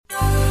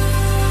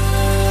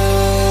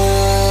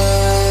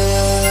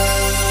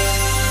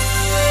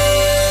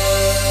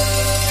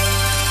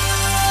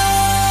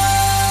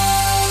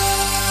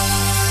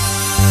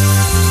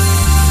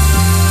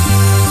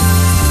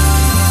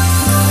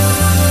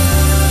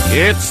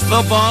It's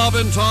the Bob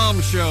and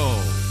Tom Show.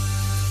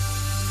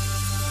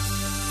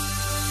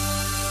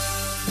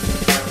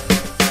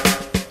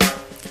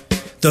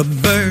 The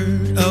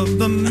bird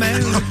of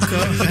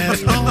America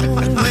has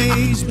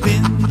always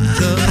been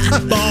the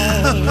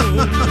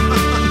bald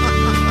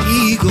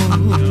eagle.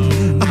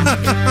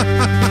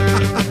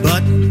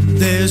 But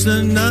there's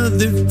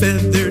another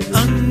feathered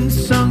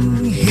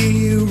unsung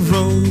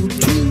hero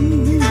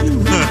too.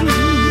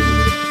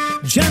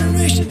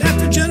 Generation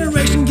after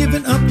generation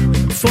giving up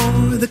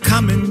for the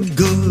common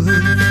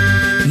good.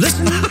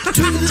 Listen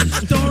to the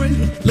story,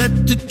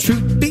 let the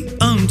truth be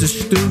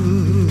understood.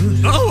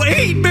 Oh,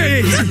 eat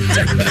me!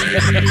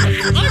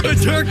 I'm a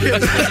turkey.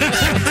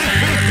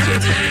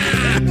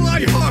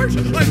 My heart,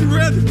 I'm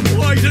red,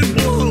 white, and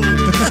blue.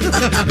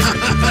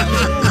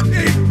 Oh,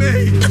 eat me!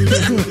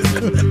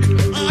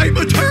 I'm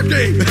a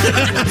turkey.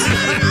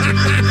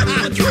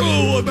 A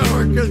true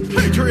American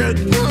patriot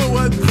through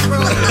and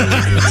through.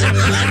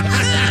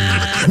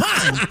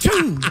 1,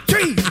 2,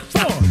 3,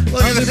 4.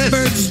 Other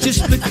birds just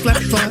split,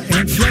 flap, fly,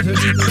 and flutter.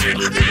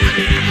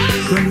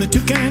 From the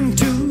toucan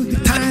to the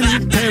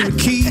tiny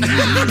parakeet.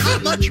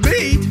 Not much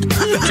meat.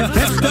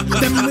 Stuff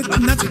them with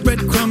nuts,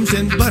 breadcrumbs,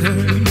 and butter.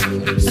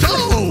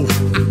 So,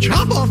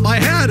 chop off my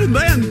head and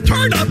then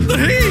turn up the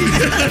heat.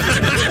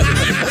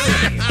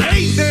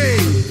 Eat me.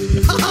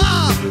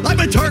 Ha-ha, I'm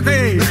a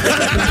turkey.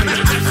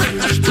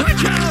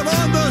 Stretch out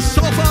on the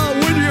sofa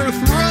when you're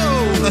through.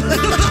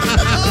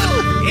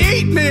 Oh,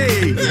 eat me.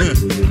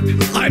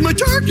 I'm a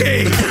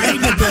turkey.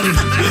 Ain't it, buddy?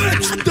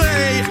 Next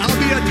day, I'll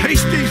be a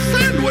tasty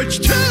sandwich,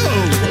 too.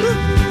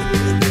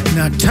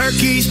 Now,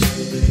 turkeys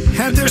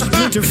have their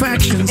splinter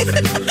factions.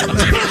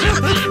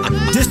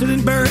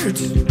 Dissident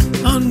birds,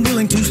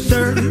 unwilling to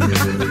stir.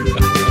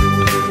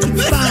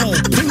 Foul,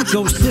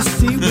 pinko,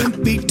 sissy,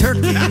 wimpy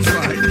turkeys. That's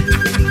right.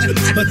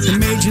 But the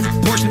major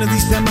portion of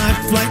these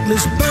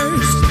semi-flightless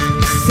birds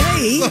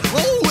say...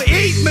 Oh,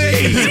 eat me!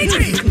 Eat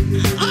me!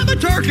 I'm a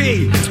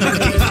turkey!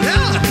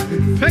 Yeah!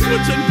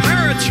 Penguins and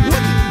parrots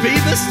wouldn't be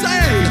the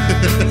same!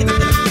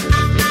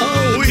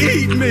 Oh,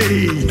 eat me!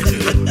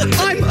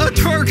 I'm a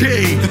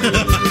turkey!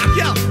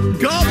 Yeah,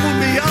 gobble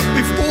me up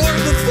before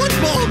the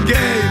football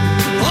game!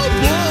 Oh,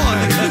 boy!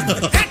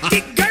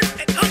 Hattie Gert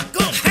and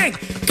Uncle Hank,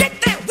 get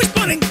that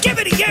wishbone and give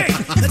it a yank!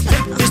 Let's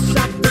take this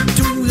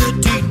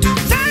opportunity to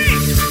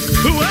thank!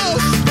 Who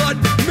else but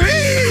me?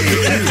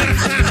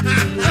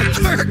 A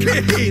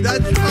turkey,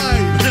 that's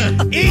right!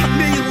 Eat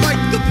me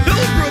like the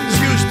pilgrims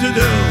used to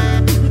do!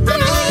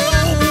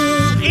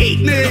 Oh, eat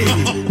me!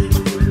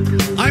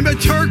 I'm a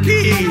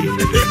turkey!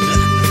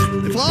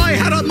 If I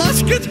had a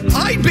musket,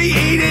 I'd be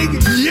eating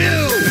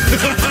you!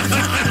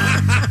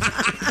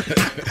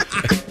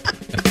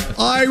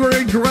 I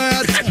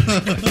regret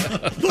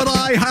that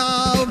I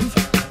have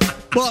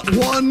but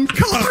one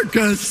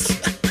carcass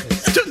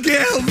to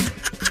give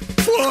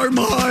for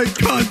my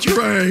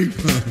country.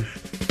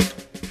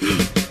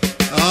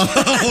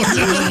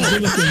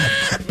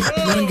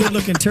 One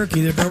good-looking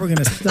turkey there, but we're going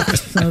to stuff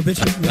this son of a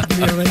bitch.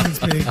 It's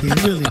going to be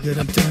really good,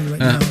 I'm telling you right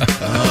now.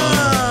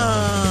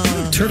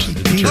 Turkey.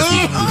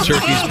 The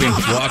turkey's being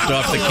flocked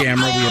off the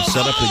camera. We have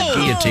set up the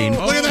guillotine.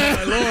 Look at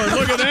that. My Lord,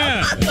 look at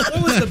that.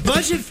 What was the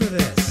budget for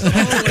this?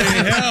 Holy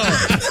hell.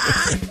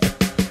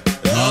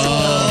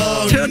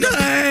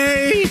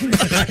 Today,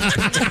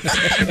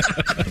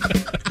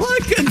 I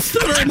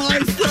consider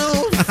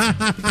myself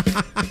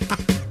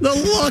the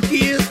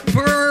luckiest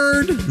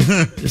bird.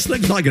 This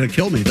thing's not going to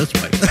kill me this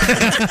way.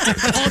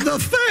 On the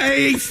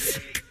face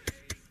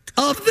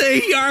of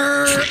the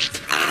earth.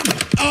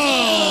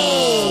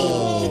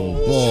 Oh,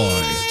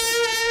 boy.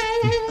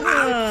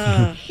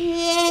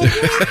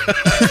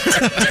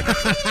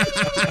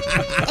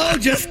 Oh,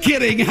 just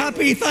kidding.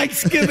 Happy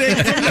Thanksgiving.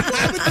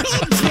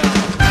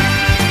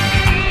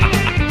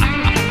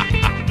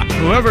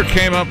 Whoever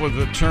came up with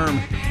the term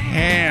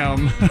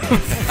ham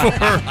for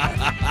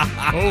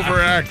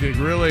overacting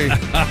really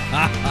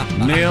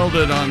nailed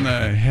it on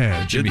the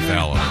head. Jimmy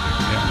Fallon.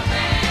 Yeah.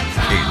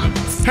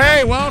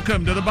 Hey,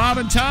 welcome to the Bob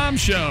and Tom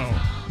Show.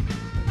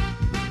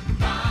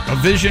 A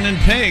Vision in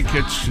Pink.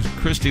 It's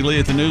Christy Lee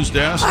at the news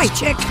desk. Hi,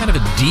 chick. Kind of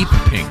a deep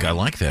pink. I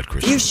like that,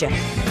 Christy. Fuchsia. Oh,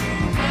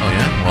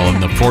 yeah? Well,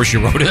 in the force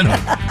you wrote in.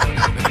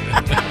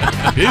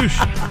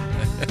 Fuchsia.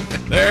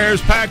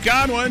 There's Pat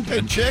Godwin.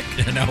 And chick.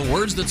 Now,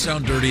 words that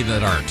sound dirty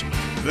that aren't.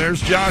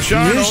 There's Josh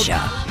Arnold.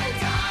 Fuchsia.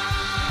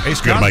 Ace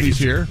Cosby's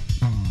here.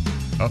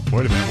 Oh,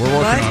 wait a minute.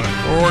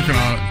 We're working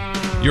on it.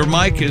 Your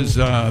mic is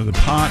the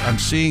pot. I'm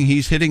seeing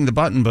he's hitting the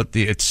button, but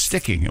it's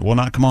sticking. It will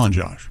not come on,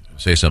 Josh.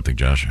 Say something,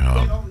 Josh.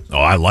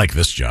 I like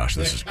this, Josh.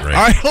 This is great.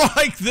 I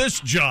like this,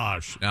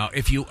 Josh. Now,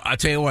 I'll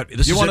tell you what.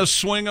 You want to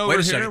swing over Wait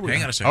a here? second.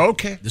 Hang on a second.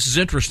 Okay. This is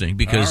interesting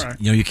because All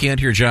right. you can't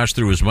hear Josh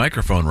through his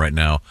microphone right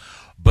now,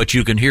 but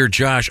you can hear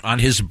Josh on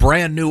his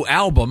brand new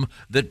album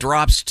that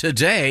drops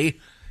today.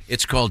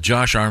 It's called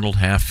Josh Arnold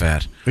Half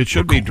Fat. It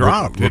should be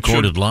dropped.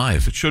 Recorded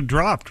live. It should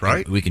dropped,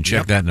 right? We can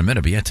check that in a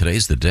minute. But yeah,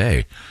 today's the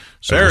day.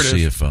 So There we'll it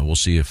see is. if we'll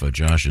see if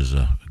Josh is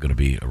going to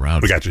be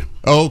around. We got you.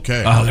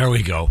 Okay. Oh, there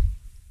we go.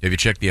 Have you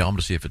checked the album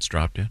to see if it's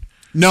dropped yet?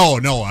 No.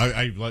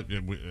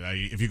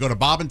 If you go to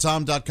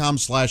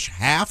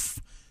bobandtom.com/half,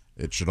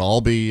 it should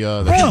all be.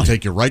 That should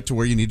take you right to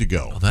where you need to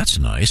go. Oh, that's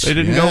nice. They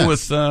didn't go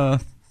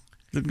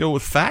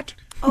with fat.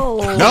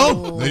 Oh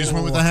no, they just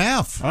went with a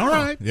half. All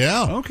right.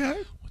 Yeah.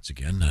 Okay. Once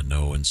again,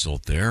 no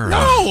insult there.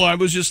 No, I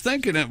was just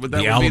thinking it. But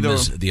the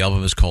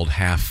album is called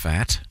Half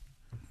Fat,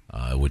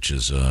 which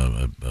is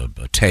a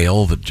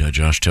tale that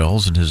Josh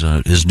tells in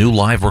his new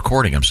live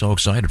recording. I'm so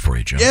excited for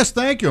you, Joe. Yes,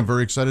 thank you. I'm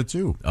very excited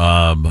too.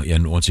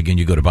 And once again,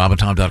 you go to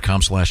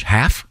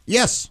bobandtom.com/half.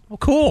 Yes. Oh,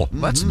 cool.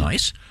 That's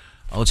nice.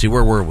 Let's see,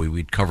 where were we?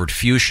 We covered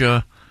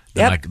fuchsia.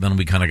 Then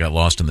we kind of got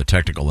lost in the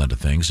technical end of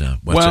things.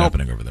 What's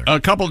happening over there?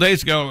 A couple of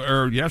days ago,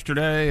 or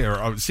yesterday,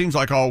 or it seems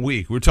like all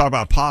week, we were talking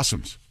about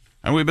possums.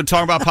 And we've been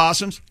talking about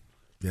possums?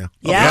 Yeah.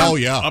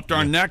 Yeah. Up to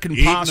our neck and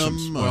Eating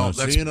possums. them,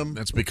 seeing them.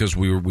 That's because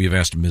we've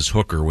asked Ms.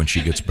 Hooker when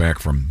she gets back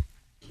from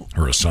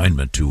her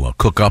assignment to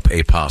cook up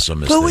a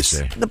possum, as Who they was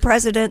say. the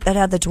president that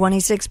had the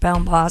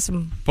 26-pound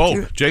possum?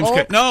 James.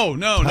 No,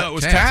 it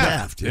was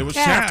Taft. Yeah. It was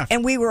Taft.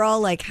 And we were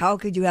all like, how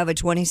could you have a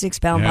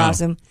 26-pound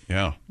possum?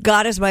 Yeah.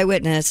 God is my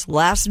witness.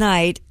 Last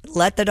night,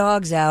 let the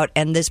dogs out,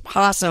 and this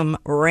possum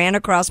ran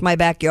across my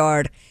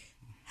backyard.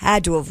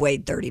 Had to have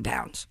weighed 30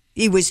 pounds.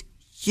 He was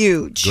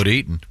huge. Good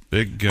eating.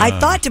 Big. I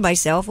thought to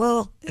myself,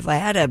 well, if I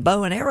had a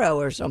bow and arrow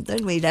or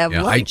something, we'd have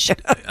lunch.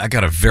 I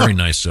got a very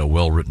nice,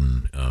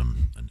 well-written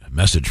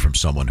message from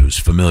someone who's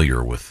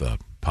familiar with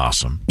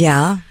possum.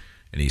 Yeah.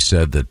 And he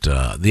said that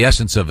the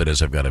essence of it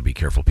is, I've got to be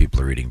careful, people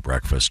are eating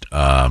breakfast.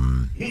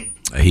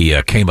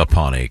 He came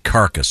upon a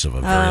carcass of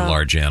a very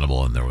large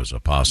animal, and there was a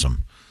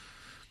possum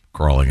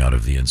crawling out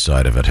of the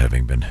inside of it,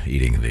 having been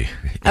eating the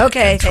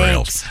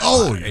entrails. Thanks.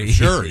 Oh,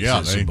 sure,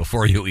 yeah. So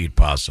before you eat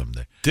possum,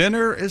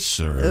 dinner is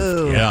served.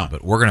 Ooh. Yeah.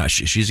 but we're gonna.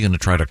 She's gonna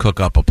try to cook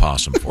up a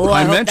possum for Well, us.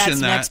 I hope mentioned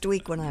that's that next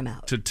week when I'm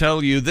out. To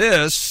tell you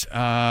this,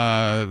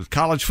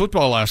 college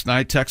football last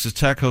night, Texas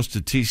Tech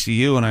hosted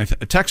TCU,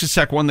 and Texas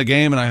Tech won the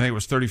game, and I think it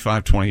was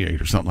 35-28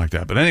 or something like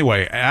that. But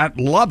anyway, at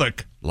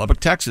Lubbock,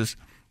 Texas,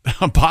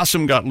 a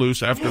possum got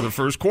loose after the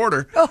first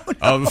quarter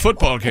of the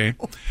football game,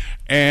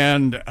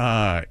 and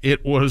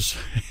it was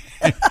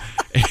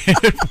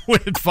it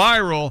went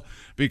viral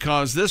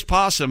because this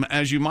possum,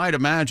 as you might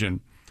imagine,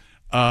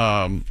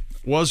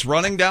 was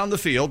running down the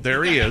field.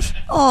 There he is.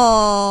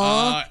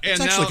 Oh,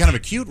 It's actually kind of a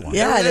cute one.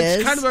 Yeah, it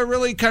it's is.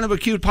 kind of a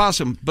cute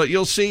possum. But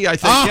you'll see, I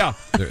think, yeah.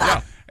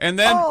 And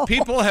then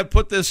people have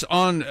put this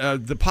on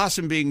the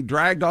possum being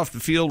dragged off the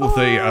field with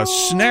a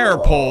snare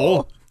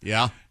pole.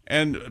 Yeah.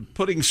 And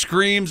putting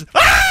screams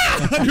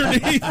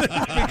underneath it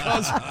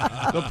because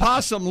the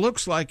possum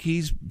looks like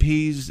he's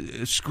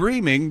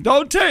screaming,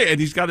 "Don't take!" And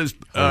he's got his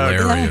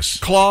Hilarious.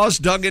 claws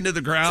dug into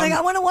the ground. It's like,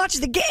 I want to watch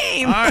the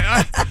game.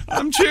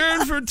 I'm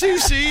cheering for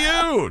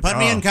TCU. Put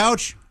me in,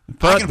 coach.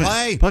 I can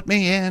play. Put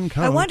me in,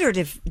 coach. I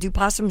wondered do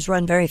possums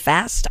run very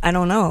fast? I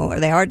don't know. Are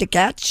they hard to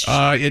catch?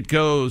 It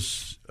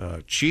goes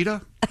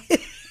cheetah,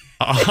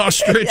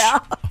 ostrich,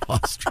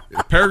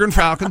 peregrine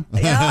falcon,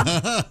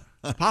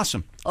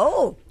 possum.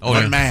 Oh,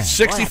 man.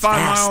 65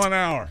 fast. mile an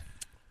hour.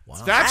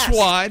 Wow. That's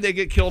why they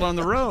get killed on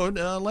the road,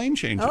 lane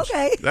changes.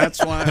 Okay.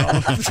 That's why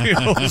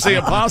you'll see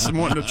a possum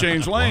wanting to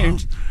change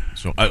lanes.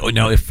 So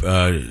now, if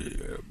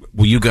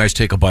will you guys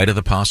take a bite of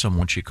the possum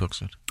when she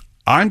cooks it?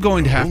 I'm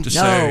going to have to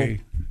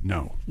say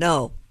no.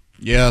 No.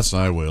 Yes,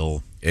 I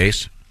will.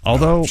 Ace?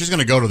 Although She's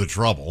going to go to the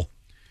trouble.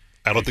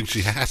 I don't think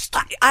she has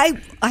to.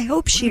 I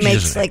hope she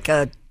makes like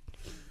a...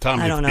 Tom,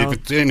 I don't know. If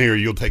it's in here,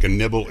 you'll take a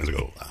nibble and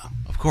go...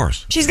 Of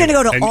course. She's going to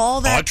go to and all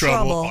that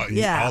trouble. and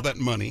Yeah. all that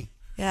money.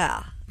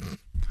 Yeah.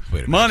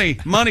 Wait a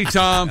minute. money,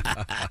 Tom.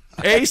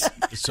 Ace,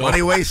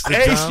 Money wasted,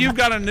 Ace, Tom. you've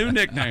got a new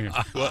nickname.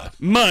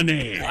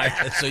 Money.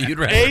 So you'd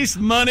rather... Ace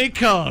Money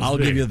Cosby. I'll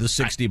give you the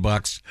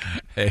 $60,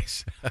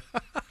 Ace.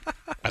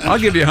 I'll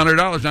give you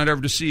 $100 not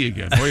ever to see you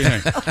again. What do you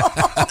think?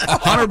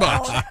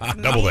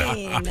 $100. Double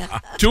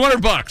that.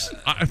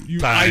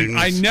 $200.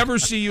 I never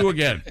see you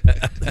again.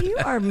 You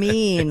are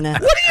mean.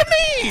 What do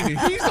you mean?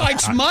 He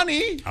likes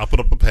money. I'll put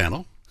up a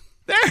panel.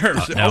 There.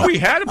 We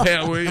had a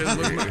panel. We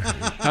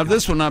have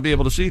this one not be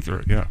able to see through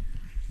it. Yeah.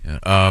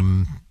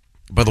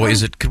 By the way,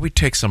 could we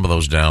take some of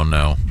those down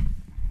now?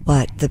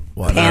 What? The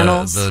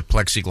panels? The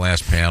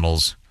plexiglass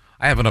panels.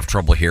 I have enough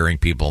trouble hearing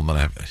people, and then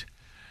I've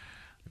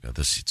got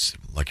this. It's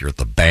like you're at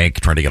the bank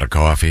trying to get a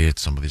coffee at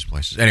some of these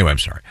places. Anyway, I'm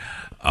sorry.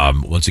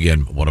 Once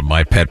again, one of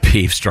my pet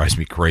peeves drives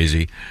me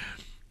crazy.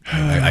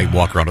 I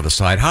walk around to the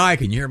side. Hi,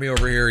 can you hear me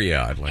over here?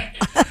 Yeah, I'd like.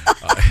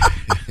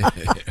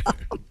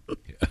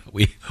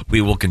 We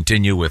will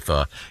continue with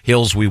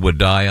Hills We Would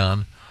Die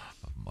On.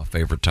 My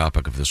favorite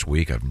topic of this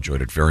week. I've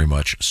enjoyed it very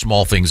much.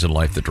 Small things in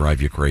life that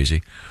drive you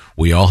crazy.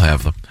 We all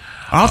have them.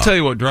 I'll tell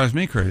you what drives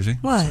me crazy.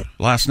 What?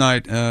 Last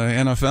night,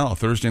 NFL,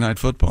 Thursday Night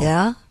Football.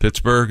 Yeah?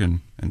 Pittsburgh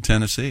and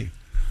Tennessee.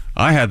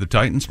 I had the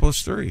Titans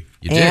 +3.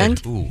 You And?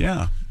 did? Ooh.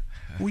 Yeah.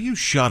 Will you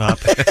shut up?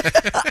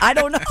 I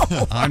don't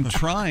know. I'm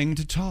trying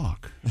to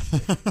talk.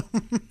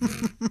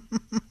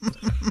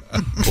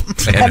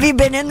 Have you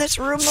been in this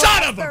room the Son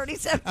last of a-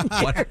 37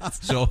 What? years?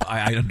 So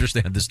I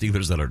understand the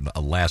Steelers that are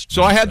last.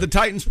 So I had the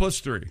Titans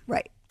 +3.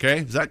 Right. Okay,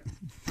 is that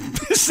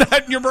Is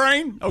that in your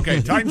brain?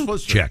 Okay, Titans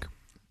plus 3. Check.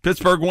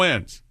 Pittsburgh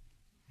wins.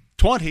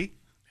 20.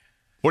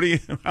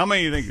 How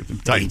many do you think the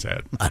Titans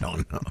had? I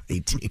don't know.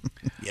 18.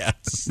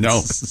 Yes.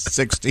 No.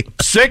 60.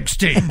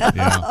 60.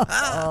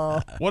 Yeah.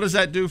 What does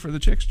that do for the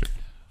Chickster?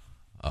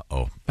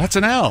 Uh-oh. That's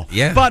an L.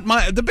 Yeah. But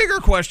the bigger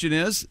question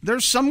is,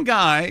 there's some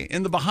guy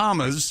in the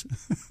Bahamas.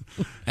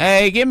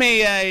 Hey, give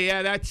me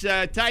that's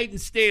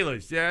Titans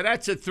Steelers. Yeah,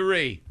 that's a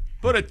 3.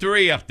 Put a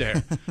 3 up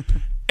there.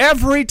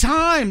 Every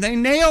time they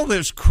nail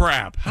this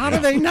crap. How do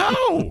they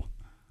know?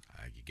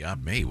 You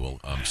got me. Well,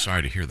 I'm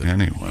sorry to hear that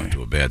Anyway. we're off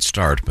to a bad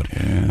start, but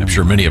I'm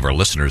sure many of our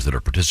listeners that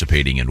are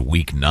participating in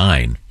Week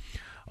 9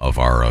 of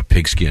our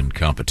pigskin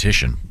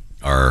competition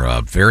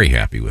are very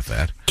happy with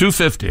that.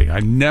 $250. I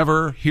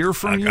never hear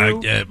from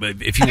you.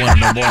 If you want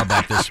to know more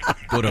about this,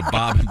 go to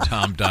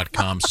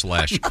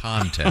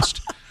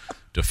bobandtom.com/contest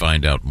to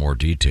find out more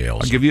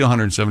details. I'll give you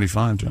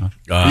 $175, John.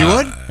 You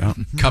would?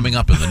 Coming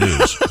up in the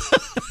news,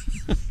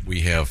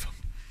 we have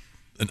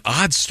an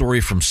odd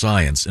story from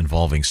science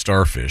involving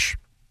starfish.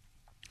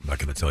 I'm not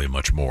going to tell you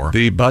much more.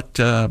 The who?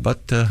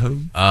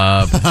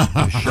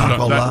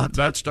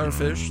 That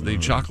starfish, the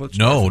chocolate starfish?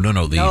 No.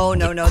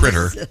 The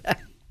critter.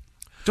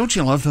 Don't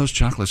you love those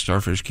chocolate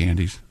starfish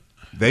candies?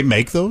 They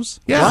make those?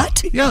 Yeah.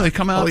 What? Yeah, they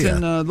come out yeah.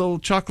 in little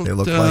chocolate. They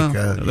look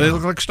they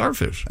look like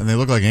starfish. And they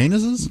look like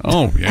anuses?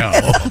 Oh, yeah.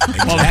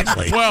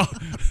 Exactly. Well,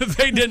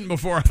 they didn't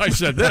before I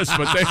said this,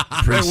 but they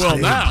will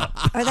now.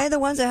 Are they the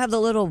ones that have the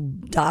little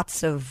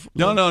dots of?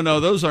 No.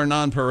 Those are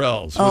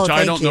nonpareils, Oh, which I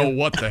thank don't you. know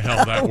what the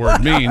hell that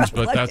word means,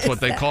 but that's what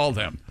they call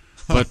them.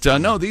 But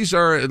no, these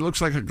are. It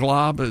looks like a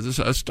glob. It's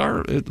a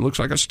star. It looks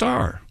like a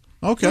star.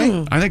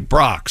 Okay. I think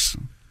Brock's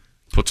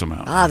puts them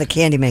out. Ah, the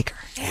candy maker.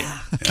 Yeah.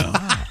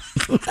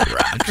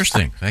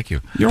 Interesting. Thank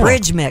you.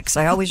 Bridge mix.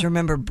 I always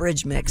remember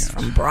bridge mix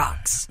from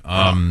Brock's.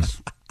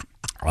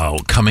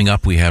 Coming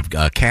up, we have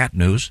cat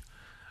news.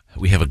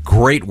 We have a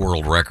great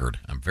world record.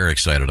 I'm very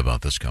excited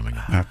about this coming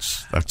up.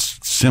 That's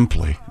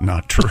simply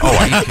not true.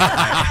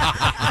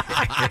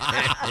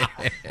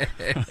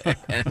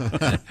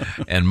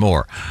 And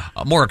more.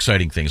 More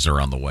exciting things are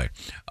on the way.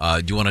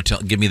 Do you want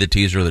to give me the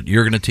teaser that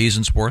you're going to tease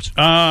in sports?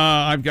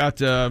 I've got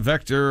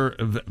Vector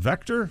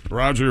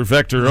Roger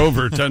Vector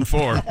over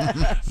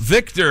 10-4.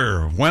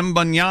 Victor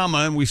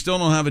Wembanyama, and we still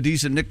don't have a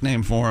decent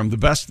nickname for him. The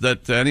best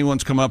that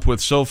anyone's come up with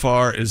so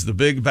far is the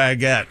Big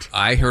Baguette.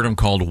 I heard him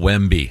called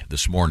Wemby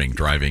this morning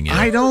driving in.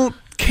 I don't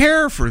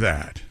care for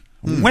that.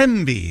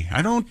 Wemby.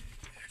 I don't.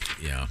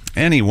 Yeah.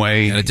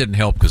 Anyway. And it didn't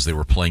help because they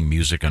were playing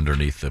music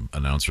underneath the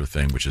announcer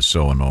thing, which is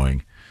so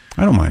annoying.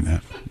 I don't mind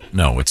that.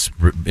 No, it's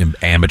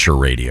amateur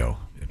radio.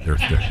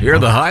 Here are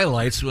the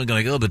highlights. We're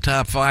going to go to the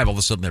top 5. All of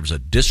a sudden, there's a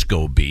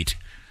disco beat.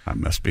 That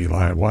must be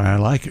why I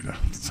like it.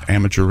 It's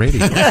amateur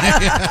radio.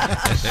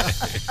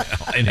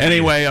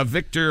 Anyway,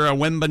 Victor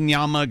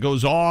Wembanyama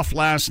goes off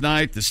last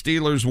night. The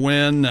Steelers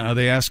win.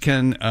 They asked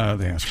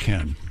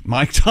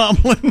Mike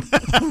Tomlin,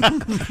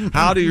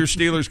 how do your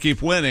Steelers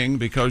keep winning?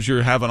 Because you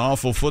have an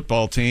awful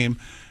football team.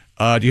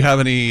 Do you have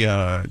any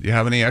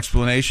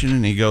explanation?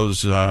 And he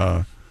goes,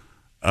 no,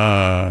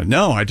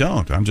 I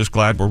don't. I'm just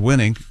glad we're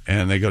winning.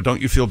 And they go,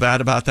 don't you feel bad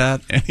about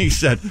that? And he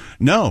said,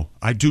 no,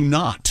 I do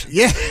not.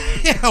 Yeah.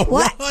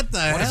 What? What the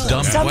hell?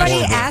 dumb Somebody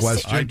question.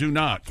 asked. I do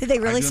not. Did they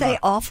really say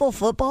awful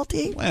football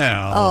team?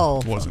 Well,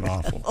 it wasn't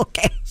awful.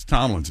 Okay. It's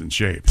Tomlin's in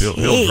shape.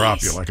 He'll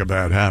drop you like a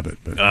bad habit.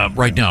 But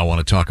Right now, I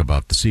want to talk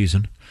about the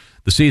season.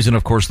 The season,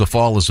 of course, the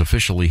fall is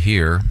officially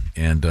here,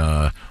 and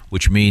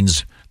which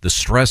means the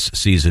stress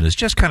season is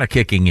just kind of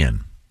kicking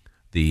in.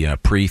 The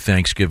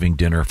pre-Thanksgiving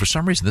dinner. For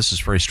some reason, this is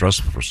very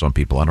stressful for some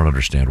people. I don't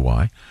understand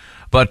why.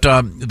 But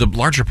the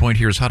larger point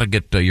here is how to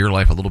get your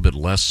life a little bit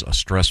less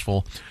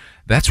stressful.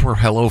 That's where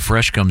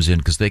HelloFresh comes in,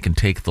 because they can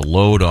take the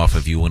load off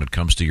of you when it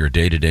comes to your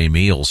day-to-day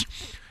meals.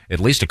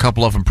 At least a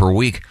couple of them per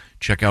week.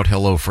 Check out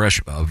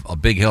HelloFresh. A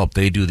big help.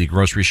 They do the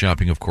grocery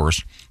shopping, of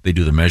course. They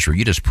do the measuring.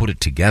 You just put it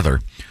together.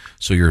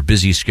 So your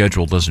busy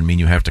schedule doesn't mean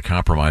you have to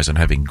compromise on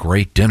having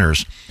great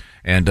dinners.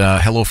 And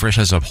HelloFresh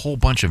has a whole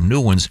bunch of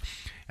new ones.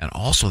 And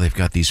also, they've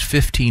got these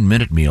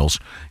 15-minute meals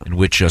in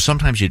which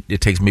sometimes it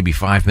takes maybe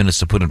 5 minutes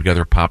to put them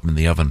together, pop them in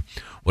the oven,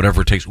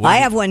 whatever it takes. I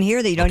have one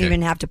here that you don't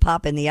even have to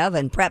pop in the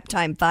oven. Prep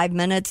time 5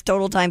 minutes,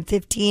 total time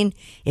 15.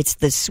 It's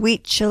the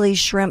sweet chili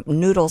shrimp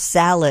noodle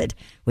salad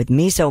with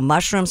miso,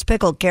 mushrooms,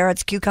 pickled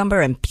carrots,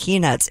 cucumber, and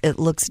peanuts. It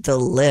looks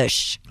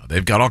delish.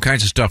 They've got all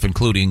kinds of stuff,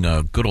 including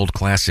good old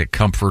classic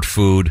comfort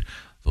food.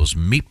 Those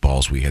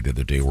meatballs we had the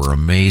other day were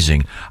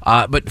amazing.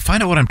 But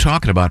find out what I'm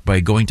talking about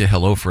by going to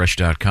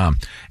HelloFresh.com.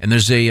 And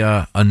there's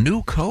a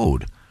new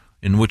code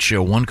in which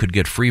one could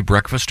get free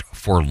breakfast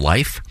for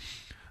life.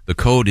 The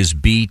code is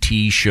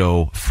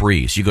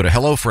BTShowFree. So you go to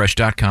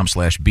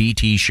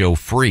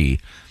HelloFresh.com/BTShowFree.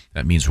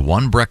 That means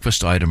one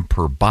breakfast item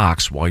per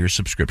box while your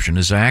subscription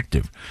is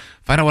active.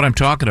 Find out what I'm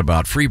talking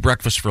about. Free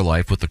breakfast for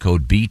life with the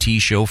code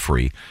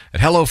BTShowFree at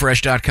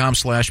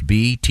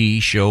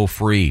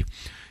HelloFresh.com/BTShowFree.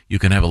 You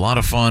can have a lot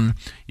of fun.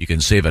 You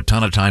can save a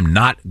ton of time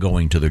not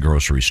going to the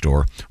grocery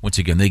store. Once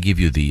again, they give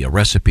you the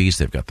recipes.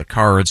 They've got the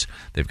cards.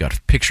 They've got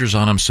pictures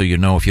on them, so you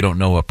know if you don't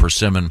know a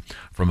persimmon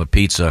from a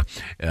pizza,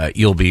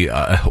 you'll be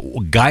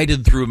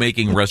guided through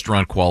making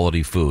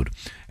restaurant-quality food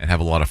and have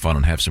a lot of fun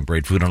and have some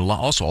great food and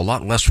also a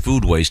lot less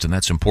food waste, and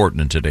that's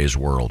important in today's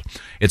world.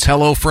 It's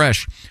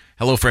HelloFresh.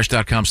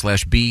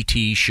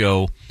 HelloFresh.com/BT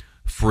Show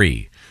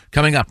free.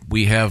 Coming up,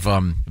 we have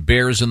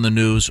bears in the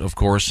news, of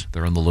course.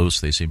 They're on the loose.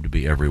 They seem to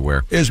be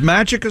everywhere. Is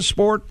magic a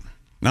sport?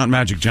 Not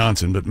Magic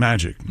Johnson, but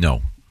magic.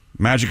 No.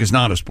 Magic is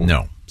not a sport.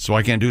 No. So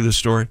I can't do this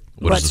story?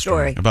 What is the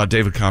story? About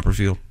David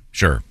Copperfield?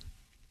 Sure.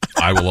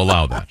 I will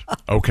allow that.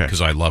 Okay.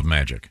 Because I love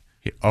magic.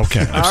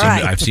 Okay.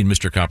 I've seen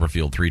Mr.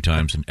 Copperfield 3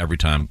 times, and every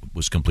time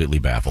was completely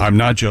baffled. I'm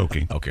not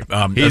joking. Okay.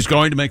 He's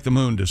going to make the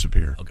moon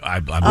disappear. We'll be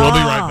right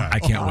back. I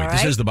can't wait. All This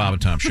right. is the Bob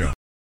and Tom Show.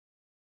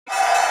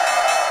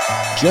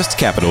 Just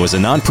Capital is a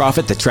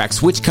nonprofit that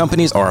tracks which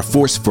companies are a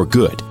force for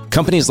good.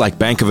 Companies like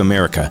Bank of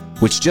America,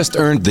 which just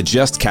earned the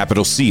Just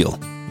Capital seal.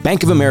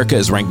 Bank of America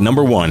is ranked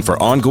 #1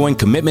 for ongoing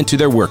commitment to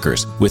their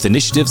workers with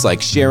initiatives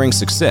like Sharing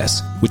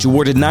Success, which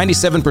awarded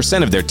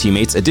 97% of their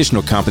teammates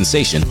additional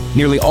compensation,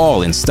 nearly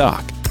all in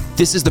stock.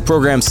 This is the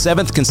program's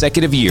 7th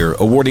consecutive year,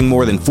 awarding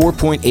more than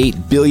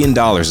 $4.8 billion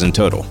in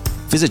total.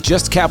 Visit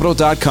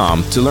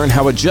JustCapital.com to learn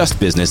how a just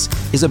business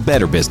is a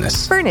better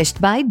business. Furnished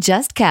by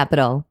Just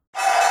Capital.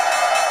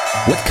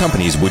 What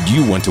companies would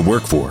you want to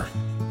work for?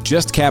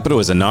 Just Capital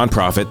is a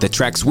nonprofit that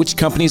tracks which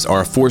companies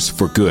are a force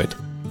for good.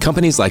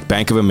 Companies like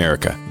Bank of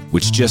America,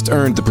 which just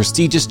earned the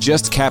prestigious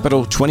Just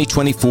Capital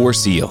 2024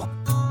 seal.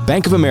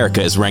 Bank of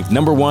America is ranked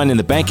 #1 in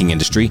the banking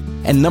industry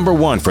and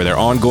 #1 for their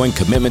ongoing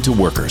commitment to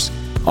workers,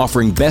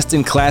 offering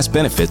best-in-class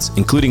benefits,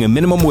 including a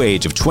minimum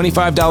wage of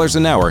 $25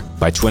 an hour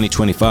by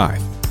 2025.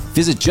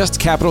 Visit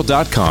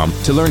JustCapital.com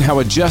to learn how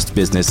a just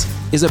business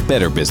is a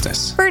better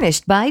business.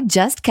 Furnished by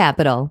Just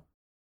Capital.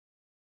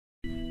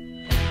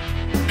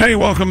 Hey,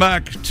 welcome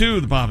back to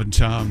the Bob and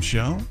Tom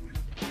Show.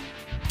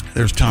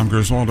 There's Tom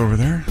Griswold over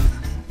there.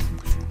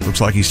 Looks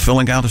like he's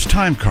filling out his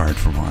time card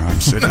from where I'm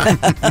sitting.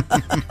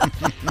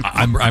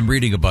 I'm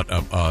reading about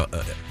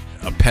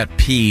a pet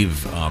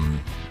peeve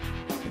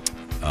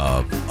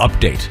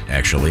update,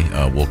 actually.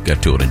 We'll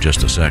get to it in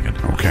just a second.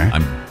 Okay.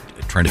 I'm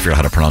trying to figure out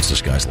how to pronounce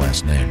this guy's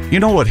last name. You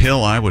know what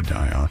hill I would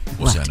die on?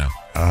 What's that now?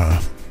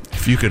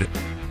 If you could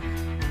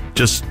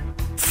just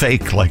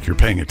fake like you're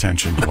paying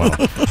attention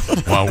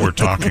while we're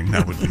talking,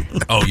 that would be.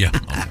 Oh, yeah.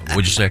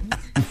 What'd you say?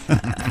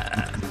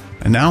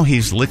 And now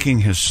he's licking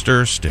his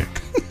stir stick.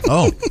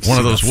 Oh, One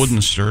of those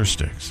wooden stir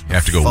sticks. You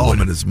have to go Foam wood.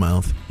 in his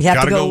mouth. You have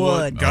Gotta to go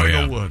wood. Gotta Oh,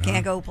 yeah. go wood.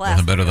 Can't go Nothing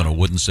plastic. better than a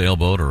wooden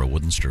sailboat or a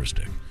wooden stir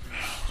stick.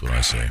 That's what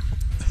I say.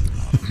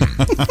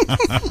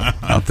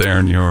 Out there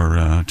in your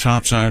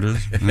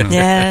topsiders. You know,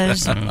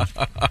 Yes.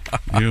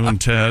 you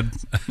and Ted.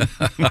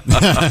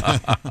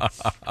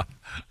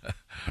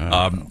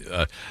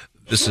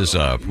 This is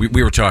we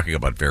were talking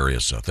about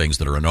various things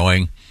that are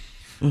annoying.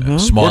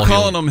 Small We're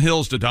calling hill- them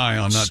hills to die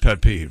on, not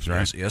pet peeves,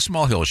 right? Yeah,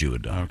 small hills you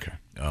would die. Okay.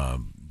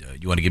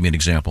 You want to give me an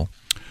example?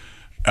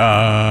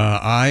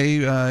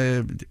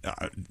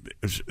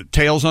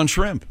 Tails on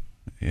shrimp.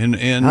 In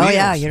Oh, meals.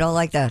 yeah, you don't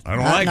like that. I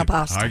don't Not like in a it.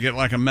 pasta. I get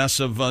like a mess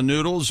of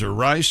noodles or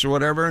rice or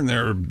whatever, and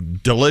they're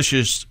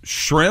delicious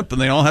shrimp,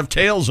 and they all have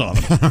tails on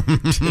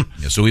them.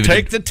 Yeah, so even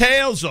Take the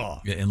tails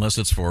off. unless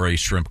it's for a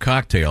shrimp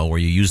cocktail where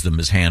you use them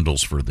as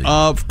handles for the.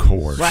 Of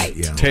course. Right.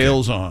 Yeah.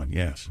 Tails on,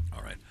 yes.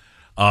 All right.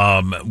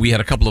 We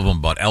had a couple of them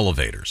about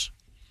elevators.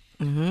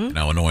 And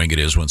how annoying it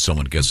is when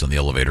someone gets on the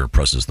elevator and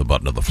presses the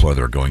button of the floor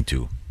they're going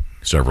to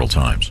several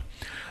times.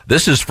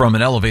 This is from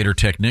an elevator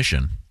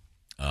technician.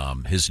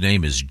 His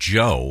name is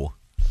Joe.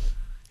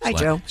 Hi,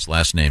 Joe. His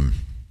last name.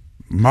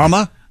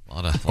 Mama? A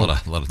lot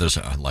of there's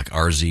like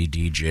RZ,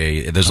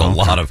 DJ. There's a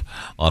lot of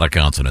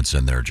consonants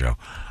in there, Joe.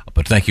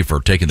 But thank you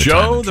for taking the time.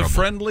 Joe and the trouble.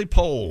 friendly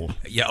Pole.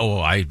 Yeah.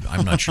 Oh,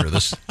 I'm not sure.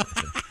 This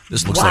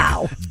looks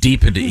Wow. like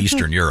deep into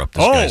Eastern Europe.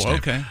 This guy's name.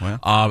 Okay.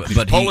 Well, he's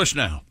but Polish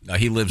now.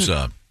 He lives.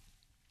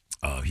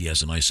 He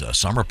has a nice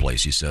summer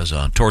place. He says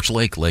Torch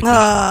Lake.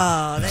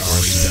 Oh,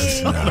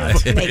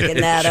 that's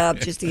making that up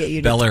just to get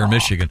you to Bel Air, talk.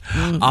 Michigan.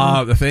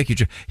 Thank you,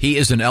 Joe. He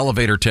is an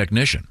elevator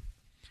technician.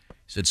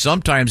 He said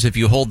sometimes if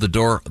you hold the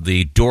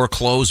door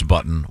close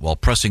button while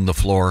pressing the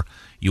floor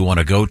you want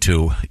to go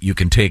to, you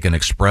can take an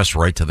express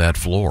right to that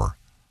floor.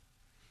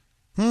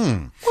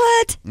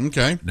 What?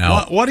 Okay.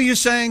 Now, What are you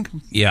saying?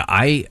 yeah,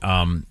 I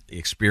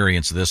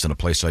experienced this in a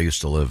place I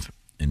used to live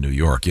in New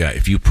York. Yeah,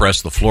 if you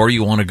press the floor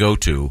you want to go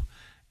to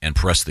and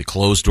press the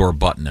closed door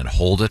button and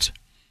hold it,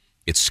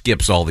 it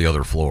skips all the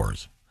other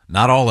floors.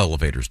 Not all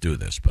elevators do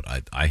this, but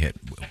I had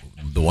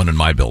the one in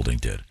my building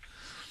did.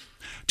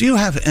 Do you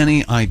have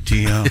any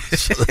idea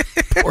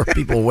Poor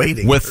people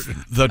waiting. with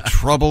the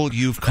trouble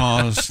you've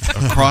caused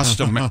across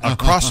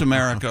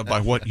America by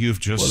what you've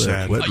just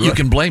said? You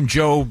can blame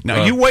Joe.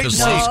 Now, you wait and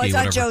see. No, Kosinski, it's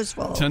not whatever. Joe's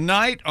fault.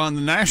 Tonight on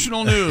the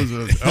national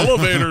news,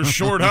 elevators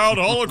short out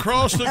all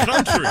across the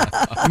country.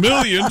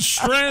 Millions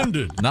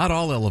stranded. Not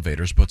all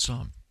elevators, but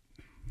some.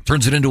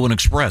 Turns it into an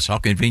express. How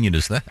convenient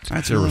is that?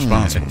 That's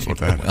irresponsible. That's what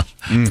that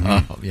is.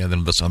 Yeah,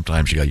 then but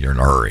sometimes you're in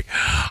a hurry.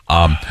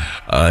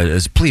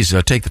 Please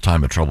take the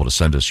time and trouble to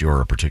send us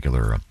your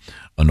particular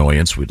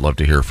annoyance. We'd love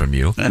to hear from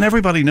you. And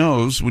everybody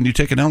knows when you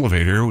take an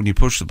elevator, when you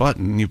push the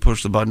button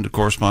to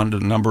correspond to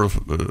the number of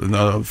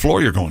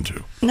floor you're going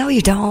to. No,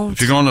 you don't.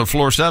 If you're going to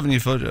floor 7, you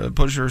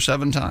push her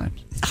 7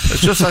 times.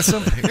 It's just that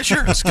simple.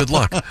 Sure, it's good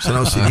luck. It's an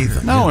OCD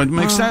thing. No, it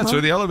makes sense.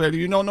 With the elevator,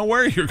 you don't know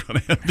where you're going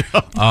to end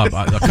up. A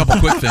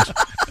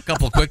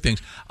couple quick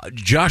things.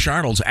 Josh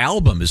Arnold's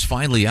album is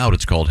finally out.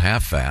 It's called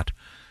Half Fat,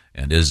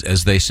 and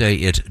as they say,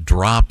 it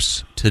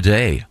drops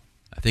today.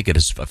 I think it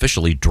has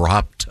officially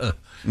dropped. Go to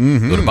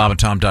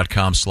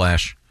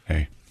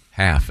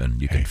bobandtom.com/half,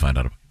 and you can find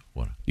out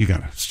what. You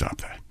got to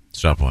stop that.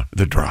 Stop what?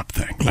 The drop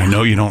thing. I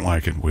know you don't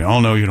like it. We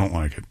all know you don't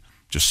like it.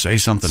 Just say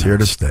something. It's here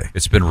to stay.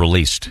 It's been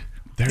released.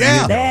 There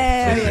you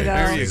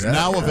go. It's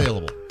now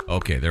available.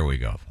 Okay, there we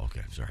go.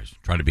 Okay, sorry. I was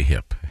trying to be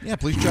hip. Yeah,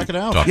 please check it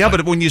out. Yeah,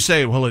 but when you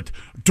say, well, it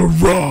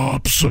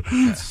drops.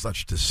 That's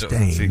such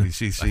disdain.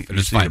 See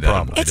the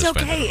problem. It's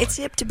okay. It's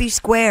hip to be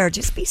square.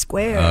 Just be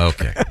square.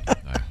 Okay.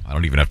 I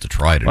don't even have to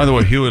try it. By the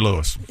way, Huey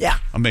Lewis. Yeah.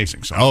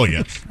 Amazing song. Oh,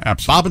 yeah.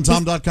 Absolutely.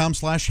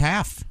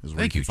 bobandtom.com/half is where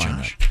Thank you, can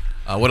find Josh.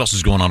 What else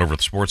is going on over at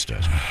the sports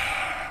desk?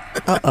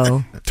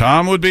 Uh-oh.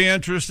 Tom would be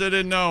interested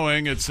in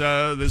knowing.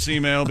 This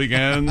email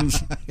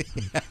begins.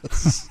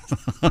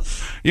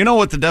 You know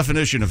what the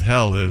definition of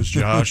hell is,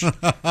 Josh?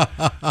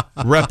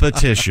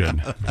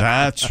 Repetition.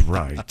 That's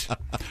right.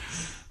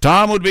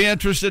 Tom would be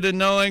interested in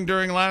knowing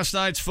during last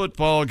night's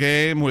football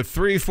game with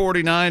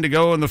 3:49 to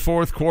go in the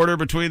fourth quarter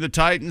between the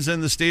Titans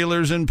and the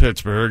Steelers in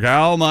Pittsburgh,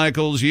 Al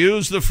Michaels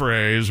used the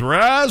phrase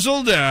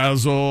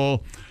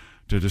razzle-dazzle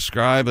to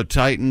describe a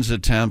Titans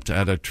attempt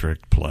at a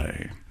trick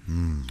play.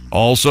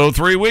 Also,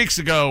 3 weeks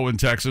ago when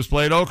Texas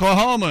played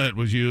Oklahoma, it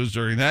was used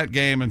during that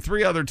game and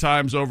 3 other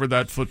times over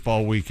that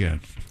football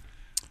weekend.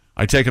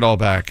 I take it all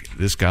back.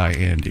 This guy,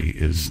 Andy,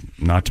 is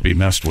not to be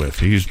messed with.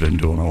 He's been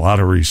doing a lot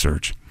of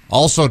research.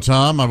 Also,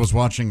 Tom, I was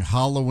watching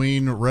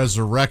Halloween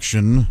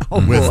Resurrection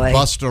with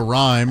Busta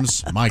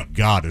Rhymes. My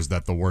God, is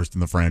that the worst in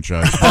the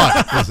franchise?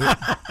 But, is it?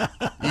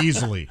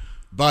 Easily.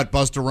 But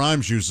Busta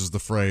Rhymes uses the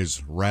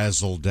phrase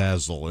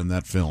razzle-dazzle in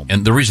that film.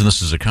 And the reason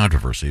this is a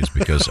controversy is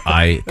because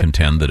I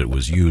contend that it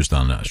was used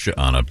on a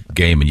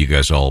game, and you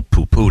guys all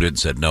poo-pooed it and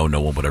said, no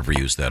one would ever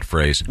use that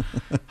phrase.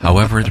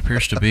 However, it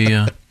appears to be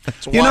I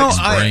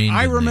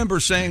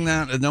remember saying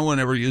that, and no one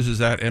ever uses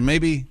that, and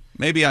maybe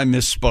I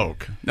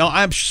misspoke. No,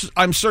 I'm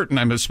certain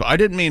I misspoke. I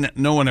didn't mean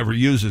no one ever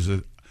uses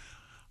it.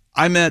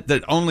 I meant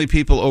that only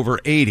people over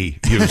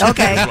 80 use it.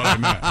 Okay. That's what I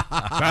meant.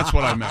 That's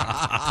what I meant.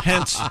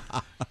 Hence,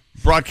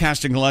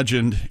 broadcasting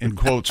legend, in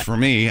quotes for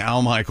me,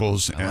 Al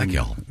Michaels. I like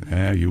y'all.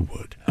 Yeah, you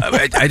would.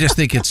 I just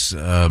think it's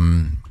I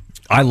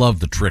love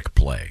the trick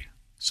play.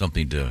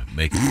 Something to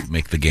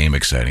make the game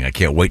exciting. I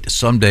can't wait.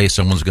 Someday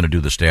someone's going to do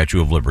the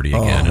Statue of Liberty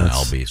again, and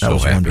I'll be so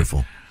happy.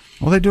 Wonderful.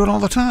 Well, they do it all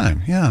the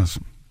time. Yes.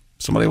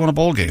 Somebody won a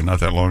bowl game not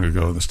that long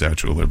ago, the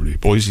Statue of Liberty.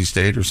 Boise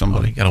State or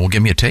somebody. Well,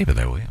 give me a tape of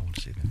that, will you? I want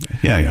to see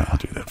that. Yeah, I'll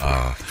do that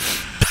for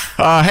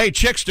you. Hey,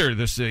 Chickster,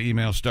 this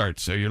email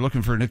starts. You're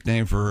looking for a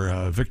nickname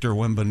for Victor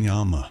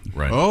Wembanyama.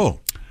 Right. Oh.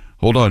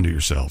 Hold on to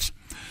yourselves.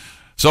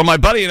 So my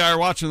buddy and I are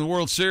watching the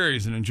World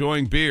Series and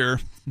enjoying beer.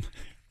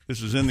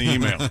 This is in the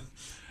email.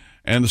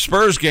 And the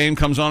Spurs game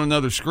comes on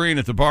another screen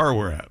at the bar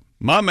we're at.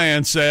 My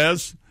man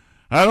says,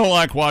 I don't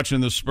like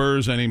watching the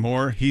Spurs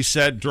anymore, he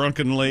said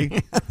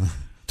drunkenly.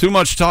 Too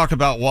much talk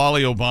about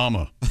Wally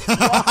Obama.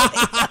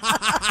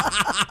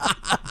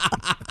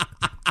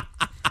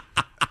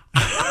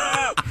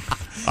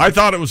 I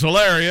thought it was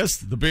hilarious.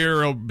 The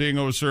beer being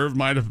overserved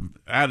might have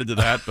added to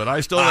that, but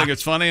I still think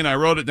it's funny, and I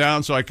wrote it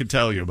down so I could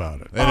tell you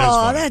about it.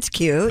 Oh, that's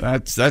cute.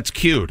 That's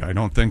cute. I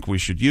don't think we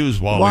should use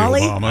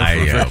Wally Obama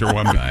for Victor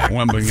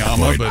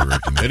Wembanyama, but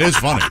it is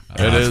funny.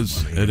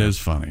 It is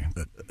funny.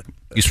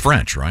 He's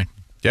French, right?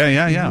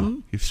 Yeah. Mm-hmm.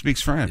 He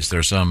speaks French. Is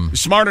there some...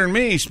 He's smarter than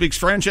me. He speaks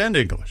French and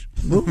English.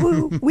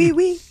 Woo-woo,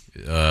 wee-wee.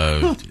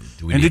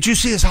 Did you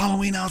see his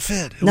Halloween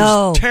outfit? It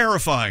was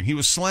terrifying. He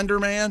was Slender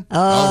Man.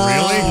 Oh,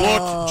 really?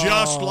 Looked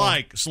just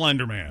like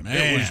Slender Man.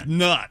 It was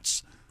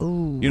nuts.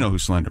 Ooh. You know who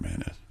Slender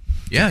Man is?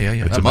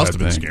 Yeah. That must have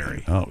been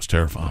scary. Oh, it was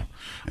terrifying.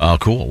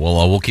 Cool.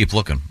 Well, we'll keep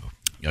looking.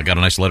 I got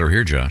a nice letter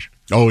here, Josh.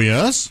 Oh,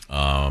 yes?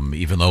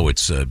 Even though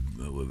it's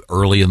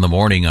early in the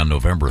morning on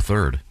November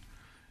 3rd.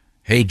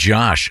 Hey,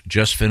 Josh,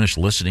 just finished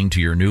listening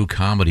to your new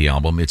comedy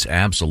album. It's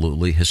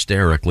absolutely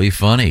hysterically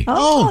funny.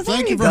 Oh,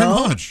 thank you very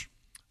much.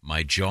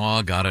 My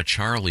jaw got a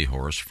Charlie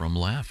horse from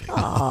laughing.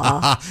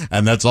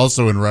 And that's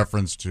also in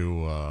reference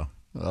to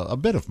A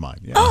bit of mine.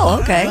 Yeah. Oh,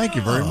 okay. Thank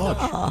you very much.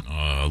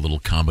 A little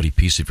comedy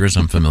piece of yours.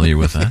 I'm familiar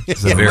with that.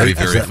 It's very,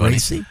 very funny.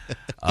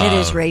 It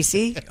is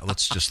racy.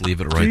 Let's just leave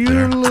it right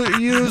there.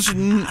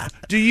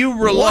 Do you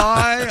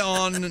rely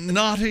on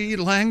naughty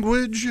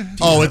language?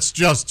 Oh, it's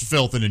just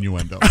filth and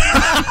innuendo.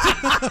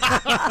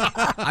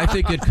 I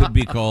think it could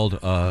be called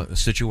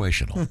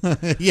situational.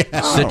 Yeah.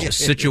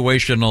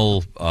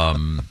 Situational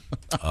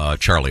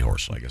Charlie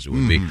horse, I guess it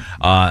would be.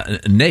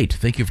 Nate,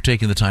 thank you for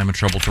taking the time and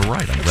trouble to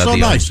write. I'm glad So the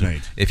nice, album-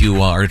 Nate. If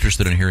you are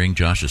interested in hearing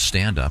Josh's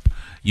stand-up,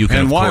 you can.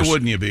 And of why course,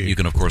 wouldn't you be? You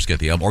can, of course, get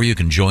the album, or you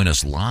can join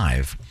us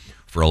live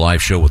for a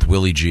live show with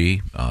Willie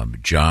G,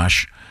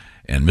 Josh,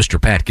 and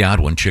Mr. Pat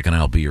Godwin. Chick and I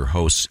will be your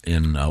hosts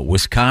in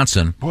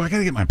Wisconsin. Boy, I got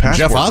to get my passport.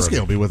 Jeff ready. Oskey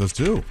will be with us,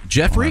 too.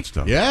 Jeffrey?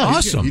 Yeah.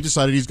 Awesome. He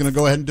decided he's going to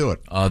go ahead and do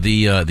it.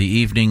 The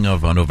evening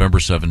of November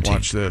 17th.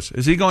 Watch this.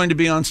 Is he going to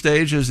be on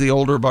stage as the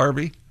older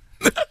Barbie?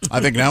 I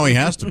think now he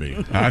has to be.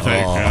 I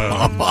think.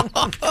 I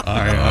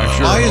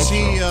sure Why hope is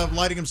he so.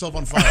 lighting himself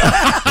on fire?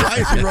 Why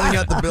is he running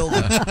out the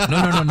building?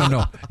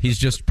 No. He's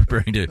just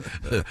preparing to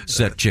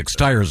set Chick's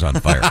tires on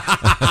fire.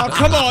 Oh,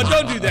 come on,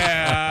 don't do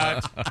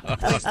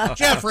that.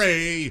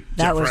 Jeffrey!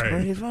 That was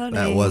pretty funny.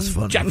 That was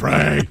funny.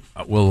 Jeffrey.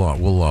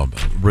 We'll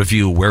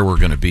review where we're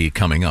going to be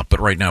coming up,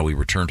 but right now we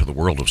return to the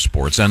world of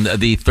sports. And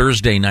the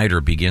Thursday nighter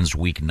begins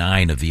week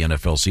 9 of the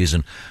NFL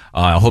season.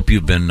 I hope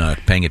you've been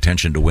paying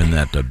attention to win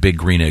that Big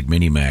Green Egg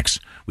Mini Max.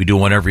 We do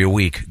one every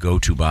week. Go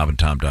to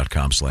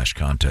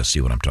bobandtom.com/contest. See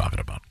what I'm talking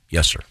about.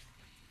 Yes, sir.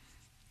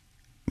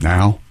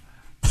 Now?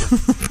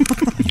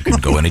 You can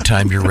go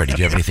anytime you're ready. Do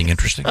you have anything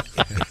interesting?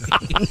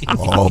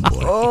 Oh,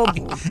 boy.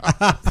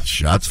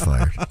 Shots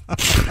fired.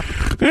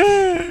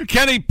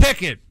 Kenny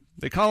Pickett.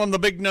 They call him the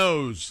Big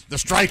Nose. The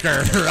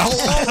striker.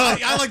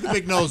 I like the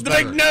big nose The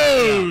better. Big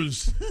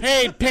Nose.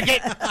 Hey,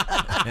 Pickett.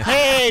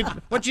 Hey,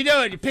 what you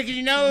doing? You picking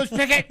your nose,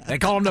 Pickett? They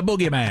call him the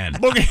Boogeyman.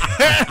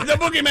 The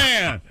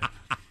Boogeyman.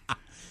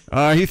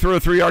 He threw a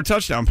 3-yard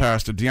touchdown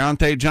pass to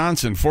Deontay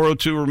Johnson.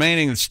 4:02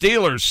 remaining. The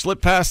Steelers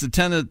slipped past the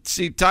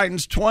Tennessee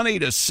Titans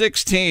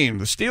 20-16.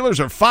 The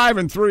Steelers are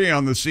 5-3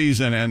 on the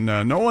season, and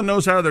no one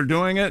knows how they're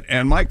doing it.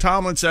 And Mike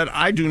Tomlin said,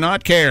 "I do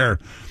not care."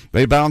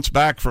 They bounced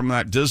back from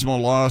that dismal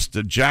loss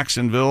to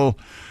Jacksonville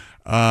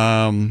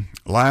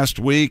last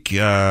week.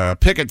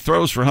 Pickett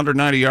throws for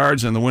 190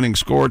 yards and the winning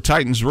score.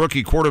 Titans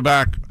rookie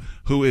quarterback,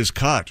 who is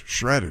cut,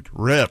 shredded,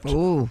 ripped,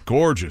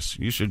 gorgeous.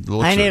 You should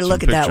look. I need to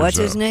look at that. What's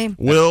his name?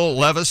 Will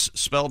Levis,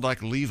 spelled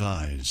like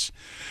Levi's.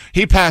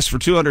 He passed for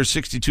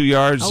 262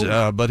 yards,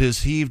 but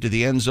his heave to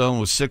the end zone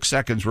with 6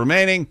 seconds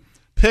remaining.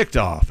 Picked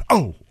off.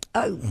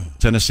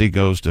 Tennessee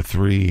goes to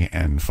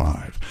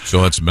 3-5.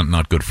 So it's been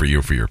not good for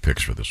you for your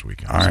picks for this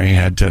weekend. I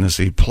had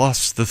Tennessee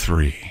plus the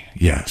 3.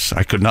 Yes,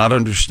 I could not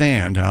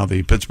understand how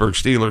the Pittsburgh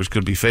Steelers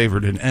could be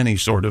favored in any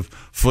sort of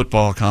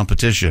football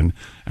competition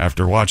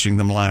after watching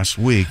them last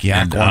week.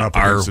 And, Going up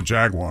against the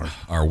Jaguars.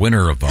 Our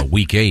winner of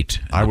Week 8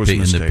 I was in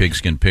the mistaken.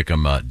 Pigskin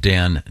Pick'em,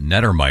 Dan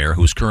Nettermeyer,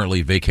 who's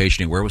currently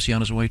vacationing. Where was he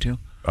on his way to?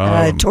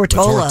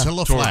 Tortola.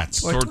 Tortilla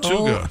Flats.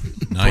 Tortuga.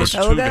 Nice.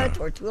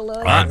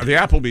 Tortula. The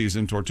Applebee's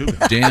in Tortuga.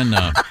 Dan,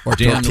 Or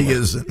Dan,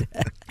 tortillas.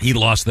 he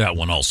lost that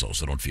one also,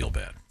 so don't feel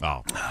bad.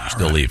 Oh.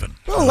 Still even.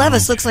 Will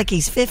Levis looks like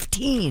he's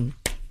 15.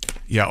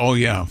 Yeah, oh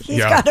yeah. He's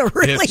yeah. got a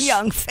really It's-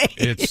 young face.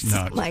 It's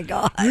nuts. Oh, my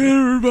God.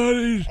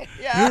 Everybody's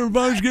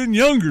getting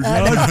younger.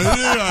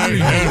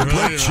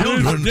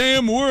 Children. The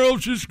damn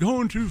world's just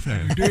going too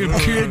fast. Damn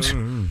kids,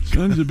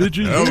 sons of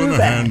bitches. Hell in the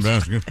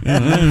handbasket.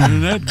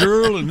 And that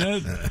girl and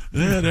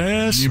that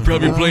ass. You're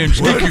probably playing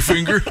sticky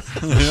finger.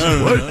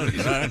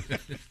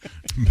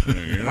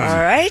 All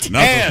right.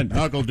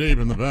 Knuckle deep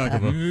in the back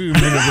of a...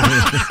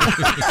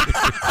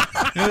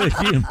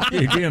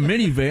 Damn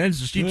minivans,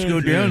 the seats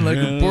go down like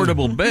a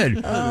portable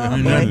bed.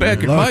 And then back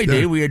in my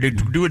day, we had to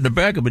do it in the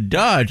back of a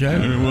Dodge.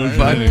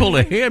 I pulled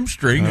a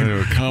hamstring and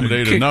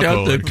accommodate a kicked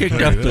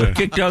knuckle.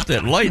 kicked out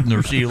that light in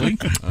the ceiling.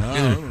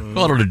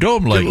 Called it a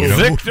dome light, you know.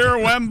 Victor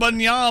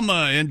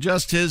Wembanyama in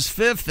just his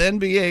 5th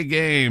NBA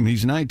game.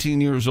 He's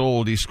 19 years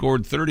old. He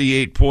scored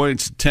 38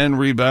 points, 10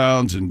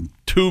 rebounds, and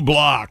 2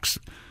 blocks.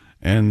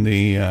 And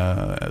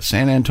the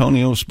San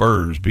Antonio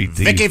Spurs beat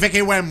the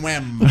Vicky Wem.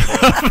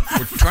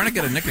 We're trying to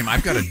get a nickname.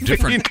 I've got a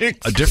different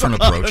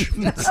approach.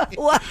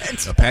 What?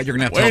 Pat, you're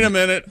gonna have to Wait help a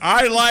minute.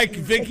 I like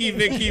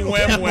Vicky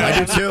Wem.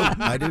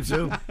 I do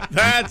too.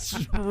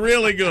 That's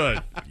really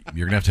good.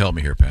 You're gonna have to help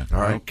me here, Pat. All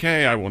right.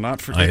 Okay, I will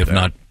not forget I have that.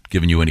 not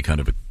given you any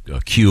kind of a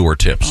cue or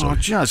tip. So Oh,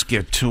 just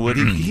get to it.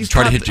 He's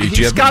Try to got hit the- you, He's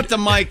Jim. got the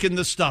mic and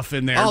the stuff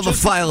in there. All the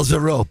files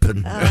are open.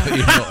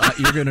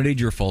 you're gonna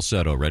need your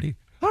falsetto. Ready?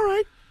 All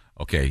right.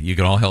 Okay, you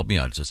can all help me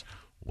out. It says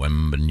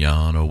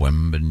Wembanyama,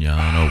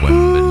 Wembanyama,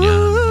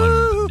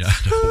 Wembanyama,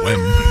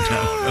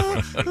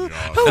 Wembanyama,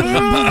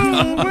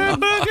 Wembanyama.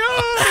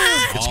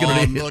 It's gonna On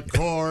need the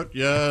court,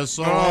 yes,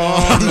 on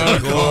the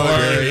the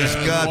court. He's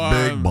got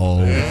big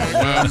balls.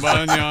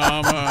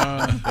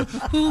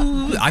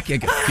 I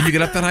can't. Can you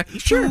get up that high?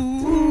 Sure.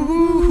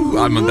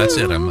 That's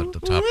it. I'm at the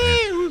top.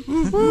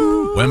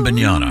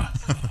 Wembanyama.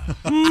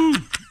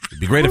 It'd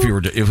be great if you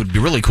were. It would be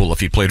really cool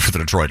if he played for the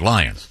Detroit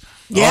Lions.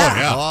 Yeah. Oh,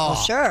 yeah. Well,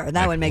 sure.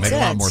 That would make sense. a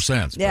lot more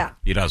sense. but Yeah.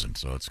 He doesn't,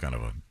 so it's kind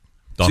of a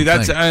dumb See,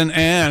 that's thing.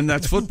 and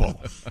that's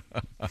football.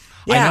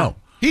 Yeah. I know.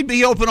 He'd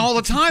be open all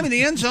the time in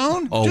the end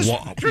zone. Oh, just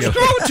yeah. throw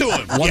it to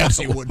him. Yes,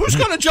 he would. Who's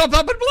going to jump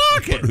up and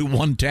block it?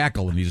 One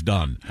tackle and he's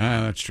done.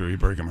 That's true. You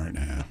break him right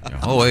now.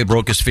 Oh, he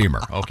broke his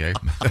femur. Okay.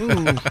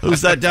 Who's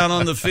that down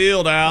on the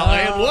field,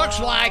 Al? It looks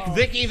like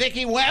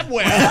Vicky Webb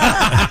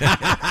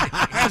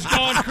has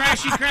gone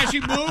crashy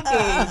boom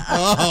boom.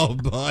 Oh,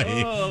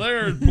 buddy. Oh,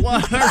 there's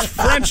blood. There's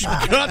French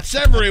guts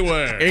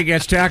everywhere. He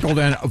gets tackled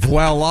and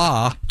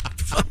voila.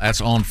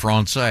 That's en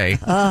français.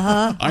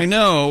 I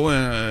know.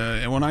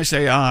 When I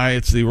say I,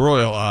 it's the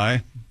royal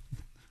I.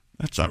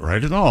 That's not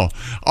right at all.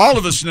 All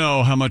of us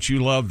know how much you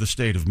love the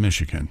state of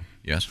Michigan.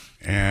 Yes.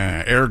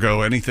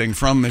 Ergo, anything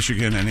from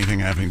Michigan, anything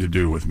having to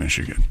do with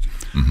Michigan.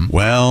 Mm-hmm.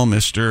 Well,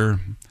 mister,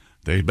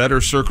 they better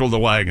circle the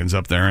wagons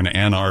up there in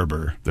Ann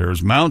Arbor.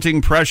 There's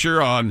mounting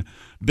pressure on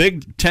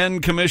Big Ten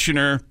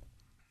Commissioner.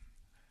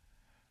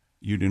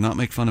 You do not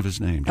make fun of his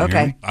name. Do you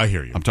hear me? I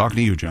hear you. I'm talking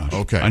to you, Josh.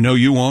 Okay. I know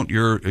you won't.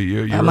 You're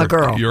I'm a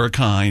girl. You're a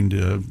kind.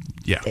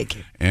 Yeah. Thank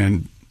you.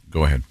 And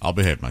Go ahead. I'll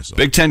behave myself.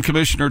 Big Ten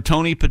Commissioner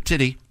Tony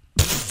Petitti.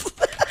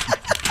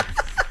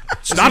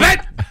 Stop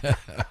it!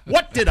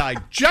 What did I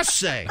just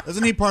say?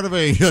 Isn't he part of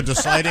a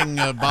deciding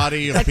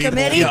body of The people?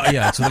 committee?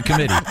 Yeah, it's the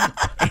committee.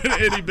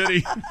 Itty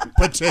bitty.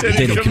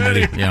 Petitti.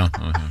 Committee. Yeah.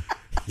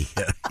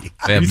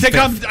 You think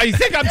I'm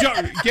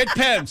joking? Get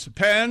pens.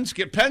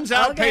 Get pens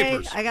out, Okay,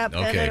 papers. I got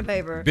pen and a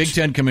paper. Big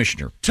Ten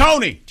Commissioner.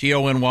 Tony.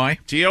 T-O-N-Y.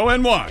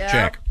 T-O-N-Y. Yeah.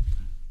 Check.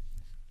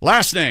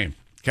 Last name.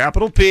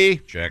 Capital P.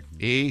 Check.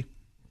 E.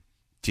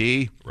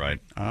 T. Right.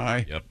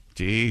 I. Yep.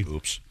 T.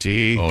 Oops.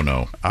 T. Oh,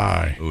 no.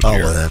 I. Oh, Oh,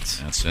 dear. well, that's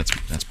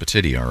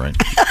Petitti, all right.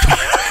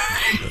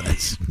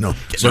 No,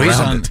 So he's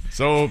around on. it.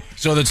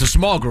 So that's a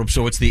small group.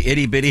 So it's the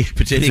itty bitty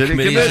Petitti Petitti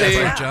committee. Is that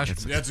committee. right, Josh?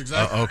 That's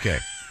exactly. Okay.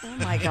 Oh,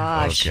 my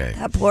gosh. Okay.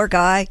 That poor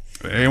guy.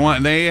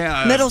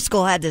 Middle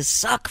school had to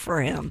suck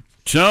for him.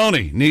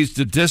 Tony needs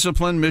to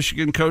discipline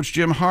Michigan coach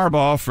Jim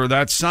Harbaugh for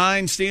that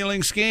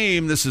sign-stealing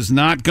scheme. This is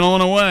not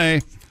going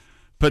away.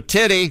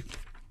 Petitti.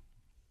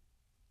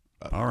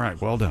 All right,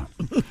 well done.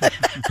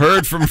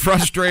 Heard from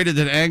frustrated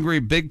and angry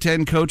Big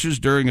Ten coaches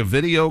during a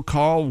video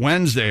call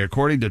Wednesday,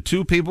 according to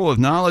two people with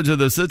knowledge of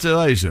the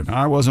situation.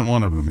 I wasn't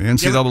one of them. The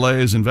NCAA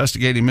is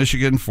investigating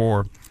Michigan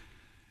for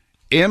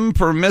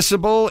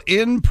impermissible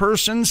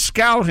in-person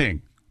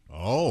scouting.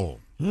 Oh.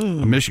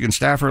 A Michigan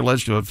staffer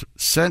alleged to have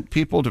sent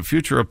people to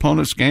future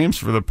opponents' games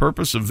for the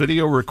purpose of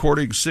video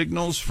recording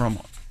signals from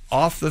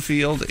off the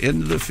field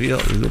into the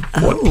field.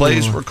 What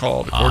plays were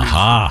called.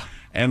 Aha.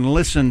 And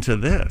listen to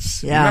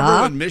this. Yeah.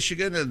 Remember when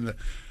Michigan and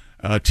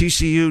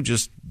TCU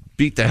just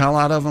beat the hell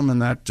out of them in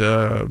that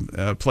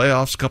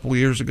playoffs a couple of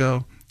years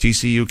ago?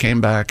 TCU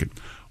came back. And,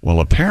 well,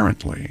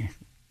 apparently,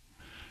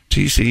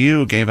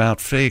 TCU gave out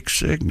fake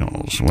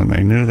signals when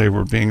they knew they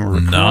were being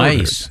recorded.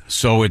 Nice.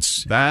 So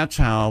it's That's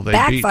how they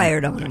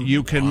Backfired on them.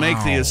 You can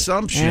make the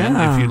assumption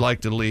Yeah. if you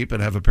like to leap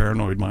and have a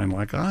paranoid mind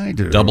like I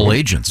do. double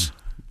agents.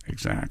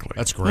 Exactly.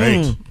 That's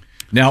great.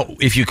 Now,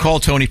 if you call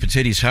Tony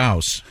Petitti's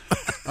house,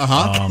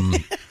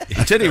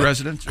 Titty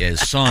resident. his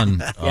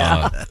son,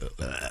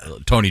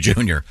 Tony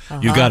Jr.,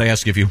 you've got to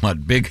ask if you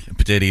want big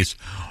Petittis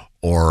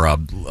or a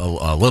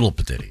little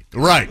Petitti.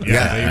 Right.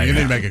 Yeah. You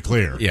need to make it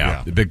clear.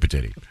 Yeah, the big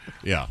Petitti.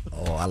 Yeah.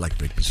 Oh, I like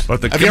big pieces.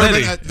 But the Have you ever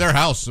committee. been at their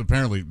house?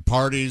 Apparently,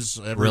 parties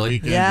every Really?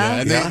 weekend. Yeah.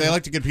 And Yeah. They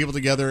like to get people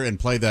together and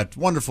play that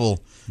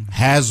wonderful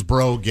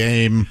Hasbro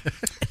game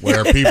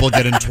where people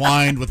get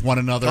entwined with one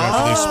another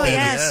after they spin.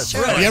 yes,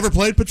 sure. Have you ever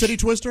played Petitti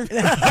Twister?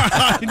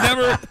 I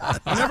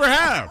never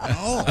have.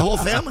 Oh, The whole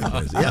family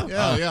does.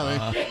 Yeah.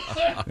 yeah.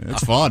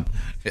 It's fun.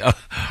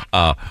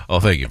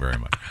 Thank you very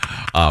much.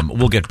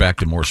 We'll get back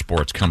to more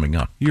sports coming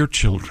up. Your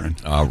children.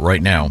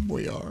 Right now,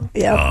 We are.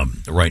 Yeah.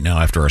 right now,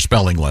 after our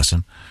spelling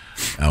lesson,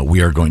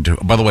 we are going to.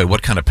 By the way,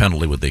 what kind of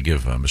penalty would they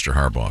give Mr.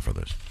 Harbaugh for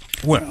this?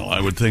 Well, I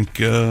would think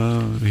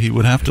he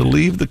would have to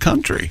leave the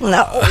country.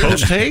 No.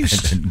 Post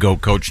haste. And go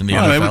coach in the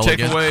Well, NFL they would take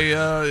again?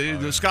 away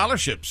the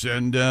scholarships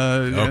and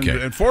Okay.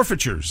 and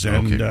forfeitures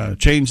and Okay.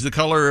 change the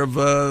color of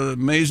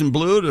maize and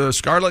blue to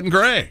scarlet and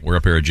gray. Wear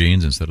a pair of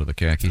jeans instead of the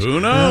khakis.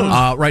 Who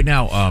knows? Right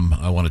now,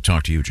 I want to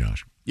talk to you,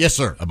 Josh, Yes,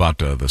 sir. about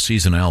the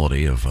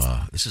seasonality of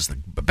this is the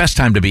best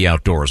time to be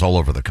outdoors all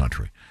over the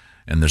country.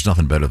 And there's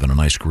nothing better than a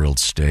nice grilled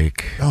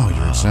steak. Oh,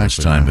 you're This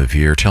exactly time right. of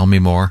year. Tell me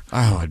more.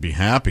 Oh, I'd be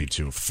happy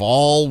to.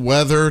 Fall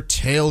weather,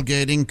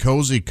 tailgating,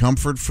 cozy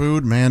comfort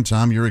food. Man,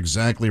 Tom, you're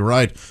exactly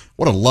right.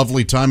 What a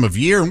lovely time of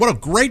year, and what a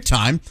great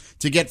time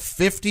to get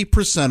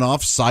 50%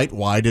 off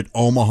site-wide at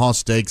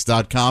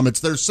omahasteaks.com.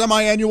 It's their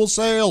semi-annual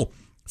sale.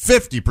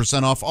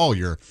 50% off all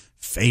your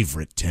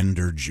favorite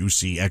tender,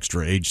 juicy,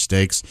 extra-aged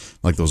steaks,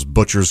 like those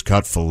butcher's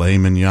cut filet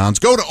mignons.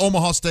 Go to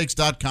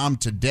omahasteaks.com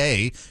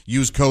today.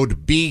 Use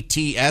code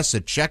BTS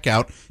at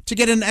checkout to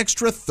get an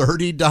extra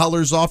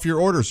 $30 off your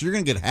order. So you're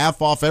going to get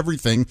half off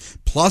everything,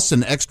 plus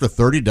an extra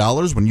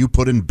 $30 when you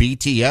put in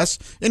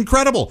BTS.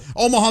 Incredible.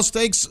 Omaha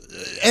Steaks,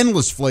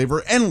 endless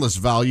flavor, endless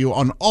value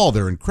on all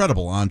their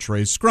incredible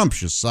entrees,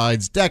 scrumptious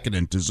sides,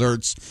 decadent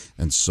desserts,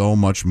 and so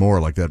much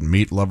more, like that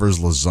meat lover's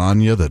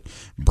lasagna that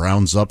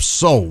browns up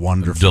so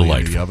wonderfully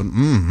in the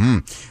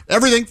oven.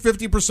 Everything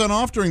 50%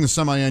 off during the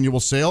semi-annual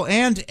sale,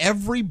 and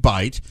every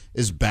bite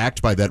is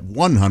backed by that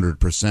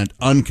 100%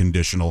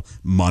 unconditional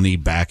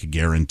money-back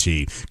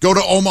guarantee. Go to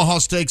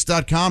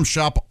omahasteaks.com,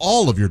 shop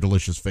all of your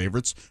delicious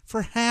favorites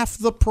for half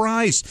the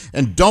price.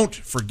 And don't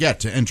forget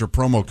to enter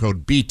promo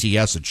code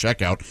BTS at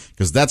checkout,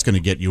 because that's going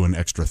to get you an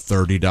extra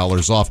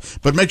 $30 off.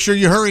 But make sure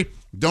you hurry.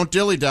 Don't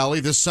dilly-dally.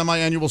 This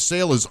semi-annual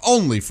sale is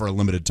only for a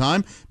limited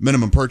time.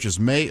 Minimum purchase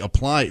may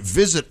apply.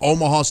 Visit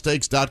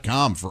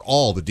omahasteaks.com for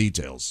all the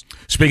details.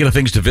 Speaking of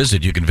things to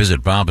visit, you can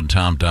visit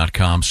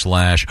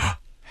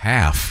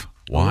bobandtom.com/half.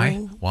 Why?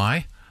 Oh.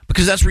 Why?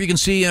 Because that's where you can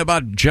see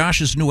about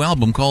Josh's new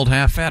album called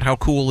Half Fat. How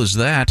cool is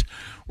that?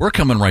 We're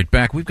coming right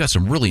back. We've got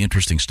some really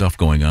interesting stuff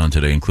going on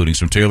today, including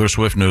some Taylor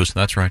Swift news.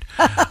 That's right.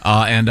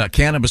 And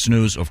cannabis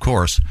news, of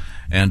course.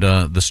 And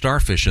the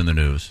starfish in the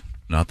news.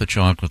 Not the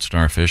chocolate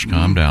starfish.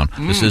 Calm down.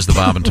 This is the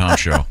Bob and Tom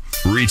Show.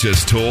 Reach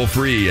us toll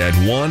free at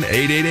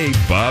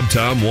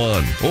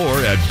 1-888-BOB-TOM-1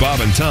 or at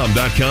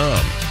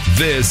bobandtom.com.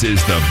 This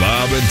is the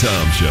Bob and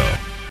Tom Show.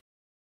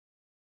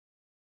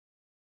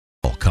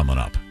 Coming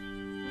up.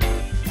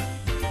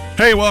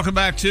 Hey, welcome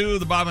back to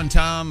the Bob and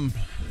Tom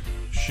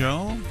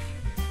Show.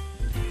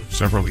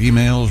 Several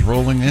emails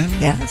rolling in.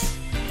 Yes.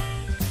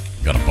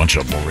 Got a bunch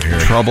of them over here.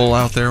 Trouble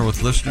out there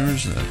with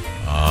listeners.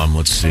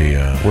 Let's see.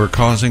 We're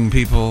causing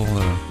people...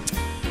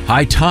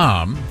 Hi,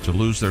 Tom. To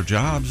lose their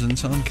jobs in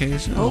some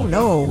cases. Oh,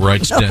 no.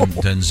 Writes No.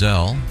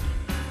 Denzel.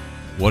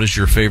 What is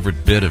your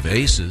favorite bit of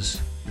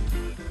Aces?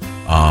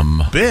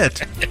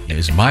 Bit?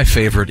 My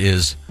favorite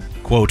is,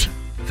 quote,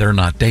 they're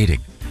not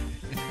dating.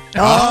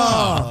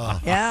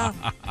 Oh, yeah.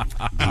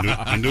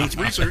 I'm doing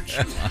some research.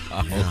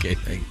 Okay,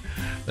 thank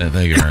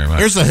you very much.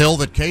 Here's a hill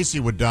that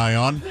Casey would die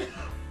on.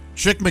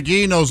 Chick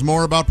McGee knows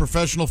more about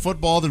professional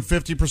football than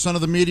 50%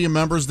 of the media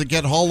members that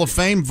get Hall of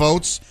Fame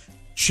votes.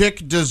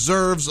 Chick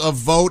deserves a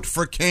vote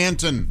for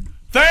Canton.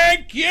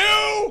 Thank you!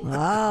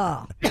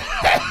 Oh.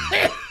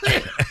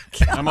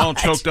 I'm all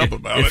choked up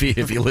about it.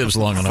 If he lives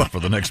long enough for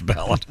the next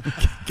ballot.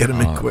 Get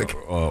him in quick.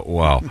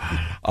 Wow.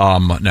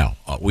 Now,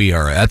 we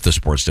are at the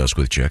sports desk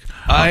with Chick.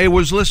 I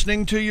was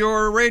listening to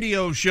your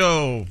radio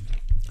show.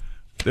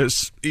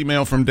 This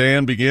email from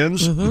Dan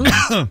begins.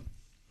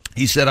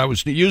 He said, I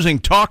was using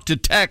talk to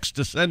text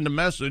to send a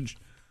message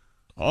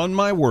on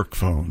my work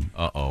phone.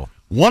 Uh-oh.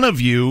 One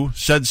of you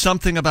said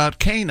something about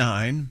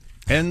canine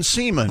and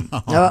semen.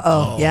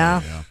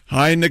 Yeah.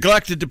 I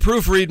neglected to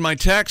proofread my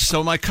text,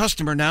 so my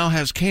customer now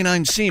has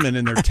canine semen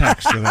in their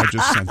text that I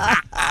just sent them.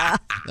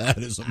 That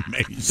is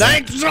amazing.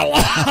 Thanks a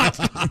lot.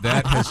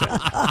 That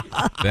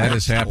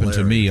has happened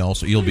to me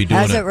also. You'll be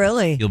doing Has it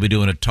really? You'll be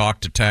doing a talk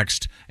to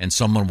text, and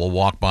someone will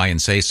walk by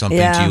and say something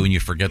to you, and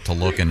you forget to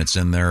look, and it's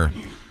in there.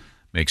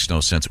 Makes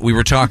no sense. We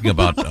were talking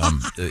about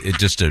it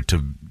just to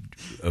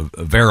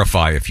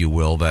verify, if you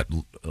will, that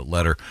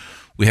letter.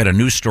 We had a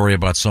news story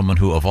about someone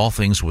who, of all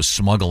things, was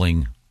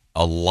smuggling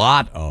a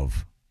lot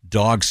of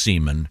dog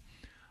semen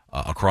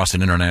across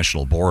an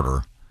international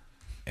border,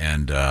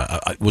 and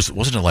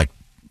wasn't it like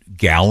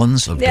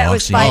gallons of dog semen? Yeah, it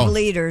was 5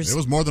 liters. It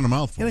was more than a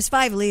mouthful. It was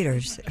 5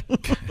 liters.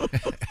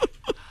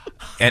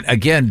 And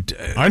again,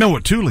 I know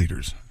what 2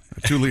 liters.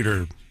 A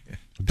 2-liter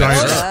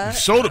diet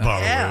soda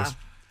bottle is.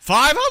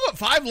 5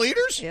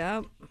 liters?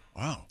 Yeah.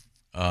 Wow.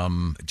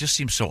 It just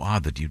seems so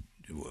odd that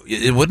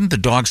wouldn't the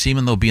dog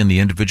semen though be in the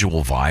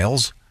individual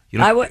vials? Do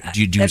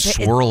you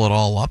swirl it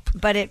all up?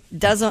 But it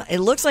doesn't. It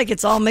looks like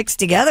it's all mixed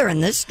together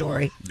in this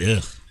story. Yeah.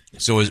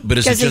 So, is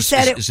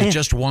it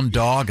just one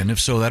dog? And if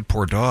so, that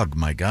poor dog,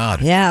 my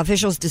God. Yeah,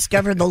 officials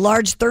discovered the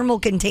large thermal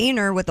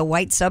container with a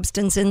white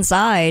substance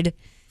inside.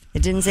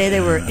 It didn't say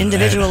they were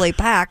individually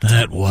packed.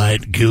 That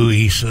white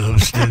gooey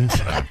substance.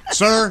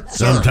 Sir.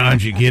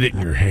 Sometimes you get it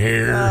in your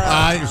hair.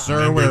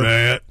 Sir, Remember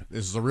that?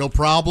 This is a real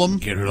problem.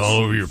 Get it all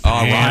over your pants.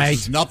 All right.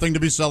 It's nothing to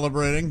be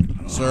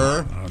celebrating,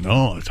 sir.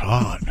 No, it's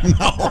hot.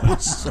 No.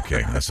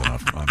 Okay, that's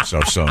enough. I'm so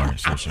sorry.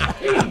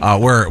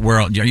 Where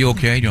are you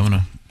okay? Do you want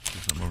to?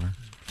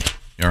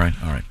 All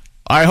right.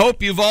 I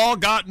hope you've all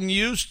gotten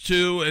used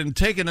to and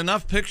taken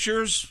enough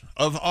pictures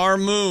of our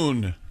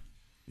moon.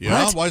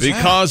 Yeah, why is that?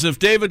 Because if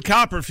David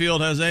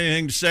Copperfield has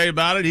anything to say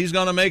about it, he's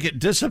going to make it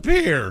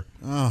disappear.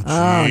 Oh,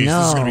 jeez. no.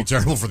 This is going to be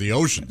terrible for the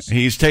oceans.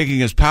 He's taking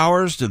his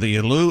powers to the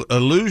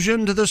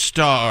illusion to the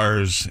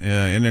stars. In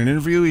an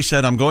interview, he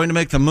said, I'm going to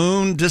make the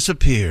moon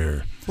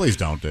disappear. Please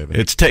don't, David.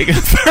 It's taken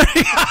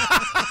 30...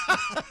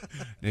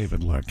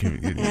 David, look.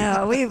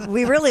 Yeah, we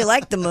really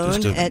like the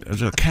moon.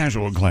 Just a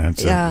casual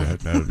glance Yeah.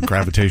 at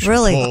gravitational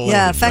Really, pull.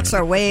 yeah, affects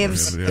our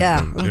waves.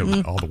 Yeah.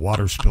 All the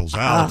water spills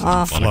out.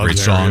 Uh-huh. Floods Great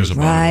songs areas,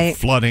 about Right.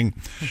 flooding.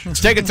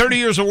 It's taken 30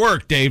 years of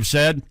work, Dave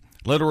said.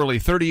 Literally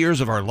 30 years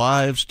of our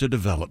lives to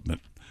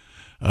development.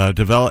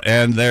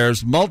 And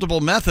there's multiple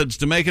methods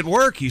to make it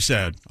work, he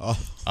said.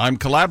 I'm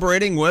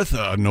collaborating with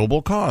a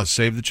noble cause,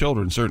 Save the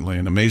Children, certainly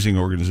an amazing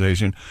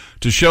organization,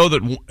 to show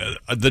that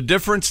the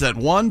difference that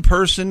one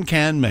person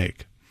can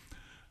make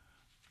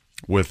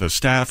with a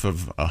staff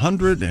of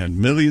 100 and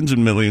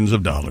millions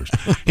of dollars.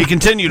 He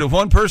continued, if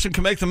one person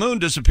can make the moon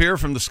disappear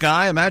from the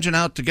sky, imagine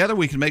how together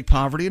we can make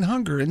poverty and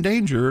hunger and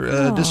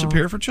danger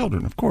disappear for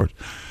children, of course.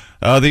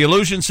 The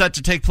illusion set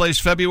to take place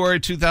February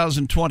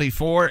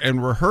 2024,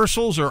 and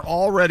rehearsals are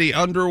already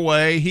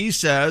underway. He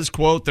says,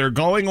 quote, they're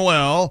going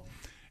well.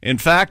 In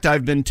fact,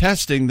 I've been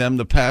testing them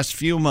the past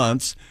few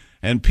months,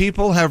 and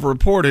people have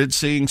reported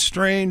seeing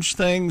strange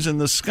things in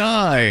the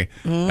sky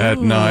at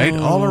night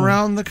all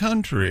around the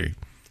country.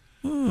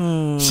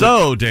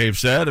 So, Dave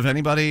said, if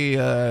anybody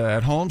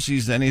at home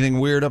sees anything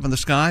weird up in the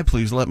sky,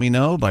 please let me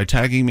know by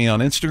tagging me on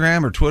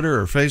Instagram or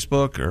Twitter or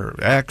Facebook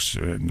or X.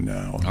 And,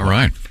 All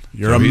right.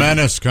 You're a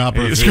menace,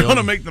 Copperfield. He's going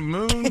to make the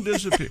moon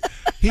disappear.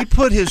 He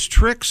put his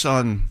tricks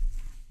on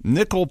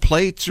nickel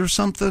plates or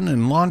something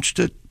and launched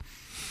it.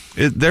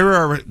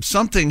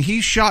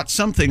 He shot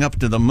something up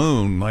to the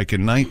moon like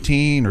in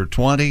 19 or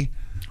 20.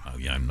 Oh,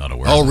 yeah, I'm not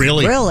aware. Oh,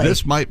 really? Really?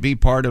 This might be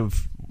part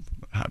of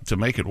how to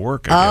make it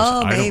work,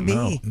 I guess. Maybe. I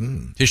don't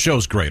know. His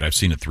show's great. I've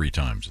seen it 3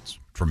 times. It's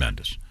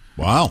tremendous.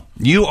 Wow.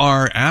 You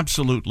are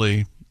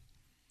absolutely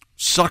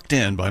sucked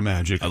in by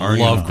magic. I are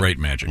you love not? great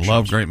magic shows.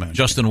 Love great magic.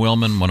 Justin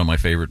Willman, one of my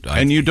favorite.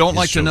 And you don't his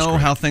like to show's know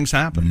great. how things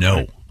happen. No.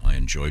 right? I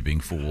enjoy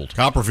being fooled.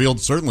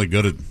 Copperfield's certainly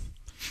good at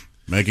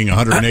making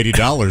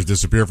 $180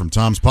 disappear from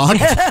Tom's pocket.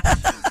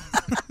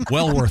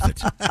 Well worth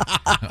it.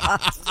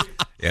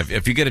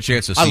 If you get a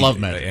chance to see I love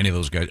magic. any of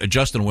those guys,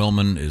 Justin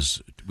Willman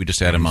is. We just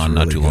had him on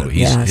not really too long.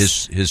 good.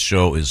 His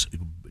show is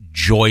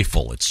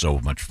joyful. It's so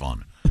much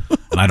fun,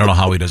 and I don't know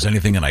how he does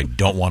anything, and I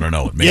don't want to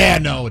know it.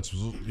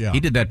 Yeah. He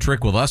did that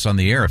trick with us on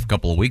the air a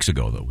couple of weeks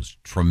ago. That was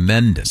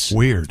tremendous.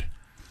 Weird.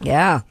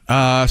 Yeah.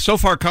 So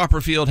far,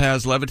 Copperfield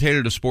has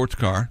levitated a sports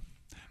car,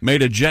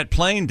 made a jet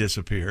plane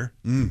disappear,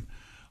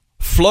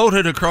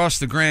 floated across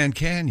the Grand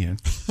Canyon,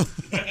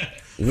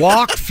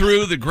 walked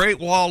through the Great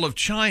Wall of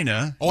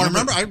China. Oh, I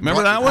remember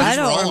that one? I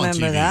don't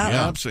remember that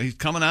Yeah, one. so he's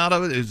coming out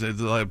of it, it's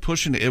like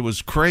pushing it. It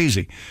was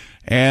crazy.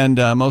 And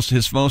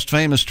his most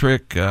famous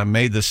trick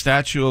made the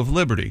Statue of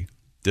Liberty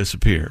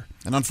disappear.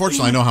 And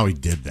unfortunately, I know how he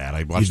did that.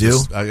 I watched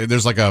this.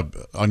 There's like on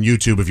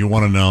YouTube, if you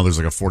want to know, there's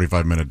like a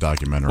 45-minute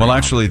documentary. Well,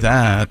 actually,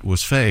 that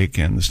was fake,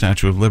 and the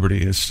Statue of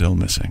Liberty is still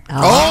missing.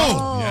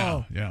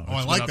 Oh! Yeah. Oh,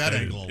 I like that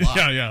angle a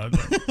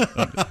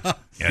lot.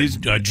 Yeah. He's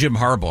Jim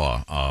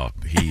Harbaugh.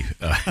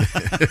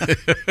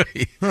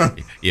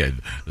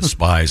 The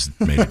spies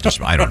made it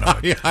just. I don't know.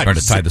 Trying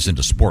to tie this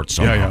into sports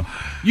somehow.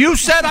 You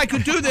said I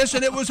could do this,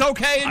 and it was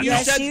okay, and you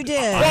Yes, said, you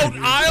did. quote,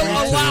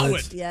 I'll allow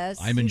it. Yes.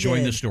 I'm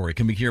enjoying the story.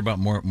 Can we hear about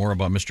more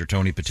about Mr.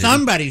 Tony Petitti?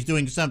 Somebody's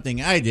doing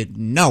something I didn't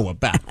know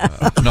about.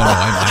 No,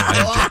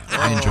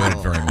 I enjoyed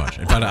it very much.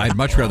 In fact, I'd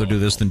much rather do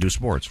this than do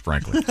sports,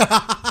 frankly.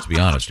 Let's be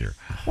honest here.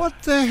 What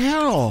the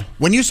hell?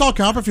 When you saw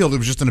Copperfield, it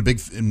was just in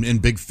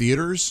big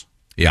theaters.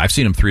 Yeah, I've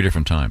seen him 3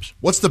 different times.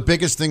 What's the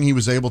biggest thing he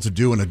was able to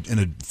do in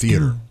a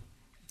theater?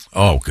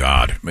 Oh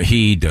God,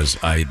 he does.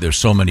 There's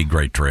so many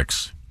great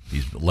tricks.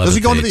 Does he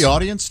go into the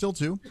audience still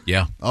too?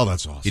 Yeah. Oh,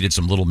 that's awesome. He did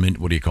some little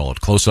what do you call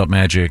it? Close-up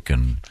magic,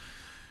 and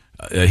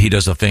he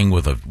does a thing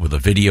with a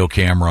video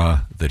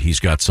camera that he's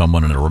got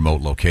someone in a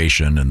remote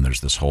location, and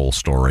there's this whole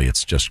story.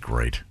 It's just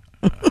great.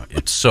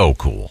 It's so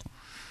cool.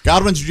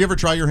 Godwin, did you ever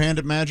try your hand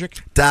at magic?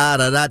 Da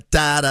da da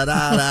da da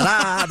da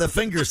da, the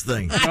fingers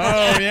thing. Oh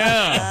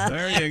yeah,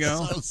 there you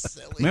go. So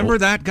silly. Remember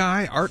that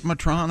guy, Art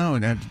Matrano?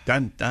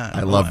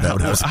 I love that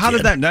when I was a How did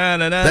kid. that? Da,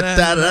 da, da, da,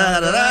 Da, da, da,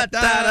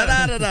 da,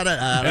 da, da, da,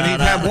 da, and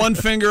he'd have one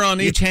finger on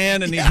each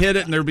hand, and he'd hit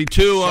it, and there'd be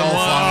 2 on one.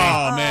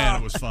 Oh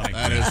man, it was funny.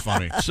 That is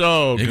funny.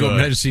 So You go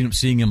good. imagine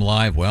seeing him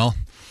live. Well,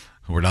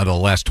 we're down to the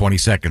last 20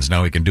 seconds.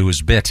 Now he can do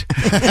his bit.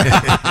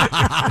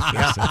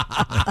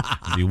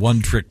 The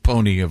one-trick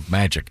pony of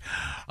magic.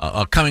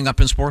 Coming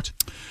up in sports?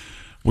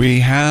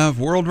 We have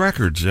world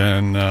records,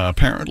 and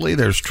apparently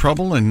there's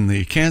trouble in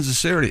the Kansas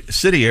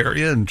City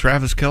area, and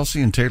Travis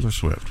Kelce and Taylor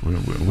Swift. We'll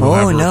have a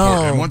report.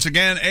 no. And once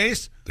again,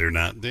 Ace, They're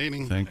not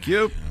dating. thank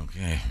you.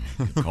 Okay.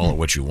 Call it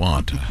what you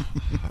want.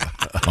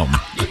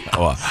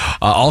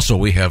 Also,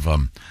 we have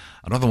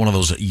another one of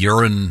those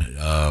urine...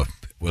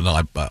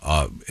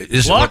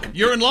 is Luck?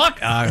 You're in luck?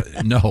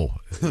 No,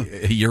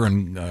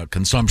 urine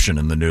consumption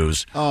in the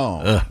news.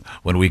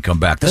 When we come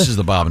back, this is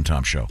the Bob and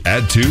Tom Show.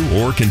 Add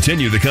to or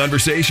continue the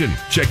conversation.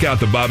 Check out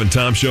the Bob and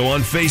Tom Show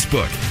on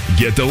Facebook.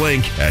 Get the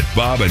link at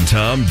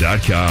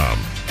bobandtom.com.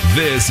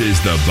 This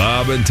is the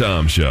Bob and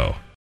Tom Show.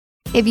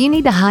 If you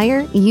need to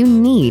hire, you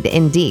need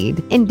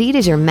Indeed. Indeed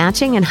is your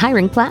matching and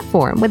hiring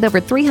platform with over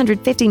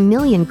 350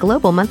 million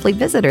global monthly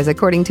visitors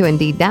according to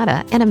Indeed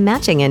data and a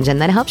matching engine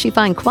that helps you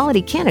find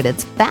quality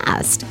candidates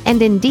fast.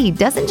 And Indeed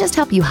doesn't just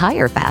help you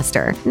hire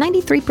faster.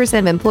 93%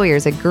 of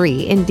employers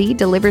agree Indeed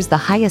delivers the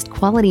highest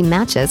quality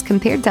matches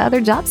compared to other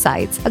job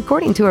sites,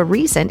 according to a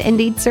recent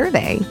Indeed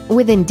survey.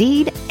 With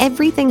Indeed,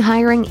 everything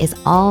hiring is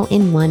all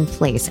in one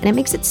place, and it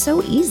makes it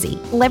so easy.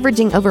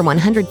 Leveraging over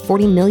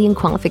 140 million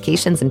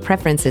qualifications and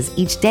preferences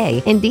each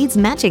day, Indeed's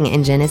matching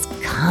engine is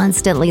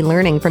constantly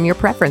learning from your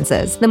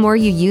preferences. The more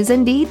you use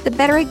Indeed, the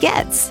better it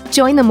gets.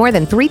 Join the more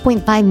than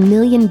 3.5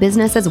 million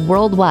businesses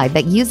worldwide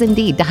that use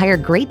Indeed to hire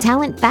great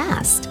talent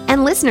fast.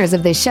 And listeners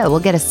of this show will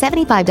get a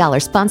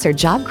 $75 sponsored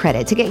job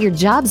credit to get your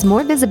jobs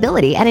more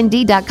visibility at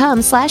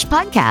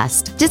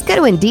Indeed.com/podcast. Just go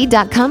to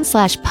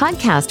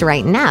Indeed.com/podcast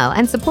right now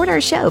and support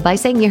our show by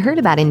saying you heard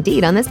about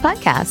Indeed on this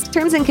podcast.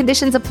 Terms and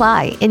conditions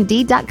apply.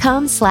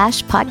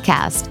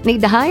 Indeed.com/podcast.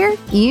 Need to hire?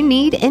 You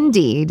need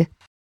Indeed.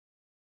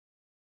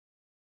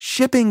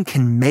 Shipping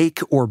can make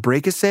or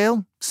break a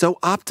sale, so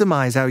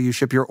optimize how you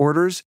ship your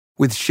orders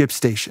with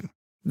ShipStation.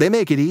 They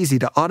make it easy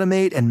to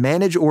automate and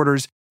manage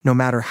orders no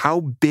matter how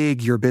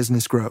big your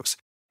business grows.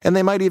 And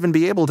they might even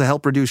be able to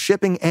help reduce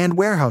shipping and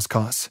warehouse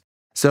costs.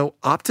 So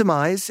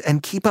optimize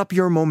and keep up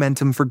your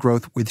momentum for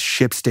growth with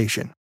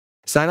ShipStation.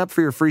 Sign up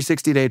for your free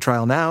 60-day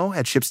trial now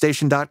at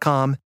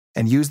ShipStation.com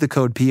and use the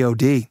code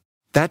POD.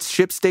 That's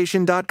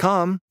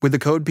ShipStation.com with the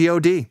code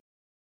POD.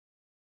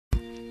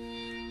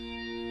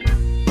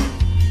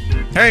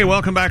 Hey,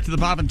 welcome back to the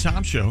Bob and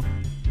Tom Show.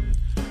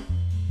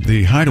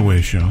 The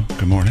Hideaway Show.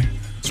 Good morning.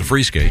 It's a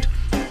free skate.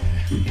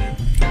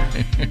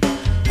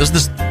 Doesn't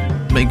this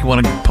make you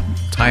want to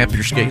tie up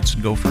your skates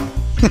and go for it?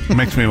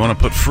 Makes me want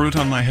to put fruit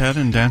on my head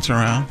and dance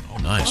around. Oh,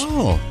 nice.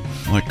 Oh,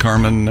 like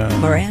Carmen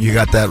Miranda. You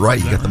got that right.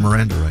 You got the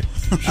Miranda right.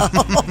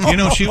 You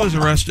know, she was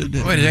arrested.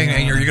 Wait,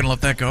 you're going to let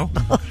that go?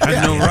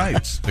 Had no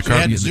rights. The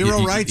had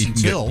zero rights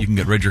until. You can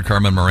get rid of your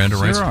Carmen Miranda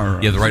rights. You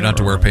have the right not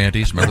to wear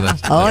panties. Remember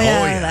that? Oh,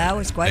 yeah. That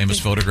was quite famous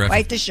photograph.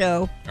 Quite the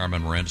show.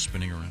 Carmen Miranda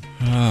spinning around.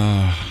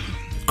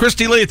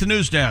 Christy Lee at the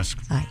news desk.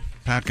 Hi.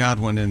 Pat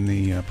Godwin in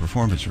the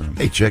performance room.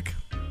 Hey, chick.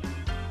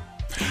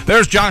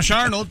 There's Josh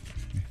Arnold.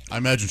 I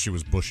imagine she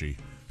was bushy.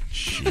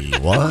 She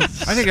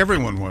was. I think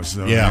everyone was,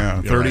 though. Yeah.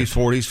 30s, Right.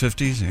 40s,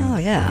 50s. Yeah. Oh,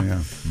 yeah.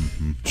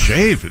 Mm-hmm.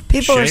 Shave.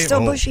 People are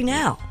still bushy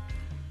now.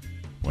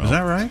 Well, is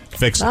that right?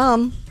 Fix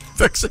it.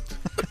 Fix it.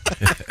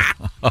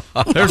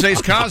 There's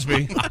Ace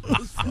Cosby.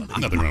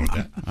 Nothing wrong with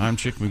that. I'm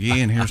Chick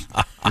McGee, and here's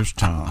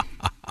Tom.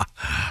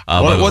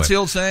 What's the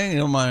old saying? You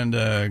don't mind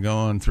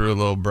going through a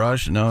little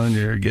brush knowing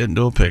you're getting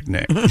to a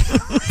picnic.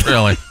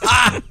 Really?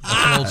 That's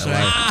an old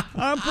saying.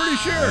 I'm pretty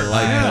sure. I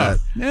like that.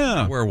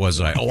 Yeah. Where was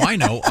I? Oh, I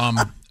know.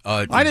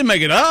 I didn't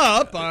make it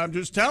up. I'm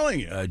just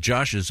telling you.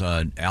 Josh's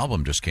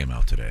album just came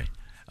out today.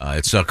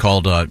 It's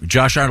called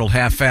Josh Arnold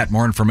Half Fat.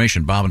 More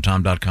information,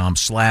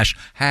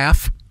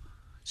 bobandtom.com/half.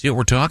 See what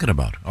we're talking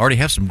about. Already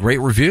have some great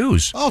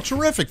reviews. Oh,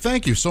 terrific.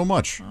 Thank you so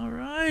much. All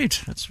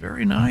right. That's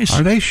very nice.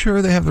 Are they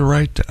sure they have the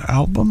right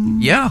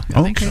album? Yeah,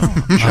 I think so.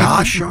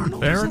 Josh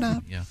Arnold. Fair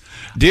enough. Yeah.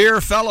 Dear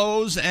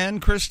Fellows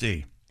and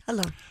Christy.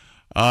 Hello.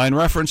 In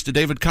reference to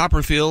David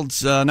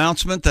Copperfield's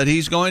announcement that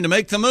he's going to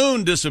make the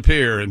moon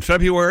disappear in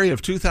February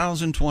of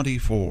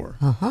 2024.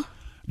 Uh-huh.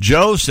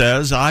 Joe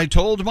says, I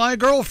told my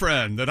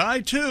girlfriend that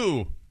I,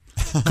 too,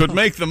 could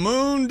make the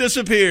moon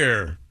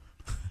disappear.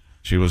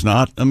 She was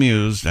not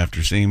amused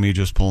after seeing me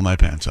just pull my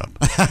pants up.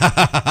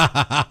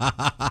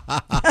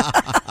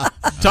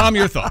 Tom,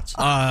 your thoughts?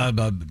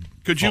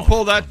 Could you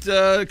pull that?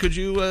 Could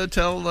you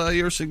tell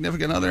your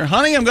significant other,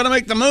 honey, I'm going to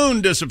make the moon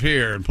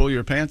disappear, and pull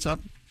your pants up?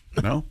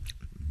 No?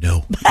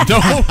 No. No.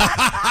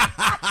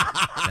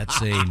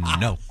 That's a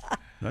no.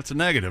 That's a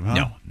negative,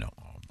 huh? No.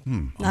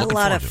 Not a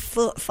lot of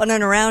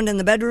funning around in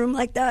the bedroom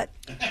like that.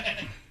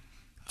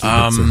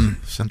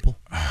 Simple.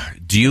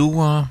 Do you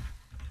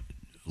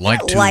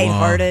like to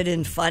lighthearted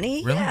and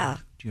funny? Really? Yeah.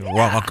 Do you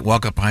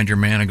walk up behind your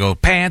man and go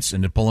pants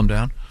and then pull him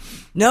down?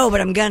 No, but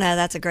I'm gonna.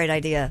 That's a great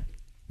idea.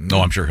 No,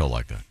 I'm sure he'll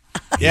like that.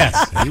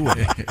 Yes, he would.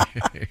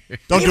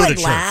 Don't do it at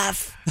church.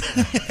 Laugh.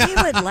 He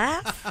would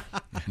laugh.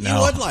 He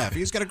would laugh.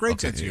 He's got a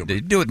great sense of humor.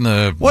 They do it in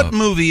the what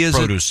movie is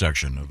produce it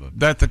section of it.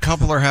 That the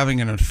couple are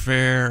having an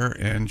affair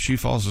and she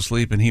falls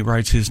asleep and he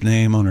writes his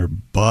name on her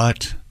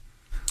butt.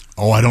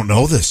 Oh, I don't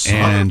know this.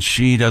 And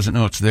she doesn't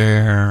know it's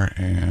there,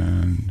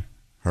 and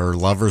her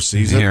lover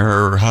sees it.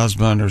 Her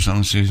husband or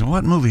someone sees it.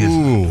 What movie is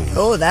it?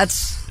 Oh,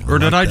 that's. Or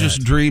did I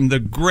just dream the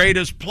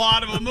greatest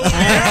plot of a movie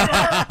ever?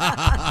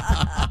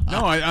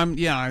 No, I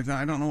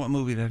don't know what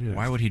movie that is.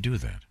 Why would he do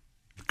that?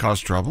 Cause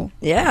trouble?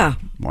 Yeah.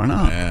 Why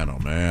not? Man, oh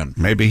man.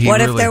 Maybe he. What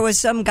really... if there was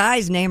some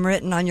guy's name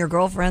written on your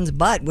girlfriend's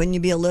butt? Wouldn't you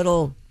be a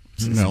little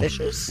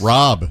suspicious? No.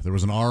 Rob. There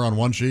was an R on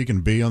one cheek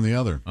and B on the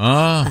other.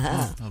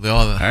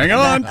 Hang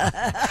on.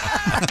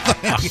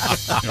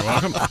 You're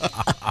welcome.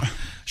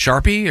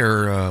 Sharpie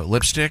or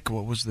lipstick?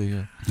 What was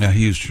the? Yeah,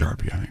 he used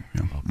Sharpie. I think.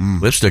 Yeah.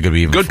 Lipstick would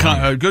be even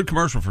funnier. Good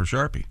commercial for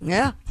Sharpie.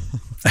 Yeah.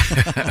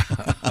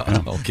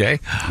 Okay.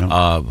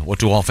 What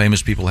do all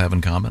famous people have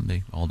in common?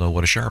 They all know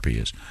what a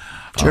Sharpie is.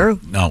 True.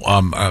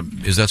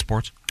 Is that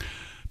sports?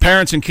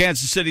 Parents in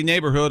Kansas City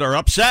neighborhood are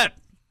upset.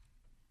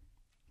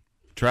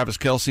 Travis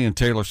Kelce and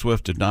Taylor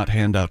Swift did not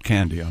hand out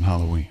candy on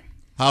Halloween.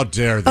 How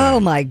dare they? Oh,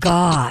 my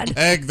God.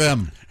 Egg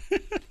them.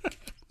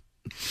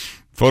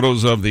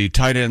 Photos of the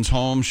tight end's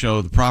home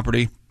show the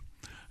property,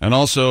 and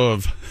also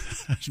of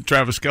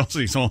Travis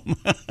Kelce's home.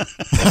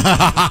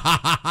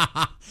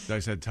 I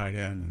said tight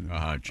end.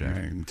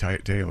 And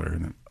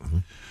Taylor.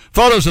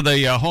 Photos of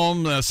the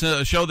home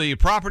show the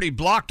property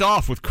blocked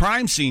off with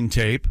crime scene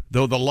tape,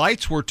 though the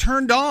lights were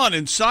turned on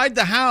inside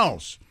the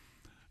house.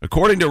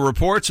 According to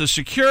reports, a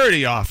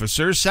security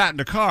officer sat in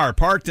a car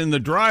parked in the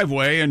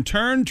driveway and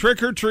turned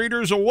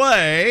trick-or-treaters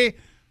away,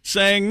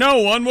 saying no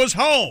one was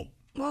home.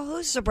 Well,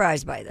 who's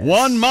surprised by this?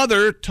 One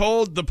mother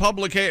told the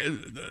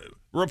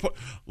report,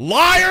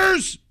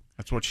 liars!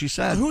 That's what she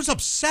said. Who's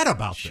upset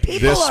about this?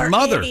 People are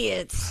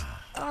idiots.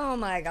 Oh,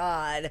 my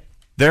God.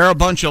 They're a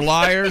bunch of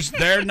liars.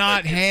 They're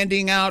not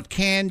handing out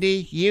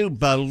candy. You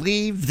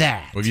believe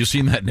that? Have you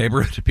seen that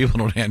neighborhood? People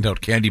don't hand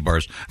out candy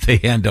bars. They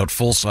hand out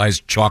full-size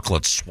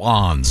chocolate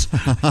swans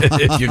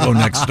if you go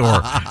next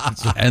door.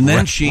 And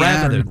then she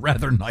added,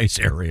 rather nice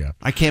area.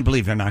 I can't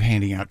believe they're not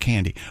handing out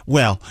candy.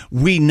 Well,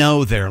 we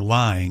know they're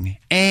lying,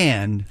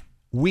 and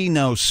we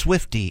know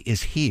Swifty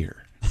is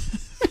here.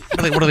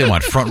 What do they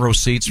want? Front row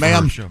seats?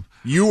 Ma'am,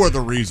 you are the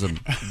reason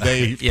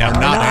they are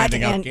not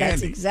handing out candy.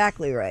 That's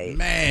exactly right.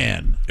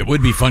 Man. It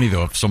would be funny,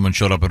 though, if someone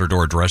showed up at her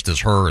door dressed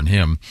as her and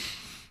him.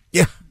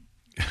 Yeah.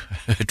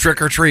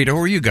 Trick or treat. Who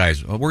are you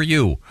guys? Who are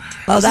you?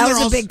 Oh, that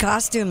was a big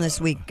costume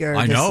this week or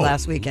this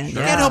last weekend.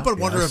 I can't help but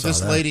wonder if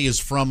this lady is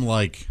from,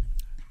 like,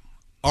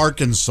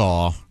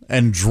 Arkansas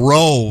and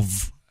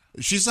drove.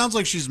 She sounds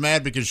like she's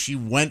mad because she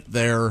went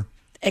there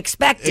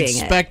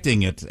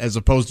expecting it, as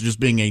opposed to just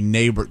being a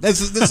neighbor.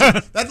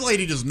 That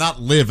lady does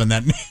not live in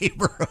that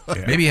neighborhood.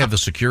 Yeah. Maybe have the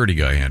security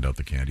guy hand out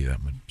the candy.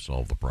 That would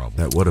solve the problem.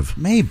 That would have.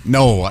 Maybe.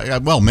 No,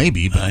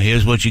 maybe. But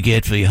here's what you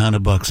get for your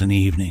 $100 in the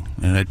evening.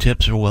 And the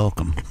tips are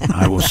welcome.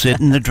 I will sit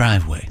in the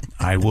driveway.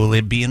 I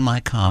will be in my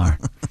car.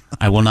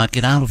 I will not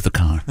get out of the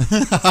car.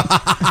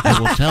 I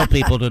will tell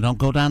people to don't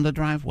go down the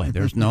driveway.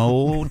 There's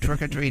no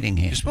trick-or-treating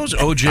here. You suppose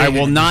OJ... I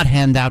will not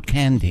hand out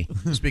candy.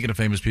 Speaking of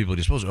famous people, do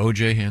you suppose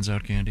OJ hands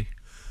out candy?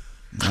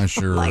 Not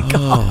sure. Oh my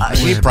God.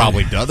 He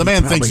probably does. The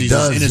man thinks he's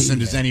as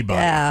innocent as anybody.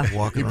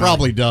 Yeah. He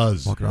probably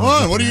does. What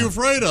are you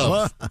afraid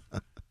of?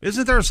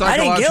 Isn't there a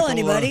psychological... I didn't kill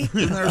anybody.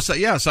 Isn't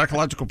there a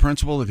psychological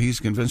principle that he's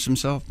convinced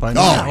himself by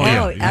now?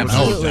 Oh, yeah.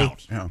 Absolutely.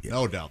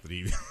 No doubt that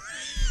he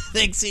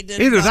thinks he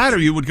did. Either that or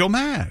you would go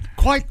mad.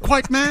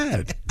 Quite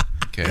mad.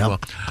 Okay, well,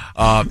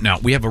 now,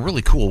 we have a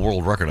really cool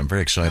world record. I'm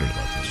very excited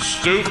about this.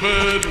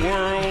 Stupid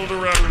world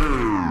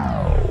record.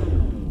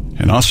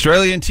 An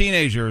Australian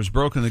teenager has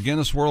broken the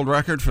Guinness World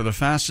Record for the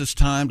fastest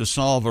time to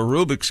solve a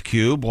Rubik's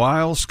Cube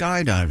while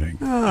skydiving.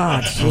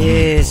 Oh,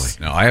 jeez.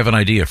 Now, I have an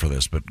idea for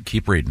this, but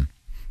keep reading.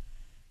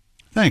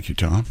 Thank you,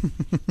 Tom.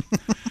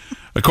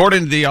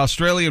 According to the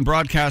Australian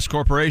Broadcast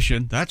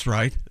Corporation, that's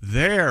right,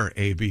 their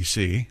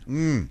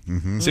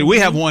ABC. See, we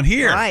have one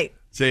here. Right.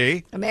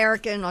 See?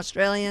 American,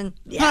 Australian.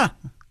 Yeah.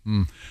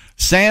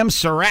 Sam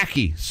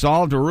Saraki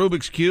solved a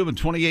Rubik's Cube in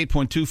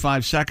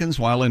 28.25 seconds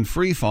while in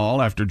free fall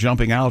after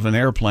jumping out of an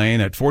airplane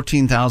at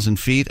 14,000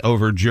 feet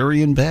over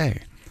Jurien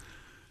Bay.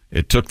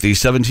 It took the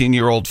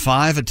 17-year-old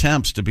 5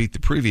 attempts to beat the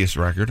previous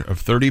record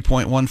of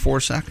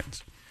 30.14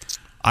 seconds.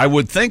 I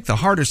would think the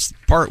hardest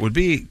part would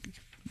be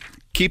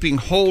keeping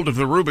hold of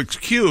the Rubik's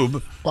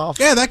Cube. Well,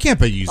 yeah, that can't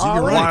be easy.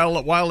 You're right.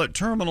 While at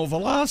terminal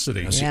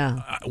velocity.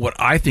 Yeah. What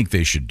I think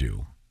they should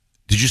do.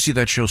 Did you see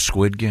that show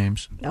Squid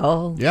Games?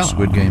 Oh. Yeah.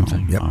 Squid Game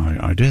thing? Yep.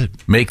 I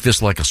did. Make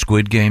this like a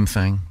Squid Game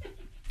thing.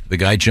 The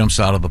guy jumps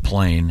out of the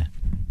plane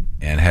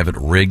and have it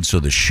rigged so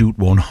the chute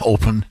won't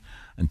open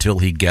until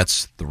he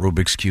gets the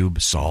Rubik's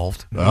Cube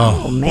solved.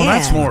 Oh, man. Well,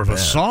 that's more of a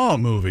Saw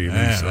movie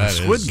than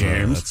Squid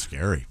Games. That's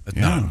scary.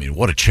 I mean,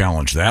 what a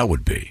challenge that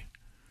would be.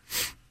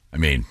 I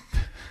mean,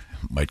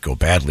 might go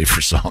badly for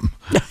some.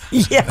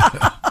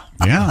 Yeah.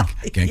 Yeah.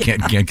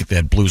 Can't get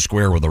that blue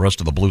square where the rest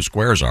of the blue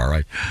squares are,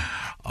 right?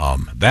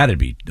 That'd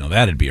be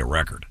a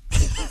record.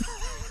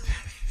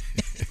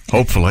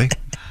 Hopefully.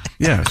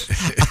 Yes.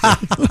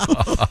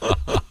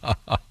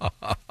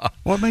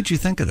 What made you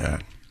think of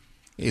that?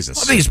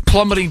 He's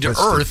plummeting to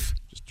Earth.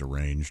 Just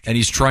deranged. And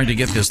he's trying to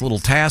get this little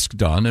task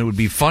done. It would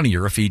be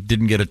funnier if he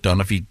didn't get it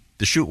done if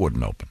the chute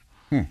wouldn't open.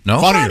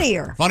 No?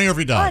 Funnier. Funnier if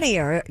he died.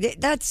 Funnier.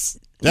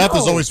 Death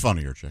is always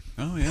funnier, Chick.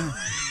 Oh, yeah.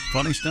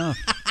 Funny stuff.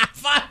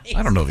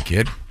 I don't know the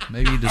kid.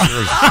 Maybe he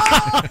deserves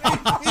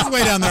it. He's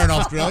way down there in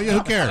Australia.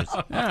 Who cares?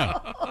 Yeah.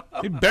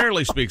 He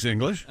barely speaks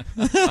English.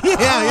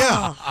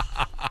 Yeah.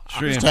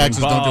 His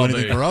taxes don't do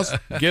anything for us.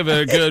 Give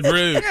it a good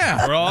root.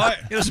 Yeah. Right?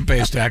 He doesn't pay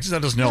his taxes.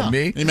 That doesn't help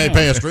me. He may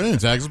pay Australian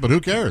taxes, but who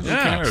cares?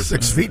 Yeah.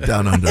 6 feet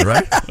down under,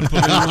 right?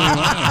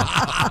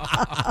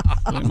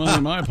 Put money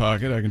in my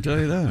pocket, I can tell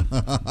you that.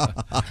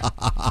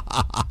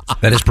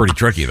 That is pretty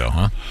tricky, though,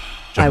 huh?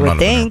 I would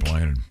think.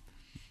 Do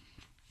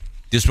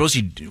you suppose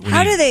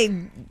How do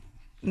they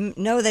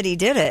know that he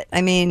did it?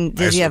 I mean,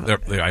 did you have...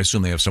 I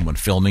assume they have someone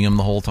filming him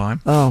the whole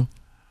time? Oh.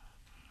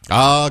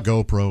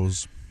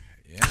 GoPros.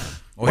 Yeah.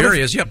 Oh, here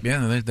he is. Yep.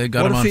 Yeah, they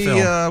got him on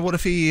film. What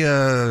if he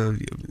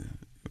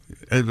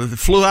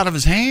flew out of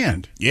his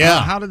hand?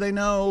 Yeah. How did they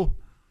know?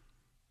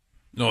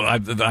 No,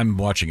 I'm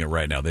watching it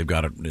right now. They've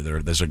got it.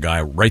 There's a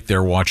guy right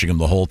there watching him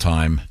the whole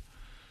time,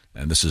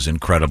 and this is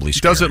incredibly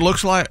scary. Does it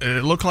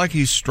look like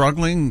he's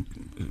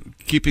struggling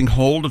keeping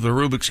hold of the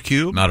Rubik's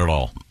Cube? Not at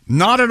all.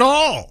 Not at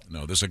all.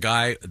 No, there's a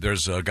guy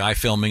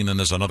filming, and then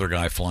there's another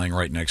guy flying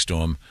right next to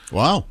him.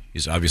 Wow.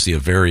 He's obviously a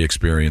very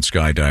experienced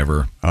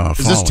skydiver.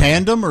 Is this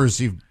tandem, or is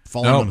he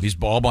falling? No, he's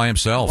all by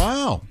himself.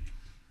 Wow.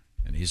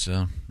 And he's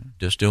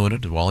just doing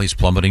it while he's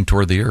plummeting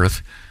toward the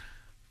earth.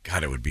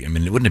 God,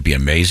 wouldn't it be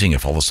amazing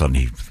if all of a sudden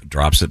he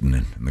drops it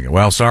and they go,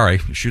 well, sorry,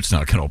 your chute's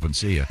not going to open.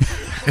 See ya.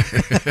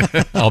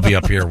 I'll be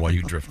up here while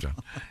you drift on.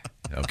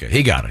 Okay,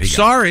 he got it.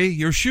 Sorry,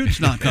 your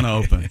chute's not going to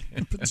open.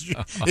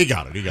 He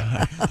got it.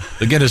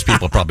 The Guinness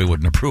people probably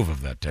wouldn't approve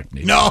of that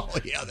technique. No,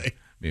 yeah, they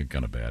be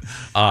kind of bad.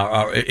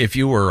 If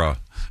you were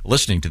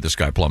listening to this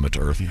guy plummet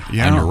to earth on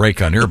your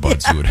Raycon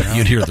earbuds,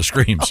 you'd hear the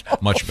screams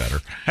much better.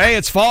 Hey,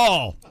 it's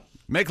fall.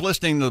 Make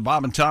listening to the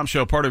Bob and Tom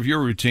Show part of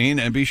your routine,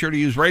 and be sure to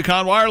use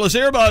Raycon wireless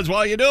earbuds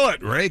while you do it.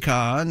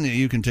 Raycon,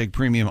 you can take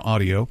premium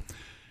audio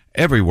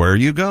everywhere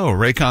you go.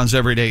 Raycon's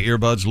everyday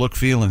earbuds look,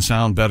 feel, and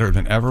sound better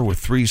than ever with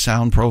 3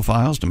 sound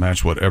profiles to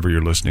match whatever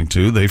you're listening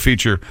to. They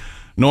feature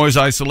noise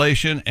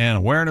isolation and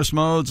awareness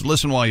modes.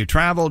 Listen while you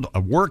traveled, a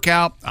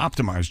workout,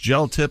 optimized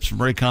gel tips from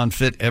Raycon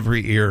fit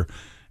every ear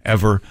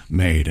ever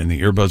made. And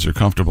the earbuds are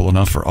comfortable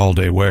enough for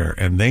all-day wear,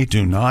 and they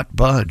do not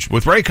budge.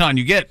 With Raycon,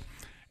 you get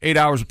 8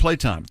 hours of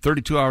playtime,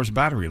 32 hours of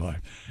battery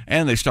life,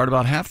 and they start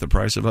about half the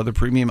price of other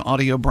premium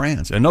audio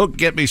brands. And don't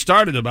get me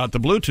started about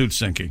the Bluetooth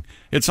syncing.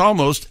 It's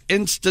almost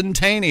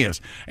instantaneous.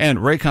 And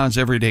Raycon's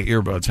everyday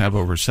earbuds have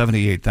over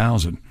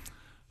 78,000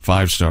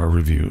 5-star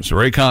reviews.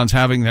 Raycon's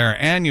having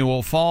their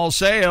annual fall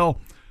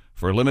sale.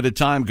 For a limited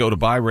time, go to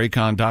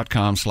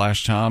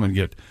buyraycon.com/Tom and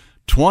get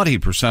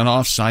 20%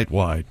 off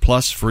site-wide,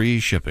 plus free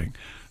shipping.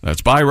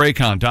 That's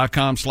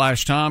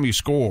buyraycon.com/Tom. You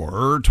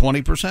score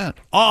 20%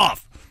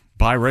 off.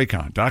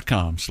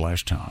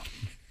 buyraycon.com/Tom.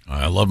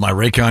 I love my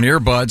Raycon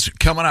earbuds.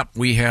 Coming up,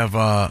 we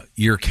have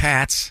your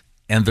cats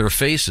and their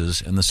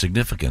faces and the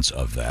significance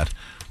of that.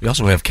 We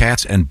also have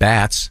cats and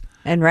bats.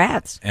 And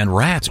rats. And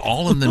rats,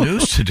 all in the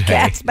news today.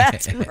 Cats,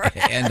 bats, and rats.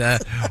 And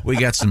we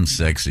got some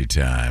sexy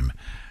time.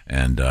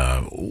 And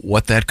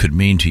what that could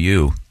mean to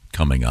you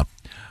coming up.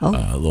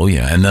 Oh,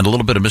 yeah. And then a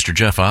little bit of Mr.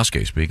 Jeff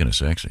Oskey, speaking of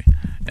sexy.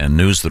 And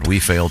news that we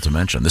failed to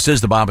mention. This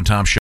is the Bob and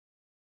Tom Show.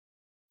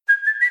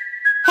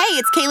 Hey,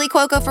 it's Kaylee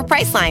Cuoco for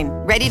Priceline.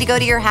 Ready to go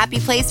to your happy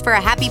place for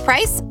a happy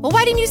price? Well,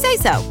 why didn't you say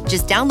so?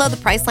 Just download the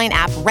Priceline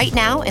app right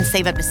now and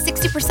save up to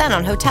 60%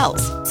 on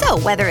hotels. So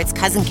whether it's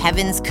Cousin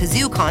Kevin's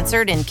Kazoo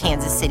Concert in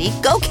Kansas City,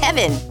 go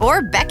Kevin,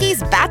 or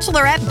Becky's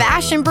Bachelorette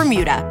Bash in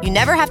Bermuda, you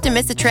never have to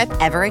miss a trip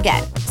ever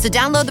again. So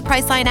download the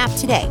Priceline app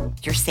today.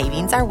 Your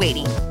savings are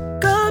waiting.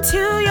 Go to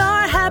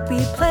your happy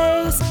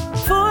place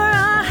for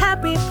a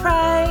happy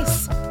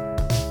price.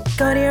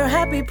 Go to your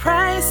happy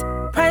price,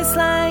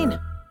 Priceline.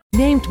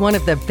 Named one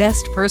of the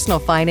best personal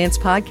finance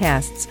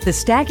podcasts, The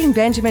Stacking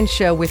Benjamin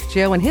Show with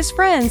Joe and his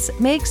friends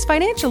makes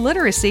financial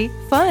literacy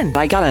fun.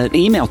 I got an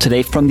email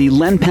today from the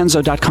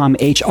lenpenzo.com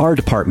HR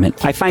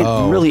department. I find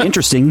it really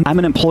interesting. I'm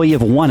an employee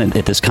of one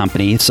at this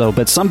company,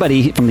 but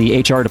somebody from the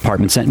HR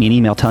department sent me an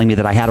email telling me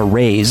that I had a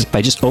raise. If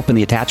I just opened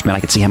the attachment,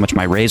 I could see how much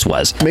my raise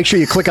was. Make sure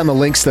you click on the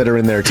links that are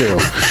in there, too.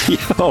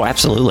 Oh,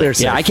 absolutely.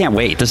 Yeah, I can't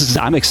wait.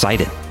 I'm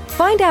excited.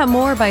 Find out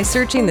more by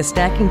searching the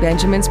Stacking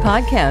Benjamins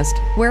podcast,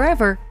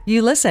 wherever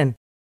you listen.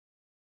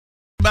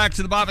 Back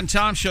to the Bob and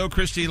Tom Show.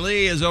 Christy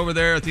Lee is over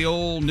there at the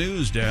old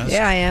news desk.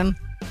 Yeah, I am.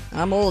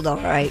 I'm old, all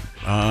right.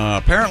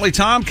 Apparently,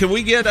 Tom, can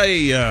we get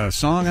a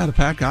song out of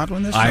Pat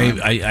Godwin this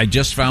time? I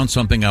just found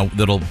something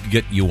that'll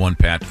get you one,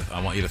 Pat.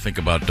 I want you to think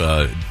about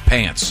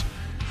pants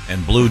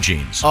and blue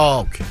jeans.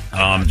 Oh, okay.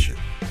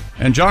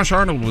 And Josh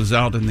Arnold was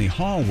out in the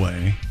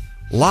hallway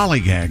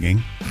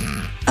lollygagging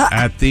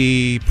at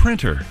the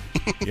printer.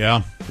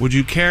 Yeah. Would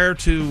you care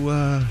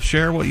to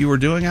share what you were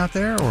doing out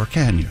there, or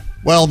can you?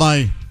 Well,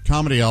 my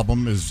comedy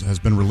album has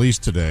been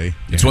released today.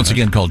 It's once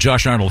again called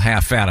Josh Arnold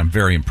Half Fat. I'm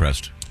very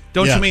impressed.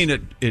 Don't you mean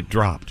it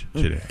dropped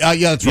today?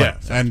 Yeah, that's right.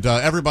 Yes. And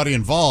everybody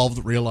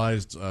involved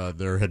realized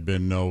there had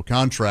been no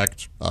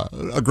contract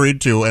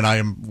agreed to, and I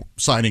am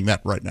signing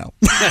that right now.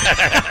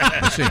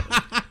 Let's see.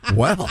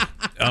 Well.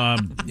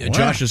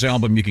 Josh's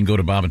album, you can go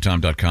to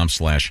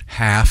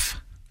bobandtom.com/half.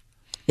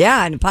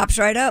 Yeah, and it pops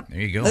right up. There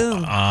you go.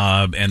 Boom.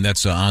 And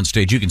that's on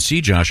stage. You can see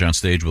Josh on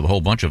stage with a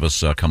whole bunch of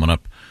us coming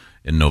up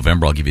in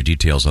November. I'll give you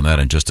details on that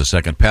in just a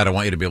second. Pat, I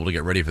want you to be able to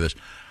get ready for this.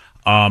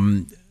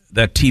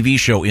 That TV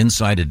show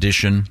Inside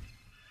Edition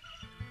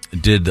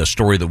did a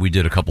story that we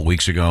did a couple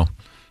weeks ago.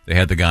 They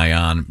had the guy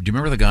on. Do you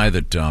remember the guy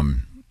that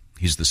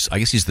he's the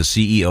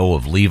CEO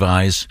of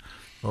Levi's.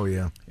 Oh,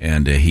 yeah.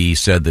 And he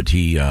said that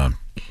he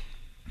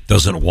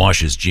doesn't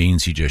wash his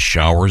jeans; he just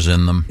showers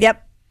in them.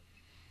 Yep,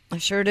 I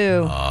sure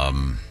do.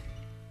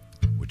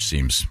 Which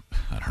seems,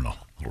 I don't know,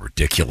 a little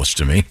ridiculous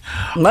to me.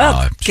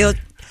 Well,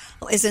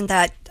 isn't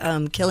that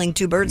killing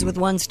two birds with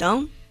one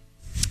stone?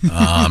 In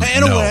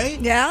a way.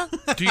 Yeah.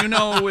 Do you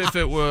know if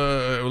it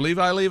were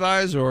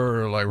Levi's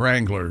or like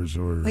Wranglers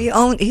or?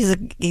 Well,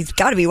 he's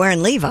got to be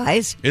wearing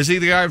Levi's. Is he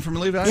the guy from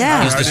Levi's?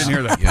 Yeah. I didn't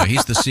hear that. Yeah,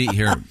 he's the C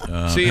here.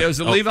 See, is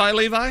it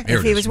Levi?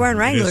 If he was wearing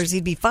Wranglers,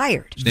 he'd be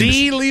fired.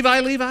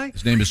 Levi?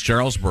 His name is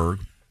Charles Berg.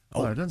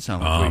 Oh, it doesn't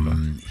sound like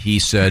Levi. He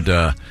said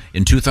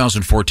in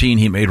 2014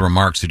 he made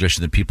remarks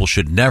suggesting that people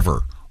should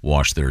never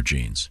wash their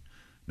jeans.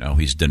 Now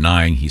he's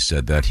denying he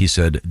said that. He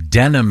said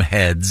denim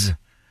heads.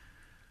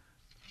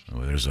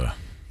 Oh, there's a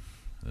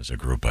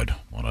group I'd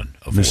want to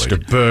avoid. Mr.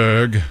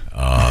 Berg.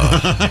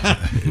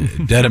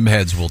 Denim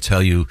heads will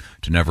tell you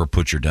to never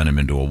put your denim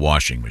into a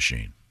washing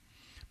machine.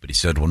 But he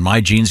said, when my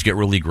jeans get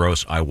really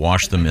gross, I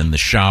wash them in the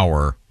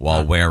shower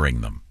while wearing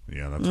them.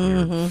 Yeah, that's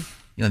weird.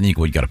 You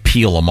know, you got to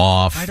peel them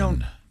off.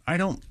 I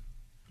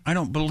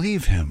don't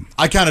believe him.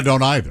 I kind of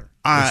don't either.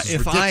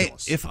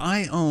 If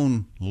I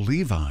own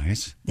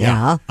Levi's,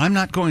 yeah, I'm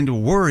not going to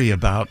worry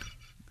about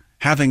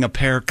having a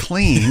pair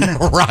clean.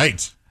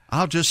 Right.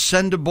 I'll just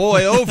send a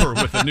boy over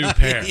with a new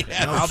pair.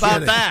 How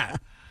about that?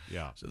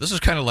 Yeah. So this is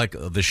kind of like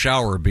the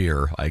shower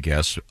beer, I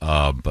guess.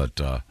 But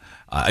do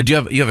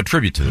you have a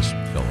tribute to this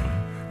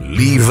fellow?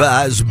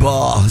 Levi's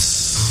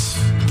boss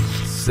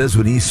says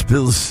when he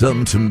spills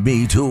some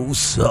tomato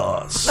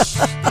sauce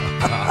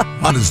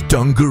on his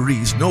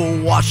dungarees,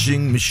 no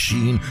washing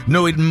machine.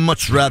 No, he'd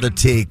much rather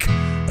take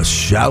a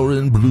shower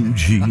in blue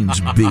jeans,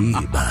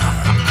 babe.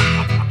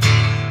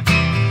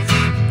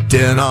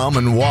 Denim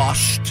and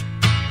washed.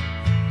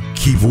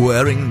 Keep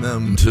wearing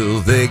them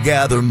till they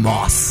gather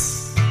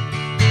moss.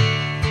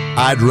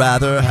 I'd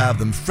rather have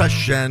them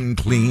fresh and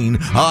clean.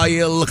 Oh,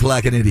 you look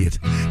like an idiot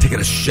taking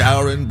a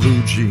shower in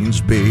blue jeans,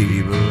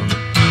 baby.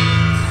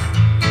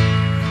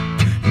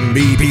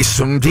 Maybe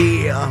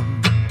someday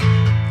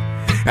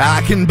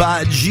I can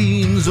buy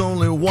jeans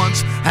only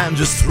once and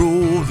just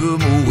throw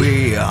them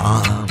away.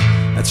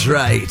 That's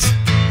right.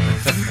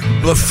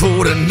 But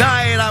for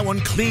tonight, I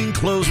want clean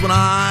clothes when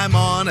I'm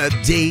on a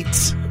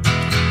date.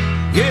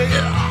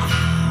 Yeah.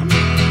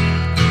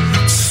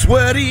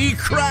 Sweaty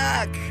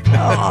crack.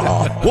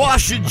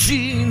 Wash your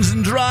jeans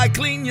and dry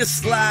clean your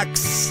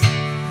slacks.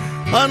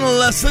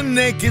 Unless a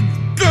naked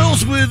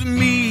girl's with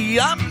me,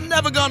 I'm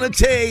never gonna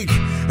take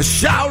a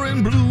shower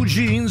in blue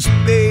jeans,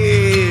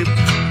 babe.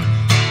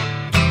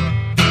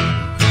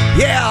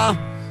 Yeah.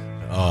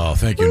 Oh,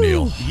 thank you,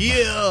 Neil.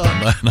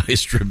 Yeah. A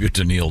nice tribute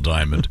to Neil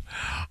Diamond.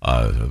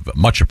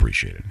 Much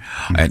appreciated.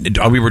 And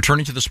are we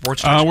returning to the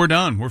sports? We're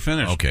done. We're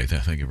finished. Okay,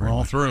 thank you very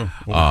much. We're all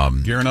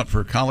through. Gearing up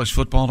for college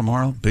football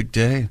tomorrow. Big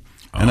day.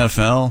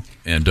 NFL.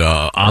 And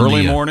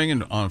early morning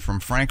and from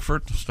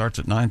Frankfurt. Starts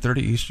at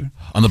 9:30 Eastern.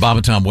 On the Bob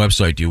and Tom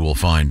website, you will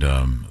find,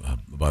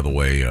 by the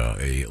way,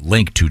 a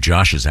link to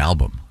Josh's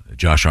album.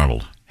 Josh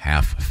Arnold,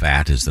 Half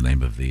Fat is the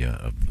name of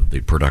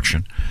the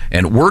production.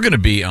 And we're going to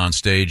be on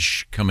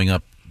stage coming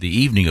up the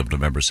evening of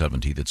November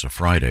 17th. It's a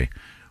Friday.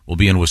 We'll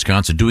be in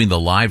Wisconsin doing the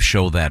live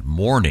show that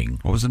morning.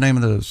 What was the name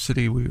of the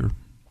city we were?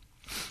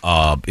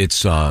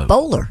 It's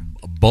Bowler.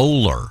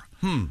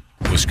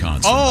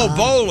 Wisconsin. Oh,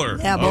 Bowler.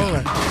 Yeah,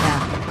 Bowler.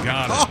 Yeah.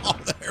 Got it. Oh,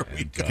 there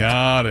we go.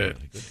 Got it.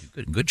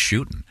 Good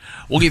shooting.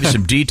 We'll give you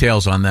some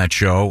details on that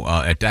show.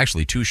 At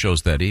actually 2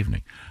 shows that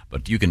evening.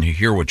 But you can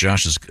hear what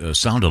Josh is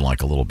sounding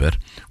like a little bit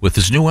with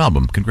his new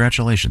album.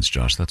 Congratulations,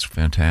 Josh. That's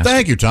fantastic.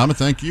 Thank you, Tom, and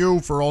thank you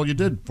for all you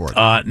did for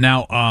it.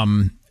 Now,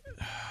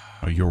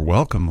 you're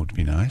welcome would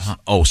be nice.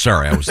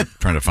 Sorry. I was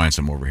trying to find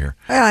some over here.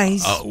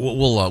 Nice.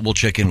 We'll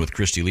check in with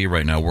Christy Lee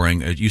right now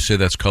wearing, you say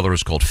that's color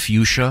is called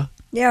fuchsia?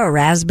 Yeah, a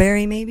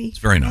raspberry maybe. It's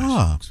very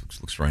nice.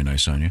 Looks very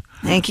nice on you.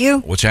 Thank you.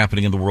 What's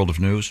happening in the world of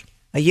news?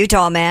 A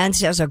Utah man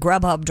says a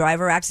Grubhub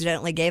driver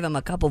accidentally gave him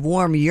a cup of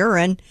warm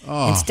urine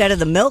instead of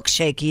the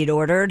milkshake he'd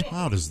ordered.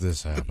 How does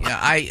this happen?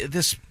 Yeah,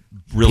 this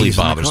really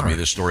bothers me,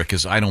 this story,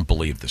 because I don't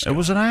believe this guy. It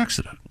was an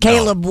accident.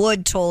 Caleb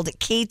Wood told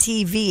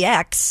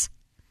KTVX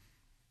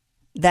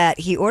that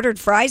he ordered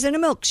fries and a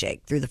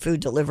milkshake through the food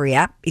delivery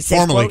app. He said,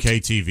 formerly quote,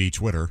 KTV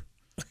Twitter.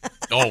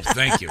 Oh,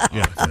 thank you.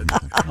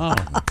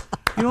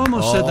 You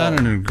almost said that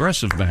in an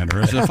aggressive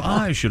manner, as if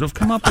I should have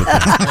come up with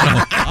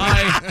that.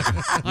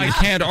 I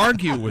can't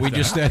argue with that. We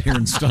just sat here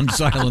in stunned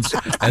silence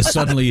as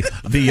suddenly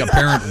the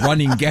apparent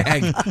running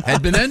gag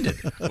had been ended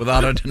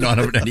without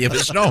any of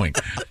us knowing.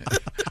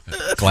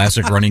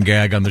 Classic running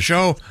gag on the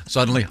show.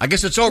 Suddenly, I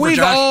guess it's over, We've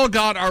Josh. all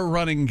got our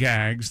running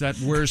gags that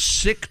we're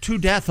sick to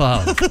death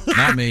of.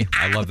 Not me.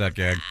 I love that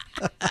gag.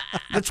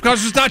 That's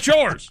because it's not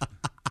yours.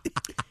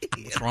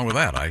 What's wrong with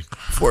that? I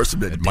force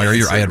him to admire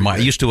your. I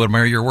used to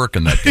admire your work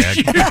in that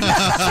gag.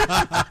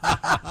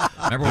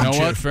 Remember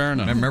what? Fair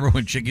enough. Remember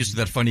when Chick used to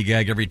do that funny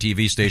gag? Every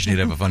TV station, he'd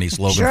have a funny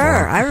slogan. Sure,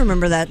 for it. I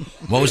remember that.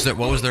 What was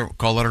their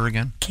call letter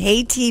again?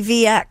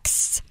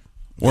 KTVX.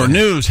 Where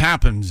news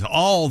happens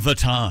all the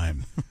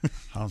time.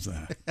 How's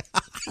that?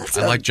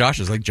 I like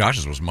Josh's. I think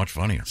Josh's was much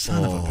funnier.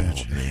 Son of a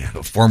bitch.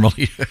 Man.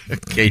 Formerly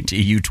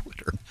KTU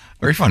Twitter.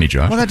 Very funny,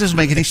 Josh. Well, that doesn't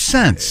make any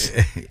sense.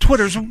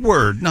 Twitter's a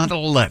word, not a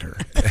letter.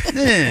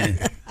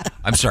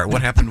 I'm sorry,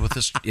 what happened with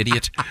this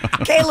idiot?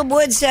 Caleb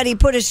Wood said he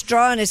put a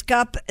straw in his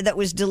cup that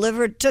was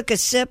delivered, took a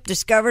sip,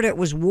 discovered it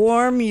was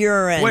warm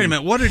urine. Wait a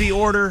minute, what did he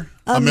order?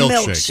 A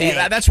milkshake. See,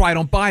 that's why I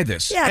don't buy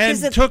this. Yeah,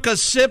 and took a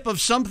sip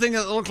of something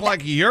that looked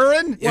like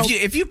urine?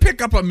 If you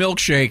pick up a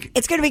milkshake...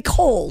 It's going to be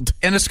cold.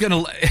 And it's going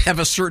to have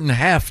a certain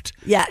heft.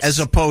 Yes. As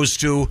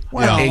opposed to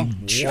a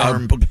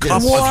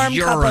cup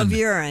of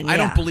urine. I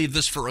don't believe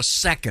this for a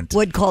second.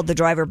 Wood called the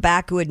driver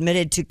back, who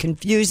admitted to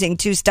confusing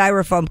 2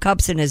 styrofoam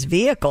cups in his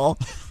vehicle.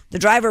 The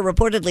driver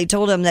reportedly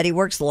told him that he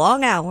works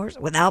long hours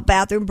without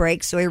bathroom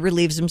breaks, so he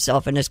relieves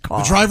himself in his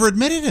car. The driver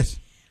admitted it.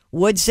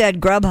 Wood said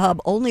Grubhub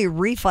only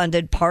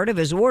refunded part of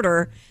his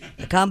order.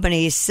 The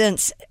company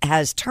since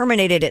has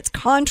terminated its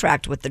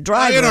contract with the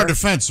driver. In our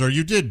defense, sir,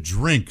 you did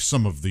drink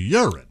some of the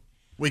urine.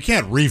 We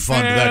can't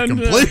refund that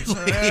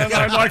completely. And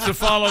I'd like to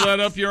follow that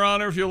up, Your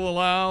Honor, if you'll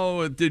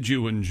allow. Did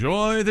you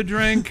enjoy the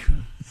drink?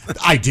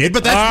 I did,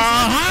 but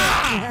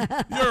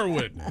that's... You're a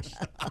witness.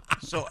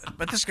 So,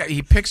 but this guy,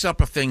 he picks up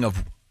a thing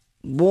of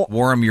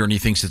warm urine. He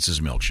thinks it's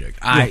his milkshake.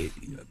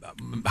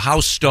 How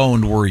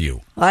stoned were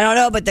you? I don't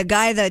know, but the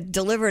guy that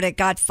delivered it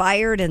got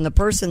fired, and the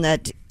person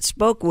that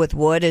spoke with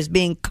Wood is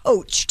being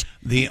coached.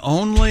 The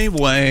only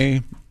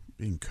way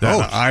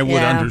that I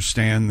would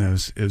understand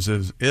this is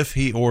as if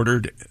he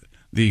ordered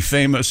the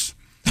famous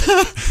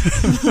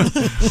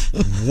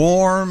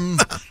warm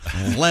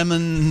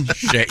lemon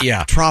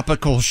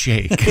tropical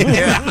shake.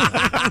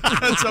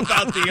 That's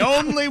about the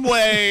only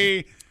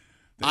way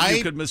that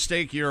you could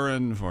mistake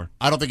urine for.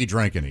 I don't think he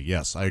drank any.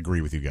 Yes, I agree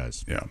with you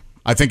guys. Yeah.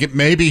 I think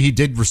maybe he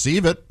did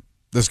receive it.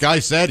 This guy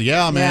said,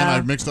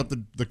 I mixed up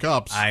the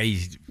cups.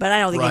 But I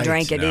don't think he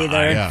drank it either.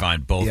 I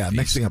find both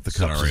mixing up the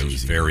cups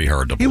scenarios very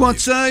hard to He believe.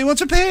 wants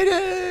a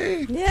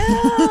payday.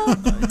 Yeah.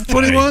 That's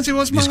what he wants. He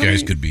wants money. These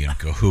guys could be in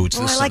cahoots.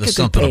 Oh, I like a good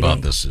something payday.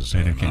 about this is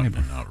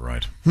not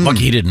right.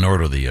 Lucky he didn't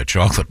order the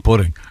chocolate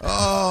pudding.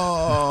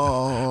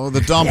 Oh, the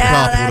dump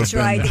cup. Yeah, that's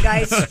right. The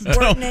guy's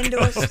squirting into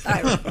a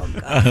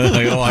styrofoam cup.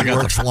 I got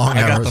Works long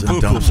I got hours the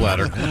and poo-poo dumps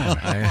platter.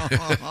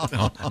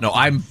 No,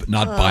 I'm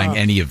not buying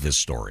any of this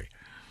story.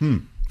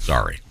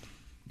 Sorry.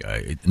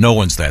 No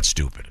one's that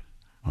stupid.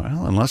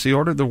 Well, unless he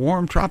ordered the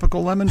warm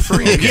tropical lemon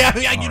free.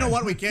 You know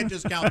what? We can't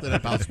discount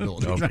that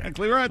possibility. Okay.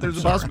 Exactly right. There's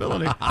a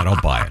possibility. I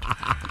don't buy it.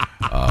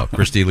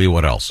 Christy Lee,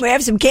 what else? We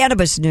have some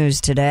cannabis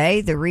news today.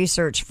 The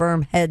research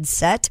firm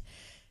Headset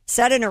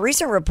said in a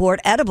recent report,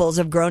 edibles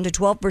have grown to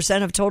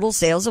 12% of total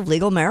sales of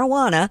legal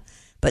marijuana,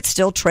 but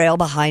still trail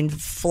behind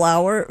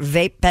flower,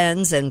 vape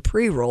pens, and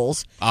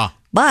pre-rolls.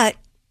 But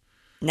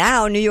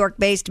now, New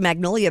York-based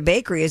Magnolia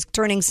Bakery is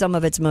turning some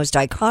of its most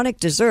iconic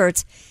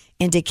desserts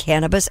into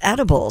cannabis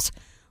edibles.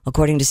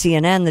 According to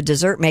CNN, the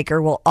dessert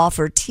maker will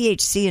offer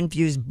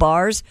THC-infused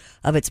bars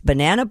of its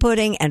banana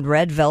pudding and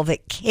red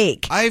velvet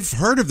cake. I've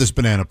heard of this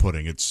banana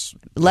pudding. It's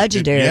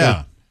legendary.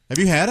 Yeah. Have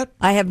you had it?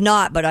 I have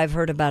not, but I've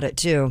heard about it,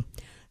 too.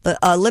 The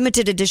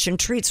limited edition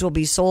treats will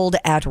be sold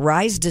at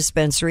Rise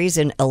dispensaries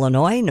in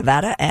Illinois,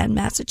 Nevada, and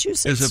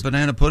Massachusetts. Is it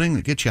banana pudding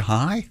that gets you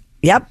high?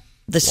 Yep.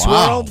 The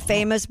swirled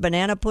famous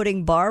banana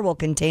pudding bar will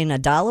contain a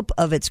dollop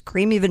of its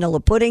creamy vanilla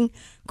pudding,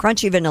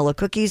 crunchy vanilla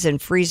cookies,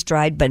 and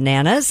freeze-dried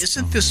bananas.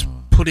 Isn't this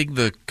putting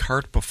the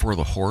cart before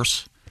the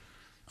horse?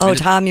 Oh,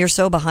 Tom, you're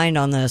so behind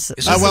on this.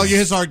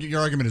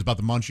 Your argument is about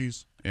the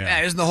munchies.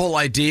 Yeah, isn't the whole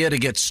idea to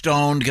get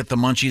stoned, get the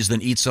munchies,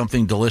 then eat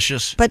something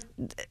delicious? But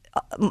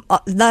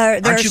there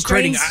aren't are you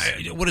creating?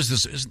 strains- What is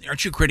this?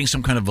 Aren't you creating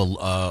some kind of a?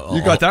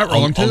 You got that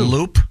wrong, too. A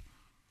loop.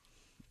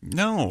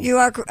 No. You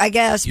are, I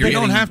guess, You but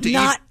don't have to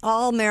not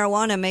all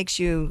marijuana makes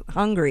you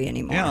hungry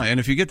anymore. Yeah, and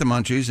if you get the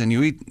munchies and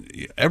you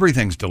eat,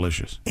 everything's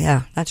delicious.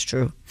 Yeah, that's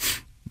true.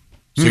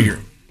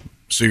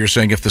 So you're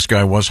saying if this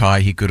guy was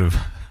high, he could have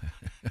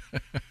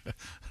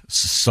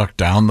sucked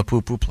down the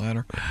poo-poo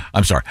platter?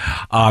 I'm sorry.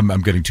 I'm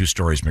getting two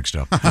stories mixed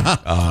up.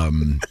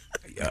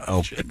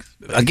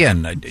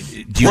 Again,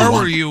 where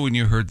were you when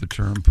you heard the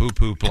term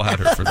poo-poo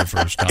platter for the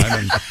first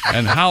time?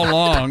 And how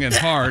long and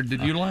hard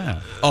did you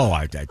laugh? Oh,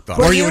 I thought.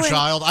 Were you a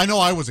child? I know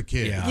I was a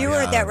kid. Yeah, You were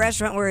at that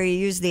restaurant where you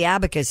used the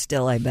abacus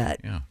still, I bet.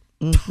 Yeah.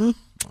 Mm-hmm.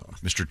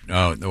 Mr.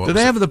 Do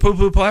they have the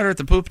poo-poo platter at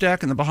the poop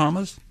deck in the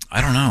Bahamas?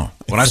 I don't know.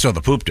 When I saw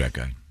the poop deck,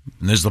 and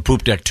there's the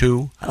poop deck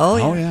 2.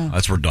 Oh, yeah.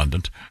 That's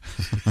redundant.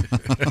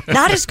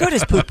 Not as good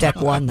as Poop Deck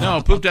 1, though.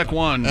 No, Poop Deck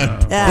 1.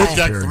 Poop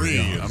Deck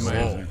 3.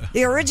 Amazing.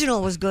 The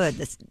original was good.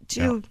 The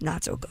 2,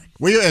 not so good.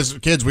 We, as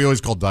kids, we always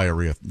called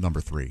diarrhea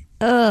number 3.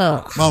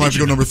 Ugh. Mom, I have to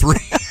go number 3.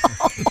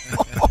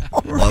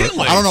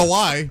 Really? I don't know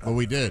why, but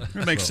we did.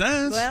 It makes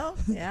sense. Well,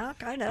 yeah,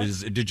 kind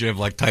of. Did you have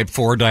like type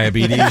 4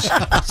 diabetes?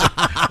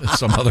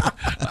 Some other.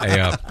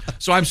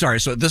 So I'm sorry.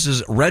 So this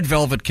is red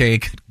velvet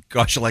cake.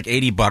 Costs you like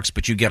 $80,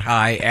 but you get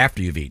high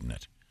after you've eaten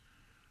it.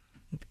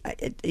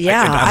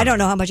 I don't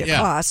know how much it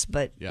costs,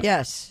 but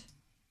yes.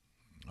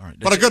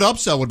 But a good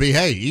upsell would be,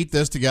 hey, eat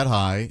this to get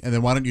high, and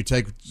then why don't you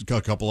take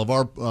a couple of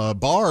our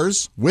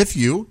bars with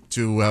you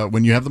to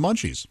when you have the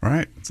munchies?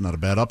 Right. It's not a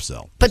bad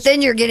upsell. But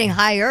then you're getting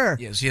higher.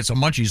 Yeah, see, it's a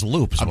munchies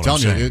loop. I'm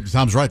telling you,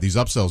 Tom's right. These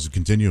upsells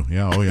continue.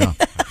 Yeah, oh yeah.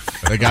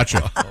 They got you.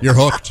 You're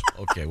hooked.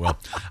 Okay, well,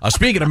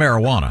 speaking of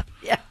marijuana,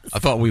 I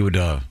thought we'd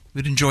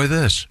enjoy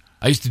this.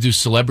 I used to do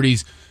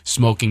celebrities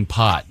smoking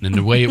pot, and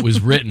the way it was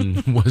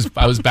written was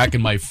I was back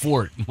in my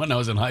fort when I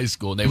was in high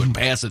school, and they would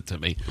pass it to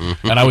me,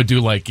 and I would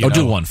do like,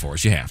 do one for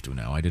us. You have to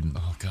now. I didn't.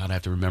 Oh God, I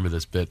have to remember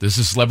this bit. This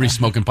is celebrity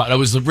smoking pot. It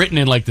was written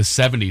in like the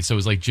 70s, so it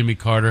was like Jimmy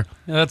Carter.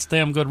 Yeah, that's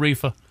damn good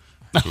reefer.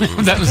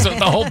 That was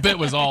the whole bit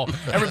was all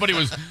everybody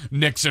was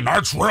Nixon.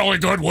 That's really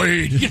good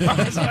weed. You know,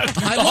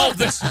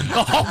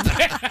 the whole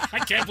bit. I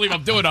can't believe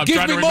I'm doing it. I'm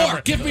trying to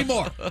remember. Give me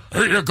more.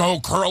 Here you go,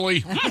 Curly.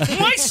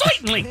 Why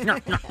certainly.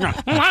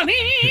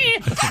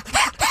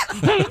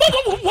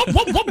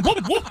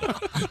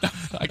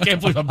 I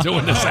can't believe I'm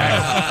doing this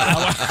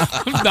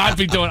act. I'm not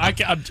be doing.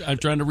 I'm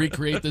trying to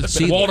recreate this.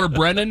 See, Walter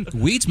Brennan.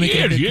 Weed's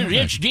making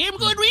it's damn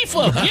good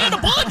reefer. Yeah,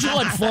 the bud's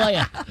on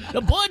fire.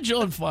 The bud's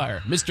on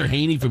fire. Mr.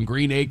 Haney from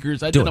Green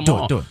Acres. I did them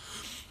all. Do it.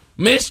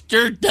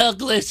 Mr.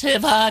 Douglas,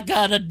 have I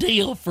got a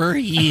deal for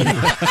you?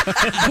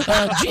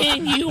 A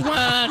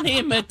genuine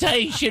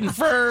imitation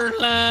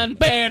fur-lined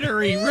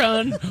battery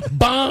run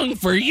bong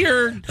for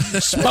your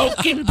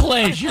smoking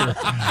pleasure.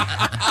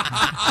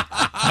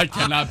 I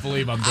cannot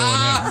believe I'm doing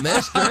that.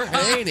 Mr.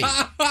 Haney.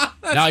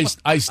 Now,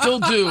 I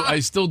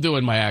still do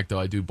in my act, though.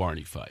 I do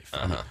Barney Fife.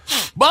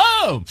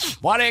 Boom!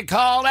 What do you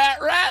call that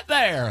right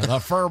there? The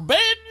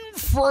forbidden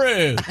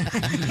fruit.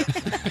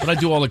 But I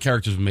do all the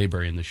characters of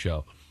Mayberry in the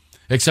show.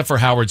 Except for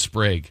Howard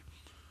Sprague.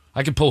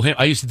 I could pull him.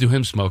 I used to do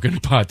him smoking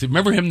pot.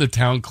 Remember him, the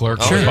town clerk?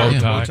 Oh, with yeah.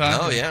 bow tie?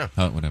 Oh, yeah.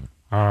 Whatever.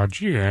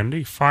 Gee,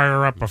 Andy,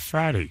 fire up a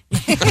fatty.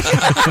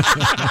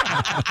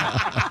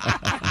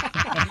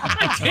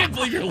 I can't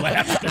believe you're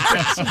laughing at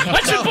this.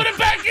 I should put it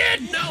back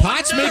in.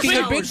 Pot's making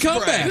a big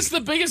comeback. This is the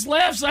biggest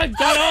laughs I've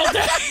got all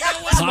day.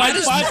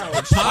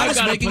 Pot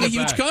is making a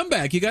huge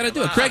comeback. You got to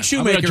do it. Craig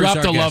Shoemaker. I'm going to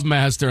drop the Love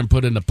Master and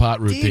put in the pot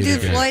Do routine you do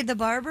again. Floyd the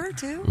Barber,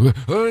 too?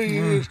 Oh,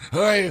 yeah.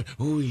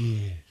 Oh,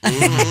 yeah.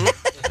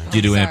 Do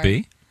you do Aunt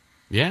B?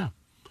 Yeah.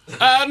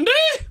 Andy,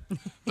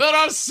 there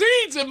are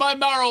seeds in my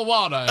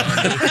marijuana.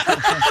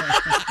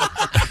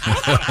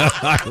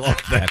 I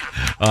love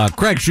that.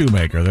 Craig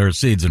Shoemaker, there are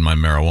seeds in my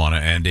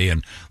marijuana, Andy.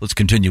 And let's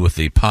continue with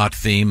the pot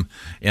theme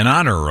in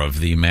honor of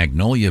the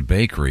Magnolia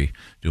Bakery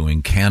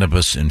doing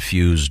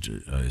cannabis-infused,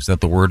 is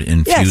that the word?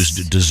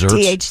 Infused desserts?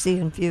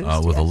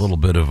 THC-infused, with a little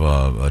bit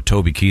of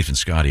Toby Keith and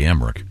Scotty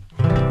Emmerich.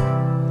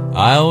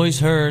 I always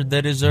heard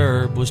that his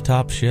herb was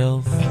top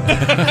shelf.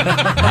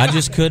 I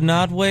just could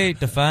not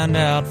wait to find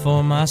out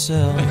for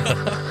myself.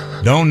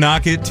 Don't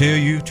knock it till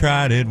you've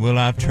tried it. Well,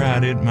 I've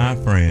tried it, my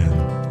friend.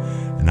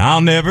 And I'll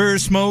never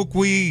smoke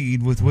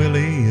weed with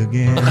Willie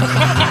again.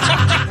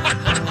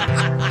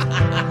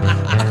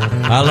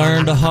 I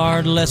learned a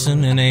hard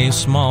lesson in a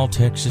small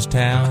Texas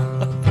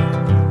town.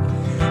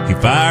 He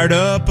fired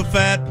up a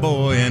fat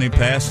boy and he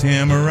passed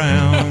him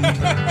around.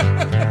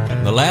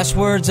 The last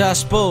words I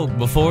spoke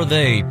before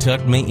they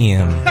tucked me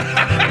in.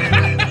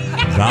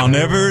 I'll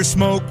never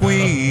smoke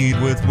weed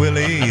with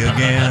Willie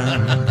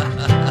again.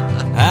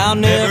 I'll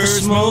never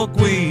smoke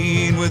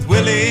weed with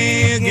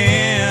Willie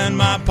again.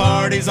 My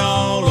party's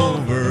all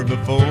over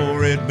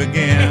before it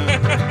began.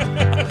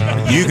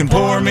 You can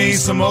pour me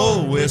some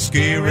old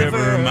Whiskey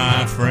River,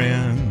 my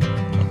friend,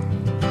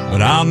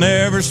 but I'll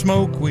never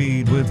smoke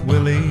weed with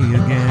Willie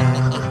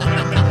again.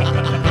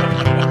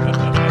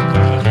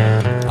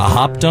 I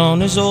hopped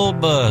on his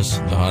old bus,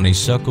 the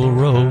Honeysuckle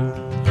Road.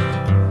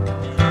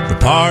 The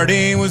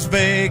party was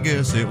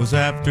Vegas, it was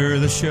after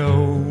the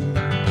show.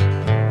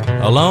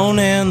 Alone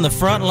in the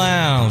front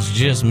lounge,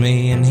 just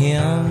me and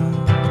him.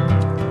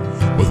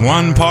 With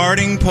one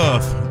parting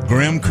puff,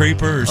 Grim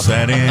Creeper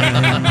sat in.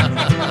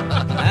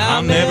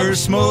 I'll never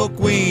smoke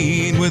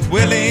weed with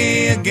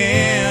Willie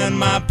again.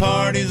 My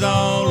party's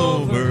all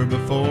over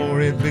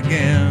before it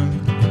began.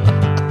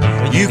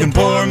 You can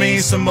pour me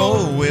some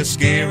old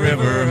Whiskey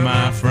River,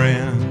 my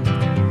friend,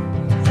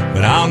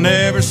 but I'll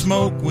never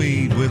smoke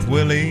weed with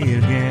Willie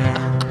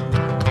again.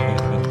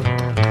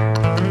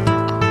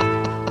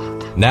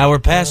 Now we're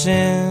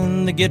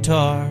passing the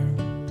guitar,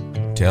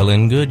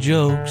 telling good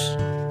jokes.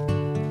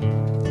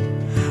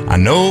 I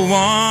know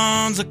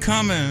one's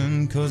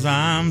a-comin' 'cause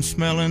I'm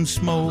smelling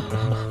smoke.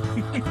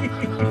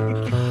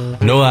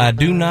 No, I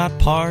do not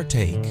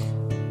partake.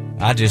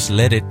 I just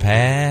let it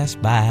pass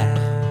by.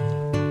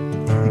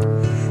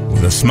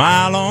 With a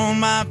smile on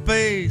my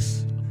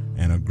face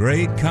and a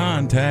great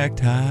contact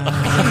high.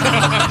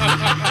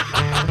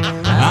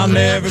 I'll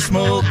never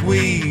smoke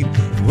weed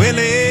with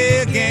Willie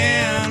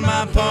again.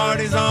 My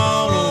party's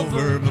all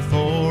over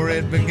before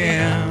it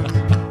began.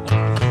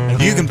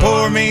 You can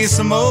pour me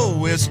some old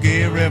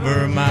Whiskey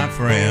River, my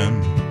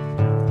friend,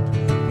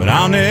 but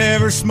I'll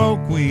never smoke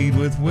weed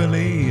with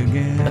Willie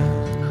again.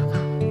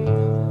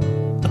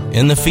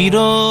 In the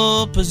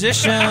fetal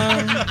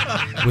position,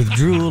 with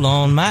drool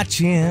on my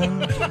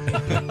chin,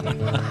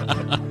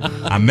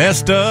 I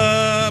messed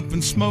up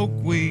and smoked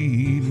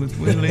weed with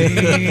Willie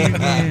again.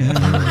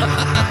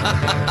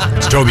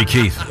 It's Toby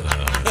Keith.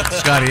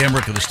 Scotty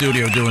Emmerich in the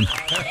studio doing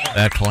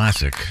that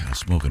classic,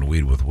 Smoking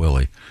Weed with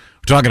Willie.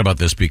 We're talking about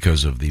this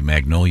because of the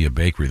Magnolia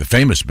Bakery, the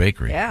famous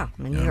bakery. Yeah,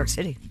 in New York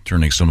City.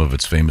 Turning some of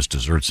its famous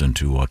desserts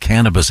into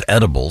cannabis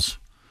edibles.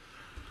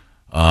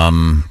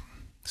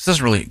 This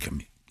doesn't really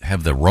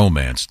have the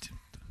romance,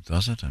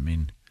 does it? I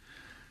mean,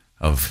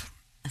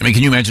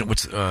 can you imagine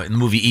what's in the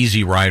movie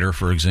Easy Rider,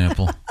 for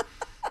example?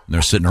 And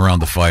they're sitting around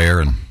the fire,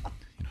 and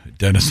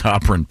Dennis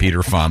Hopper and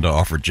Peter Fonda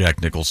offer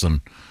Jack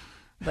Nicholson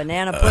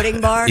banana pudding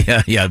bar?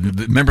 Yeah.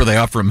 Remember they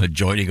offer him a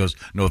joint? He goes,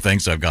 "No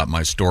thanks, I've got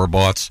my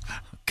store-boughts."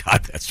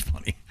 God, that's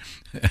funny.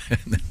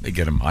 They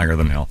get him higher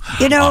than hell.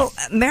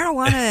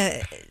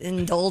 Marijuana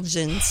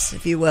indulgence,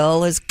 if you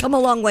will, has come a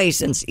long way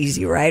since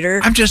Easy Rider.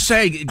 I'm just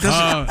saying, it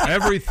doesn't...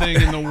 everything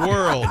in the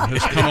world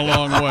has come a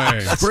long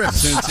way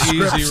since Easy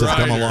Rider. Have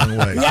come a long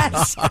way.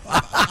 Yes.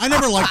 I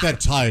never liked that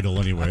title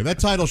anyway. That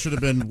title should have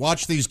been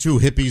 "Watch These Two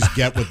Hippies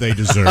Get What They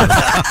Deserve."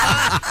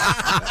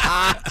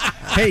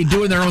 Hey,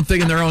 doing their own thing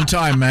in their own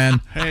time,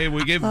 man. Hey,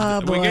 we gave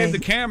the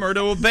camera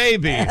to a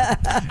baby.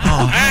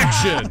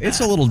 Action. It's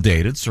a little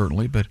dated,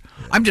 certainly, but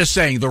I'm just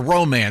saying the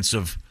romance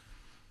of,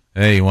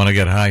 hey, you want to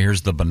get high?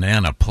 Here's the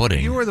banana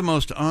pudding. You are the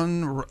most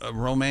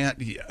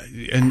unromantic,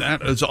 and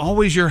that is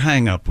always your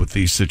hang-up with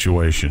these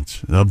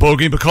situations. The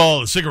Bogey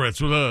Bacall, the cigarettes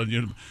with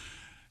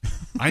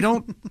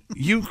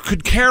you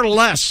could care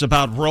less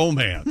about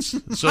romance.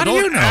 So How do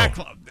you know?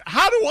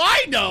 How do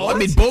I know? Well, I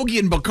mean, Bogey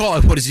and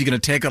Bacall, what is he going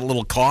to take a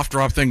little cough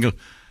drop thing? Go,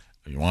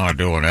 you want to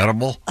do an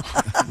edible?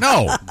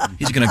 No.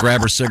 He's going to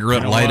grab her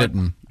cigarette, light it,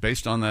 and...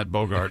 Based on that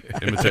Bogart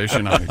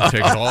imitation, I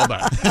take it all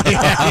back.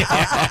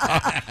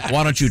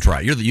 Why don't you try?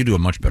 You do a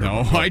much better.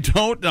 No, I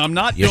don't. I'm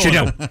not yes, doing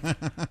you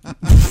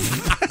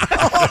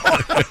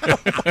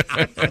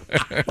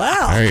it.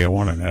 Wow. Hey, you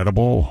want an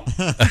edible?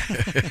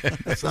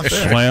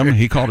 Slim.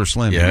 He called her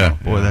Slim. Yeah.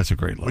 Boy, that's a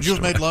great love Would you have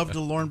story. made love to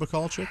Lauren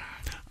Bacall chick?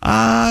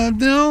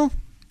 No.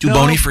 Too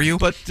bony for you?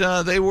 But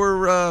they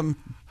were,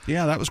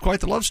 that was quite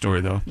the love story,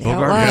 though. Yeah, it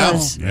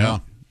was. Yeah.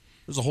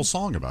 There's a whole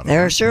song about it.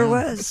 There sure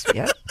was.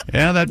 Yep.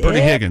 Yeah, that Buddy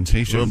Higgins.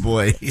 He sure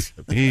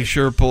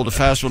pulled a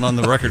fast one on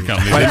the record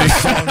company. Like the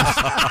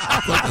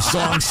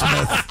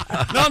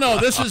songsmith. No,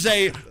 this is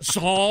a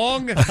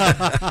song,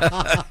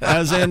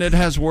 as in it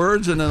has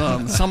words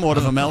and somewhat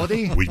of a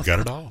melody. We've got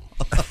it all.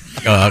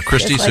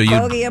 Christy, Just so like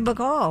Bogey and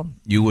Bacall.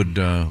 you would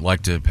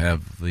like to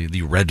have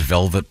the red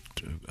velvet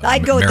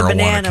I'd go with the marijuana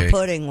banana cake.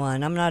 pudding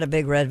one. I'm not a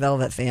big red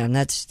velvet fan.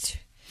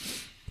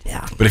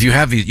 Yeah. But if you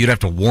have these, you'd have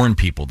to warn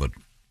people that,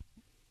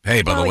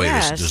 hey, by the way,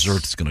 yes. this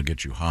dessert is going to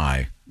get you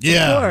high.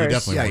 Yeah, you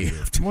definitely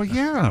would. Well,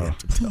 yeah.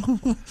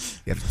 You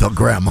have to tell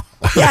Grandma.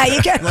 Yeah,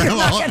 you're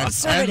not going to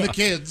serve And it. the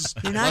kids.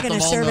 You're not Let going to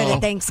them all serve it know.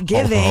 at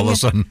Thanksgiving. All of a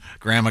sudden,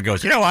 Grandma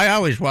goes, I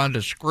always wanted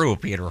to screw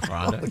Peter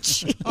Fonda.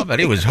 But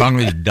he was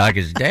hungry like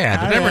his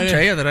dad. Did I ever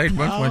tell you that I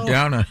once went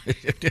down a...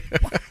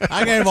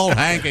 I gave old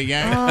Hank a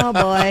yank. Oh,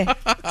 boy.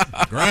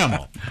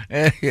 Grandma.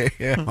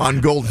 On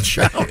Golden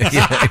Shower.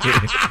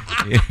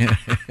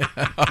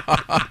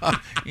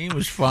 He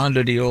was fond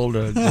of the old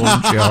golden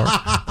shower.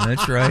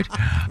 That's right.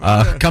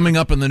 Coming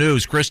up in the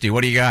news, Christy,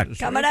 what do you got?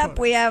 Coming up,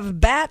 we have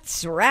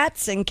bats,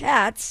 rats, and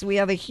cats. We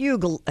have a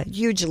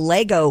huge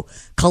Lego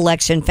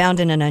collection found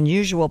in an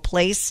unusual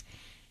place.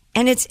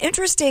 And it's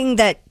interesting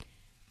that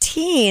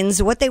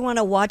teens, what they want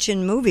to watch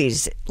in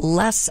movies,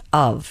 less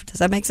of. Does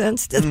that make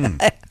sense?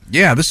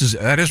 Yeah,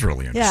 that is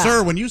really interesting. Yeah.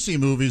 Sir, when you see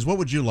movies, what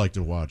would you like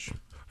to watch?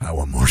 I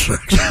want more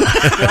sex.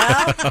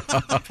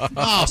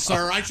 Oh,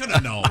 sir, I should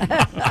have known.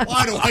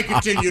 Why do I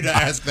continue to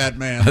ask that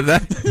man?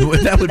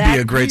 That would be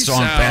a great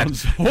song, Pat.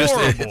 sounds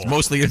horrible. It's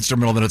mostly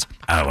instrumental, then it's,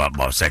 I want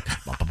more sex.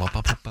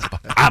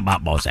 I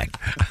want more sex.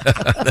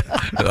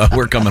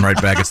 We're coming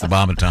right back. It's the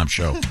Bob and Tom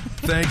Show.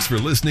 Thanks for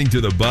listening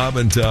to the Bob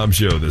and Tom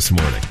Show this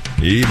morning.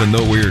 Even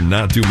though we're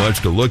not too much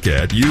to look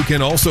at, you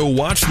can also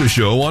watch the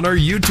show on our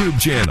YouTube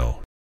channel.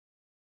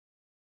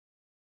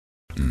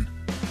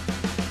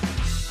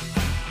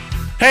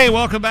 Hey,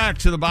 welcome back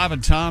to the Bob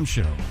and Tom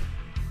Show.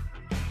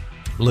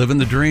 Living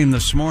the dream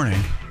this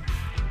morning.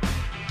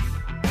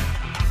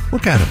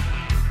 Look at him.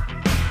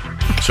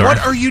 Sorry? What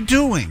are you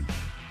doing?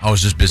 I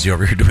was just busy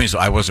over here doing so.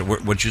 I wasn't.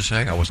 What'd you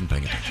say? I wasn't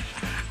paying attention.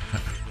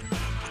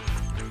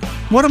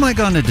 What am I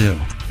going to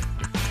do?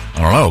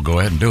 I don't know. Go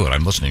ahead and do it.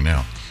 I'm listening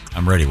now.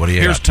 I'm ready. What do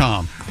you Here's got?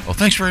 Tom. Well,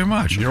 thanks very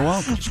much. You're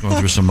welcome. Just going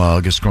through some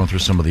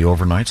of the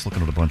overnights,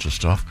 looking at a bunch of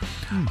stuff.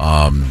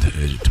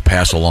 To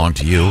pass along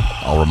to you,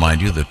 I'll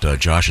remind you that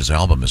Josh's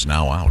album is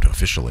now out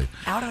officially.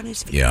 Out on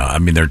his feet. Yeah, I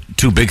mean, there are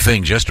two big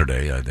things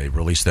yesterday. They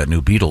released that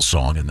new Beatles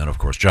song, and then, of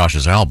course,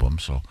 Josh's album.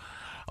 So,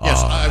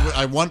 Yes,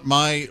 I want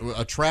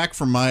a track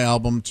from my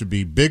album to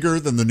be bigger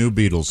than the new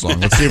Beatles song.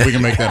 Let's see if we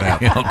can make that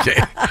happen.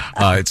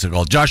 Okay. It's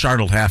called Josh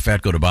Arnold Half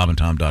Fat. Go to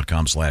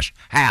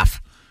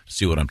bobandtom.com/half.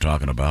 See what I'm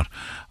talking about.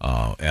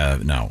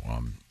 Now,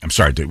 I'm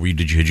sorry.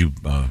 Had you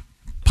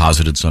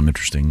posited some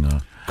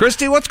interesting?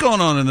 Christy, what's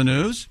going on in the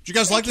news? Did you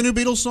guys like the new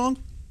Beatles song?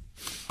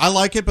 I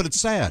like it, but it's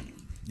sad.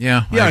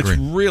 Yeah, I Yeah, agree.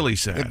 it's really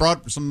sad. It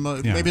brought some,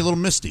 maybe a little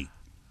misty.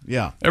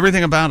 Yeah.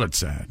 Everything about it's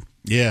sad.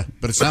 Yeah,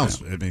 but it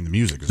sounds, I mean, the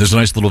music is... There's a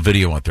nice little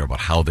video out there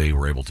about how they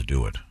were able to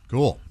do it.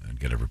 Cool. And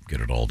get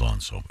it all done.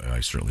 So I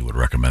certainly would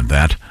recommend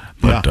that.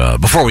 But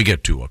before we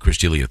get to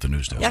Christy Lee at the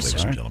news desk,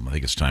 ladies and gentlemen, I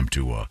think it's time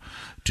to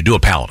do a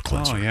palate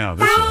cleanser. Oh, yeah.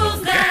 This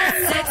will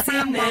That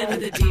sexy man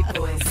with a deep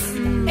voice.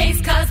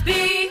 Ace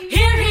Cosby,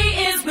 here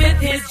he is with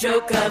his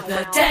joke of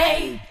the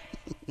day.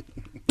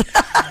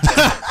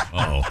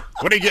 Uh-oh.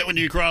 What do you get when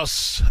you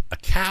cross a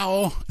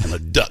cow and a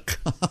duck?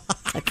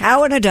 A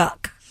cow and a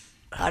duck.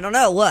 I don't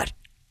know, what?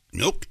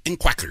 Milk and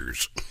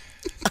quackers.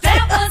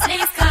 That was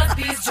Ace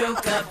Cosby's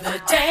joke of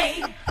the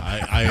day.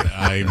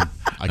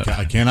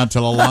 I cannot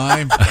tell a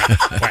lie.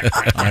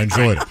 I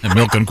enjoyed it. And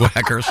milk and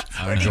quackers?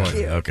 I enjoyed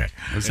it. Okay.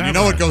 And you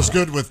know what goes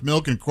good with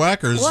milk and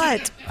quackers?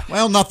 What?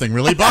 Well, nothing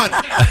really, but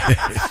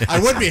I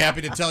would be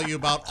happy to tell you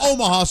about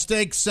Omaha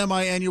Steaks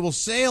semi-annual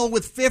sale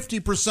with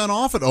 50%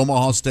 off at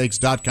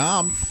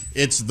omahasteaks.com.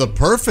 It's the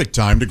perfect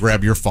time to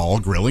grab your fall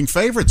grilling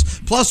favorites.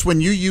 Plus,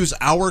 when you use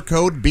our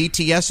code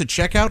BTS at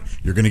checkout,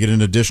 you're going to get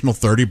an additional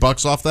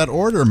 $30 off that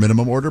order.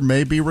 Minimum order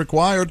may be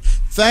required.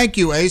 Thank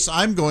you, Ace.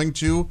 I'm going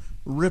to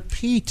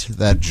repeat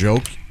that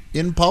joke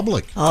in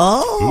public.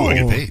 Oh. Ooh, I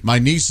get paid. My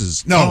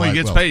nieces. No, he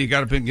gets paid. You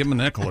got to give him a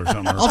nickel or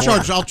something.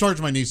 I'll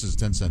charge my nieces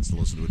 10 cents to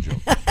listen to a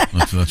joke.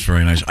 That's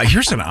very nice.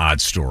 Here's an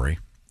odd story.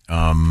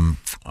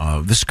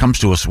 This comes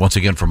to us once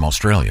again from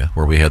Australia,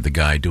 where we had the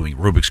guy doing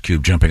Rubik's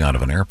Cube jumping out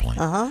of an airplane.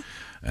 Uh-huh.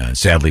 And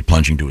sadly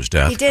plunging to his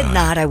death. He did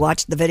not. I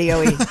watched the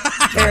video. He's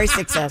very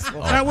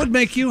successful. That would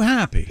make you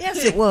happy.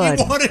 Yes, it would.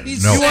 You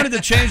wanted to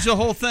change the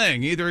whole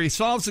thing. Either he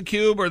solves the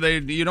cube or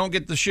you don't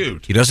get the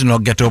chute. He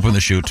doesn't get to open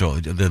the chute. Till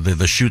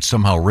the chute's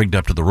somehow rigged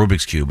up to the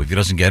Rubik's Cube. If he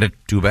doesn't get it,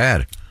 too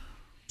bad.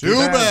 Too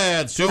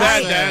bad. Too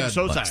bad, Dad.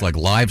 So sad. It's like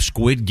live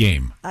Squid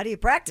Game. How do you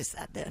practice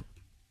that then?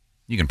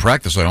 You can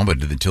practice at home,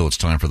 but until it's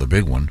time for the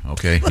big one.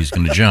 Okay, he's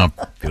going to jump.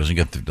 If he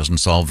doesn't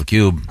solve the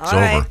cube, it's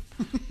over.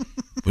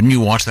 Wouldn't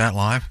you watch that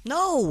live?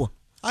 No.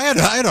 I had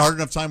a hard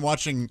enough time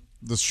watching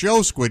the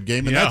show Squid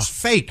Game, and that's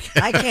fake.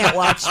 I can't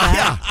watch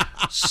that.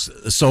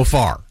 So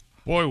far.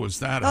 Boy, was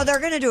that. Oh, they're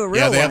going to do a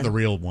real one. Yeah, they have the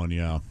real one,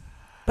 yeah.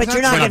 But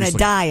you're not going to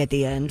die at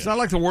the end. Is that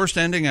like the worst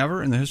ending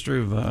ever in the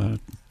history of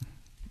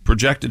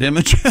projected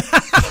image?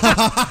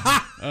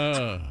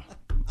 Well,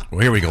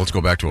 here we go. Let's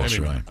go back to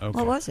Australia. Okay.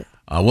 What was it?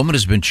 A woman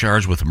has been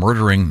charged with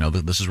murdering. Now,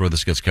 this is where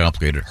this gets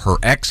complicated. Her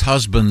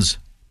ex-husband's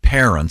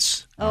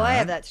parents I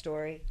have that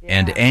story. Yeah.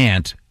 and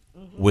aunt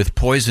with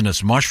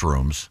poisonous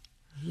mushrooms.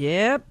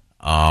 Yep.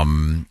 The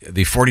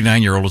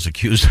 49-year-old is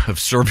accused of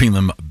serving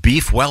them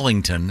beef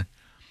Wellington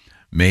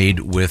made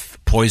with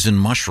poison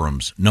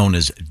mushrooms known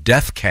as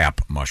death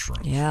cap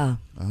mushrooms. Yeah.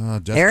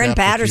 Erin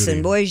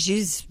Patterson, boy,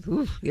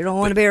 you don't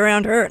want to be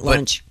around her at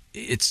lunch.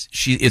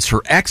 It's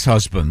her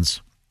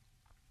ex-husband's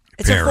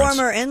It's parents. a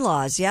former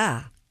in-laws,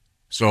 yeah.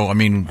 So, I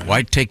mean,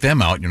 why take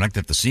them out? You're not going to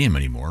have to see them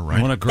anymore, right?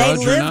 Want a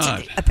grudge They or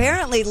not?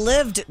 apparently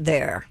lived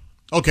there.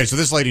 Okay, so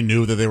this lady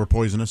knew that they were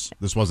poisonous?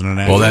 This wasn't an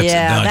Well,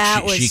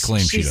 accident? she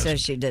claims she doesn't.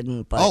 says she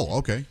didn't. But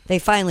okay. They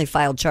finally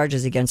filed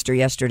charges against her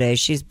yesterday.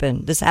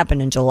 This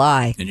happened in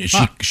July. And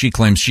she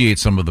claims she ate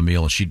some of the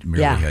meal and she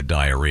merely had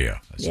diarrhea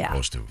as Yeah.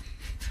 opposed to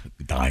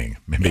dying.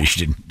 Maybe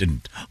she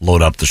didn't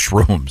load up the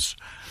shrooms.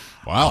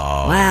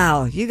 Wow.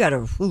 Wow, you got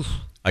to...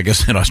 I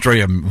guess in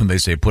Australia, when they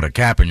say put a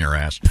cap in your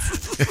ass,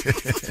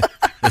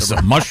 it's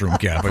a mushroom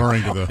cap.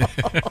 Referring to the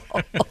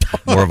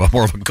more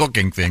of a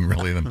cooking thing,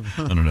 really, than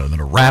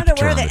a rap I wonder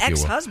term, where the if you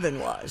will. ex-husband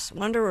was.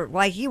 Wonder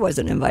why he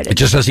wasn't invited. It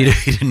just says he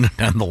didn't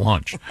attend the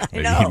lunch.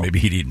 know. Maybe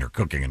he'd eaten her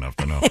cooking enough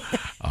to know.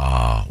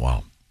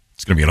 Well,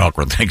 it's going to be an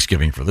awkward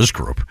Thanksgiving for this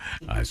group.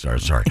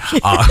 Sorry.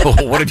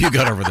 What have you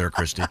got over there,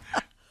 Christy?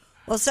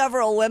 Well,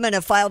 several women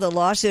have filed a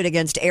lawsuit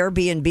against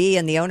Airbnb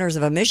and the owners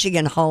of a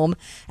Michigan home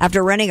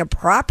after renting a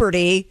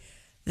property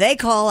they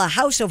call a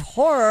house of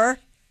horror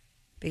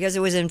because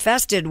it was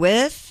infested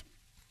with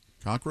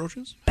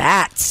cockroaches?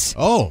 Bats.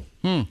 Oh.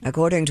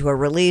 According to a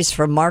release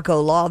from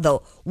Marco Law, the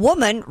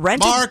woman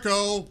rented...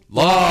 Marco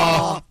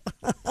Law!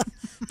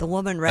 The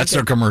woman rented... That's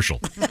their commercial.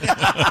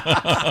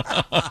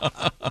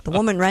 The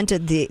women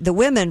rented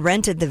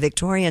the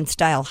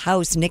Victorian-style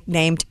house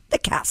nicknamed the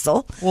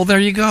Castle. Well, there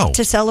you go.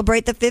 To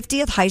celebrate the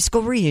 50th high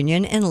school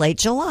reunion in late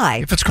July.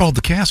 If it's called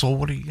the Castle,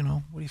 what do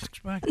you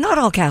expect? Not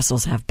all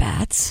castles have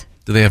bats.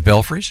 Do they have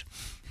belfries?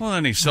 Well,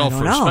 any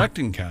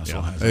self-respecting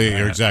castle has Hey, a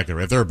you're bat. exactly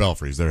right. If there are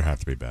belfries, there have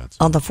to be bats.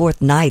 On the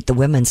fourth night, the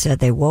women said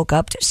they woke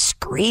up to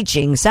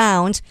screeching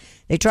sounds.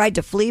 They tried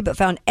to flee, but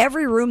found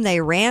every room they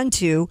ran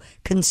to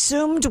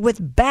consumed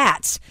with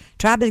bats,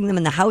 trapping them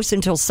in the house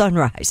until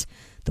sunrise.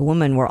 The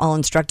women were all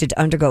instructed to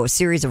undergo a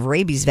series of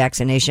rabies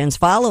vaccinations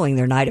following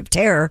their night of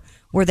terror.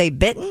 Were they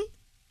bitten?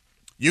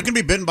 You can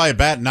be bitten by a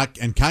bat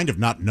and kind of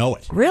not know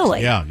it.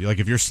 Really? Yeah. Like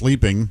if you're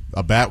sleeping,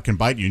 a bat can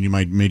bite you, and you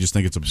may just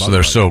think it's a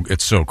bug. So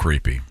it's so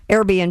creepy.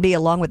 Airbnb,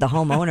 along with the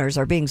homeowners,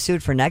 are being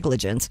sued for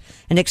negligence.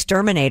 An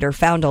exterminator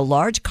found a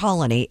large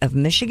colony of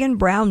Michigan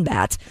brown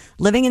bats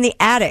living in the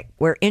attic,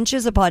 where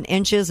inches upon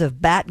inches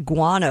of bat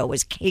guano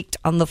was caked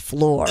on the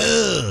floor.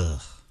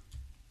 Ugh.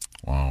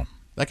 Wow.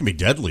 That can be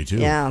deadly, too.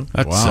 Yeah.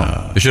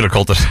 Wow. They should have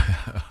called it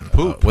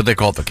poop. What'd they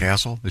call it? The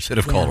castle? They should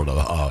have called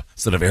it,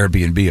 instead of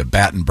Airbnb, a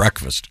bat and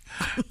breakfast.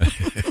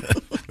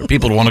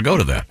 People want to go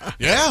to that.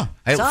 Yeah.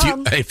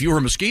 Hey,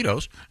 fewer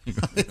mosquitoes.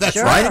 That's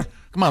right.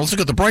 Come on, let's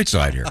look at the bright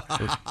side here.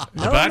 The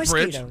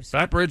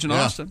Bat Bridge in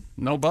Austin.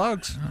 No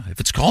bugs. If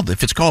it's called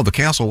the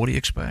castle, what do you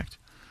expect?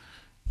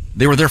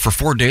 They were there for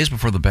 4 days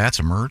before the bats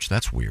emerged.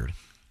 That's weird.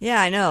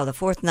 Yeah, I know. The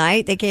fourth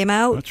night they came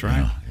out. That's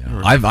right.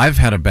 Yeah. I've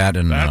had a bat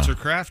in. Bats are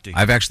crafty.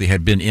 I've actually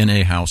been in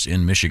a house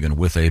in Michigan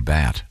with a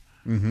bat.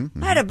 I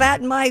had a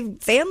bat in my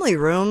family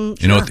room.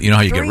 You know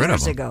how you get 3 rid of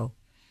years them? ago.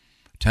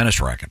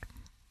 Tennis racket.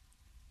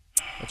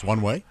 That's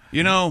one way.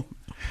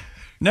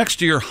 Next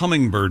to your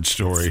hummingbird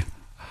story,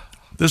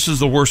 this is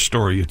the worst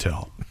story you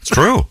tell. It's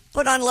true.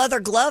 Put on leather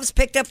gloves,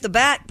 picked up the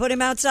bat, put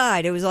him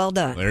outside. It was all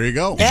done. There you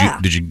go. Yeah.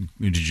 Did you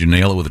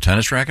nail it with a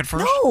tennis racket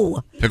first?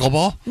 No.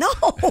 Pickleball? No.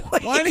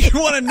 Why do you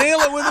want to nail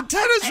it with a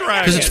tennis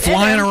racket? Because it's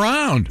flying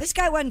around. This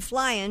guy wasn't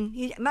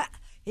flying.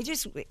 He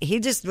just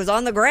was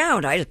on the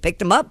ground. I just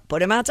picked him up,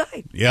 put him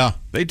outside. Yeah.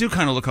 They do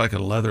kind of look like a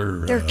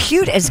leather. They're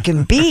cute as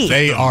can be.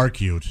 They are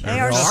cute. They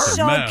are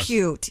so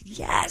cute.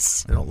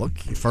 Yes. They don't look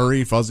cute.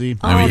 Furry, fuzzy.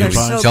 They're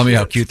so tell me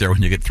how cute. cute they are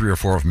when you get 3 or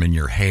 4 of them in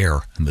your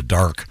hair in the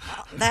dark.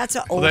 That's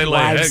an old They lay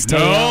wives' eggs. tale.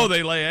 No,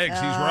 they lay eggs.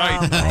 He's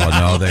right. Oh,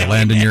 no, they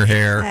land in your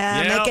hair.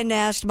 Make a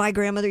nest. My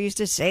grandmother used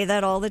to say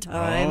that all the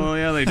time. Oh,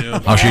 yeah, they do.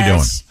 How's she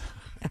doing?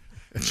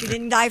 She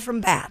didn't die from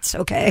bats,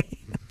 okay?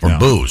 From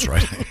booze,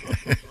 right?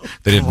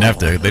 They didn't have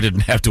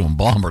to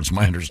embalm her, it's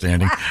my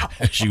understanding.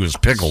 She was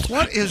pickled.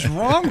 What is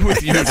wrong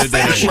with you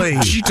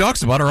today? She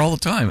talks about her all the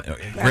time.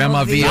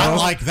 Grandma V.O. Not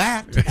like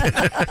that.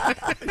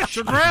 It's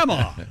your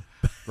grandma.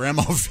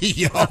 Grandma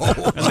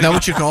V.O. Isn't that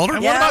what you called her?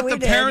 And Yeah, what about we the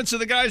did. parents of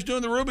the guys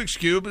doing the Rubik's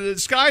Cube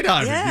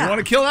skydiving? Yeah. You want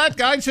to kill that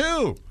guy,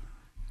 too?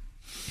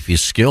 If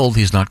he's skilled,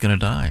 he's not going to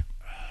die.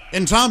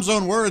 In Tom's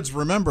own words,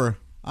 remember,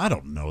 I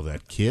don't know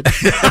that kid.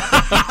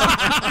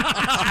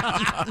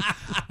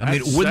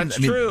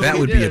 That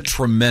would be a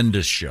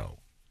tremendous show.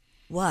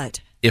 What?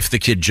 If the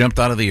kid jumped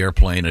out of the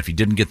airplane, if he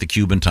didn't get the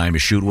cube in time,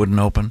 his chute wouldn't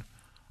open.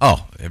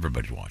 Oh,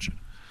 everybody's watching.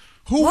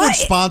 Who would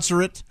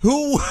sponsor it?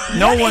 Who?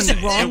 No What one. is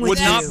wrong It with would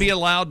not you? be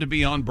allowed to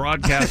be on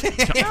broadcast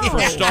for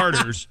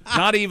starters.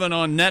 Not even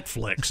on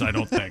Netflix, I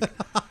don't think.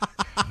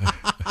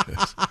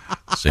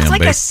 Sam It's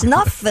like a Baker.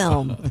 snuff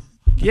film.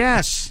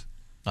 Yes.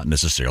 Not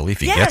necessarily. If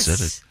he Yes.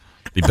 gets it,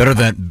 it'd be better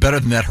than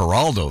that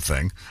Geraldo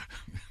thing.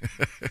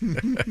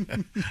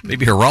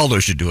 Maybe Geraldo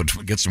should do it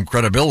to get some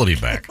credibility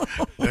back.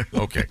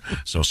 Okay,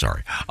 so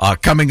sorry.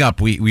 Coming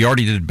up, we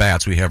already did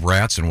bats. We have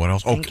rats and what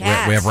else? And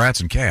cats. We have rats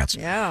and cats.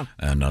 Yeah.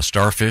 And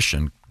starfish,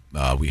 and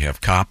we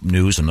have cop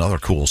news and other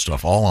cool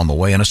stuff all on the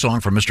way, and a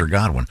song from Mr.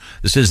 Godwin.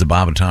 This is the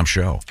Bob and Tom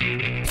Show.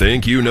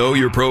 Think you know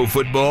your pro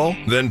football?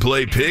 Then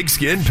play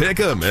Pigskin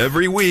Pick'em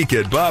every week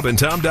at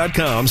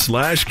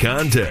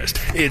bobandtom.com/contest.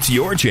 It's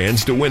your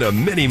chance to win a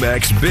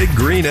Minimax Big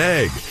Green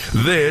Egg.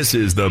 This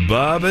is the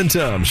Bob and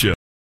Tom Show.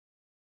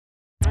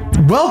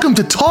 Welcome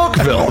to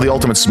Talkville, the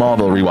ultimate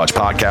Smallville rewatch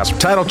podcast.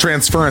 Title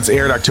Transference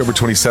aired October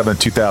 27,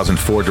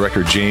 2004.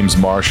 Director James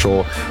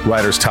Marshall,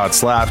 writers Todd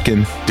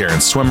Slavkin,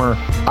 Darren Swimmer.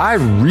 I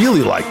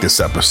really like this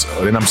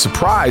episode, and I'm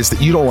surprised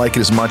that you don't like it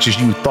as much as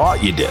you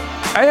thought you did.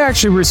 I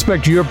actually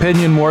respect your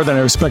opinion more than I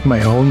respect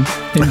my own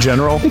in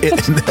general.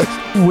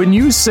 When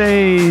you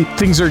say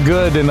things are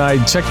good and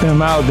I check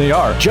them out, they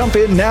are. Jump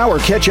in now or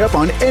catch up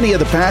on any of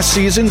the past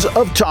seasons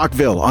of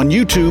Talkville on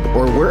YouTube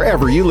or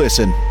wherever you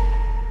listen.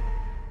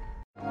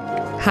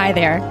 Hi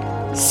there.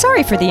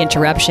 Sorry for the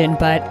interruption,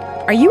 but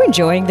are you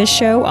enjoying this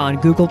show on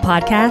Google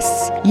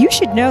Podcasts? You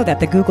should know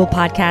that the Google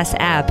Podcasts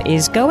app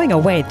is going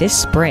away this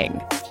spring.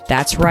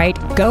 That's right,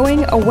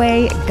 going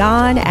away,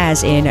 gone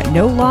as in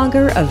no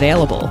longer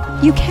available.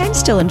 You can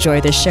still enjoy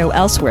this show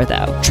elsewhere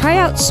though. Try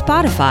out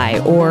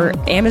Spotify or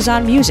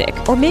Amazon Music,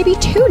 or maybe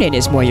TuneIn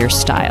is more your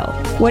style.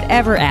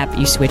 Whatever app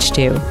you switch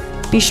to,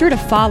 be sure to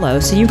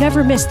follow so you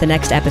never miss the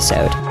next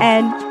episode.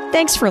 And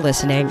thanks for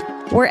listening,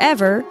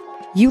 wherever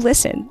you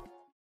listen.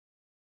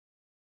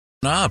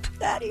 Up.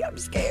 Daddy, I'm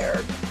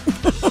scared.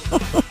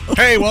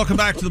 Hey, welcome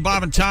back to the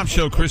Bob and Tom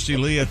Show. Christy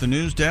Lee at the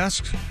news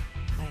desk.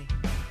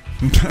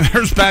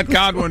 There's Pat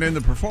Godwin in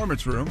the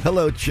performance room.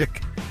 Hello,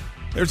 chick.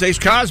 There's Ace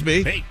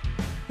Cosby. Hey.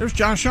 There's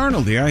Josh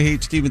Arnold, the I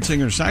Hate Steven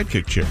Singer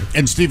sidekick chair.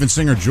 And Steven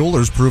Singer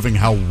Jewelers proving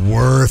how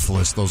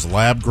worthless those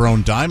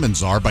lab-grown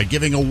diamonds are by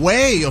giving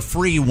away a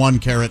free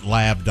 1-carat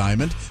lab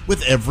diamond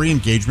with every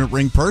engagement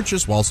ring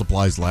purchase. While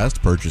supplies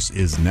last, purchase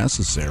is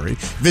necessary.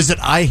 Visit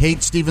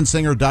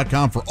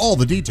IHateStevenSinger.com for all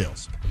the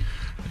details.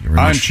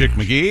 I'm Chick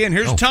McGee, and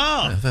here's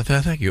Tom.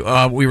 Thank you.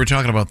 We were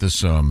talking about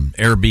this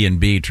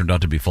Airbnb turned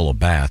out to be full of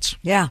bats.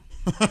 Yeah.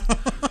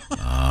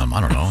 I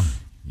don't know.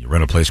 You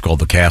rent a place called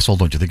The Castle.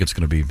 Don't you think it's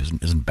going to be,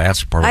 isn't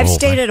bats part of the I've whole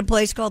stayed thing? at a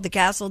place called the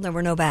Castle, and there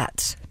were no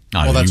bats.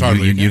 No, Well, that's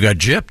hardly you got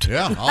gypped.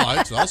 Yeah,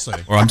 I'll say.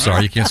 Or I'm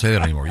sorry, you can't say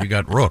that anymore. You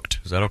got rooked.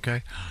 Is that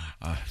okay?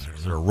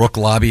 Is there a rook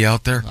lobby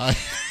out there?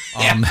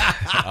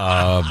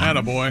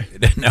 Attaboy.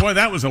 No. Boy,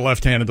 that was a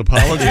left-handed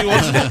apology,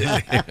 wasn't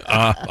it?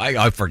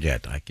 I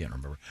forget. I can't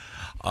remember.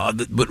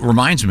 But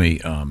reminds me,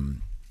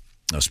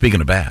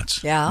 speaking of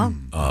bats, Yeah.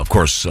 of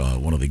course,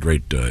 one of the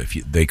great,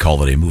 they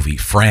call it a movie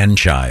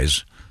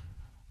franchise,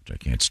 which I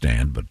can't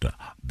stand, but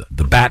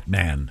the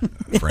Batman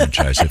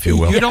franchise, if you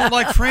will. You don't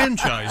like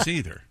franchise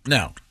either.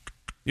 No.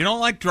 You don't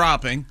like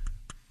dropping.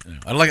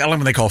 I like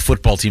when they call a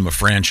football team a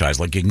franchise,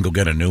 like you can go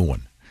get a new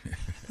one.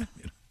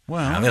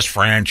 Well, now, this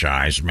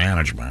franchise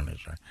management is.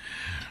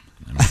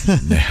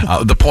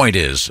 The point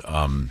is,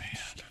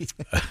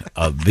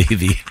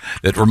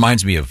 it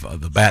reminds me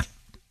of the bat.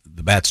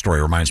 The bat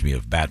story reminds me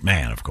of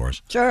Batman, of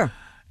course. Sure.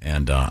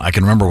 And I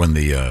can remember when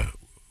the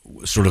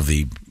sort of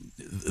the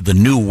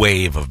new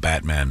wave of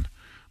Batman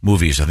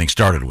movies, I think,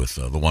 started with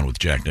the one with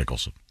Jack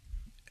Nicholson.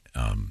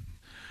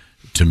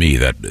 To me,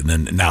 and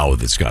then now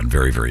it's gotten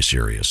very, very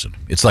serious. And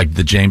it's like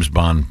the James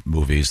Bond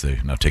movies; they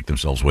now take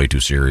themselves way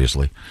too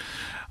seriously.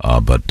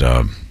 But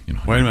you know,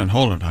 wait a minute,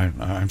 hold it.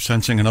 I'm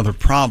sensing another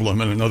problem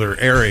in another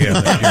area.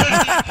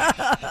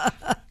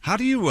 How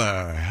do you?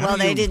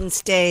 They didn't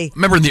stay.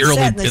 Remember in the early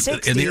set in the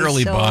 60s,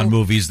 early so- Bond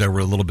movies, there were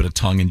a little bit of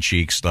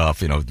tongue-in-cheek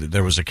stuff. You know,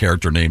 there was a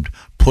character named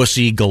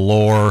Pussy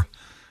Galore.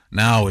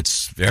 Now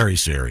it's very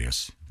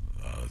serious.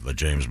 The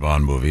James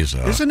Bond movies.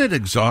 Isn't it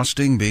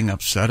exhausting being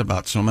upset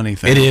about so many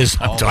things? It is.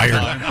 I'm all the tired.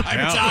 time?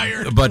 I'm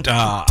tired. But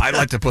I'd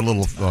like to put a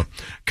little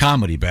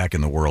comedy back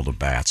in the world of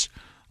bats.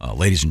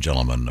 Ladies and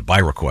gentlemen, by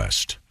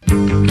request.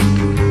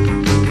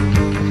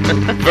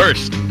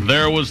 First,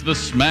 there was the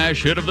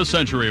smash hit of the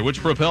century, which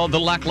propelled the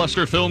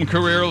lackluster film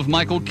career of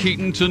Michael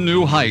Keaton to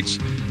new heights,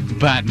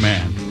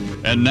 Batman.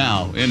 And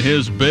now, in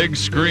his big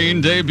screen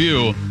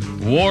debut,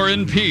 War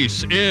and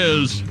Peace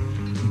is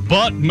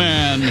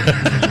Buttman.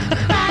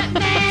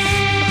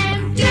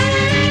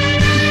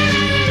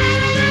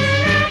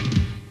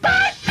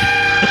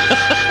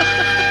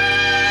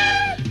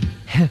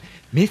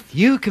 Miss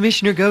you,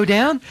 Commissioner Go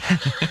Down?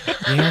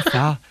 Yes,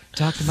 I'll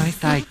talk to my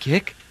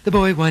sidekick, the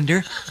Boy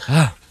Wonder.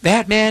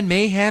 Batman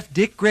may have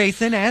Dick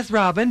Grayson as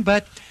Robin,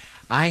 but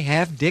I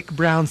have Dick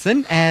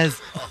Brownson as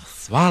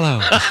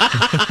Swallow.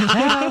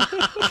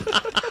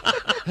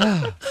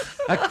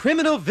 A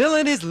criminal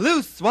villain is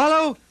loose,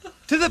 Swallow.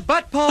 To the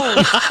butt pole.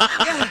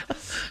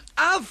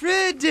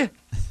 Alfred!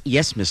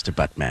 Yes, Mr.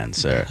 Buttman,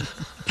 sir.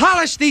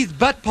 Polish these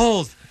butt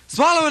poles.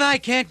 Swallow and I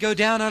can't go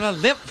down on a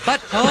limp butt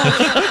pole.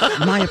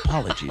 My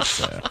apologies,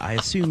 sir. I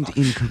assumed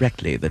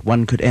incorrectly that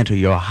one could enter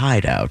your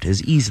hideout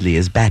as easily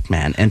as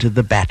Batman entered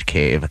the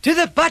Batcave. To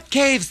the butt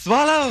cave,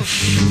 Swallow!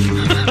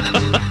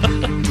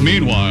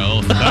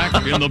 Meanwhile, back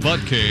in the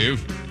butt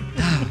cave.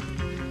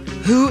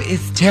 Who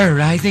is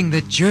terrorizing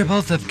the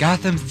gerbils of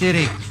Gotham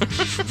City?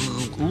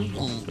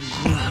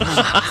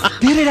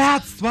 Spit it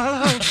out,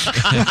 Swallow!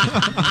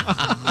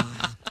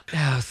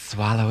 Oh,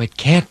 Swallow, it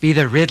can't be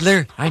the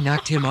Riddler. I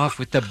knocked him off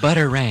with the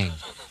Butterang.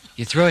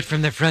 You throw it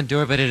from the front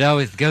door, but it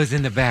always goes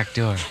in the back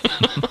door.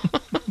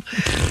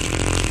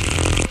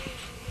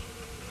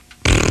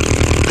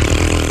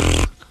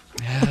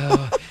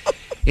 Oh,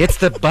 it's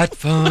the butt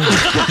phone.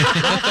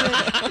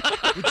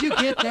 Did you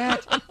get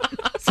that?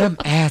 Some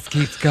ass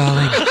keeps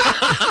calling.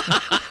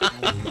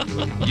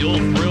 You'll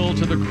thrill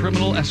to the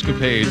criminal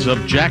escapades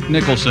of Jack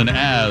Nicholson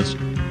as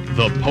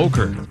the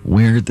Poker.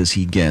 Where does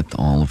he get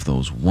all of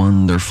those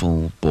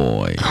wonderful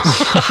boys?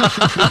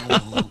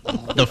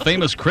 The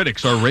famous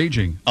critics are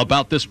raging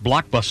about this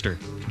blockbuster.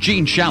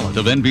 Gene Shalit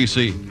of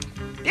NBC.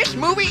 This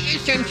movie is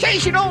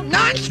sensational,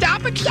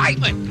 non-stop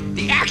excitement.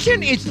 The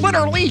action is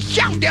literally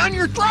shoved down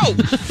your throat.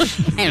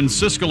 And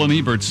Siskel and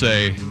Ebert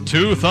say,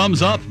 2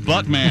 thumbs up,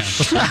 Buttman.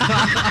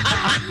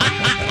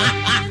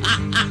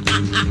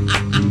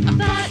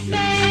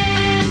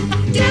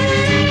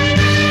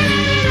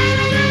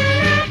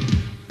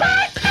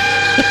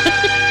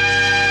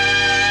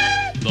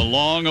 The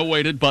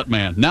long-awaited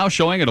Buttman, now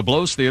showing at a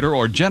Blows Theater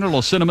or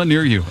General Cinema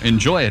near you.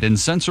 Enjoy it in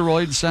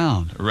Sensoroid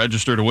sound.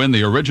 Register to win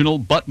the original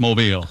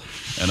Buttmobile,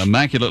 an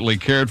immaculately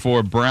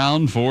cared-for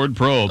brown Ford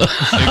Probe,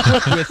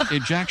 equipped with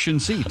ejection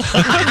seats.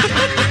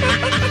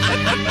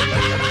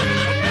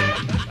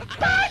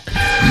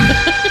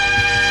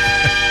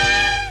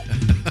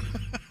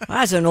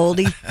 That's an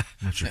oldie.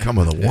 That should come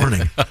with a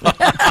warning.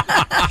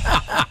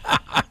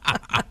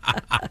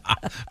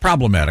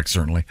 Problematic,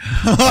 certainly.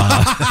 You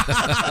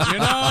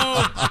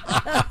know,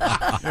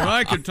 if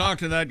I could talk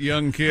to that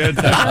young kid,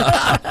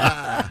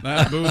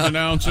 that booth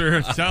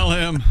announcer, tell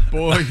him,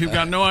 boy, you've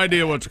got no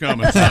idea what's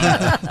coming.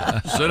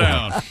 Son. Sit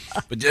down.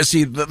 But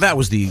see, that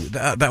was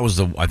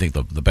the I think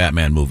the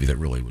Batman movie that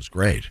really was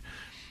great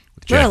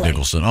with Jack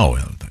Nicholson. Oh,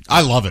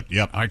 I love it.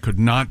 Yep, I could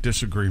not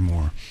disagree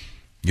more.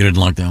 You didn't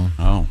like that one?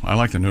 Oh, I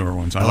like the newer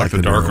ones. I like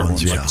the darker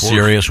ones. Yeah.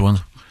 Serious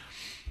ones.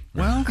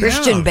 Well,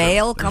 Christian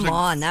Bale, come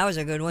on, that was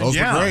a good one. Those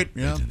were great.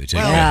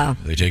 Yeah,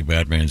 They take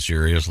Batman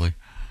seriously.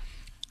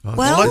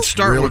 Well, let's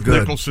start real with good.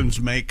 Nicholson's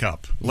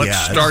makeup. Let's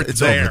Yeah, start it's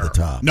there. over the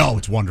top. No,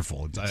 it's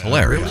wonderful. It's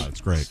hilarious. Yeah, it's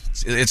great.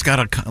 It's got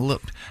a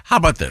look. How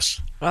about this?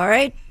 All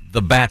right.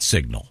 The bat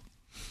signal.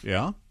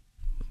 Yeah.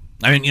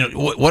 I mean,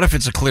 what if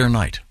it's a clear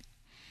night?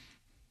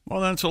 Well,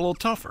 then it's a little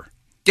tougher.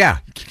 Yeah.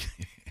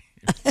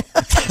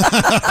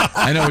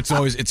 I know it's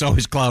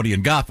always cloudy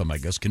in Gotham, I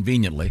guess,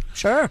 conveniently.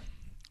 Sure.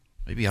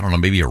 Maybe, I don't know,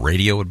 maybe a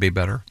radio would be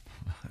better.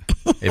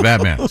 Hey,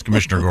 Batman, it's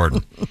Commissioner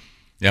Gordon.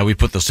 Yeah, we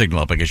put the signal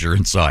up. I guess you're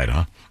inside,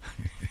 huh?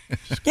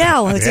 Yeah,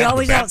 well, is he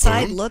always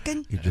outside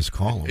looking? You just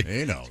call him.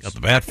 He knows. Got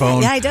the bat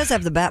phone. Yeah, he does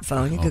have the bat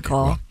phone. You could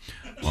call.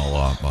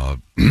 Well,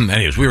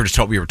 anyways, we were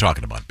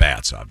talking about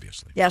bats,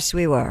 obviously. Yes,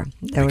 we were.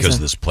 Because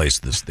this place,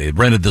 they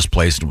rented this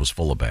place and it was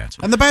full of bats.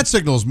 And the bat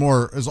signal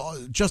is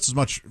just as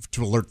much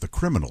to alert the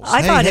criminals.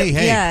 I thought hey,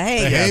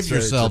 behave yeah,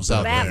 yourselves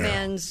out there.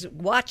 Batman's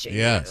watching.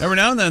 Yes. Every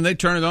now and then they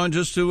turn it on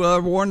just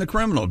to warn the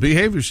criminal.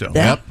 Behave yourself.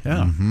 Yep.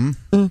 Yeah.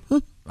 Mm-hmm.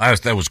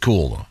 That was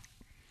cool, though.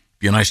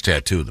 Be a nice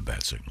tattoo, the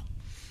bat signal.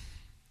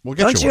 We'll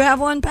get Don't you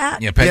have one,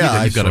 Pat? Yeah,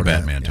 Pat, you've got a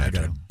Batman tattoo.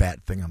 I got a bat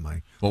thing on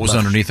my. What was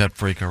underneath that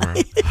freak?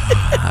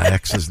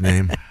 Ex's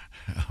name.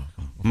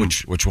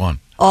 Which one?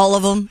 All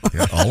of them.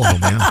 Yeah, all of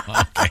them,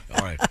 yeah. Okay,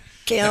 all right.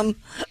 Kim.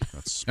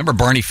 Remember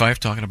Barney Fife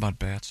talking about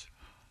bats?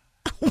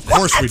 Of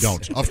course we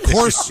don't. Of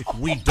course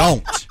we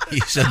don't.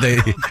 He said they...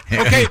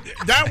 Okay,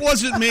 that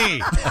wasn't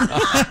me.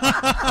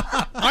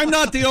 I'm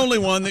not the only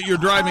one that you're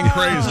driving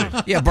crazy.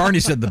 Yeah, Barney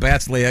said the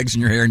bats lay eggs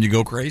in your hair and you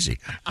go crazy.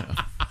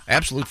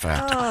 Absolute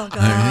fact. Oh,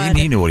 God.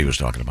 He knew what he was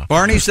talking about.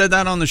 Barney said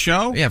that on the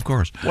show? Yeah, of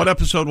course. What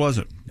episode was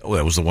it? Oh,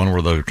 that was the one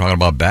where they were talking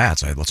about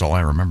bats. That's all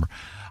I remember.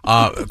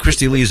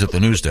 Christy Lee's at the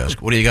news desk.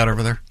 What do you got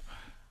over there?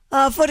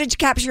 Footage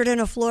captured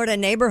in a Florida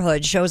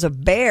neighborhood shows a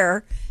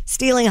bear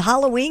stealing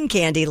Halloween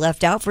candy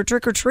left out for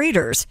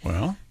trick-or-treaters.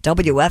 Well,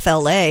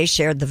 WFLA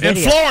shared the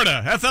video. In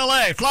Florida,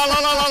 FLA, la la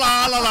la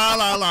la la la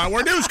la la,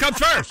 where news comes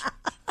first.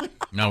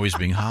 Now he's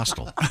being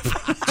hostile.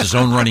 It's his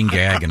own running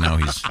gag, and now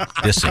he's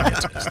dissing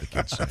it, as the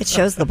kids say. It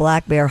shows the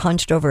black bear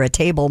hunched over a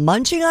table,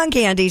 munching on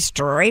candy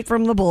straight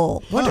from the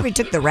bowl. Wonder if he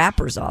took the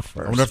wrappers off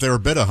first. I wonder if they were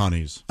Bitter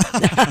Honeys.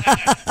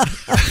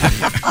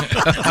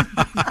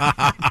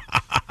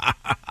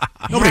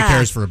 Nobody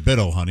cares for a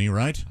Bitto honey,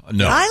 right?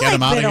 No. I Get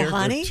like Bitto Bitto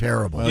honey.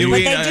 Terrible. But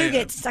they do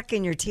get stuck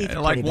in your teeth.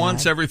 Like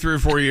once every 3 or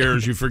 4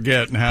 years, you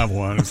forget and have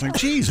one. It's like,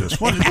 Jesus,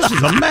 this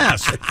is a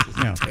mess.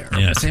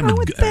 Yeah, same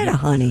with Bitto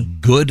honey.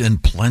 Good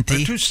and plenty.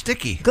 They're too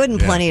sticky. Good and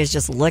plenty is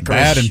just licorice.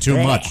 Bad and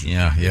too much.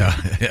 Yeah.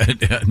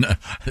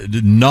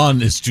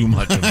 None is too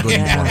much of good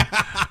and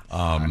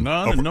plenty.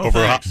 None, no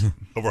thanks.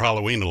 Over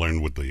Halloween, I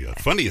learned what the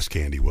funniest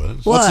candy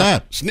was. What's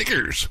that?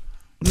 Snickers.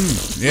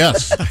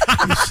 Yes.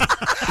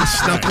 He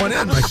snuck one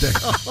in right there.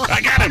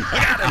 I got him.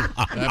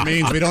 That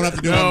means we don't have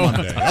to do it on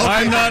Monday. Okay.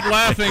 I'm not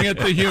laughing at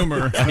the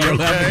humor.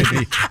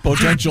 Okay?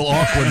 Potential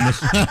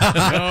awkwardness. No.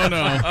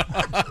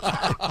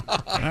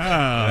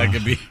 That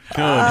could be.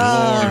 Good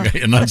Lord.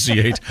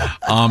 Enunciate.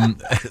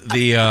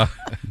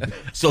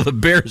 So the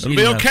Bears. It'll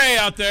be okay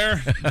out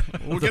there.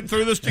 We'll get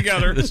through this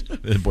together. This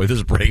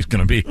break's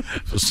going to be.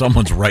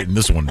 Someone's writing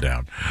this one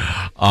down.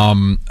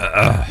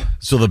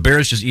 So the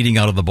Bears just eating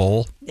out of the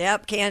bowl.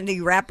 Yep,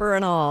 candy wrapper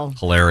and all.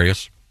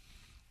 Hilarious.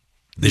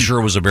 They sure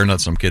was a bear,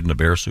 not some kid in a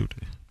bear suit.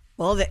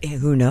 Well,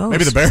 who knows?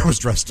 Maybe the bear was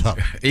dressed up.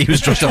 He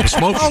was dressed up as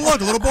Smokey. Oh, look,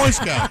 a little Boy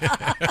Scout.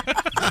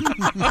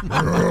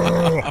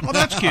 Well,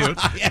 that's cute.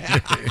 Yeah.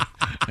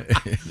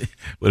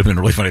 Would have been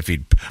really funny if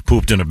he'd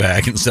pooped in a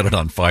bag and set it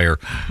on fire.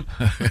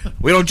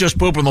 We don't just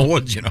poop in the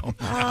woods, you know.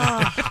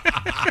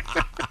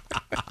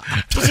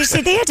 Did you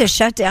see they had to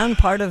shut down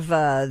part of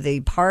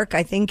the park,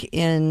 I think,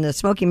 in the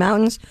Smoky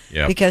Mountains?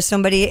 Yep. Because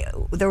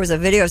there was a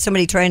video of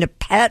somebody trying to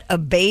pet a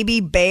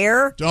baby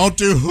bear. Don't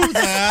do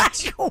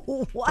that.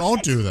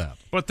 Don't do that.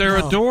 But they're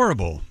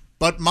adorable.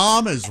 But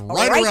Mom is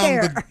right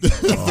around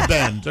the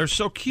bend. They're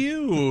so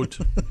cute.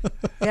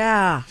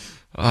 Yeah.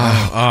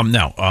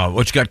 Now,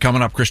 what you got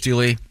coming up, Christy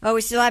Lee? Oh,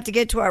 we still have to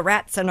get to our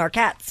rats and our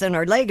cats and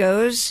our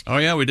Legos. Oh,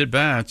 yeah, we did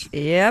bats.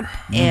 Yep.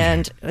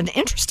 And an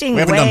interesting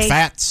We haven't done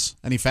fats.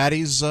 Any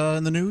fatties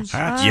in the news?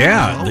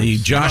 Yeah, the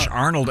Josh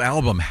Arnold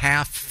album,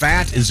 Half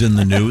Fat, is in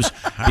the news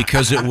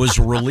because it was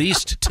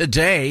released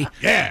today.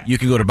 Yeah. You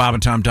can go to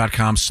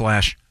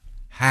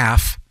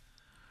bobandtom.com/half.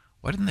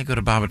 Why didn't they go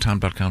to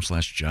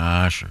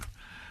bobandtom.com/Josh?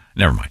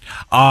 Never mind.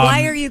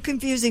 Why are you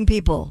confusing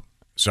people?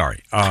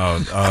 Sorry. Go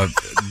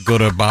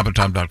to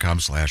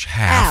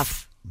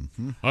bobandtom.com/half.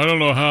 I don't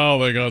know how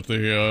they got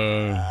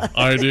the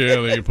idea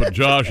that you put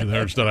Josh in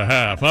there instead of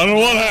half. I don't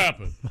know what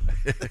happened.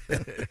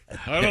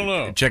 I don't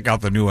know. Check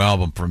out the new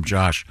album from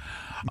Josh.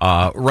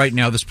 Right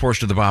now, this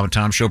portion of the Bob and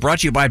Tom Show brought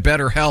to you by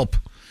BetterHelp.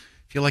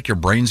 Feel like your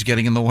brain's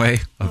getting in the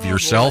way of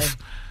yourself?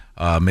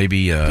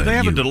 Maybe do they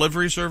have a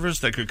delivery service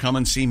that could come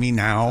and see me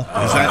now?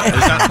 Is that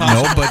possible?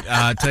 No, but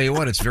tell you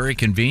what, it's very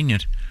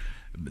convenient.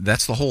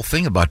 That's the whole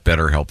thing about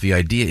BetterHelp. The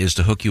idea is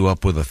to hook you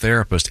up with a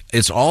therapist.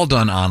 It's all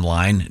done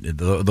online,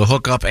 the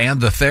hookup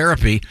and the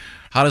therapy.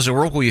 How does it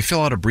work? Well, you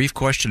fill out a brief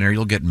questionnaire.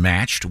 You'll get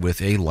matched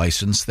with a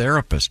licensed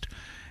therapist.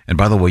 And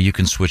by the way, you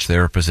can switch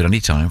therapists at any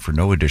time for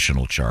no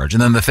additional charge.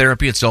 And then the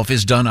therapy itself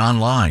is done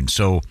online.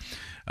 So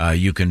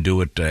you can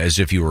do it as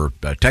if you were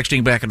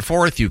texting back and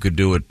forth. You could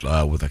do it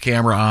with a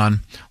camera on,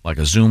 like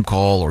a Zoom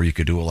call, or you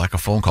could do it like a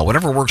phone call,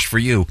 whatever works for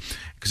you,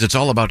 because it's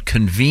all about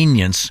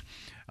convenience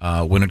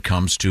when it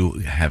comes to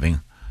having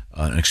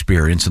an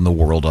experience in the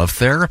world of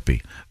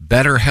therapy.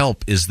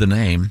 BetterHelp is the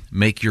name.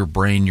 Make your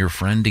brain your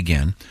friend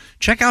again.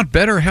 Check out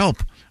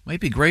BetterHelp. Might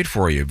be great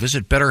for you.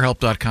 Visit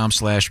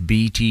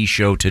BetterHelp.com/BT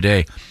Show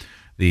today.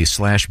 The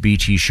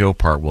 /BT Show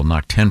part will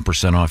knock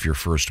 10% off your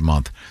first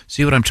month.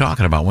 See what I'm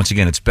talking about? Once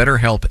again, it's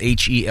BetterHelp,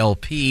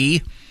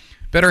 H-E-L-P.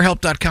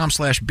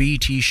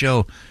 BetterHelp.com/BT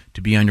Show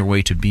to be on your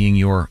way to being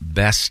your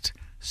best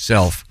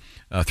self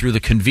through the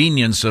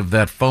convenience of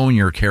that phone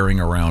you're carrying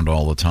around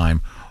all the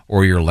time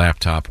or your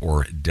laptop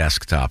or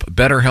desktop.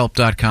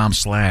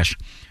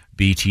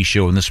 BetterHelp.com/BT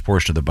Show. In this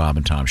portion of the Bob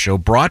and Tom Show,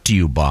 brought to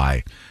you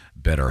by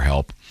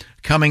BetterHelp.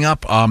 Coming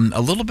up,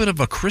 a little bit of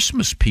a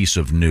Christmas piece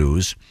of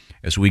news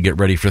as we get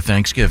ready for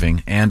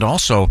Thanksgiving, and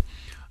also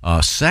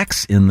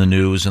sex in the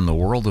news in the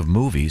world of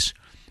movies.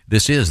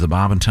 This is the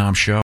Bob and Tom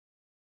Show.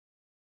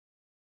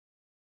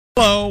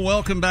 Hello,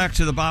 welcome back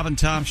to the Bob and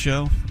Tom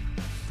Show.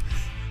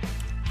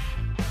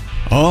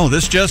 Oh,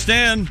 this just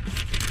in.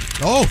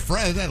 Oh,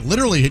 Fred, that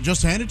literally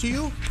just handed to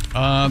you?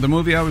 The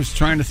movie I was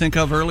trying to think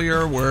of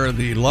earlier, where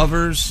the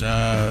lovers,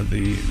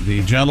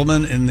 the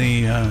gentleman in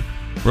the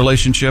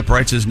relationship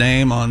writes his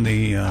name on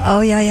the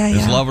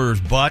his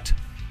lover's butt.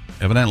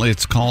 Evidently,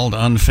 it's called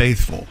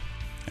Unfaithful.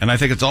 And I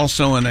think it's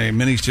also in a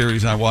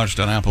miniseries I watched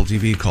on Apple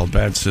TV called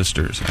Bad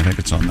Sisters. I think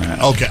it's on that.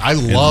 Okay, I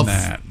love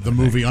the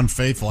movie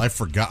Unfaithful. I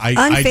forgot.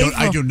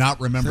 I do not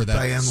remember that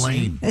Diane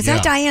Lane? Is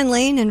that Diane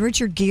Lane and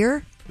Richard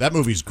Gere? That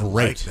movie's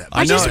great.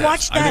 I just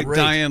watched that. I think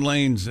Diane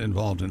Lane's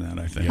involved in that,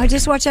 I think. I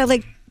just watched that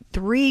like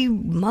 3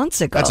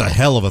 months ago. That's a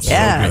hell of a thing.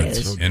 Yeah, it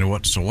is. And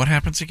what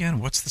happens again?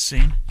 What's the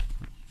scene?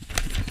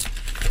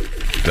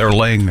 They're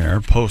laying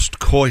there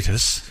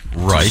post-coitus.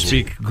 Right. To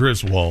speak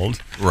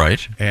Griswold.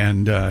 Right.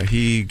 And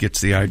he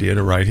gets the idea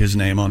to write his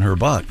name on her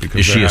butt because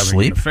Is they're she having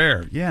asleep? an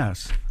affair.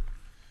 Yes.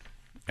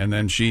 And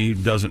then she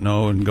doesn't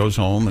know and goes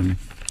home. And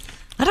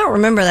I don't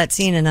remember that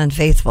scene in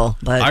Unfaithful,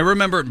 but I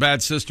remember it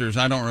Bad Sisters.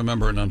 I don't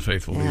remember it in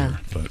Unfaithful either.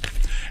 But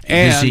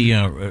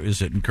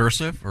is it in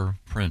cursive or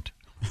print?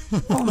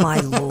 Oh my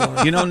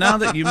Lord! You know, now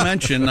that you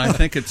mention, I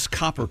think it's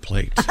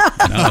copperplate. No,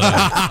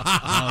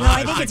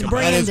 I think it's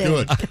branded. That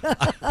is good.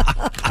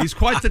 He's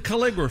quite the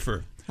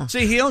calligrapher.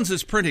 See, he owns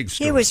this printing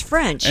store. He was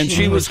French, and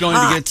she was going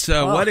to get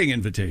wedding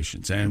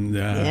invitations, and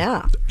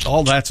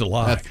all that's a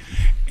lie.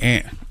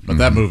 But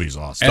that movie's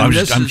awesome.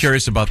 I'm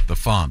curious about the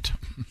font.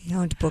 He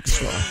owned a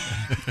bookstore.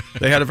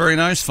 They had a very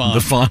nice font.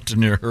 The font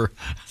near her.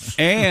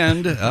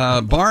 And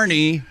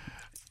Barney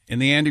in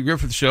the Andy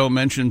Griffith Show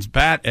mentions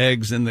bat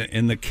eggs in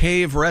the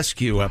cave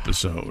rescue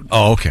episode.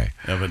 Oh, okay.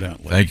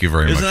 Evidently. Thank you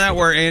very much. Isn't that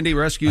where Andy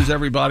rescues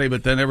everybody,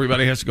 but then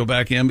everybody has to go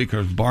back in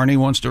because Barney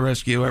wants to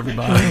rescue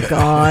everybody? Oh,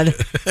 God.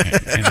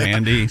 And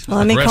Andy Well,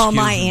 let me call rescues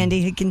my them.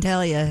 Andy. He can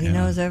tell you. He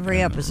knows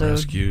every episode.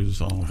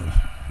 Rescues all the...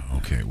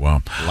 Okay,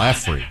 well.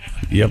 Laugh free.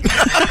 Yep. Do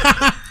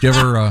you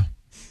ever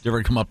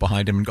come up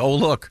behind him and go, oh,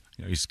 look.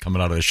 You know, he's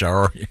coming out of the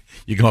shower.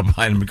 You come up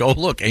behind him and go, oh,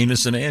 look,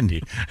 Anus and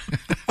Andy.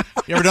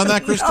 You ever done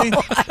that, Christy?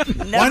 No,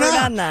 I've never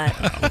done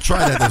that. I'll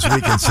try that this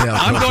week and see how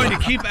it I'm goes. going to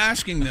keep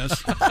asking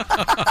this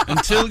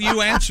until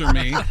you answer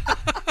me.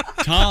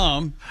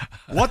 Tom,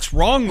 what's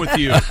wrong with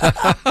you?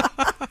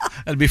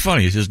 That'd be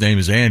funny. His name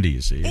is Andy,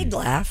 you see. He'd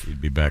laugh.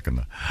 He'd be back in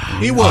the...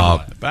 He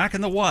would. Back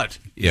in the what?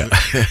 Yeah.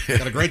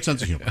 Got a great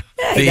sense of humor.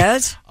 Yeah, he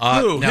does.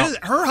 Who? now-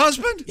 Her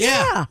husband?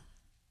 Yeah.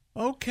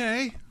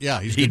 Okay.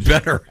 Yeah, he's He'd good.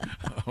 better.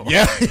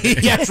 Yeah,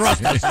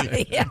 trust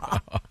me.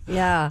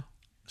 Yeah.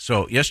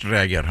 So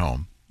yesterday I get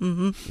home.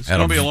 Mm-hmm. It's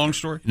going to be a long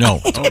story?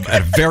 No. I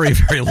had a very,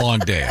 very long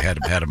day. I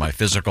had my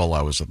physical.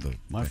 I was at the...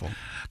 My fault.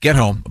 Get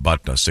home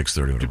about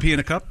 6:30. Did you pee in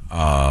a cup?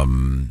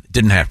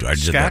 Didn't have to. I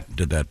Scat?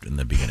 did that in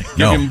the beginning. Give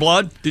No. him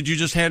blood? Did you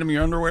just hand him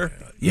your underwear?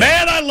 Yeah.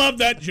 Man, I love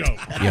that joke.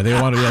 Yeah, they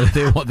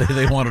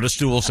wanted a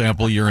stool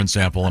sample, urine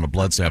sample, and a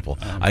blood sample.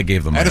 I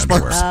gave them my And a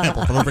sperm underwear.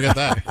 sample. Don't forget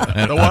that.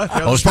 And, The what?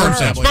 Oh, sperm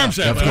sample. Sperm Yeah,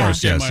 sample. Of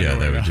course, Yeah, yes, my yeah.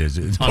 underwear, That was,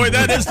 it's Boy,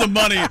 that is the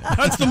money.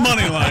 That's the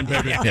money line,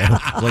 baby. yeah,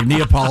 like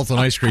Neapolitan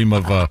ice cream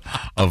of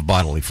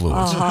bodily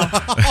fluids.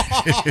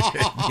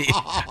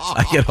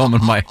 I get home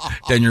and my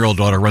 10-year-old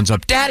daughter runs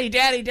up, Daddy,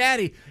 Daddy,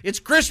 Daddy, it's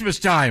Christmas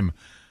time.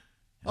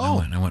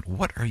 And I went,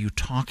 what are you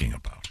talking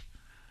about?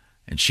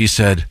 And she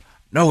said,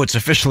 no, it's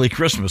officially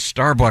Christmas.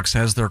 Starbucks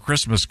has their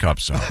Christmas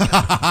cups out.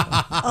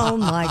 Oh,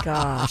 my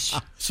gosh.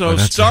 So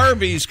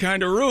Starbucks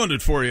kind of ruined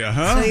it for you,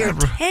 huh? So your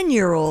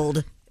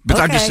 10-year-old. But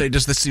okay. I'm just saying,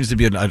 this seems to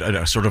be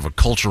a sort of a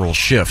cultural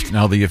shift.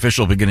 Now, the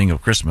official beginning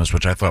of Christmas,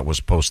 which I thought was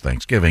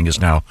post-Thanksgiving, is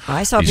now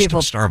I saw these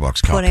people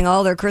Starbucks cup. putting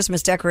all their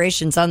Christmas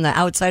decorations on the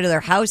outside of their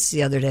house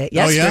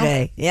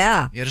yesterday.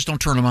 Yeah. Yeah, just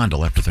don't turn them on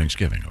till after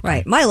Thanksgiving. Okay?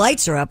 Right. My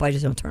lights are up. I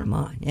just don't turn them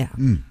on. Yeah.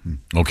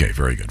 Okay,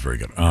 very good, very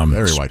good.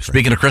 Very white.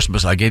 Speaking of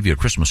Christmas, I gave you a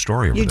Christmas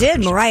story over You there,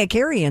 did. Mariah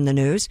Carey in the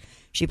news.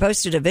 She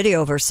posted a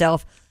video of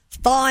herself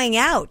thawing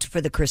out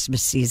for the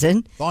Christmas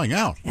season. Thawing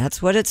out.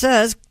 That's what it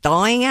says.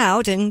 Thawing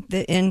out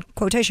in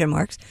quotation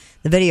marks.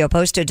 The video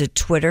posted to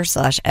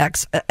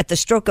Twitter/X at the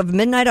stroke of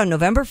midnight on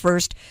November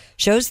 1st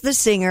shows the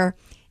singer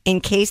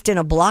encased in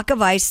a block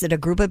of ice that a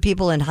group of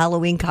people in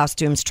Halloween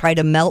costumes try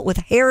to melt with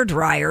hair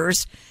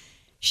dryers.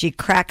 She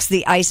cracks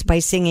the ice by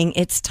singing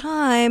 "It's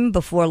Time"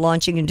 before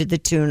launching into the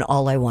tune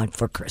 "All I Want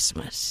for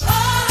Christmas."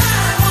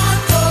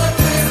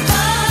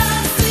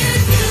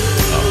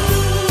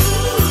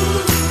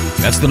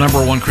 That's the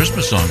number one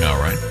Christmas song now,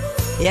 right?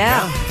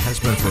 Yeah. Has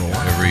been for a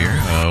while. Every year.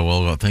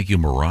 Well, thank you,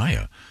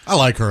 Mariah. I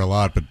like her a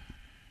lot, but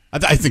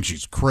I think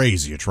she's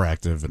crazy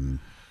attractive and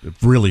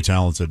really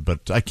talented,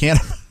 but it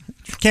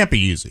can't be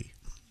easy.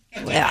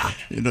 Yeah.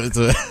 You know,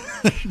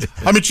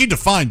 I mean, she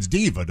defines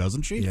diva,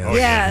 doesn't she? Yeah.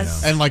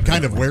 Yes. And like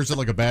kind of wears it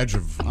like a badge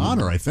of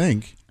honor, I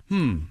think.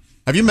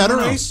 Have you met her,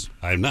 Ace?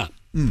 I have not.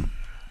 I'm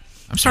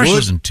sorry she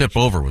doesn't tip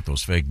over with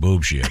those fake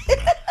boobs she had.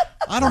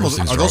 I don't know.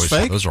 Are those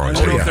fake? Those are always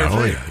I don't know fake. if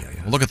they're fake.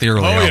 Well, look at the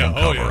early album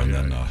cover, and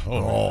then.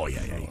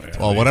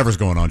 Well, whatever's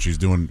going on, she's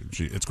doing.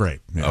 It's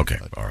great. Yeah. Okay,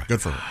 all right.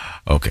 Good for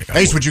her. Okay.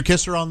 Ace, would you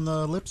kiss her on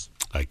the lips?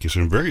 I kiss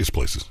her in various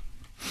places.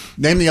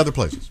 Name the other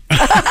places.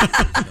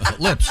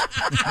 Lips.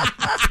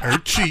 Her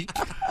cheek.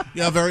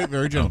 Yeah, very,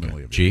 very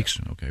gentlemanly. Okay. Cheeks.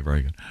 Okay,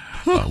 very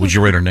good. Would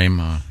you write her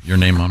name, your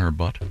name on her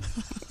butt?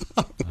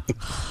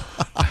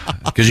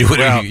 Because you could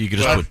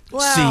just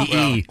put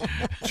C-E.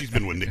 She's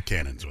been with Nick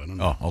Cannon, so I don't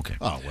know. Oh, okay.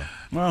 Oh,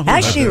 well.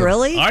 Has she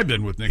really? I've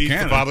been with Nick He's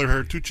Cannon. the father of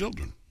her 2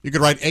 children. You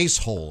could write Ace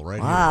Hole right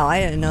Wow, I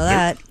didn't know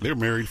that. They're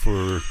married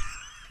for...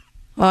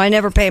 Well, I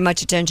never pay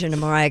much attention to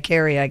Mariah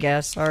Carey, I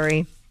guess.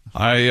 Sorry.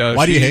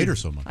 Why do you hate her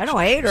so much? I don't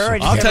hate her.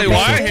 I'll tell you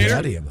why I hate her.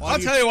 I'll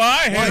tell you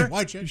why I hate her.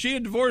 Why, Jay? She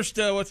had divorced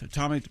with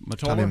Tommy Mottola.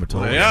 Tommy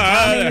Mottola.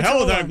 Yeah,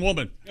 hell of that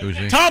woman. Who's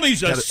he?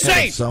 Tommy's a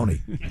saint. Sony.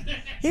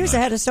 He was the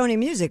head of Sony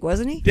Music,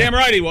 wasn't he? Damn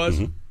right he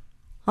was.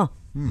 Huh.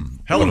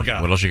 Hell of a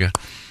guy. What else you got?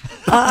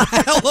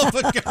 Hell of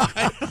a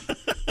guy.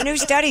 A new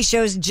study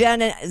shows Gen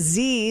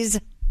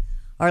Zs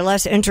are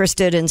less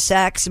interested in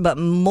sex, but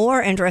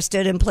more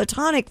interested in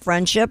platonic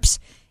friendships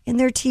in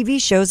their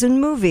TV shows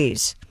and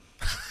movies.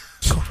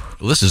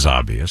 Well, this is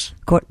obvious.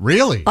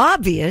 Really?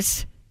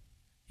 Obvious?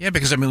 Yeah,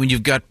 because, I mean, when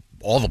you've got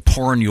all the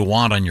porn you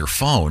want on your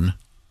phone, you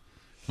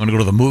want to go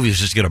to the movies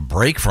just to get a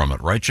break from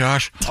it, right,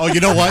 Josh? Oh, you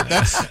know what?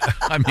 That's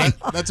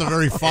that's a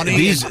very funny...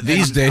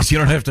 These days, you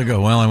don't have to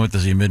go, well, I went to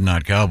see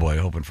Midnight Cowboy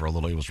hoping for a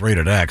little... It was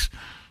rated X.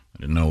 I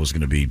didn't know it was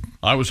going to be...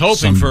 I was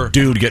hoping for...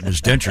 dude getting his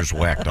dentures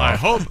whacked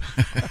off.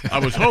 I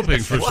was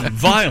hoping for some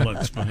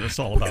violence, but it's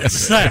all about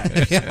sex.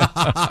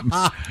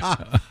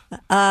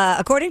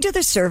 According to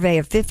the survey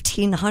of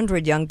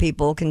 1,500 young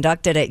people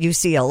conducted at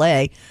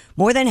UCLA,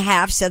 more than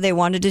half said they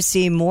wanted to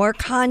see more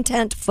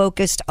content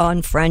focused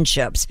on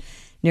friendships.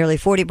 Nearly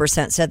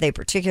 40% said they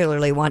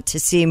particularly want to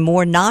see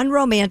more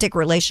non-romantic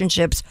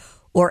relationships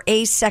or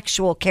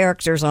asexual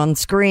characters on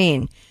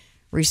screen.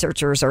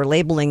 Researchers are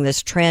labeling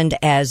this trend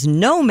as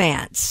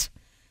nomance,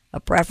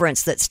 a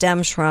preference that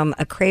stems from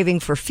a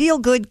craving for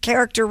feel-good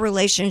character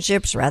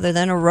relationships rather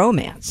than a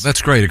romance.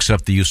 That's great,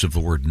 except the use of the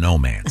word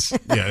nomance.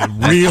 Yeah,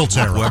 real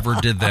terrible. Whoever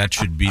did that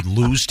should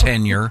lose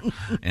tenure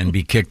and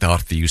be kicked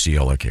off the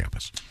UCLA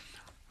campus.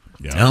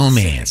 Yeah.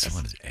 Nomance.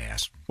 What is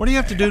ass? What do you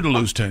have to do to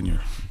lose tenure?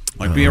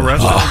 Like be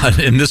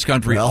arrested? In this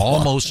country,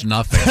 almost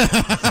nothing.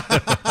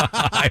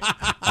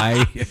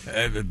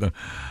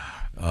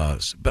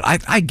 But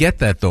I get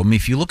that, though. I mean,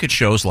 if you look at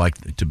shows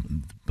like, to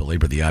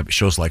belabor the obvious,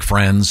 shows like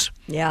Friends,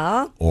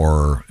 yeah,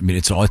 or I mean,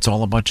 it's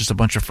all about just a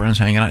bunch of friends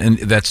hanging out, and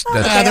that's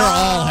they're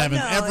all having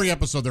every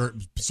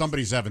episode.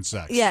 Somebody's having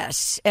sex.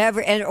 Yes,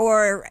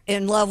 or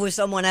in love with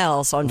someone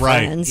else on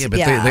right. Friends. Yeah,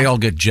 but they all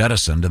get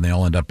jettisoned, and they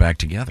all end up back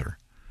together.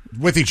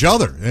 With each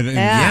other.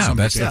 Yeah,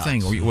 that's the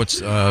thing. What's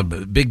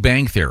Big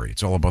Bang Theory?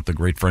 It's all about the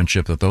great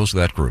friendship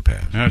that group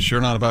has. Yeah, sure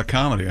not about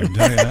comedy, I can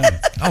tell you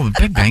that. Oh,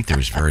 Big Bang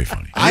Theory is very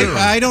funny.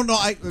 I don't know.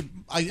 I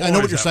know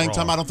what you're saying,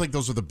 Tom. I don't think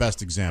those are the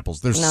best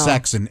examples. There's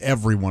sex in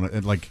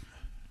everyone. Like,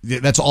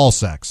 that's all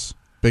sex.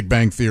 Big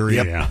Bang Theory.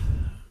 Yep. Yeah.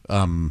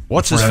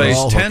 What's his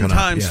face? 10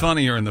 times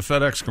funnier in the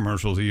FedEx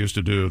commercials he used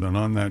to do than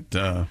on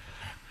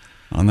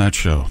that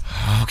show.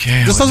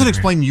 Okay. This doesn't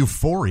explain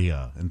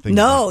Euphoria and things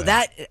like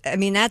that.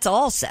 That's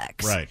all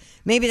sex. Right.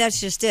 Maybe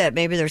that's just it.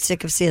 Maybe they're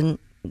sick of seeing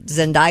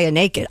Zendaya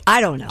naked.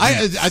 I don't know.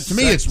 To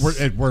me,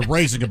 we're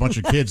raising a bunch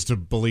of kids to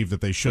believe that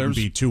they shouldn't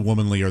be too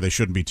womanly or they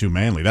shouldn't be too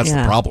manly. That's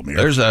the problem here.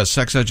 There's a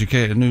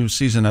a new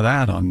season of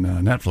that on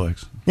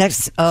Netflix.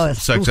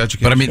 Sex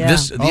Education. But I mean,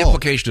 the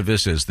implication of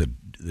this is that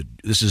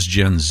this is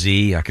Gen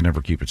Z. I can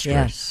never keep it straight.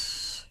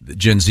 Yes.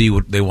 Gen Z,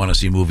 they want to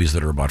see movies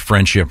that are about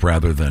friendship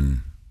rather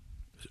than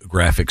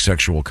graphic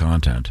sexual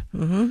content.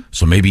 Mm-hmm.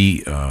 So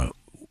maybe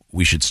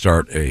we should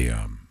start a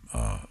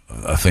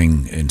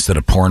thing instead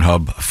of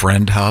Pornhub, a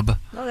Friend Hub.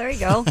 Oh, there you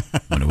go.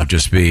 And it would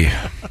just be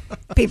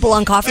people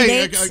on coffee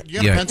dates. You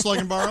have a pencil I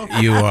can borrow?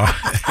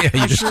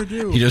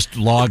 You just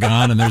log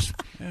on and there's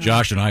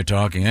Josh and I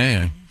talking.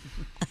 Hey,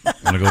 I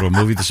want to go to a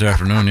movie this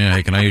afternoon. Yeah,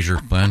 hey, can I use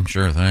your pen?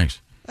 Sure,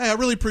 thanks. Hey, I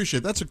really appreciate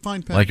it. That's a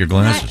fine pen. Like your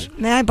glasses.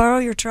 May I borrow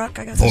your truck?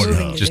 I got some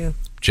moving to do.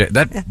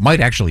 That might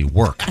actually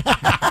work.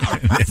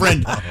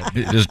 Friend.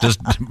 just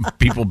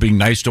people being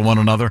nice to one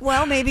another.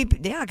 Well, maybe,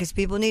 because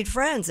people need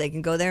friends. They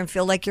can go there and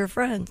feel like you're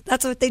friends.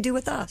 That's what they do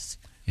with us.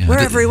 Yeah, we're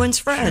everyone's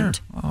friend.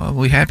 Sure. Oh,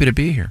 we're happy to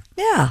be here.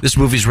 Yeah. This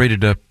movie's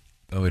rated,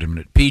 wait a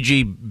minute,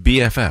 PG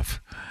BFF.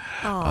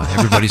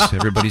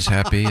 Everybody's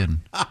happy and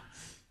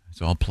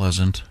it's all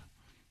pleasant.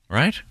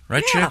 Right,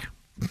 Chick?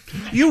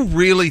 You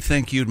really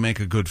think you'd make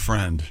a good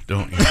friend,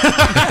 don't you? That's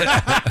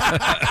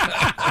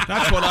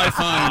what I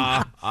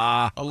find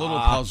a little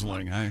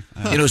puzzling.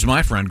 It was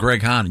my friend,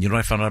 Greg Hahn. You know what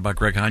I found out about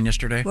Greg Hahn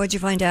yesterday? What'd you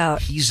find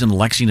out? He's in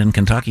Lexington,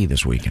 Kentucky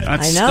this weekend.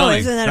 That's I know, stunning.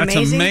 isn't that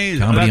That's amazing?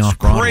 Comedy That's off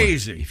Broadway.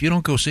 crazy. If you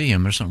don't go see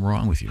him, there's something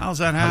wrong with you. How's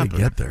that How do happen?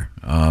 you get there?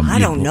 I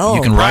don't know.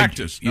 You can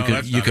Practice. ride. No,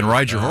 that's You not can it.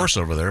 ride your horse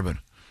over there, but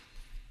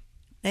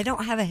They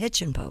don't have a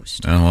hitching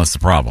post. well, that's the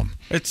problem.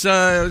 It's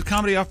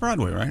Comedy Off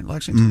Broadway, right?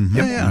 Lexington? Mm-hmm.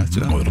 Yeah. It's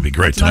Oh, it'll be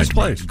great it's a nice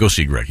tonight. place. Go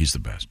see Greg. He's the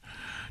best.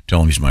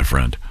 Tell him he's my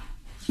friend.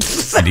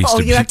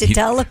 You have to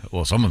tell him?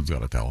 Well, someone's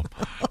got to tell him.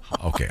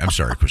 Okay, I'm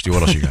sorry, Christy.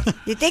 What else you got?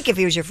 You'd think if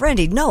he was your friend,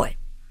 he'd know it.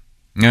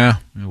 Yeah,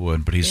 it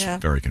would, but he's Yeah.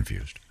 very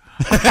confused.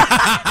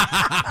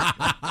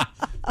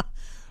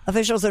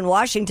 Officials in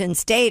Washington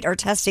State are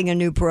testing a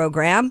new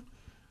program.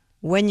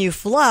 When you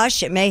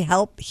flush, it may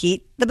help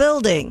heat the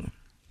building.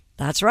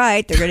 That's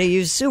right. They're going to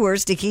use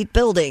sewers to heat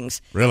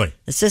buildings. Really?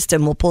 The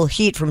system will pull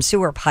heat from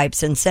sewer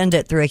pipes and send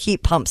it through a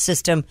heat pump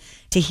system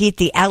to heat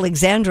the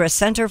Alexandra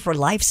Center for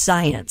Life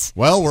Science.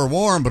 Well, we're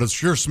warm, but it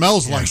sure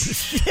smells like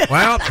it.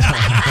 Well,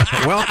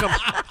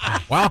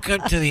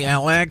 welcome to the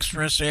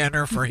Alexandra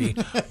Center for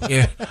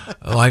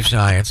Life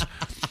Science.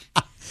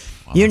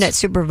 Unit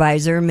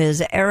Supervisor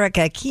Ms.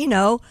 Erica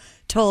Kino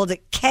told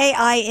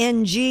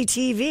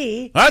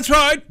KING-TV. That's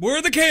right.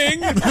 We're the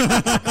king.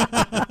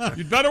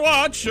 You'd better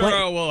watch or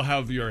I will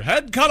have your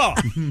head cut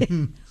off.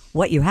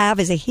 What you have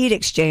is a heat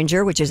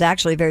exchanger, which is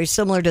actually very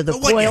similar to the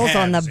coils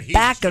on the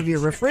back of your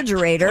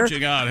refrigerator. What you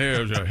got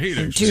here is a heat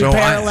exchanger. Two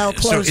parallel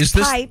closed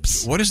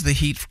pipes. What is the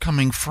heat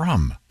coming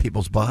from?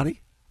 People's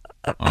body?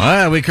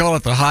 We call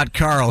it the hot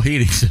Carl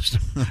heating system.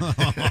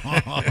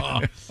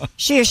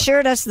 She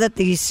assured us that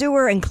the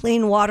sewer and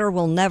clean water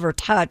will never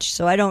touch,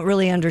 so I don't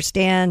really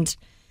understand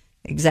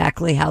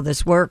exactly how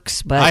this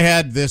works. But I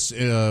had this,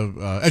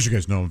 as you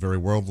guys know, I'm very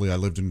worldly. I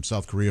lived in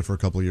South Korea for a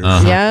couple of years,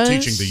 Yes.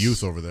 teaching the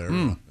youth over there.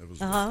 It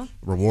was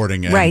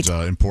rewarding and Right.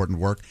 important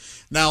work.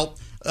 Now,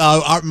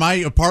 my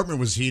apartment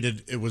was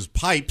heated. It was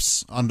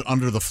pipes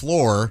under the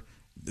floor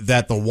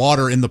that the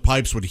water in the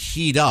pipes would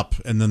heat up,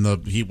 and then the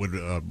heat would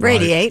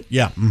radiate.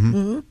 Yeah,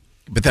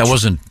 But that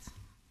wasn't.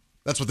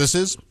 That's what this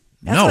is.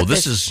 No,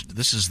 this is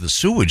the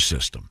sewage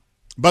system.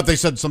 But they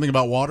said something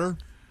about water.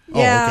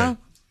 Yeah, Oh, okay.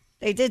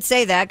 they did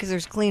say that because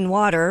there's clean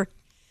water.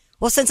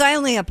 Well, since I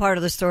only have part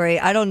of the story,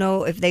 I don't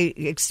know if they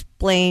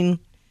explain.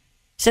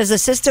 Says the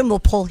system will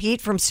pull heat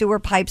from sewer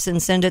pipes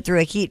and send it through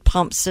a heat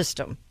pump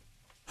system.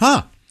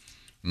 Huh.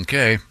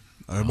 Okay.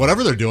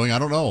 Whatever they're doing, I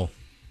don't know.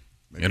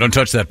 You don't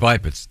touch that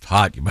pipe. It's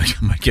hot. You might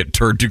get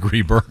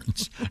third-degree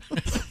burns.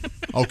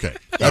 Okay.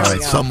 All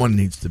right, someone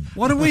needs to.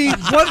 What do we?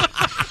 What?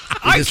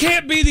 I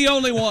can't be the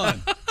only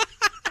one.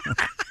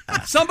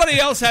 Somebody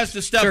else has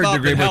to step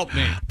up and help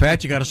me.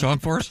 Pat, you got a song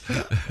for us?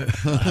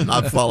 I'm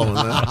not following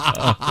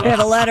that. We have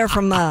a letter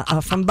from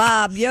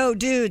Bob. Yo,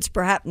 dudes,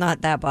 perhaps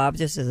not that Bob.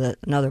 This is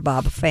another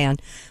Bob fan.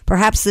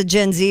 Perhaps the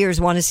Gen Zers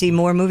want to see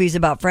more movies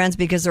about Friends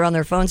because they're on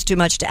their phones too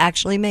much to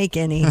actually make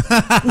any.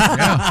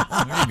 Yeah,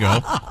 there you go.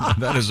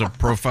 That is a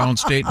profound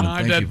statement. I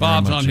Thank you bet very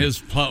Bob's much. on his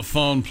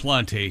phone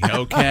plenty.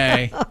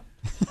 Okay.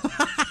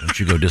 Don't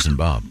you go dissing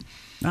Bob?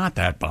 Not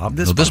that Bob.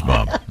 This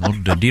Bob. No,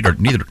 neither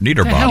The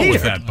Bob. hell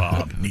with that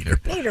Bob.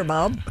 Neither. Later,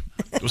 Bob.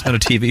 Wasn't that a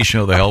TV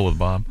show, The Hell with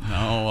Bob?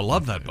 No, I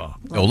love that Bob.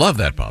 Oh, love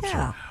that Bob. Yeah.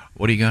 Sorry.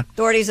 What do you got?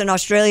 Authorities in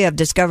Australia have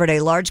discovered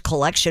a large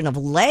collection of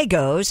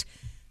Legos.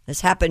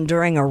 This happened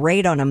during a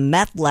raid on a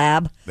meth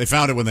lab. They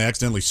found it when they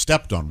accidentally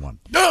stepped on one.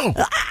 No!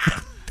 The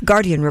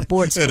Guardian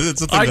reports.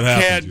 It's a thing I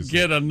that happens. can't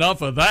get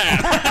enough of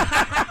that.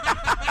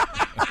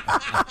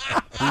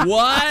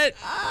 What?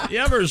 You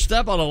ever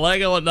step on a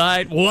Lego at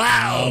night?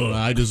 Wow. Oh,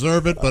 I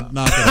deserve it, but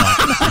knock it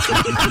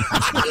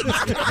off.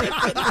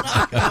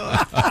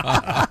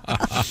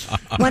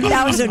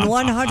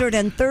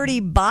 1,130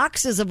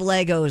 boxes of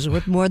Legos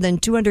worth more than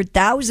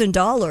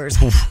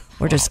 $200,000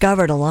 were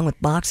discovered, along with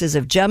boxes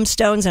of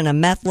gemstones and a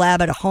meth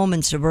lab at a home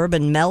in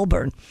suburban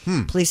Melbourne.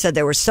 Police said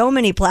there were so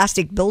many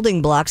plastic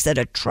building blocks that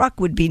a truck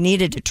would be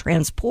needed to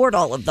transport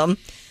all of them.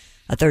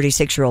 A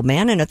 36-year-old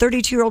man and a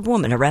 32-year-old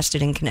woman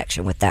arrested in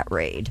connection with that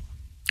raid.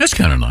 That's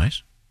kind of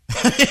nice.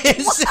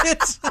 Is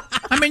it?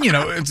 I mean, you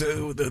know, it's,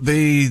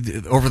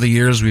 over the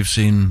years we've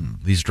seen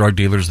these drug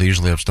dealers. They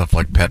usually have stuff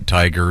like pet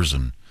tigers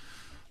and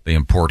they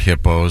import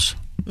hippos.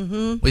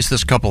 Mm-hmm. At least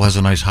this couple has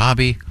a nice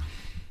hobby.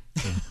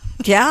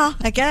 Yeah,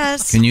 I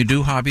guess. Can you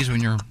do hobbies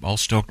when you're all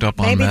stoked up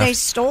on Maybe meth? they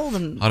stole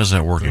them. How does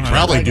that work? Exactly?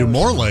 Probably do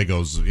more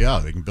Legos. Yeah,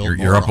 they can build more.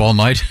 You're up all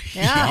night.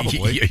 Yeah.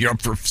 Probably. You're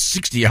up for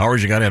 60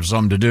 hours. You got to have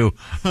something to do.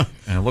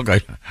 And look,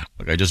 I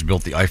just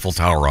built the Eiffel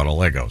Tower out of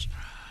Legos.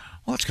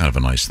 Well, that's kind of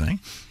a nice thing.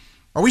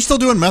 Are we still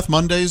doing Meth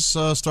Mondays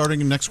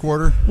starting next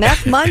quarter?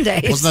 Meth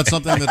Mondays. Wasn't that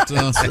something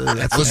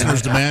that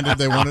listeners demanded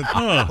they wanted?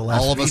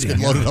 All of us get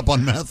loaded up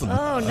on meth. And,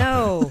 Oh,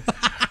 no.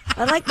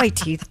 I like my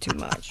teeth too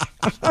much.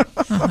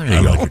 There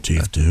you go. Your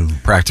teeth too.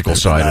 Practical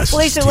side.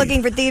 Police are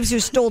looking for thieves who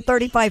stole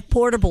 35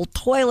 portable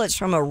toilets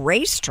from a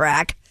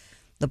racetrack.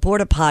 The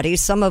porta potties,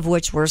 some of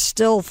which were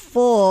still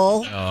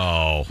full,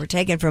 Oh. were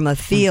taken from a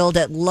field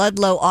at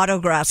Ludlow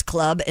Autograss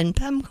Club in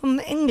Peckham,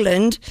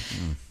 England.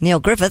 Neil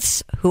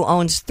Griffiths, who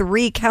owns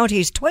 3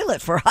 counties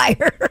toilet for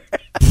hire.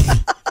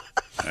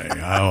 Hey,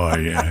 how are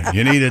you?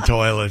 You need a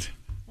toilet.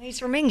 He's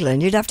from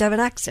England. You'd have to have an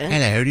accent.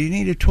 Hello, do you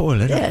need a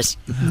toilet? Yes.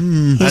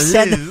 Mm, He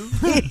said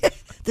hello?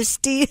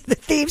 the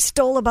thief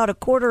stole about a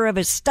quarter of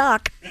his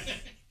stock.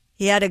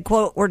 He added,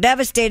 quote, "We're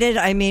devastated.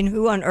 I mean,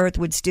 who on earth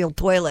would steal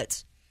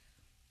toilets?"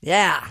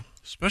 Yeah.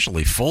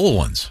 Especially full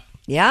ones.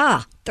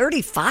 Yeah.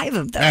 35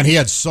 of them. And he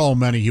had so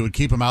many. He would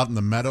keep them out in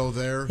the meadow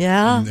there.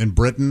 Yeah. In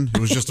Britain. It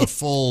was just a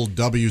full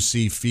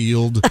WC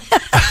field.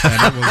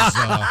 And it was.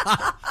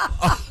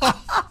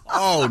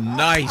 Oh,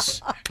 nice.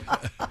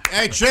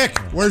 Hey, chick,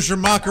 where's your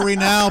mockery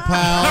now,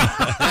 pal?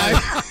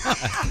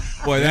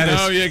 Boy,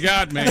 you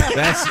got me.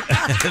 That's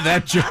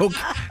that joke.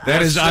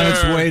 That Yes, is on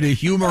its sir. way to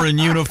Humor in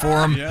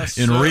Uniform Yes,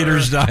 in sir.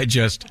 Reader's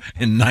Digest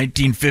in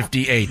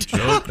 1958.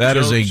 That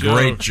is a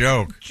great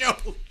joke.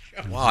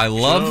 Wow, I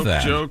love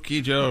that.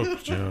 Jokey joke.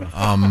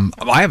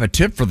 I have a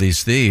tip for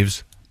these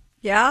thieves.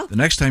 Yeah? The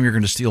next time you're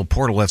going to steal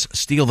portalets,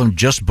 steal them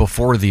just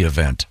before the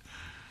event.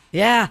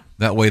 Yeah.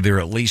 That way they're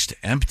at least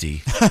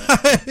empty.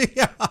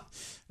 Yeah.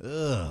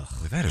 Ugh,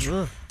 that is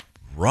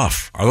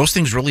rough. Are those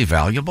things really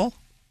valuable?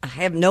 I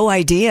have no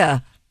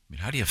idea. I mean,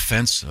 how do you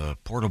fence a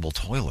portable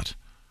toilet?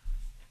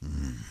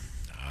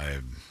 I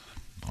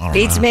don't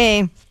Beats know.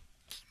 me.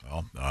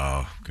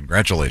 Well,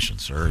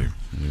 congratulations, sir.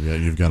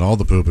 You've got all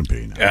the poop and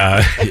pee now.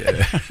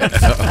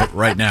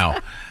 Right now.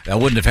 That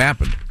wouldn't have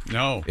happened.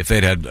 No. If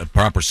they'd had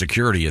proper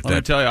security at Let me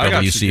that tell you, I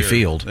got WC security.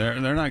 field. They're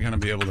not going to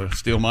be able to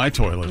steal my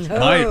toilet.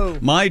 No.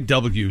 My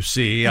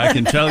WC, I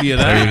can tell you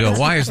that. There you go.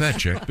 Why is that,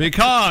 chick?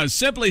 Because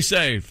Simply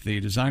Safe, the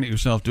design it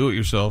yourself, do it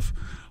yourself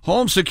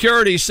home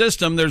security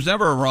system. There's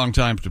never a wrong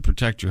time to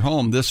protect your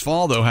home. This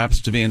fall, though,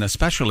 happens to be an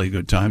especially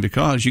good time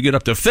because you get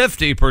up to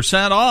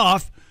 50%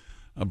 off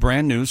a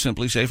brand new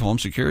Simply Safe home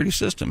security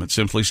system at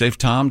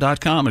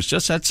simplysafetom.com. It's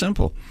just that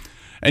simple.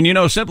 And you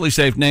know, Simply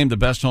Safe named the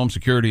best home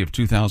security of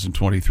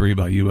 2023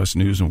 by U.S.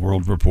 News and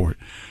World Report.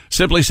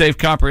 Simply Safe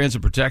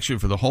comprehensive protection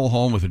for the whole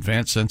home with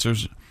advanced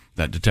sensors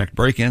that detect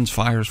break-ins,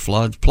 fires,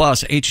 floods,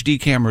 plus HD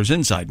cameras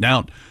inside and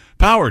out,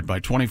 powered by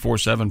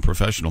 24/7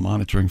 professional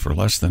monitoring for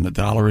less than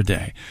 $1 a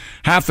day.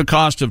 Half the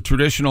cost of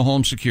traditional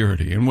home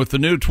security. And with the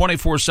new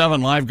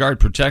 24/7 LiveGuard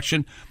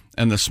protection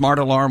and the Smart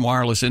Alarm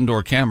wireless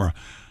indoor camera,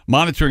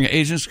 monitoring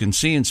agents can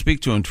see and speak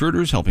to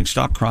intruders, helping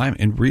stop crime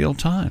in real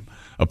time.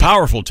 A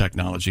powerful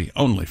technology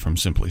only from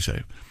Simply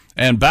Safe.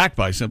 And backed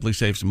by Simply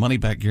Safe's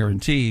money-back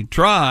guarantee.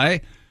 Try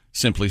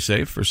Simply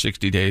Safe for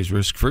 60 days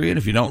risk-free. And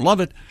if you don't love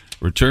it,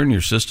 return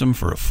your system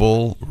for a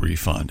full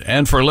refund.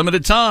 And for a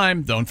limited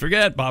time, don't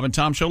forget, Bob and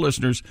Tom Show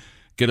listeners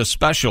get a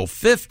special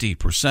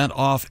 50%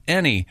 off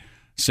any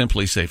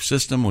Simply Safe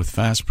system with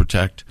Fast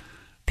Protect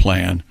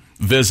plan.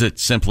 Visit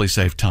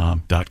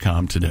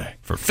simplysafetom.com today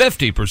for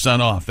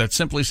 50% off. That's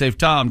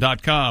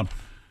simplysafetom.com.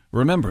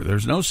 Remember,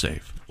 there's no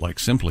safe like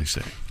Simply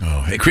Safe.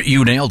 Oh, hey,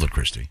 you nailed it,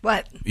 Christy.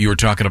 What? You were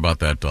talking about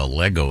that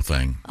Lego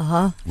thing.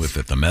 Uh-huh. With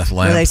the meth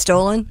lab. Were they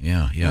stolen?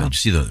 Yeah. Oh. Did you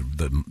see the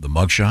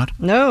mugshot?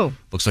 No.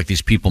 Looks like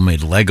these people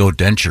made Lego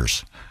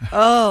dentures.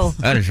 Oh.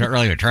 That is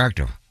really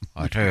attractive.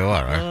 I tell you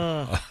what.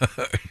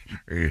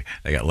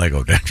 They got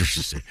Lego dentures.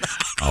 You see.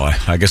 Oh,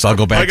 I guess I'll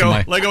go back to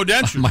my Lego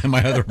dentures.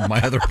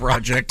 my other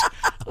project.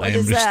 What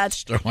is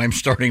that? I'm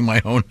starting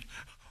my own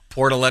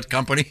portalet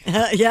company.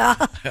 Yeah.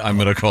 I'm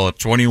going to call it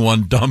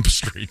 21 Dump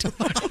Street.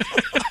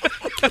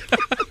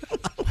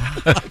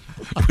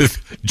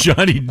 With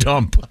Johnny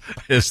Dump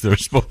as their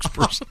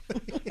spokesperson.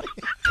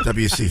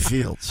 WC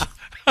Fields.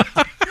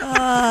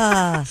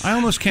 I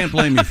almost can't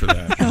blame you for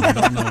that. I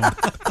don't know.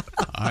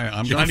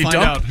 I'm going to find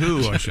out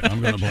who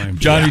I'm going to blame.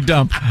 Johnny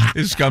Dump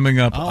is coming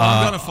up. Oh,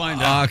 I'm going to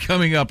find out.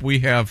 Coming up, we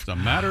have... It's a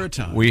matter of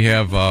time. We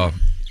have a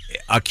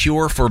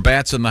cure for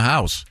bats in the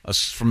house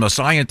from a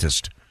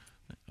scientist.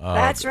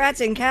 Bats,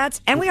 rats, and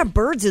cats. And we have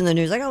birds in the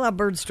news. I got a lot of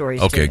bird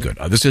stories, Okay, too. good.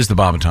 This is the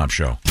Bob and Tom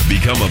Show.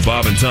 Become a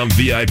Bob and Tom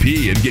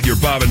VIP and get your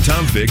Bob and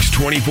Tom fix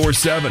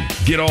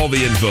 24/7. Get all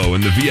the info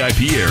in the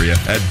VIP area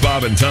at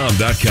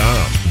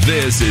bobandtom.com.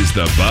 This is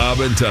the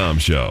Bob and Tom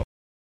Show.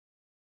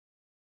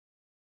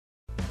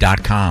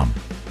 .com.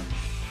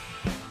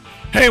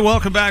 Hey,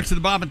 welcome back to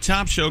the Bob and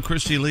Tom Show.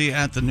 Christy Lee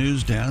at the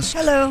news desk.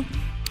 Hello.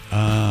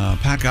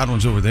 Pat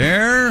Godwin's over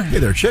there. Hey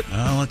there, Chick.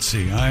 Let's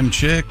see. I'm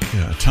Chick.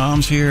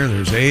 Tom's here.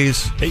 There's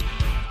Ace. Hey.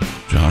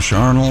 Josh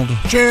Arnold.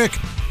 Chick.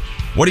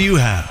 What do you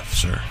have,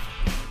 sir?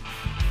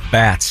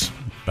 Bats.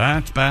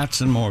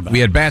 Bats, and more bats. We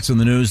had bats in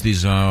the news.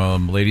 These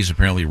ladies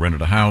apparently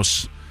rented a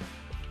house,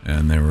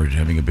 and they were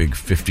having a big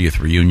 50th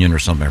reunion or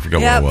something. I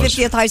forget what it was.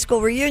 50th high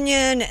school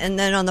reunion, and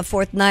then on the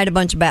fourth night, a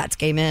bunch of bats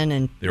came in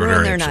and They were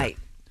ruined very their upset. night.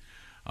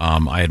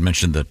 I had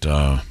mentioned that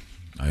I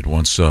had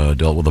once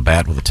dealt with a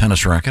bat with a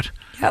tennis racket.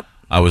 Yep.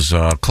 I was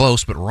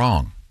close, but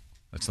wrong.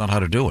 That's not how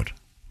to do it.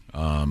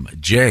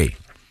 Jay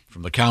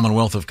from the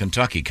Commonwealth of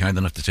Kentucky, kind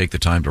enough to take the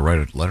time to write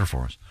a letter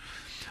for us.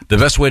 The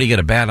best way to get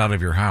a bat out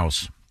of your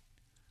house,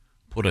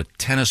 put a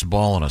tennis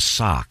ball in a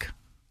sock.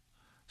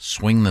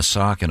 swing the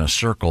sock in a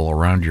circle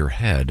around your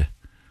head,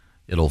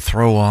 it'll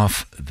throw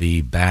off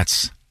the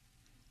bat's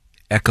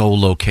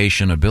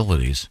echolocation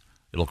abilities.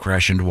 It'll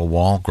crash into a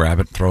wall, grab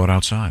it, throw it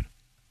outside.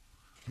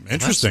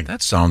 Interesting.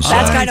 That sounds.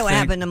 That's kind of what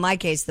happened in my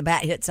case. The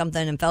bat hit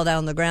something and fell down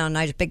on the ground, and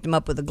I just picked him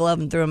up with a glove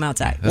and threw him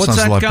outside. What's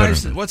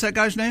that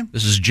guy's name?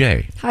 This is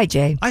Jay. Hi,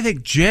 Jay. I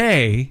think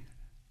Jay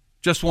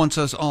just wants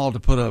us all to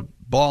put a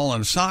ball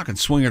in a sock and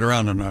swing it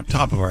around on the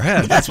top of our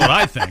head. That's what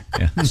I think.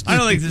 Yeah. I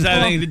don't think this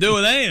has anything to do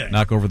with anything.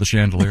 Knock over the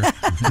chandelier.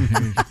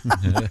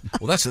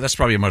 Well, that's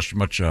probably a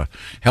much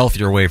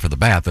healthier way for the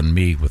bat than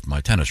me with my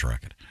tennis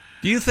racket.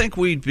 Do you think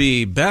we'd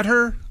be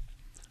better,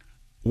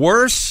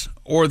 worse,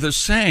 or the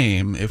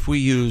same if we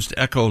used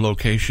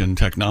echolocation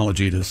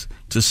technology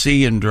to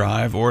see and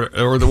drive, or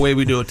the way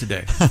we do it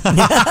today?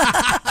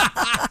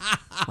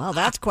 Well,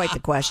 that's quite the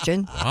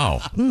question. Wow.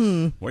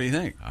 What do you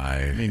think?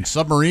 I mean,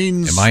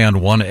 submarines. Am I on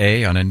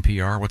 1A on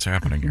NPR? What's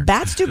happening here?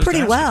 Bats do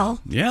pretty well.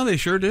 Yeah, they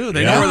sure do.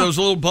 They know where those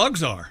little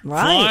bugs are.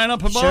 Right. Flying up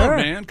above, Sure.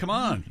 man. Come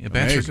on. Yeah,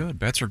 bats are good.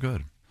 Bats are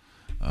good.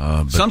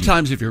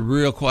 Sometimes if you're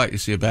real quiet, you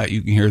see a bat,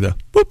 you can hear the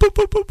boop, boop,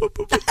 boop, boop,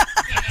 boop, boop.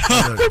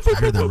 I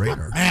hear the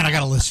radar. Man, I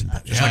got to listen.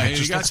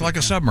 It's like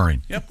a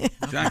submarine. Yep,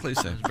 exactly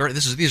the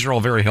same. These are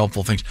all very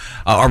helpful things.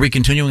 Are we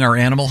continuing our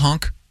animal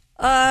hunk?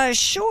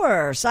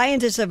 Sure.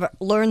 Scientists have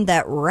learned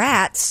that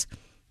rats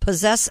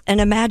possess an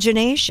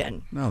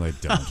imagination. No, they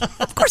don't.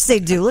 Of course they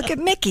do. Look at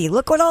Mickey.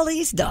 Look what all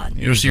he's done.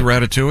 You ever see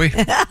Ratatouille?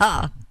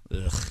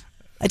 Yeah.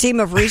 A team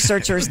of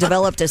researchers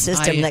developed a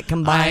system that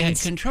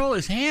combines I control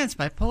his hands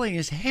by pulling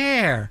his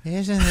hair.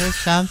 Isn't this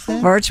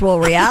something? virtual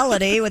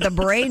reality with a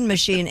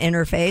brain-machine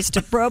interface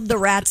to probe the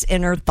rat's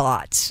inner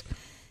thoughts.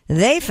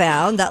 They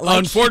found that, like...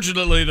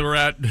 Unfortunately, the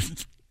rat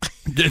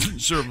didn't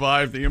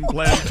survive the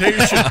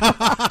implantation.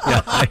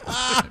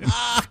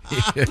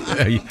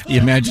 You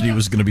imagine he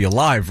was going to be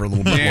alive for a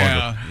little bit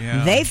longer.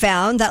 Yeah. They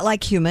found that,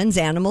 like humans,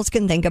 animals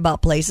can think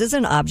about places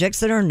and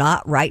objects that are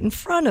not right in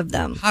front of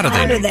them. How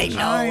do they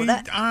know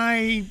that?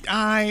 I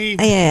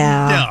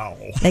Yeah.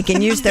 No. They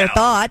can use their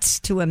thoughts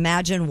to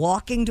imagine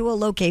walking to a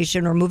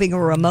location or moving a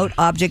remote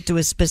object to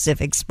a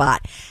specific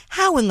spot.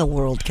 How in the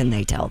world can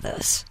they tell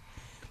this?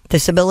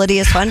 This ability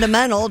is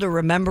fundamental to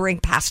remembering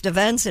past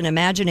events and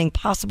imagining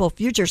possible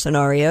future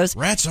scenarios.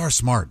 Rats are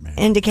smart, man.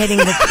 Indicating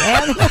that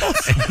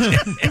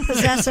animals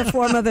possess a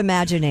form of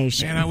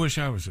imagination. Man, I wish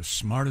I was as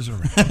smart as a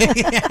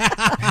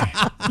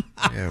rat.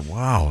 Yeah,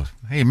 wow.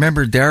 Hey,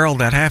 remember Daryl,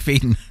 that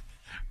half-eaten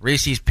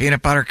Reese's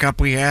peanut butter cup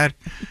we had?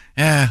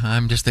 Yeah,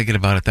 I'm just thinking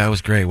about it. That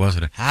was great,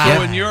 wasn't it?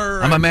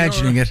 I'm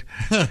imagining it.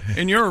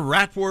 In your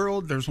rat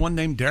world, there's one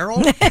named Daryl?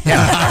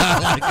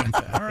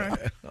 All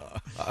right.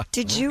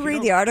 Did you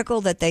read the article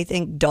that they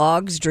think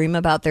dogs dream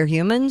about their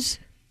humans?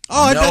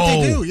 Oh, I bet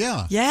they do,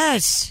 yeah.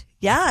 Yes.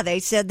 Yeah, they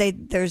said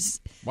there's...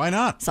 Why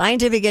not?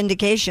 Scientific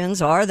indications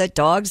are that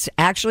dogs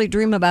actually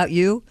dream about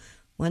you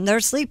when they're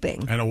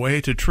sleeping. And a way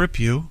to trip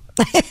you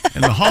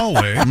in the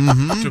hallway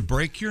to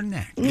break your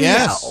neck.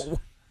 Yes. No.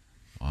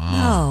 Wow.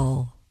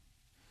 No.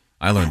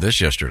 I learned this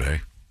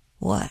yesterday.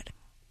 What?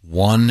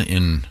 One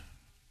in...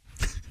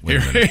 Wait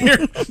a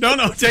minute.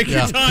 No, take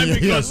your time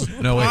because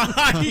No, wait.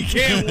 I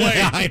can't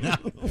wait. I know.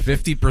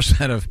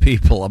 50% of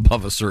people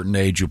above a certain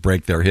age who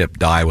break their hip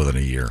die within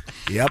a year.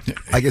 Yep.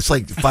 I guess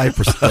like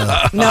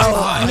 5%. No.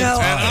 And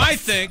I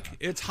think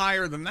it's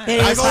higher than that.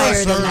 It is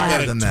higher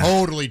than that. It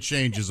totally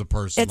changes a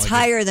person. It's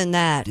higher than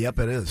that. Yep,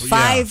 it is.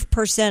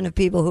 5% of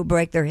people who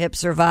break their hip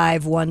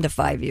survive 1 to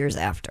 5 years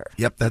after.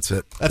 Yep, that's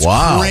it. That's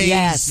Wow. crazy.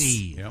 Yes.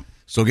 Yep.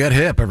 So get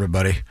hip,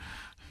 everybody.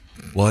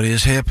 What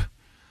is hip?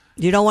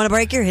 You don't want to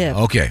break your hip.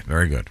 Okay,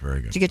 very good, very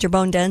good. Did you get your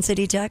bone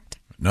density checked?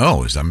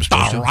 No, I'm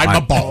supposed to. I'm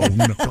a bone.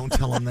 Don't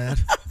tell him that.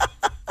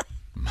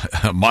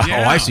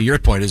 I see. Your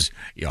point is,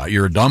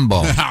 you're a dumb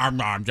bone.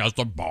 I'm just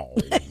a bone.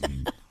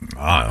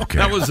 Okay.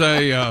 That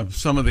was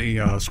some of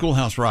the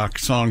Schoolhouse Rock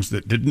songs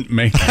that didn't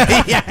make it.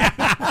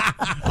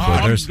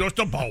 I'm there's- just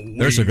a boy.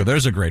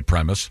 There's a great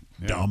premise.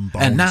 Dumb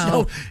bone. And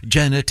now,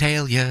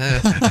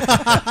 genitalia.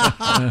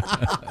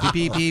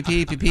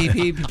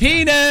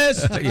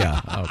 Penis.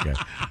 Yeah. Okay.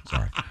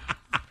 Sorry.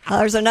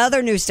 There's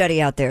another new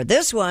study out there.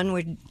 This one,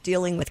 we're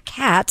dealing with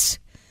cats.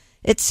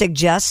 It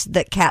suggests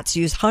that cats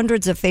use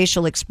hundreds of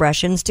facial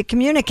expressions to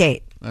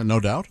communicate. No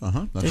doubt.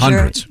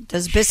 Hundreds.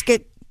 Does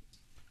Biscuit,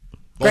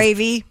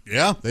 Gravy,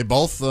 Yeah, they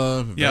both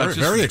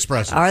very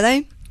expressive. are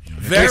they?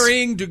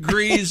 Varying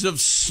degrees of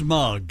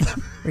smug.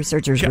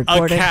 Researchers A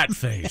reported cat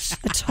face.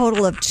 a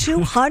total of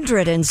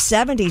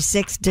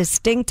 276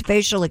 distinct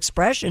facial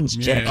expressions,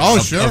 Chick, Oh,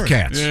 sure. Of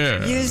cats.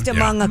 Yeah. used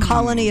among a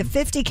colony of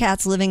 50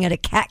 cats living at a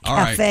cat All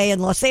right. cafe in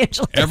Los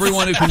Angeles.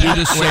 Everyone who can do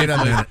this Wait a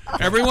safely. minute.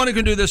 Everyone who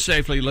can do this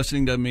safely,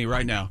 listening to me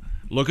right now,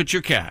 look at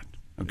your cat,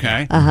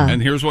 okay? Uh-huh.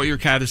 And here's what your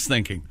cat is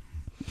thinking.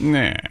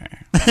 Nah.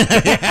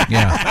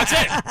 Yeah. That's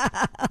it.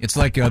 It's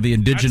like the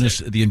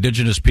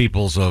indigenous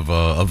peoples of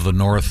the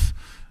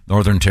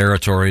northern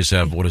territories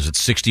have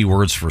 60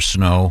 words for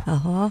snow.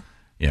 Uh-huh.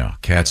 Yeah,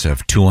 cats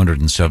have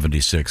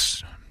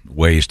 276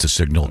 ways to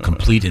signal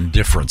complete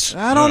indifference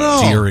I don't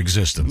know. to your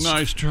existence.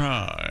 Nice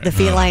try. The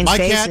feline my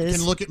faces. cat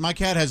can look at my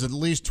cat has at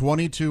least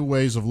 22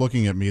 ways of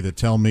looking at me that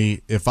tell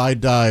me if I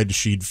died,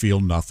 she'd feel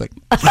nothing.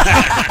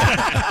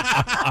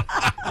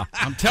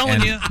 I'm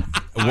telling you.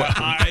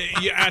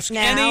 You ask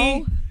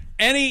any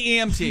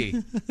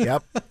EMT.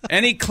 Yep.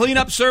 Any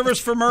cleanup service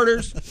for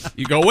murders.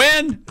 You go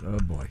in. Oh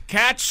boy.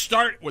 Cats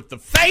start with the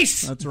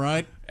face. That's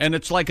right. And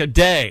it's like a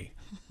day.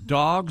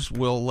 Dogs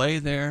will lay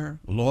there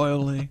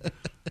loyally,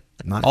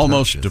 Not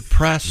almost touches.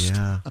 depressed.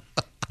 Yeah.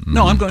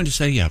 No, I'm going to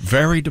say,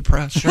 very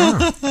depressed. Sure.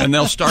 And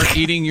they'll start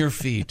eating your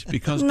feet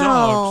because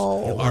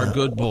dogs are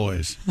good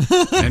boys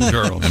and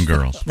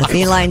girls. The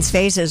feline's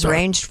faces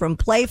ranged from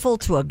playful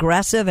to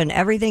aggressive and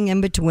everything in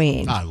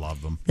between. I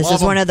love them. This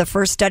is one of the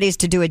first studies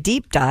to do a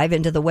deep dive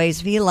into the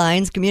ways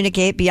felines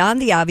communicate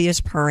beyond the obvious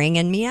purring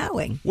and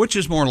meowing. Which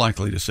is more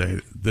likely to say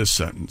this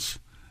sentence?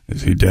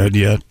 Is he dead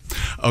yet?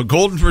 A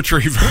golden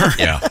retriever.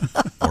 Yeah.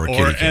 Or a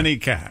kitty cat. Any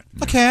cat.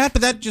 A cat,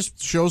 but that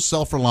just shows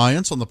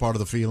self-reliance on the part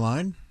of the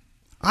feline.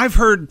 I've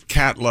heard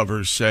cat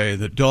lovers say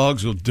that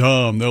dogs are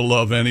dumb. They'll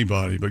love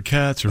anybody, but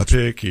cats are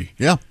picky.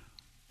 Yeah.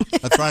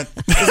 That's right.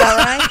 Is that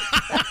right?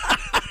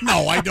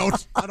 No, I don't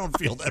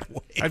feel that way.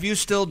 Have you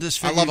still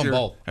disfigured? I love them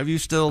both. Have you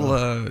still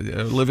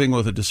living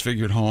with a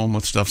disfigured home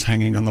with stuff's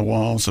hanging on the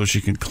wall so she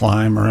can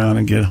climb around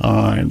and get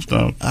high and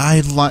stuff?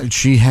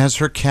 She has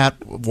her cat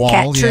wall,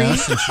 Cat tree?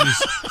 yes, and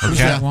she's Her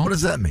cat wall? What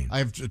does that mean? I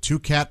have 2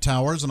 cat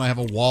towers, and I have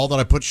a wall that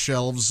I put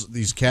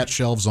these cat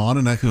shelves on,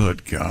 and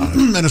Good God.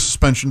 and a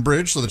suspension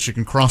bridge so that she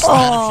can cross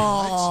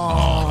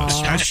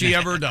that. Has she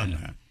ever done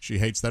that? She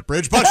hates that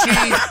bridge, but she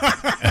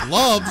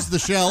loves the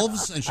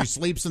shelves, and she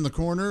sleeps in the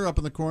corner, up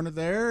in the corner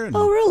there. And,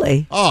 Oh,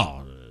 really?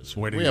 oh,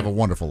 we have a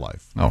wonderful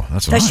life. Oh,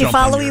 that's Does she Jump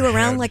follow on you your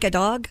around head. like a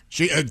dog?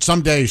 She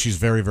some days she's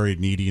very, very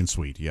needy and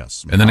sweet.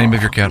 Yes. And the name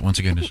of your cat, once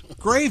again, is?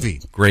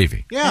 Gravy.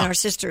 Gravy. Yeah, And our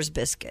sister's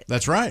Biscuit.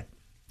 that's right.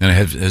 And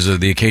has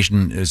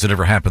it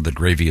ever happened that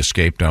Gravy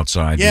escaped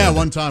outside? Yeah, You had to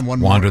one time,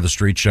 one wander morning. the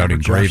street shouting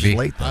Gravy?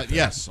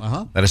 Yes.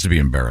 That has to be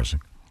embarrassing.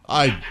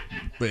 I'm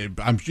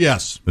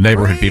yes. The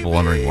neighborhood people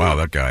wondering, wow,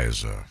 that guy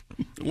is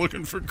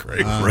Looking for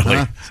Gravy.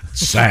 really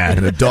sad.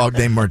 And a dog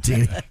named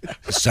Martini.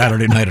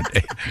 Saturday night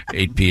at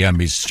 8 p.m.,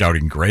 he's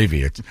shouting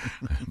Gravy. I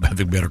think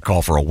we better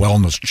call for a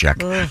wellness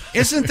check.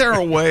 Isn't there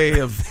a way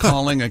of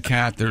calling a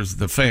cat? There's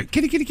the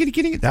kitty, kitty, kitty,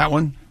 kitty. That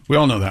one. We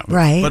all know that one.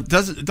 Right. But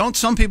don't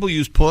some people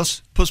use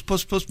puss? Puss,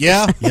 puss, puss, puss?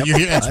 Yeah, Yep. you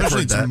hear, I've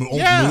especially in heard some that. old,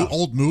 Yeah.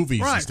 old movies.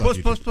 Right. And stuff. Puss,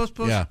 You puss, can- puss,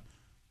 puss. Yeah.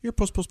 You're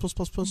puss, puss, puss,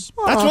 puss, puss.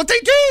 That's what they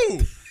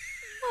do.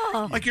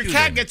 Like your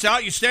cat gets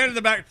out, you stand in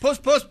the back. Puss,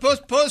 puss, puss,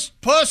 puss,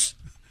 puss.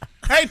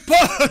 Hey,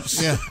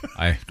 puss. Yeah.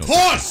 I don't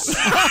Puss!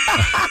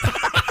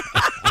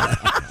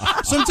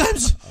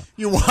 Sometimes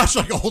you watch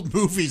like old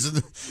movies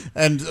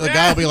and the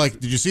guy will be like,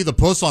 "Did you see the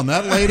puss on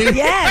that lady?"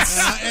 Yes.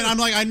 And I'm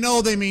like, I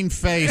know they mean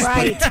face,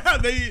 Right.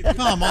 but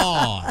come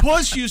on.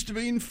 Puss used to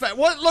mean fat.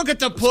 What? Look at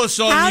the puss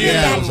on How you. did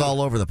Yeah, that- it was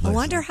all over the I place.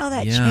 wonder how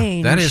that Yeah,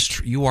 changed. that is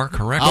true. You are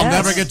correct. I'll Yes.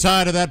 never get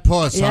tired of that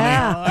puss, honey.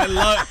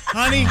 Yeah.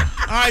 Honey,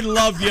 I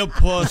love you,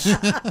 puss.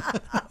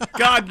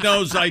 God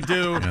knows I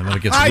do. And then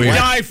it gets I weird.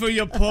 die for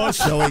you, puss.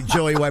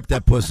 Joey, wipe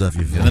that puss off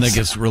your face. And then it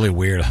gets really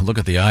weird. Look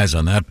at the eyes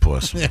on that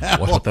puss.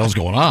 What the hell's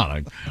going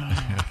on?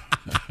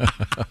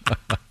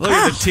 Look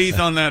at the teeth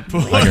on that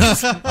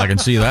puss. I can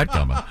see that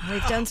coming.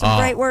 We've done some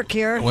great work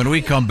here. When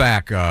we come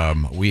back,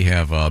 we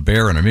have a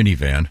bear in a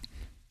minivan.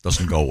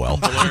 Doesn't go well.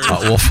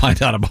 We'll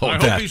find out about I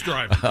that. hope he's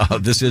driving.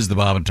 This is the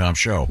Bob and Tom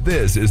Show.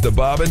 This is the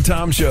Bob and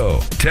Tom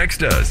Show.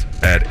 Text us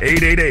at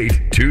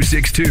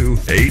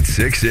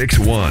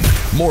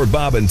 888-262-8661. More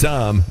Bob and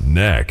Tom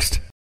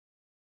next.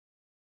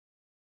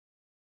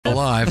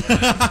 Alive.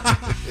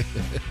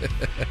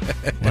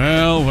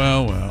 Well.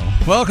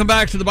 Welcome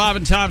back to the Bob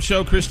and Tom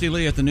Show. Christy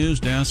Lee at the news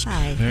desk.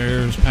 Hi.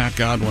 There's Pat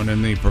Godwin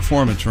in the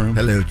performance room.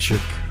 Hello,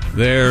 chick.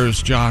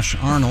 There's Josh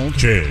Arnold.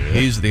 Cheer.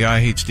 He's the I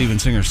Hate Steven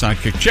Singer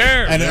sidekick.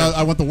 Cheers! And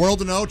I want the world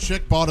to know,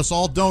 Chick bought us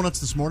all donuts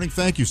this morning.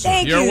 Thank you, sir.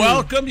 Thank You're you.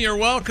 welcome. You're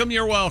welcome.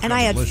 You're welcome. And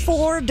I had Delicious.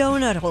 4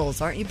 donut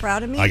holes. Aren't you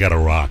proud of me? got a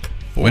rock.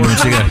 When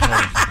did you get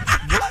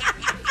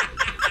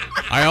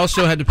I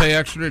also had to pay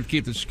extra to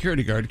keep the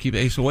security guard to keep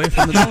Ace away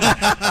from the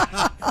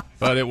donut.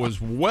 But it was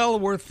well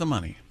worth the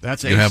money.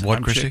 That's Ace. You have what,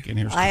 I'm Christy? Chick, and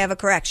here's I have a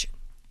correction.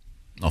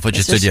 I thought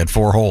you Is said this- you had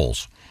 4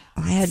 holes.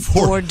 I had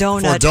Four- 4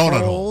 donut, 4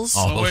 donut holes.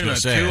 Oh, I was wait a going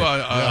to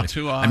minute. say.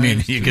 Two eyes. I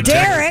mean, you could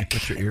Derek,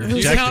 Do you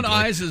who's- count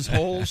eyes as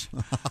holes?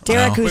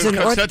 Derek, who's an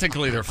Because orth-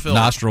 technically they're filled.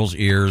 nostrils,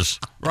 ears,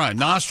 Right.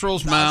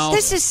 Nostrils, mouth.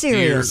 This is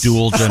serious.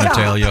 dual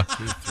genitalia.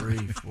 2, 3,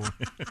 4.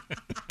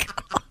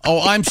 Oh,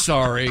 I'm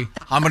sorry.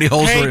 How many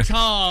holes Hey, were?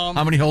 Tom.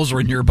 How many holes are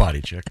in your body,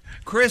 Chick?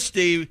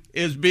 Christy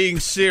is being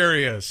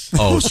serious.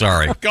 Oh,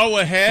 sorry. Go Well,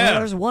 ahead.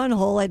 there's one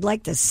hole I'd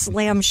like to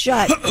slam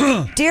shut.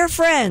 Dear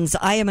friends,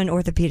 I am an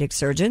orthopedic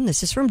surgeon.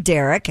 This is from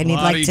Derek, and he'd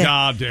like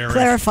La-di-da, to Derek.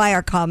 clarify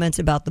our comments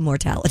about the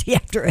mortality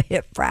after a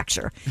hip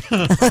fracture.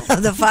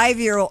 The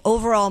 5-year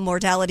overall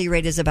mortality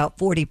rate is about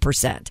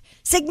 40%,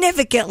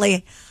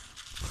 significantly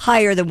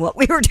higher than what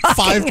we were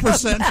talking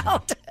 5%?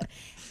 about.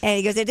 And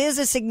he goes, it is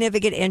a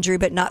significant injury,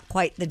 but not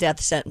quite the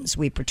death sentence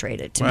we portrayed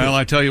it to Well, be.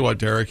 I tell you what,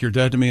 Derek, you're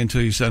dead to me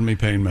until you send me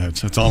pain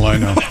meds. That's all I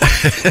know.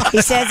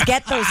 He says,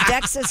 get those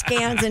DEXA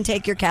scans and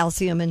take your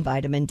calcium and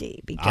vitamin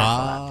D. Be careful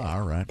out there.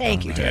 All right.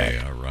 Thank you, Derek.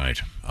 Okay, all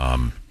right.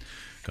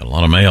 Got a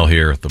lot of mail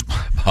here at the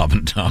Bob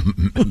and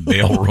Tom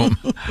mail room.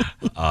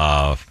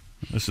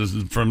 This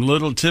is from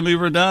little Timmy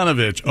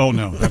Radonovich. Oh,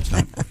 no, that's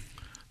not.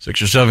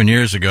 6 or 7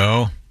 years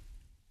ago,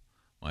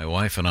 my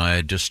wife and I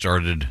had just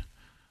started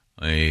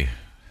a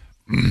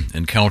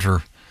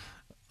encounter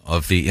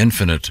of the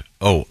infinite.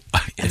 Oh,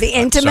 the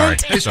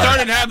intimate? They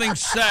started having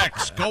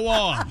sex. Go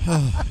on.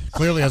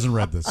 Clearly hasn't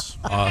read this.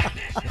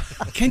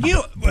 Can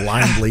you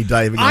blindly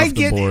diving off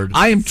the board?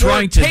 I am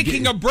trying to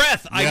taking a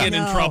breath. I get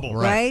in trouble.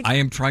 Right? I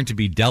am trying to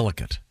be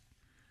delicate.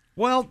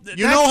 Well,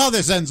 you know how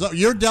this ends up.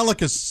 Your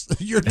delicateness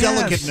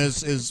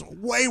is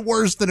way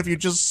worse than if you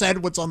just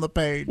said what's on the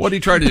page. What do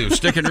you try to do?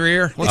 Stick in your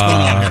ear? What's going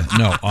on?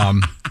 No.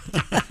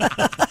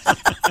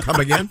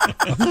 Come again?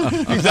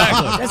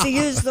 Exactly. Does he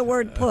use the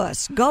word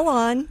puss? Go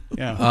on.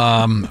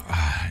 Yeah.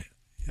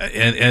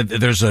 And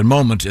there's a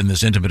moment in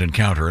this intimate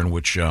encounter in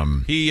which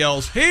He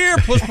yells, "Here,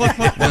 puss, puss,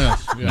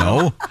 puss."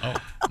 No.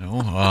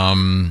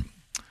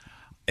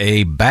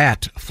 A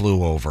bat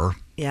flew over.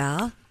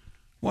 Yeah.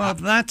 Well,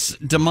 that's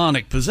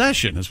demonic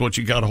possession is what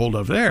you got a hold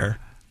of there.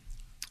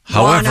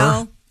 However,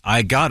 Guano.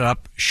 I got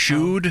up,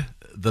 shooed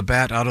the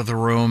bat out of the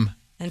room,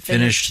 And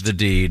finished the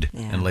deed,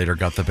 Yeah. and later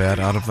got the bat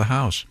out of the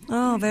house.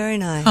 Oh, very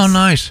nice. Oh,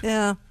 nice.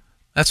 Yeah.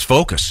 That's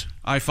focus.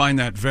 I find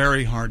that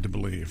very hard to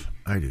believe.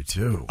 I do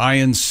too. I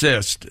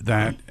insist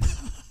that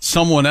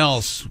someone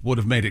else would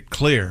have made it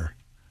clear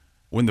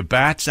when the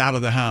bat's out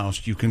of the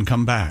house, you can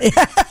come back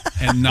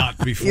and not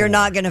before. You're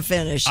not going to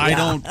finish. I yeah.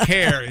 don't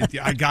care.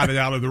 I got it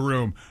out of the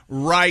room.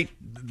 Right,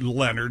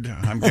 Leonard,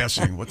 I'm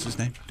guessing. What's his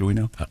name? Do we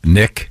know?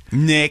 Nick.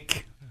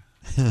 Nick.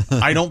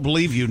 I don't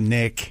believe you,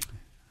 Nick.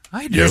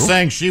 I do. You're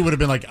saying she would have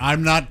been like,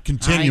 I'm not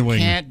continuing.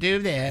 I can't do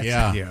this.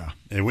 Yeah. Yeah.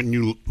 And wouldn't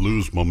you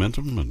lose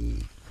momentum?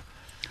 And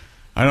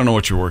I don't know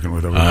what you're working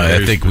with over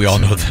there. I think we all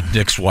know that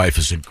Nick's wife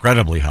is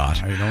incredibly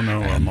hot. I don't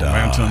know And,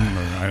 momentum.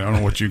 Or I don't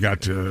know what you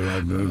got to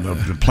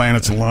the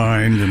planets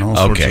aligned and all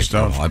sorts of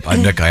stuff. Well,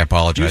 Nick, I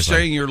apologize. You're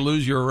saying you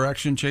lose your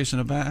erection chasing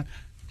a bat?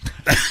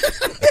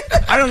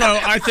 I don't know.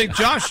 I think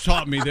Josh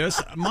taught me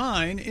this.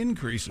 Mine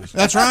increases.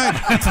 That's right.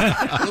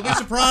 You'll be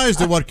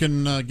surprised at what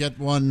can get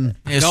one.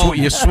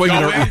 You swing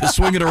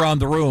it around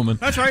the room and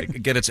That's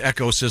right. get its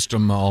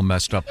ecosystem all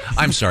messed up.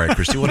 I'm sorry,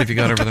 Christy. What have you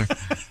got over there?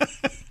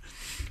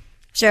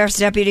 Sheriff's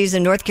deputies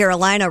in North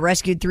Carolina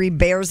rescued 3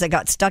 bears that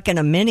got stuck in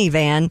a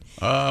minivan.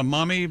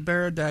 Mommy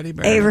bear, daddy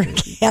bear. Avery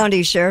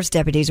County Sheriff's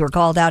deputies were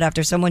called out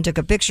after someone took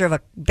a picture of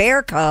a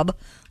bear cub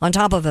on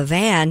top of a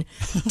van.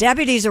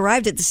 Deputies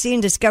arrived at the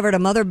scene, discovered a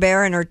mother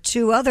bear and her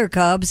 2 other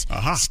cubs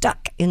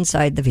stuck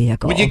inside the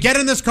vehicle. When you get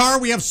in this car,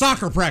 we have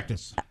soccer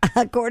practice.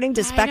 According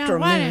to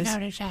Spectrum News,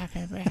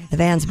 the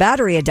van's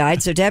battery had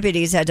died, so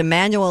deputies had to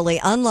manually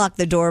unlock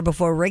the door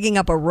before rigging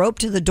up a rope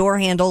to the door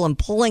handle and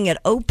pulling it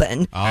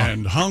open.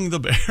 And hung the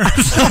bears.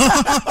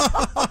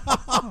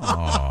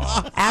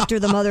 After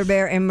the mother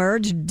bear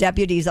emerged,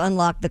 deputies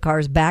unlocked the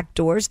car's back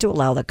doors to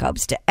allow the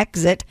cubs to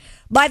exit.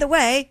 By the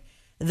way,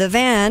 the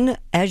van,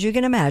 as you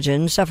can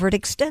imagine, suffered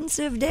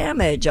extensive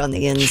damage on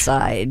the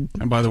inside.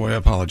 And by the way, I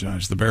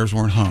apologize. The bears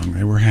weren't hung.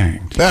 They were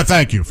hanged.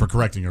 Thank you for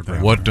correcting your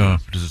grammar. What does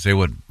it say?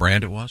 What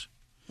brand it was?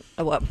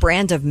 What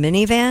brand of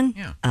minivan?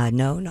 Yeah.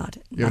 No, not.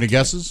 You have any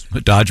guesses?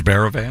 A Dodge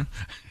Barrovan.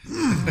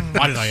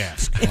 Why did I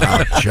ask?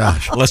 Wow,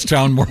 Josh. Less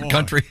town, more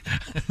country.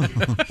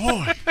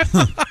 Boy.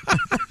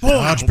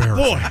 Dodge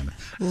Barrovan. Boy.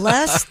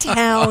 Less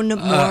town,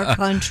 more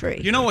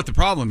country. You know what the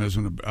problem is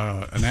when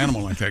an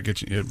animal like that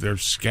gets you?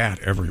 There's scat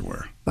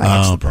everywhere.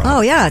 That's the problem.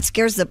 Oh, yeah, it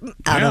scares the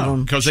out of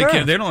them. Because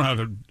Sure. they don't have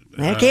to.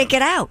 They can't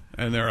get out.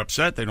 And they're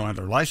upset. They don't have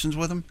their license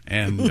with them.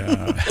 And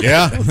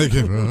Yeah.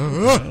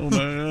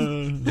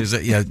 Is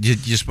it? Yeah.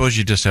 You suppose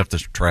you just have to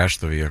trash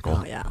the vehicle?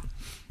 Oh, yeah.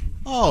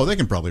 Oh, they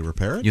can probably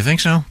repair it. You think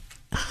so?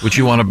 Would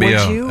you want to be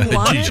Would you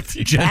want it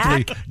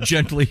gently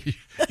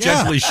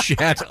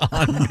shat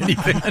on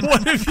minivan?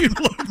 what if you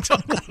looked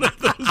on one of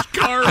those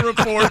car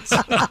reports?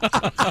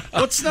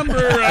 What's number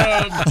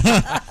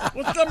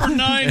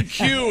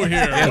 9Q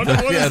here? What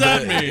does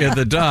that mean? Yeah,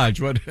 the Dodge.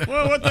 What?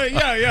 Well,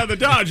 the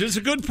Dodge. It's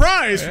a good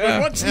price. Yeah.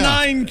 But what's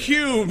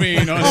 9Q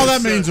mean? On Oh,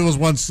 this, that means it was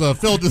once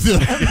filled to the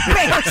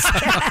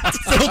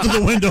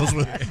windows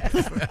with.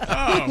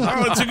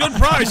 it's a good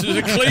price. Is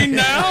it clean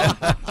now?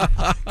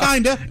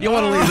 Kinda. You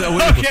want to leave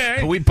that?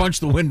 Okay. We punch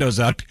the windows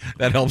out.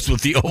 That helps with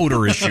the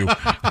odor issue.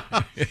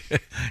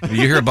 You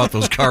hear about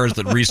those cars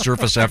that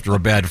resurface after a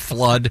bad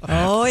flood.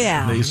 Oh,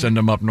 yeah. They send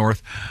them up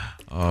north.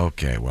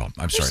 Okay, well,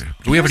 I'm sorry.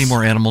 Do we have any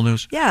more animal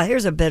news? Yeah,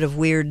 here's a bit of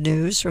weird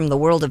news from the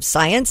world of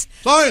science.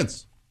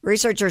 Science.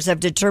 Researchers have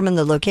determined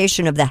the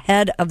location of the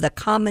head of the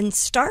common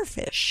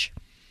starfish.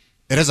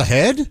 It has a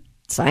head?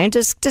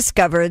 Scientists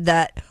discovered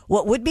that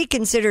what would be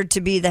considered to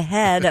be the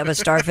head of a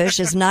starfish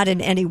is not in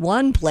any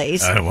one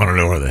place. I don't want to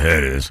know where the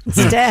head is.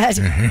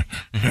 Instead,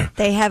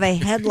 they have a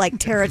head-like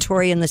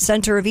territory in the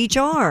center of each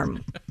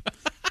arm.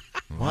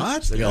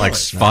 What? They got like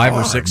 5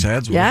 or 6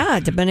 heads. Yeah,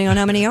 depending on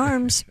how many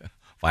arms.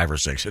 5 or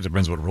 6. It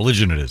depends what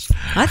religion it is.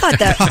 I thought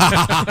that.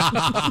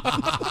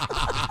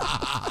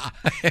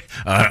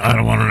 I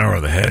don't want to know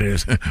where the head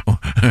is.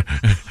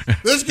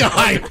 This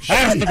guy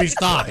has to be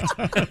stopped.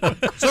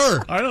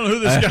 Sir. I don't know who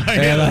this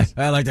guy is.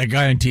 I like that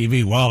guy on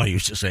TV. Wally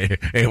used to say,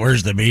 "Hey,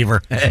 where's the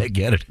beaver?"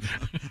 Get it?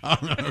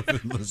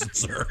 Listen,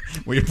 sir,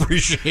 we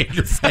appreciate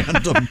your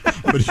fandom,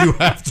 but you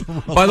have to.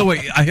 By the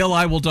way, A Hill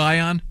I Will Die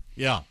On.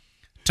 Yeah.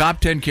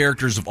 Top 10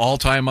 characters of all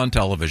time on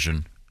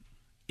television.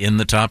 In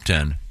the top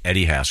 10,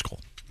 Eddie Haskell.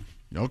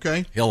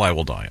 Okay. Hill I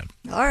Will Die On.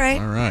 All right.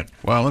 All right.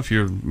 Well, if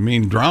you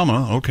mean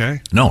drama,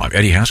 okay. No,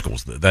 Eddie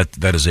Haskell's there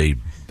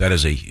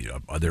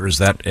is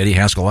that Eddie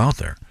Haskell out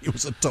there. He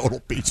was a total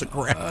piece of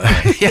crap.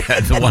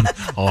 Yeah, the one.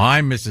 Oh, hi,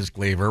 Mrs.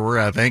 Cleaver.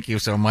 We're thank you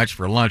so much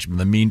for lunch. In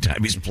the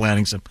meantime, he's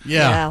planning some.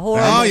 Yeah.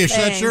 horrible Oh, you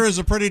thing. that sure is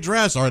a pretty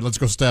dress. All right, let's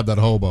go stab that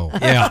hobo.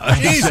 Yeah,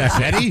 Jesus,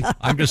 Eddie.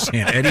 I'm just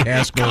saying, Eddie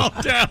Haskell.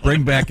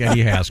 Bring back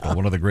Eddie Haskell,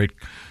 one of the great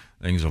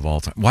things of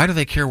all time. Why do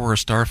they care where a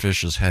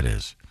starfish's head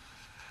is?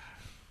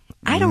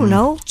 I don't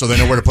know. So they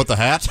know where to put the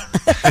hat?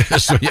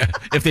 So yeah,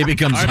 if they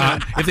become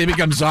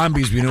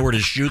zombies, we know where to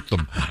shoot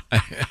them.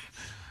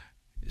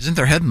 Isn't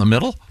their head in the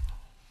middle?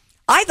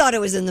 I thought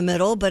it was in the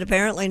middle, but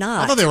apparently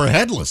not. I thought they were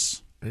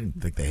headless. I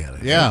didn't think they had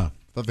it. Yeah. I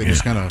thought they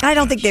just kind of. I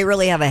don't think they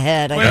really have a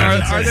head. I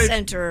think it's a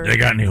center. They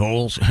got any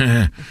holes?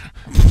 That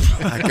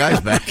guy's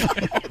back.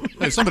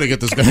 Hey, somebody get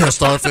this guy a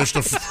starfish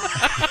to.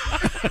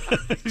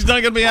 He's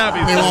not going to be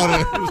happy. They want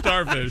The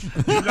starfish.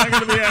 He's not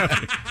going to be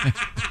happy.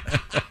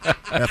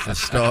 F a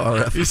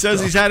star. He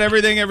says he's had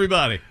everything,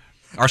 everybody.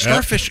 Are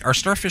starfish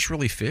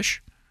really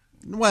fish?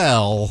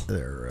 Well,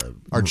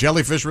 are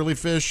jellyfish really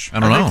fish? I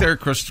don't know. think they're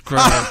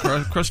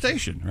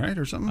crustacean, right,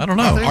 or something. I don't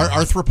know. Are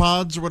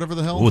arthropods or whatever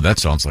the hell? Oh, that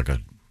sounds like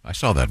I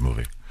saw that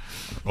movie.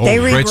 They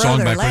great regrow song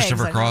their by legs,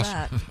 Christopher I know Cross.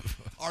 that.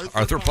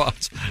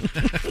 Arthropods.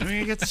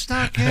 You get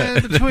stuck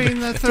between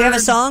the third. Do you have a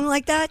song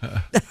like that?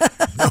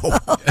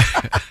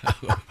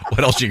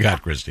 What else you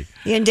got, Christy?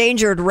 The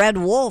endangered red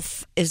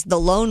wolf is the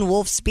lone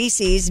wolf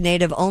species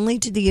native only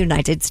to the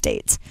United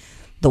States.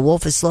 The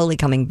wolf is slowly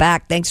coming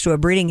back thanks to a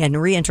breeding and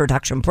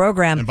reintroduction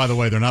program. And by the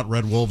way, they're not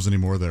red wolves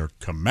anymore. They're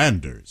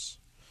commanders.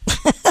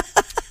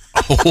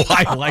 Oh,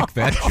 I like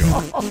that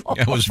joke.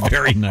 That was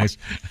very nice.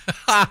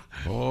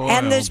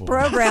 And this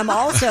program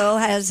also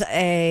has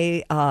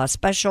a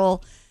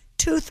special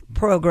tooth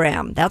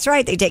program. That's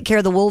right. They take care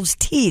of the wolves'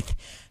 teeth.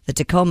 The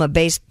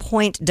Tacoma-based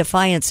Point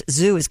Defiance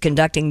Zoo is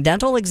conducting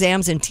dental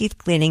exams and teeth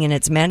cleaning in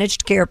its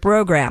managed care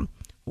program.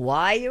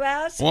 Why, you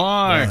ask?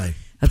 Why?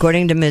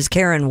 According to Ms.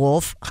 Karen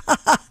Wolf,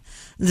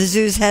 the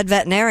zoo's head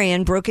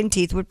veterinarian, broken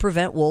teeth would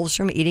prevent wolves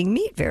from eating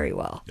meat very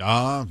well.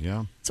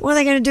 Yeah. So what are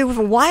they going to do with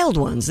the wild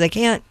ones? They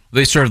can't.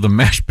 They serve the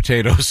mashed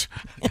potatoes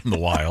in the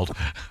wild.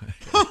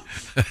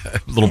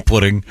 Little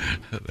pudding.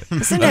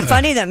 Isn't it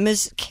funny that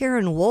Ms.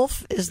 Karen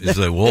Wolf is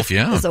a wolf?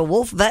 Yeah, is a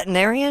wolf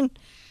veterinarian.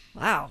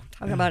 Wow,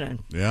 talk about it.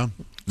 Yeah.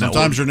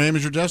 Sometimes your name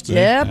is your destiny.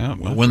 Yep. Yeah,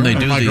 well, when they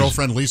do my these...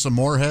 girlfriend Lisa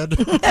Moorhead.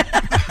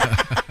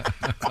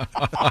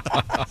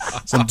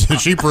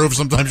 She proves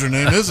sometimes your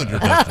name isn't your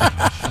destiny.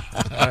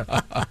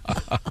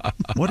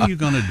 What are you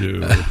going to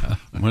do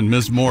when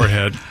Miss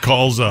Moorhead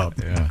calls up?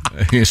 Yeah.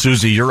 Hey,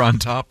 Susie, you're on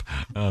top.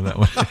 That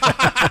one.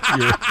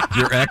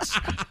 your ex.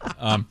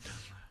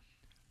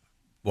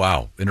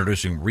 Wow,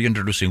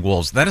 reintroducing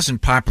wolves. That isn't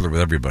popular with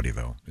everybody,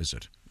 though, is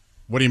it?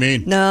 What do you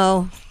mean?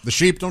 No. The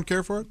sheep don't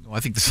care for it? I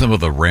think some of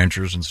the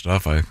ranchers and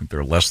stuff, I think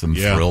they're less than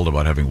thrilled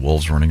about having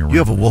wolves running around. You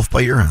have a wolf by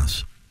your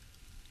house.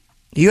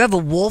 You have a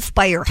wolf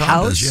by your Tom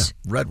house? does,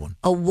 yeah. Red one.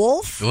 A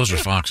wolf? Those are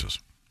foxes.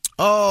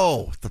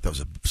 Oh, I thought that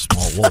was a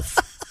small wolf.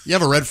 You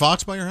have a red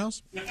fox by your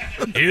house?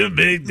 You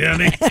big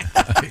dummy.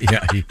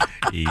 Yeah,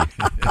 You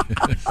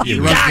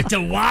got to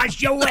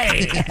wash your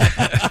way.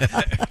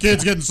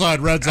 Kids, get inside.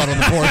 Red's out on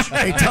the porch.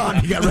 Hey,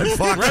 Tom, you got red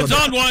fox. Red's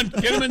on one.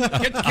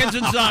 Get the kids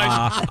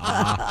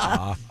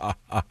inside.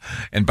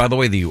 And by the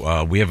way,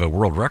 we have a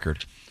world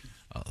record.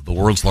 The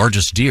world's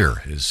largest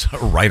deer is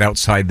right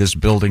outside this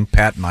building.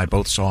 Pat and I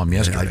both saw him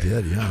yesterday. Yeah,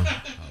 I did,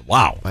 yeah.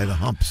 Wow. By the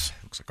humps.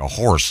 Looks like a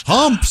horse.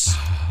 Humps?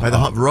 By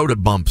the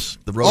road bumps.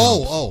 The road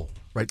humps. Oh.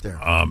 Right there.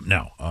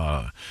 No.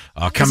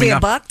 Is Coming he a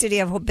up, buck? Did he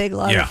have a big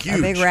lot yeah, of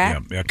a big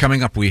rack? Yeah.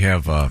 Coming up, we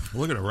have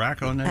Look at a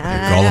rack on there.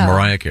 call him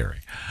Mariah Carey.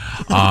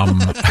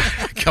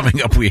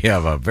 Coming up, we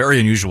have a very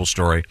unusual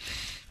story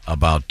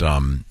about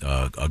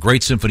a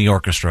great symphony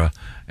orchestra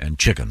and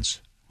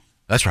chickens.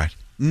 That's right.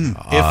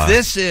 If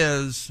this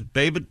is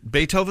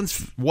Beethoven's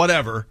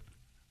whatever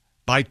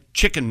by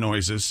chicken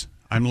noises,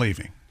 I'm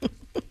leaving.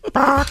 Wouldn't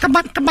that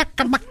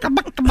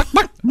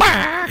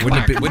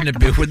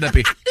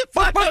be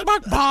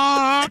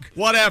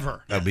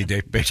whatever? That would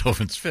be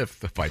Beethoven's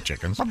Fifth by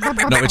chickens. No,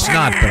 it's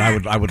not.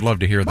 But I would love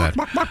to hear that.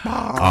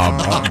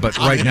 But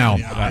right now,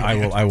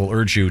 I will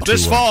urge you to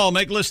this fall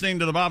make listening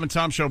to the Bob and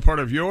Tom Show part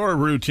of your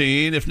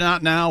routine. If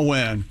not now,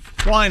 when?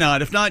 Why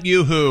not? If not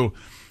you, who?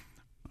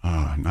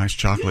 Nice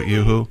chocolate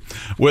yoo-hoo.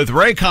 With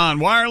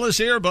Raycon wireless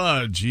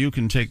earbuds, you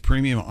can take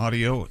premium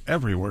audio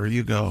everywhere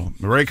you go.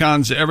 The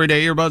Raycon's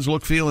everyday earbuds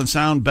look, feel, and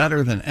sound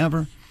better than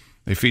ever.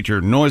 They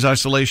feature noise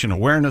isolation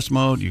awareness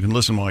mode. You can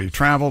listen while you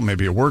travel,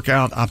 maybe a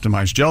workout,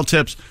 optimized gel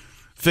tips,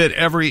 fit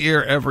every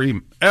ear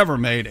ever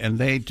made, and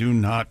they do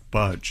not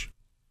budge.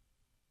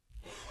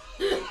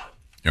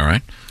 All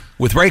right.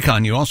 With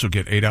Raycon, you also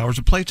get 8 hours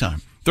of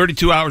playtime,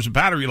 32 hours of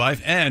battery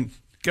life, and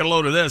get a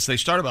load of this, they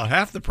start about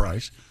half the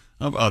price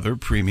of other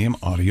premium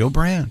audio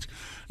brands.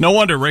 No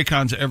wonder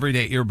Raycon's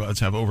everyday earbuds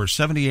have over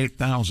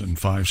 78,000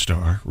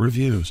 five-star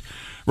reviews.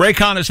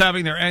 Raycon is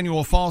having their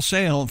annual fall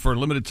sale. For a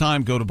limited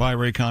time, go to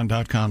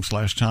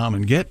buyraycon.com/Tom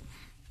and get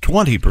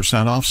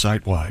 20% off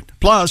site-wide,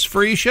 plus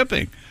free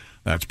shipping.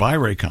 That's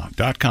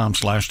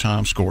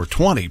buyraycon.com/Tom. Score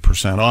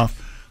 20% off.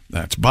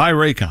 That's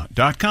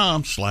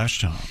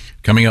buyraycon.com/Tom.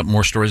 Coming up,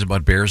 more stories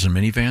about bears and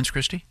minivans,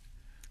 Christy?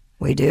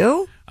 We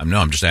do? No,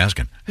 I'm just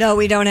asking. No,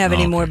 we don't have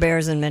any more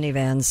bears and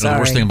minivans. Sorry. The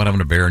worst thing about having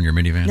a bear in your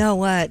minivan? No,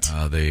 what?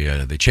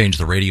 They change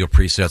the radio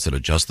presets that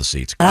adjust the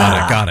seats.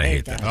 Gotta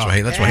hate that. That's why I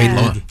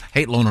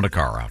hate loaning a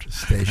car out.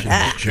 Station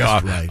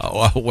just right.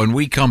 When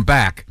we come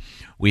back,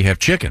 we have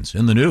chickens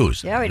in the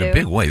news. Yeah, we in do. a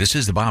big way. This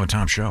is the Bob and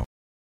Tom Show.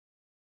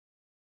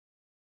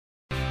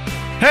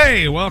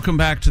 Hey, welcome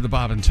back to the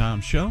Bob and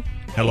Tom Show.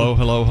 Hello,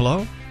 hello,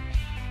 hello.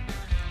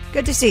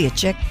 Good to see you,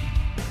 Chick.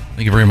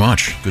 Thank you very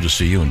much. Good to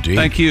see you indeed.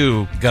 Thank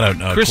you. Got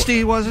a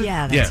Christy, was it?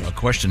 Yeah, that's a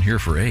question here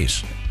for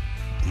Ace.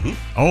 Mm-hmm.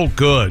 Oh,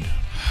 good.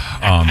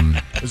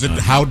 Is it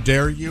how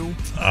dare you?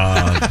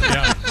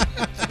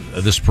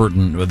 This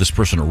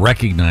person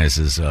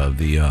recognizes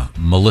the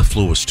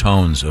mellifluous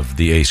tones of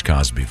the Ace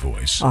Cosby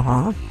voice.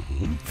 Uh-huh.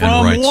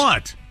 From writes,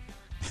 what?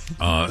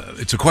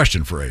 It's a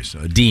question for Ace.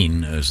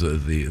 Dean is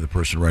the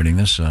person writing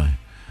this.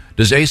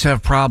 Does Ace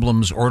have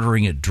problems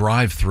ordering at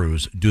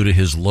drive-thrus due to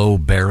his low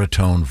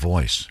baritone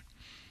voice?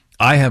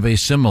 I have a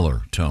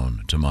similar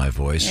tone to my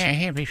voice,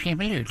 and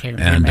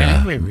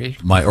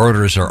my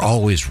orders are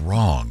always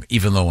wrong,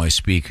 even though I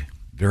speak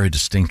very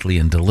distinctly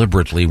and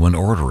deliberately when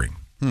ordering.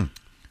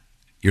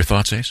 Your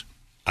thoughts, Ace?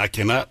 I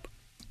cannot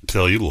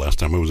tell you the last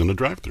time I was in a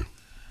drive-thru.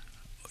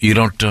 You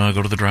don't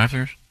go to the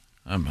drive-thrus?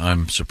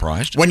 I'm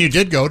surprised. When you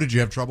did go, did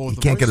you have trouble with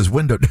the Can't voice? get his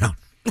window down.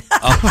 That's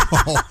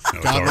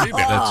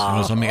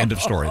on the end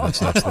of story. That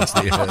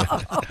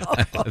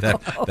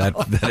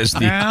is the.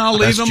 Now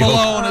leave him joke.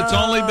 alone.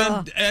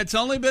 It's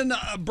only been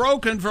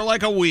broken for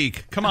like a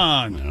week. Come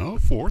on. No,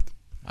 fourth.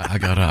 I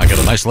got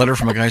a nice letter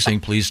from a guy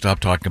saying, please stop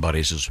talking about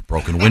Ace's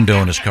broken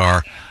window in his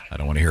car. I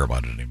don't want to hear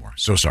about it anymore.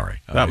 So sorry.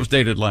 That was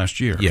dated last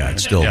year. Yeah, right?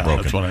 it's still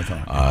broken. That's what I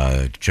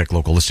thought. Check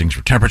local listings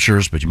for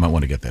temperatures, but you might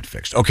want to get that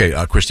fixed. Okay,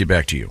 Christy,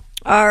 back to you.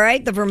 All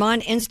right. The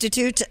Vermont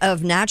Institute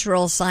of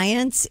Natural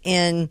Science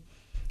in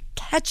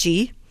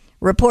Ketchie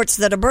reports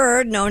that a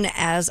bird known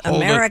as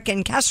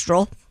American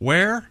kestrel.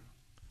 Where?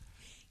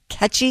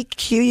 Ketchie,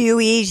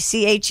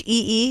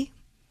 Queechee.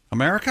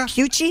 America?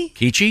 Quechee?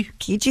 Keechee?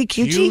 Quechee?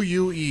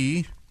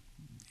 Q-U-E.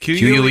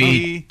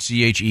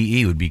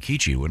 Q-U-E-C-H-E-E would be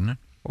Keechee, wouldn't it?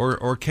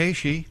 Or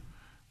Keishi.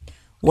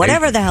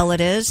 Whatever the hell it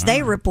is,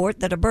 they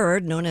report that a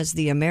bird known as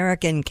the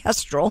American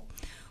kestrel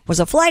was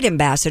a flight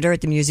ambassador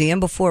at the museum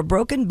before a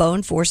broken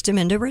bone forced him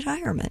into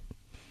retirement.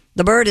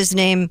 The bird is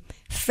named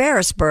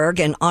Ferrisburg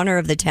in honor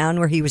of the town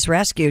where he was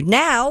rescued.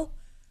 Now,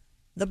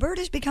 the bird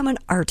has become an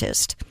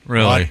artist.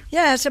 Really?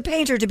 Yes, a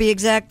painter to be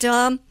exact,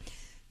 Tom.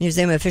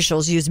 Museum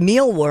officials use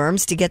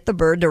mealworms to get the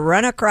bird to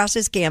run across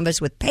his canvas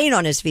with paint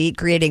on his feet,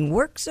 creating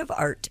works of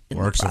art.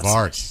 Paint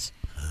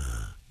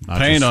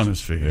on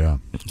his feet. Yeah.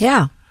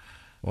 Yeah.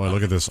 Boy,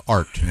 look at this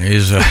art.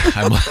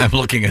 I'm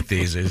looking at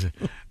these.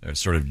 They're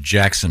sort of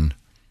Jackson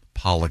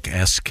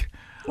Pollock-esque.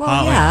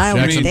 Well, yeah,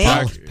 I mean,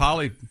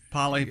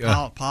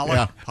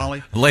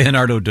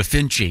 Leonardo da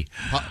Vinci,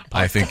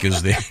 I think,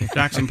 is the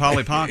Jackson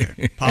Pollock.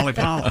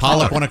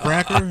 Pollock want a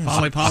cracker?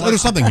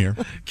 There's something here.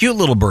 Cute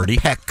little birdie.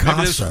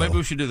 Maybe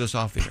we should do this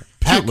off the air.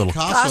 Cute little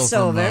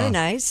Picasso, very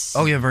nice.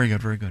 Oh yeah, very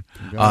good, very good.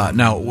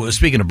 Now,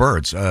 speaking of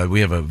birds, we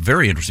have a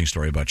very interesting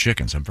story about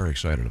chickens. I'm very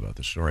excited about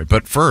this story.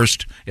 But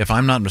first, if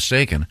I'm not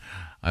mistaken,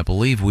 I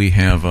believe we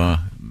have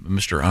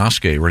Mr.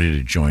 Oskay ready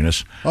to join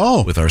us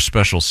with our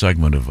special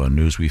segment of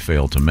news we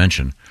failed to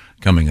mention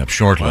coming up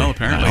shortly. Well,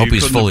 apparently, I hope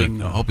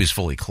he's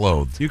fully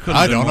clothed.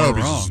 I don't know.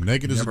 He's as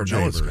naked as a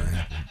jaybird.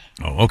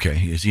 Oh, okay.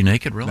 Is he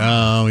naked, really?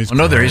 No, he's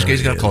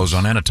he's got clothes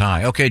on and a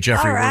tie. Okay,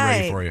 Jeffrey, we're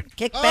ready for you.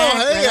 Kick back,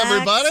 hey, relax.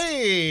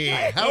 everybody.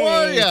 How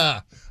are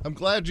ya? I'm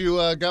glad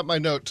you got my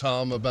note,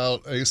 Tom,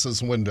 about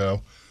Ace's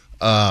window.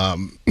 Are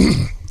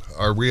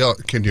we?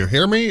 Can you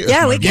hear me?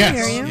 Yeah, we can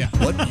hear you. Yeah.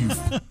 What?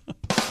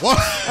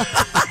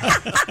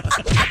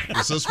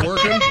 Is this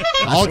working?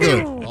 All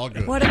good. All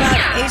good. What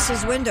about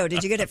Ace's window?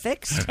 Did you get it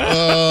fixed?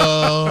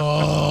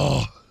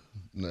 Oh,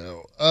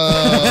 no.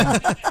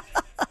 Hi,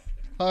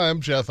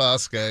 I'm Jeff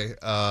Oskay.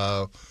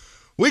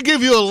 We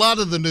give you a lot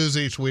of the news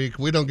each week.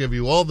 We don't give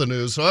you all the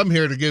news, so I'm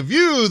here to give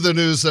you the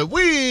news that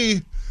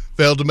we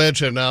failed to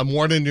mention. Now, I'm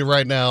warning you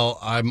right now,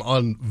 I'm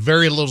on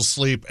very little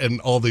sleep, and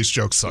all these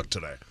jokes suck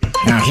today.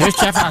 Now, here's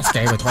Jeff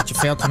Oskay with what you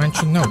failed to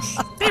mention news.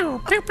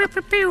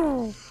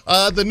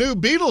 The new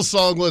Beatles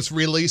song was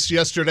released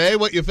yesterday.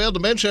 What you failed to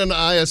mention,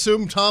 I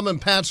assume Tom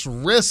and Pat's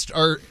wrists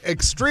are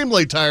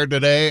extremely tired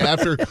today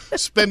after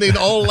spending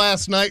all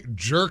last night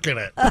jerking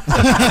it.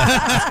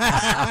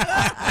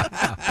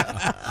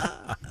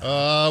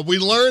 We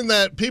learned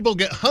that people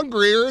get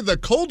hungrier the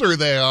colder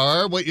they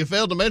are. What you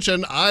failed to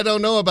mention, I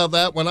don't know about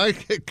that. When I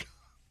get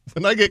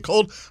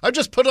cold, I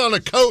just put on a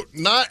coat,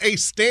 not a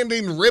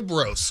standing rib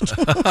roast.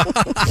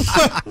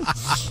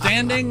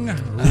 Standing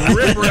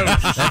rib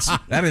roast.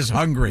 That is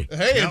hungry.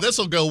 Hey, this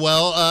will go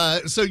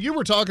well. So you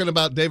were talking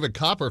about David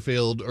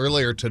Copperfield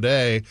earlier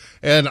today,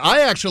 and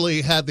I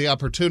actually had the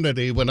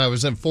opportunity when I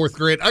was in 4th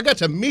grade. I got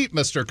to meet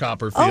Mr.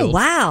 Copperfield. Oh,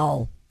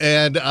 wow.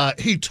 And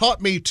he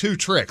taught me 2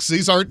 tricks.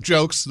 These aren't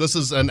jokes. This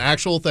is an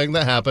actual thing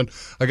that happened.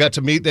 I got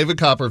to meet David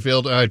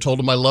Copperfield, and I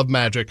told him I love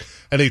magic.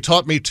 And he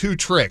taught me 2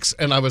 tricks.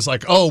 And I was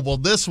like, oh, well,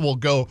 this will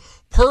go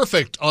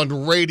perfect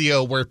on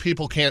radio where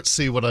people can't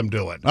see what I'm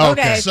doing.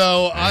 Okay.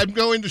 So I'm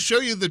going to show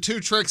you the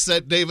 2 tricks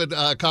that David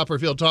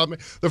Copperfield taught me.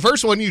 The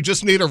first one, you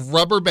just need a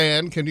rubber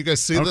band. Can you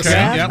guys see this?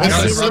 Yeah.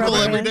 It's a simple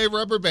everyday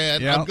rubber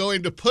band. Yep. I'm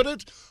going to put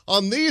it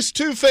on these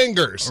 2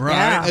 fingers.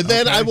 Right. And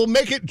then I will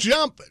make it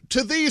jump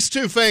to these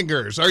 2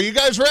 fingers. Are you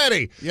guys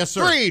ready? Yes,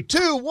 sir. 3,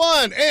 2,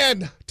 1,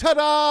 and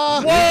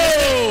ta-da!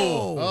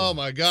 Whoa! Oh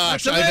my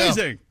gosh! That's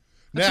amazing.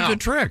 That's Now, a good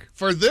trick.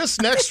 For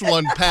this next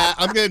one, Pat,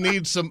 I'm gonna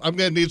need some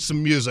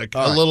music,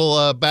 a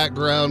little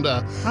background.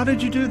 How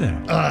did you do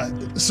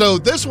that? So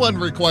this one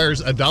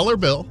requires a $1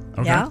 bill.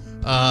 Okay. Yeah.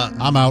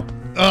 I'm out.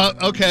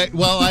 Okay.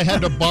 Well, I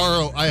had to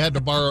borrow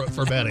it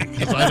for Betty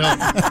because I don't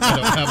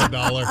have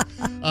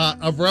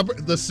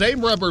 $1. The same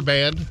rubber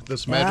band,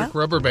 this magic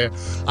rubber band.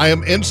 I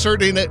am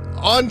inserting it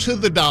onto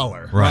the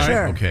 $1. Right.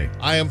 Sure. Okay.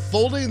 I am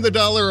folding the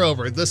 $1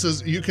 over.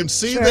 You can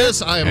see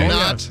this. I am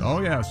not. Yes.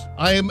 Oh, yes.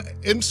 I am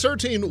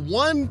inserting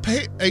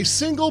a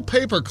single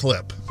paper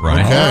clip.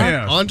 Right. Okay. Oh,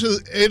 yes. Onto.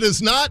 It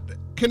is not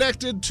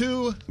connected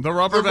to The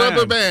rubber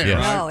band.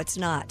 Yes. No, it's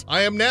not.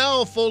 I am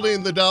now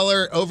folding the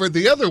 $1 over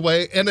the other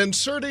way and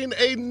inserting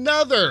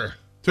another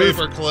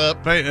paper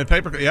clip.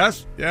 Paper.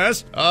 Yes.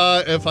 Yes.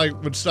 If I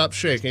would stop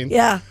shaking.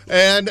 Yeah.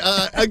 And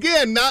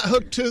again, not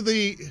hooked to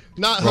the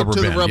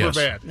rubber yes.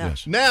 band. No.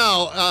 Yes.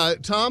 Now,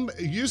 Tom,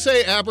 you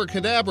say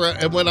abracadabra,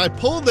 and when I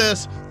pull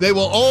this, they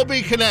will all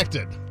be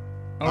connected.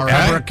 Okay.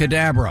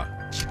 Abracadabra.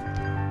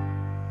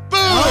 Boom!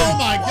 Oh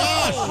my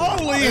gosh!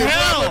 Holy A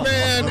hell! rubber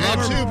band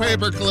and 2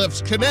 paper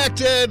clips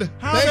connected.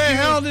 How the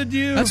hell did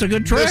you? That's a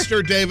good trick.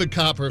 Mr. David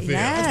Copperfield.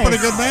 Yes.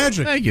 Pretty good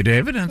magic. Thank you,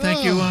 David, and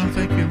thank you.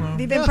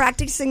 Have you been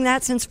practicing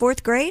that since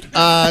 4th grade?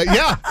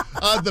 Yeah.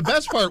 The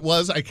best part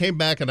was I came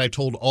back and I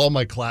told all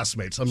my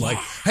classmates. I'm like,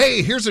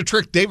 hey, here's a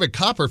trick David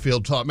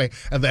Copperfield taught me.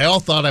 And they all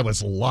thought I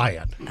was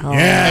lying. Oh.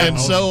 Yeah. And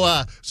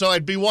so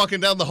I'd be walking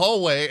down the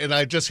hallway and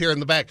I'd just hear in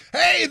the back,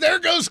 hey, there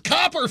goes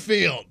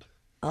Copperfield.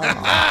 A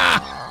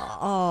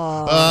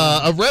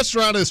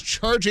restaurant is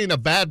charging a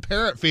bad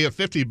parent fee of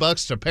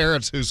 $50 to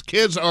parents whose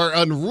kids are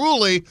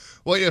unruly.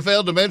 What you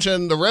failed to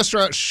mention, the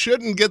restaurant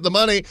shouldn't get the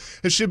money.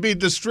 It should be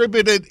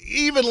distributed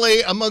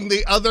evenly among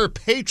the other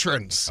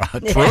patrons.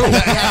 True.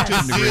 That have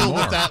to deal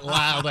with that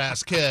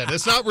loud-ass kid.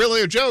 It's not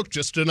really a joke,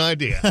 just an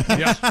idea.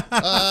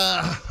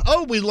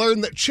 We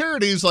learned that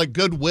charities like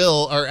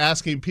Goodwill are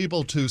asking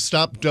people to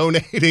stop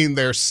donating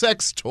their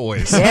sex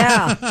toys.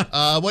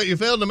 Yeah. What you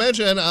failed to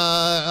mention,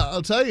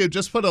 I'll tell you,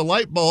 just put a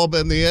light bulb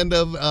in the end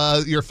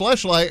of your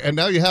flashlight, and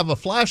now you have a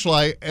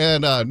flashlight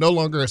and no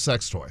longer a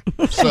sex toy.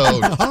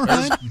 So,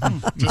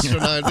 just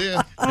an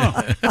idea.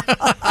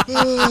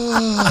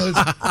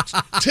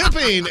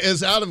 Tipping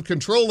is out of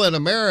control in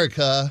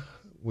America.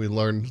 We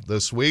learned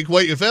this week.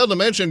 What you failed to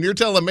mention, you're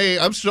telling me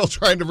I'm still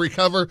trying to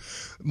recover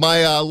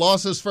my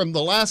losses from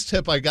the last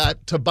tip I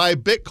got to buy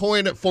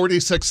Bitcoin at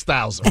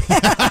 46,000.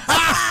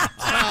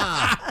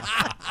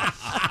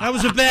 That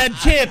was a bad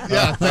tip.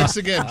 Yeah, thanks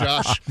again,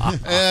 Josh.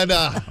 And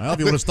Well, if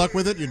you would have stuck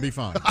with it, you'd be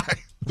fine.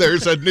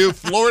 there's a new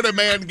Florida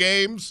Man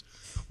Games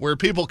where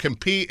people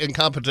compete in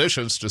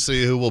competitions to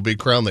see who will be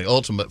crowned the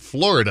ultimate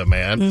Florida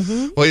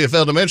man. Well, you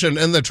failed to mention,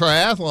 in the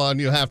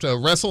triathlon, you have to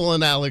wrestle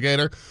an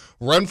alligator,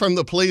 run from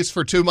the police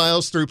for 2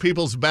 miles through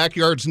people's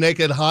backyards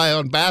naked high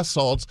on bath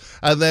salts,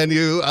 and then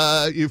you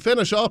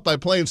finish off by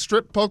playing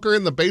strip poker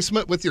in the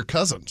basement with your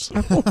cousins.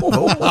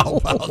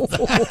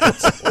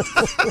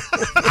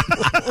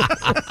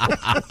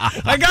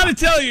 I got to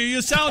tell you,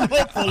 you sound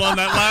hopeful on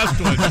that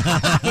last one.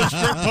 The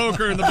strip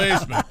poker in the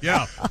basement.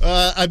 Yeah.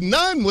 A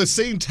nun was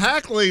seen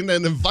tackling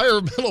an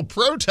environmental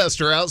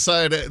protester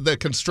outside the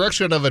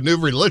construction of a new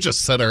religious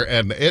center,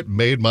 and it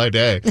made my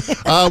day.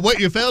 What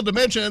you failed to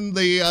mention,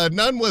 the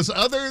nun was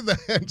other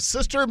than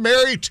Sister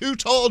Mary Too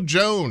Tall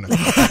Joan.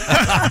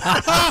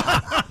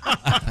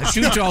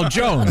 Too Tall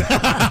Joan.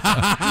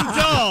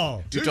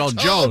 Too Tall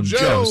Joan.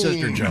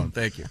 Sister Joan.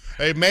 Thank you.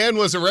 A man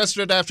was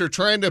arrested after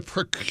trying to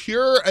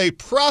procure a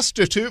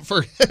prostitute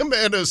for him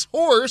and his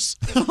horse.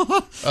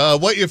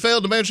 What you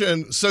failed to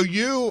mention, so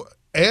you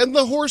And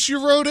the horse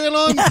you rode in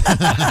on?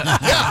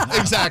 Yeah,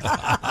 exactly.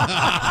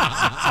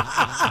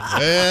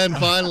 And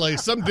finally,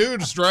 some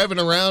dude's driving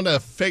around a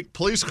fake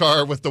police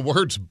car with the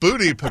words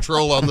booty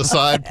patrol on the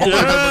side, pulling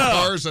over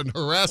cars and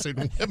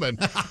harassing women.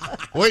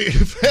 We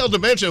failed to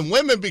mention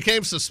women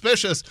became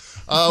suspicious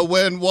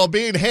when, while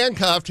being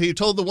handcuffed, he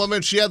told the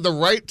woman she had the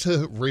right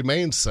to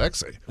remain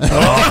sexy. I'm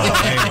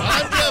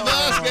Jeff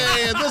Oskey,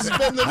 and this has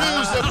been the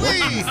news that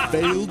we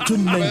failed to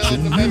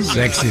mention.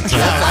 Sexy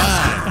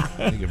time.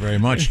 Thank you very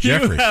much,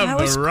 Jeffrey. You have That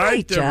was the right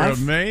great, to Jeff.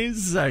 remain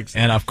sexy.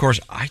 And of course,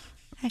 I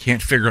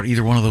can't figure out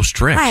either one of those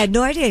tricks. I had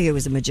no idea he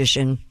was a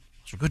magician.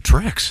 Those are good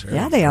tricks.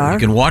 Yeah, they are. You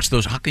can watch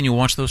those. How can you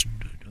watch those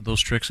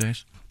tricks,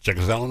 Ace? Check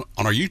us out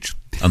on our YouTube.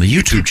 On the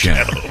YouTube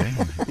channel. Okay.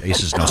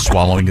 Ace is now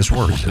swallowing his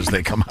words as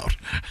they come out.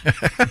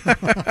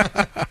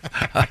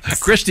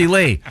 Christy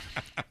Lee,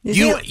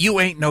 you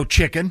ain't no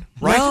chicken,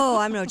 right? No,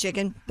 I'm no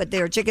chicken, but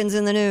there are chickens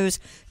in the news.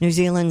 New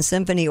Zealand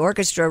Symphony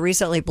Orchestra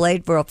recently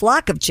played for a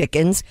flock of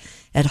chickens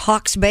at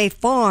Hawke's Bay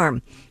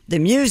Farm. The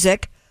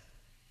music,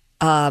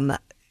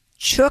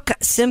 Chook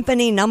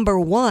Symphony No.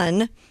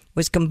 1,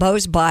 was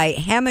composed by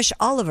Hamish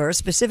Oliver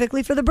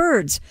specifically for the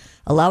birds,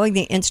 allowing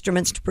the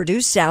instruments to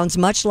produce sounds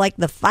much like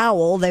the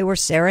fowl they were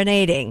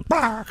serenading.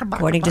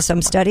 According to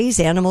some studies,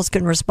 animals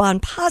can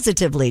respond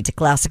positively to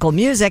classical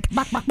music,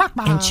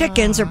 and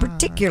chickens are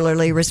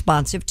particularly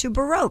responsive to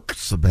Baroque.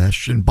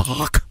 Sebastian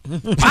Bach.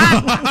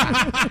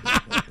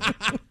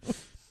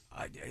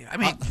 I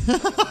mean,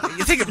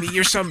 you think of me.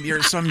 You're some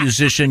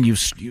musician. You've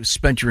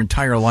spent your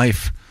entire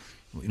life,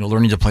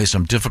 learning to play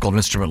some difficult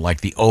instrument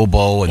like the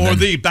oboe and Or then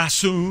the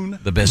bassoon.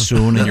 the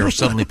bassoon, and you're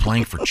suddenly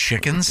playing for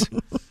chickens.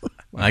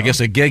 I guess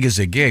a gig is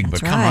a gig,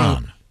 but come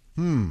on.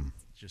 It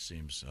just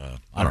seems.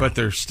 I bet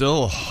they're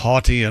still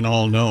haughty and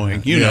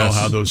all-knowing. You know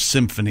how those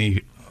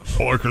symphony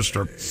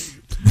orchestra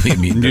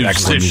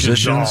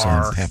musicians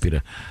are. I'm happy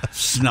to.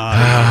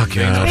 Snotty. Oh,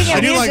 God. I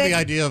do like the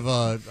idea of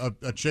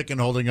a chicken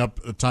holding up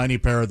a tiny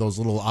pair of those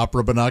little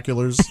opera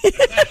binoculars. You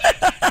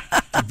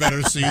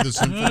better see the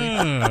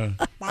symphony.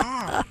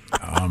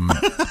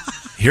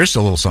 Here's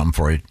a little something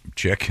for you,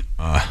 chick.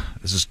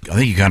 This is. I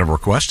think you kind of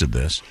requested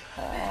this.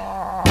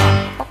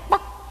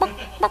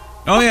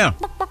 Oh yeah.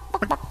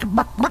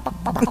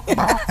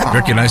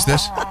 Recognize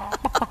this?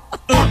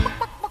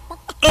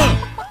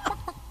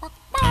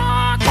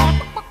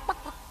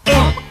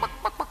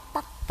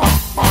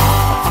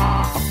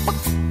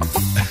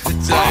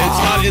 It's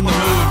not in the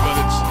mood, but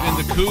it's in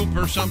the coop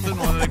or something.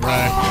 What do they call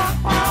it?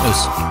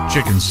 Those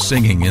chickens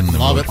singing in the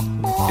Love mood. it.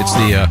 It's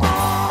the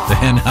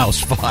Hen House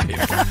 5.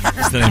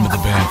 It's the name of the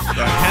band.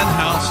 The Hen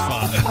House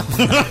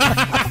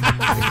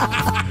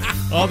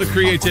 5. All the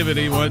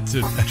creativity went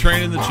to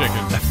training the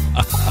chickens.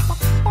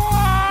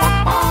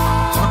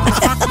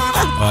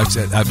 I'm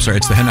sorry,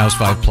 it's the Hen House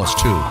 5 plus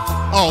 2.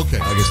 Oh, okay.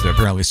 I guess there are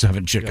apparently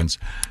 7 chickens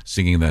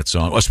singing that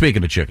song. Well,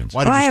 speaking of chickens.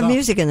 I have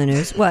music in the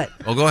news. What?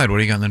 Oh, go ahead. What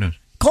do you got in the news?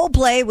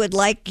 Coldplay would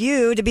like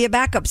you to be a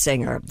backup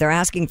singer. They're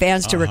asking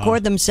fans to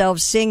record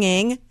themselves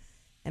singing,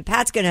 and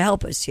Pat's going to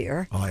help us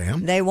here. Oh, I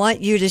am? They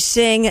want you to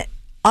sing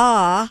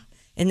 "Ah"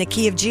 in the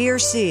key of G or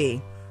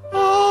C.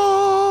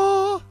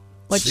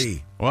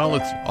 C. Well,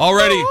 it's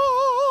already,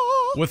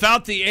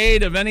 without the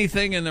aid of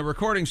anything in the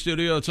recording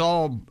studio, it's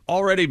all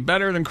already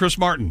better than Chris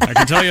Martin. I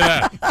can tell you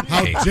that.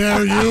 How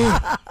dare you?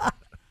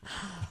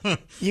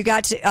 You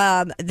got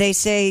to. They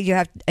say you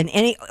have in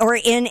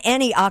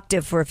any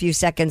octave for a few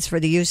seconds for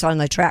the use on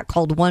the track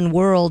called "One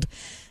World."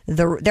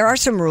 There are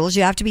some rules.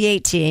 You have to be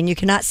 18. You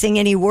cannot sing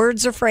any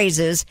words or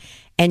phrases,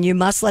 and you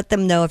must let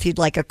them know if you'd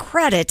like a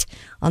credit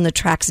on the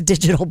track's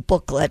digital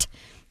booklet.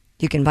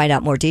 You can find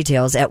out more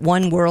details at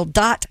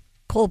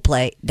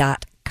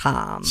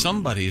oneworld.coldplay.com.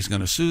 Somebody's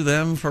going to sue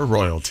them for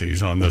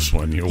royalties on this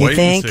one. You You wait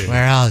think? and see.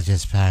 We're all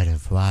just part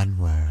of one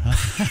world.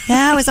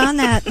 Yeah, I was on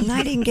that, and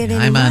I didn't get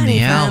any I'm on money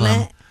the from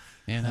album. it.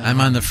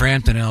 I'm on the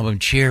Frampton album,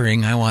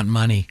 cheering. I want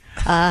money.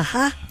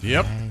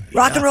 Yep.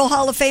 Rock and Roll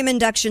Hall of Fame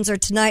inductions are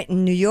tonight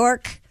in New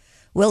York.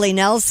 Willie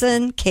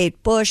Nelson,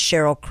 Kate Bush,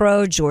 Sheryl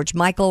Crow, George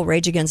Michael,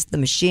 Rage Against the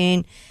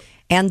Machine,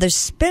 and the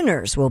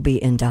Spinners will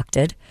be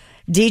inducted.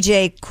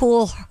 DJ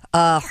Kool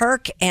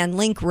Herc and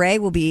Link Ray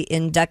will be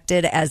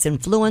inducted as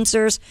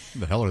influencers. Who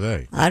the hell are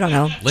they? I don't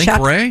know. Link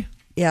Ray?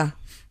 Yeah.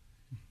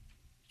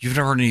 You've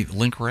never heard any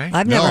Link Ray?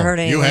 I've never heard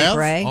any You Link have?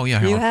 Ray. Oh,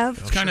 yeah. You have?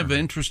 It's kind of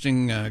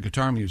interesting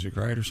guitar music,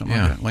 right? Or something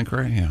Yeah. like that. Link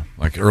Ray, yeah.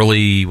 Like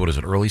early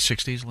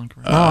 60s Link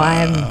Ray?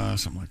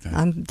 Something like that.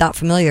 I'm not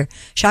familiar.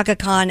 Shaka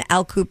Khan,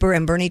 Al Cooper,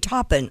 and Bernie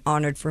Taupin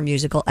honored for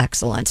musical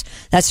excellence.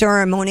 That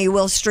ceremony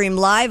will stream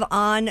live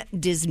on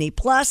Disney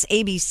Plus.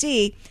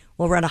 ABC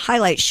will run a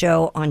highlight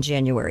show on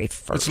January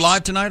 1st. It's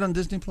live tonight on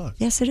Disney Plus.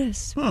 Yes, it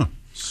is. Huh.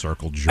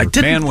 Circle jerk.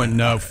 Man, when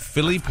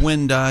Philippe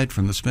Wynne died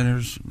from the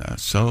Spinners,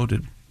 so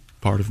did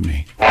part of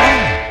me.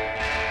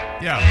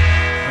 Yeah,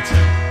 that's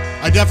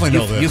it. I definitely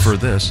know this. You've heard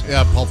this.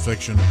 Yeah, Pulp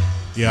Fiction.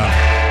 Yeah.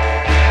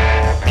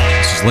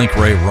 This is Link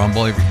Ray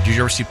Rumble. Did you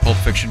ever see Pulp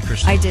Fiction,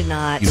 Kristen? I did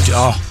not. Great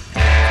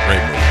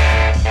movie.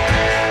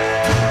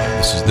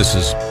 This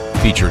is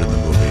featured in the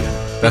movie.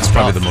 That's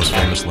probably the most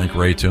famous Link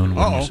Ray tune.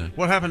 Uh-oh.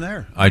 What happened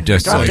there? I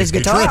just dropped his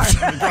guitar. He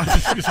dropped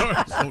his guitar.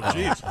 Oh,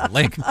 jeez.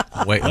 Link,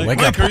 wake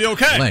Link, up. are you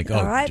okay? Link, oh,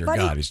 All right, dear buddy.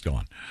 God, he's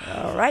gone.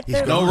 All right,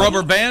 there. No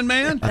Rubber Band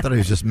Man? I thought he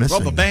was just missing.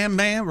 Rubber Band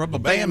Man? Rubber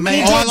Band Man?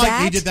 He Oh, I did like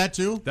that? he did that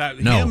too.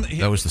 No,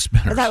 that was the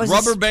Spinners. That was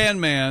Rubber Band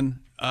Man.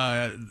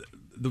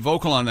 The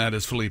vocal on that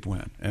is Philippe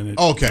Wynne, and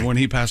Okay. when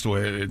he passed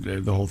away,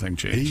 the whole thing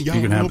changed. Hey,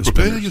 you can have the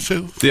prepare Spinners.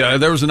 yourself. Yeah,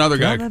 there was another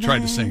guy who Rubber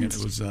tried to sing it. bands.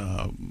 It was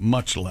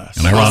much less.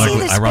 And see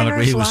the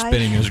ironically, he was Spinners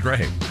spinning his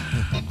grave.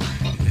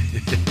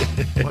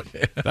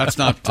 That's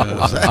not.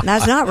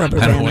 That's not Rubber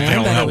I don't Band know what the Man,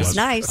 hell but that it was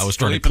nice. I was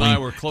trying to Philippe and I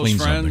clean, were close clean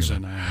friends,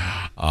 something.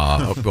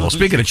 and Well,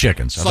 speaking of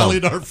chickens, I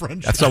Sullied thought, our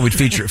friendship. I thought we'd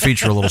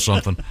feature a little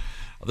something.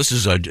 This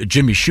is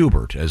Jimmy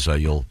Schubert, as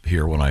you'll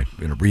hear when I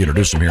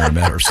reintroduce him here in a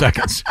matter of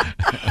seconds.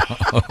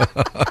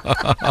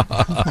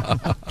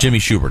 Jimmy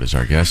Schubert is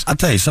our guest. I'll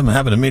tell you, something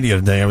happened to me the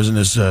other day. I was in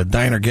this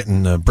diner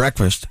getting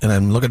breakfast, and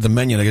I'm looking at the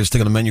menu, and I get a stick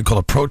on the menu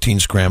called a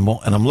protein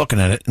scramble, and I'm looking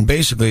at it, and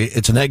basically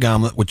it's an egg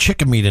omelet with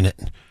chicken meat in it.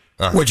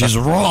 Which is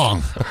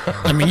wrong.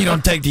 I mean, you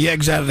don't take the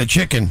eggs out of the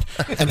chicken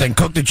and then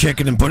cook the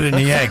chicken and put it in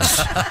the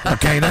eggs.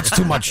 Okay, that's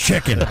too much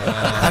chicken.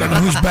 I don't know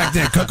who's back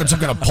there cooking some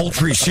kind of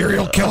poultry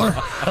serial killer,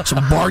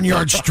 some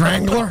barnyard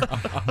strangler.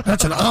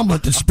 That's an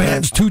omelet that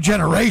spans 2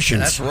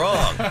 generations. That's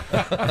wrong.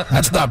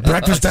 That's not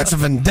breakfast, that's a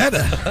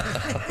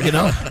vendetta. You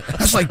know?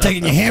 That's like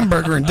taking your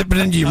hamburger and dipping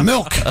it into your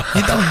milk.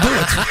 You don't do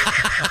it.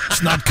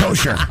 It's not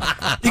kosher.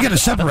 You got to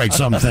separate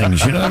some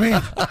things, you know what I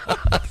mean?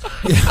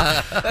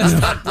 That's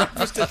not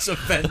breakfast, it's a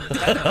vendetta.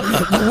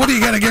 What do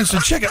you got against the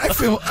chicken? I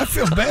feel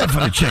bad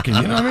for the chicken.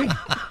 You know what I mean?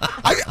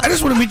 I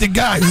just want to meet the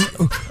guy,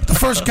 the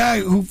first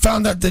guy who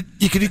found out that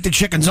you could eat the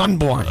chickens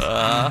unborn.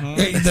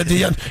 Because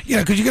you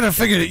got to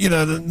figure,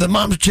 the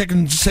mom's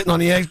chicken sitting on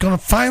the eggs, going,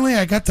 finally,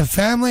 I got the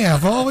family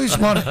I've always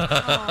wanted.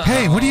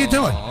 Hey, what are you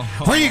doing?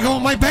 Where are you going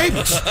with my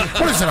babies?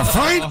 What is it, a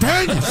frying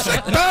pan? You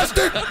sick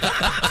bastard!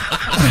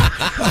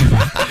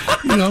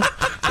 The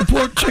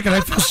poor chicken.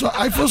 I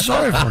feel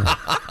sorry for her.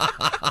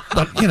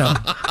 But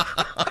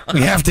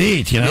we have to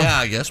eat. Yeah,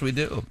 I guess we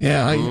do.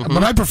 Yeah,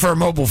 but I prefer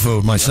mobile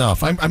food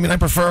myself. I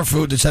prefer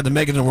food that's had to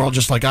make it in the world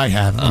just like I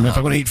have. I mean, if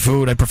I'm going to eat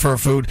food, I prefer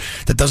food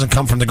that doesn't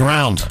come from the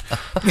ground.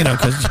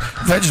 Because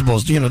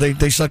vegetables,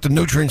 they suck the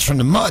nutrients from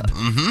the mud.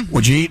 Mm-hmm.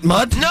 Would you eat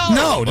mud?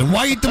 No. Then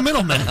why eat the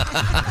middleman?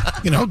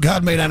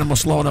 God made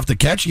animals slow enough to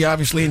catch. He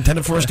obviously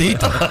intended for us to eat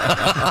them.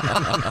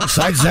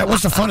 Besides that,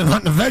 what's the fun in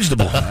hunting a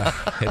vegetable?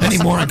 Any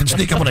moron can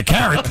sneak up with a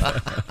carrot.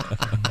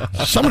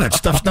 Some of that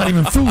stuff's not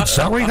even food.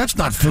 Celery, that's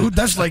not food.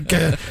 That's like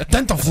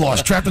dental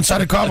floss trapped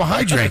inside of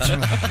carbohydrates.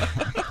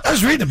 I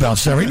was reading about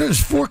celery.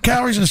 There's 4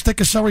 calories in a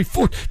stick of celery.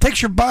 4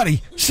 takes your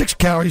body 6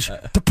 calories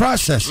to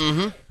process.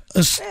 Mm-hmm.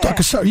 A stick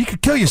of celery. You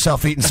could kill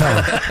yourself eating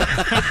celery.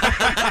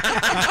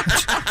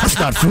 That's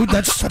not food.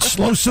 That's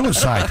slow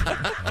suicide.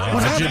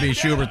 Jimmy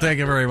Schubert, thank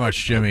you very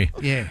much, Jimmy.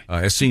 Yeah.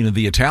 As seen in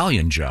The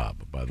Italian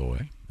Job, by the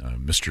way.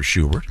 Mr.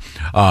 Schubert.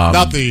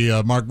 Not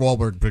the Mark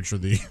Wahlberg picture,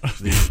 the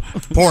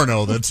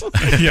porno that's...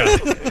 Yeah.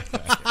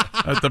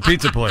 At the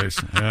pizza place.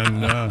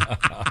 And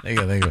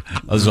thank you.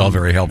 This is all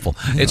very helpful.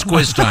 It's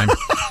quiz time.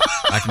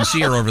 I can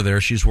see her over there.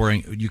 She's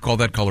wearing, you call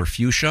that color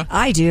fuchsia?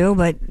 I do,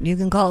 but you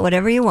can call it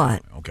whatever you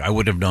want. Okay, I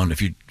would have known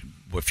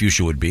what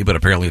fuchsia would be, but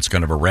apparently it's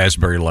kind of a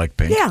raspberry-like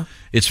pink. Yeah.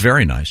 It's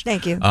very nice.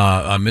 Thank you.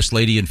 Miss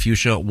Lady in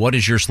Fuchsia, what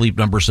is your sleep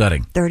number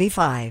setting?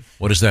 35.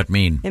 What does that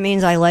mean? It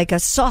means I like a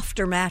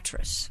softer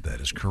mattress.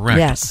 That is correct.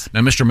 Yes.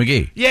 Now, Mr.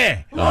 McGee.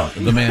 Yeah.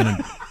 The man in...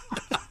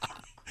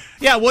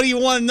 Yeah, what do you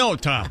want to know,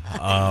 Tom?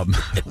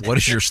 What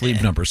is your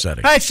sleep number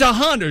setting? That's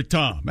 100,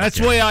 Tom. That's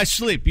the way I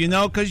sleep,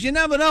 because you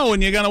never know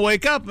when you're going to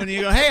wake up and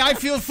you go, hey, I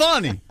feel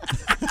funny.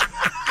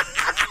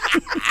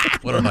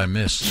 What did I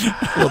miss?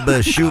 A little bit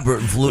of Schubert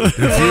and flute.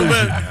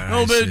 A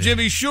little bit of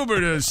Jimmy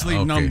Schubert in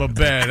sleep number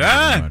bed,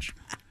 huh?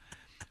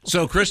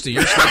 So, Christy,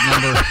 your sleep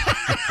number...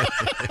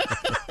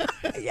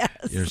 Yes.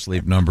 Your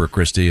sleep number,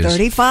 Christy, is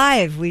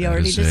 35. We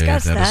already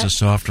discussed that. That is a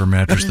softer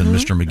mattress than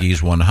Mr.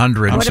 McGee's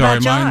 100. What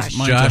about Josh?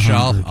 Josh,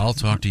 I'll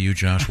talk to you,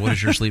 Josh. What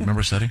is your sleep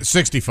number setting?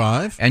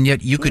 65. And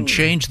yet you could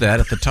change that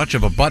at the touch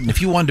of a button.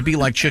 If you wanted to be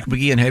like Chick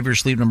McGee and have your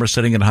sleep number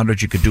setting at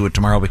 100, you could do it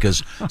tomorrow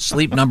because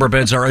sleep number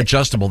beds are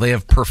adjustable. They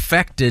have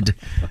perfected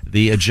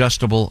the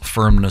adjustable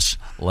firmness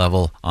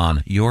level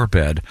on your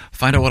bed.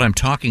 Find out what I'm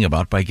talking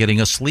about by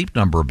getting a sleep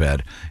number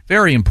bed.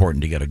 Very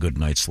important to get a good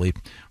night's sleep.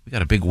 We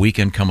got a big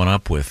weekend coming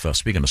up with,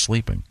 speaking of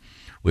sleeping,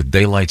 with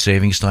daylight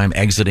savings time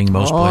exiting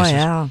most places.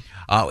 Yeah.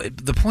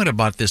 The point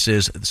about this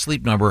is the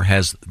Sleep Number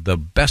has the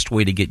best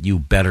way to get you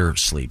better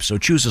sleep. So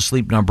choose a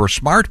Sleep Number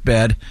smart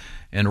bed,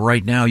 and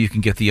right now you can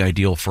get the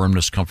ideal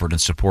firmness, comfort,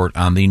 and support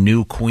on the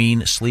new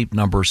Queen Sleep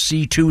Number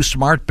C2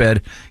 smart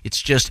bed.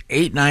 It's just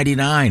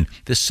 $8.99.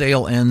 This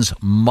sale ends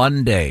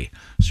Monday,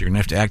 so you're going to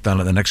have to act on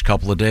it the next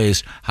couple of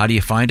days. How do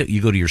you find it?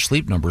 You go to your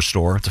Sleep Number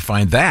store. To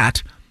find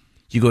that,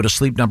 you go to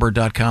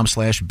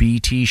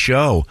sleepnumber.com/BT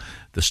show.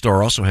 The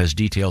store also has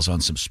details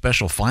on some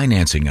special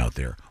financing out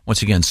there.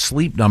 Once again,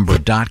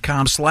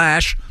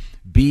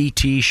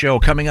 sleepnumber.com/BT show.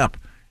 Coming up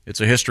It's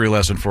a history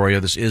lesson for you.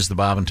 This is the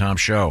Bob and Tom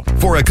Show.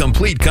 For a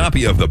complete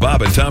copy of the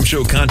Bob and Tom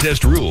Show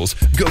contest rules,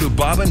 go to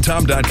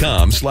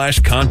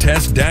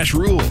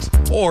bobandtom.com/contest-rules.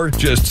 Or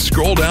just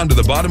scroll down to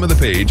the bottom of the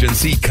page and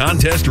see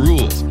contest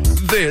rules.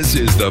 This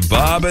is the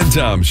Bob and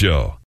Tom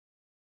Show.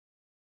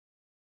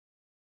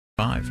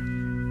 5.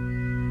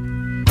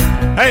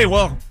 Hey,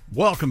 well,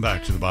 welcome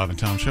back to the Bob and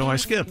Tom Show. I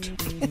skipped.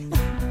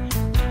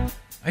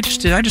 I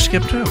just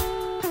skipped too.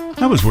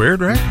 That was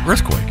weird, right?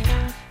 Earthquake.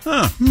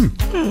 Huh.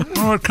 Well,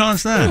 what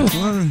caused that?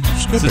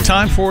 Is it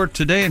time for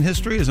Today in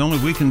History? Is only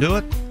we can do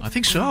it? I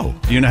think so.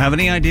 Do you have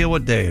any idea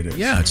what day it is?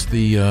 Yeah, it's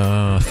the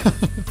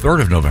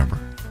 3rd of November.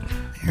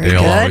 Day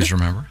I'll always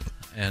remember.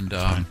 And we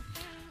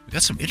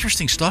got some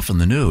interesting stuff in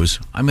the news.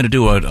 I'm going to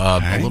do a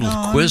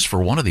little quiz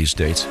for one of these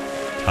dates.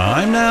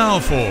 Time now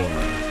for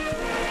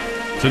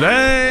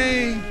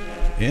Today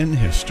in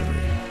History.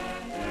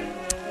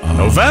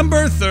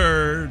 November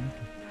 3rd.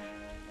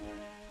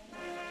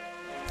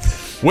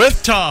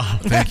 With Tom.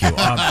 Thank you.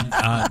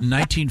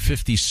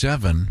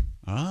 1957,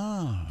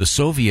 the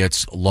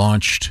Soviets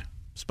launched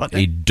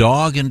a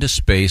dog into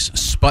space,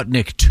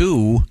 Sputnik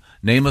 2,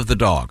 name of the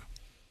dog.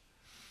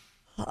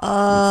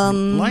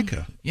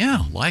 Laika.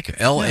 Yeah, Laika.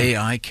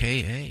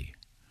 Laika.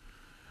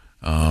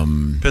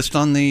 Pissed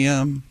on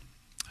the...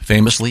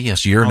 Famously,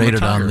 yes,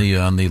 urinated on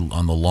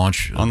the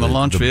launch. On the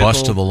launch vehicle. vehicle. The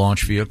bust of the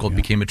launch vehicle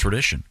became a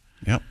tradition.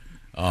 Yep.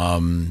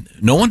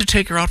 No one to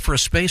take her out for a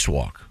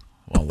spacewalk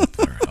while up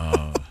there.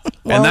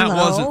 And that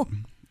wasn't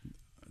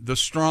the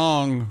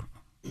strong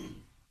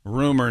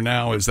rumor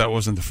now is that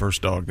wasn't the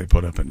first dog they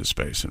put up into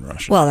space in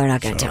Russia. Well, they're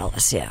not going to tell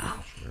us, yeah.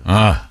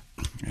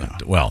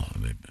 Well,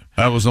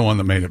 that was the one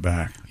that made it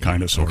back,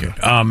 kind of, sort of.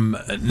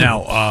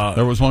 Now,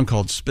 there was one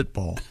called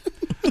Spitball.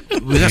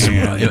 We got some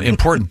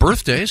important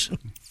birthdays.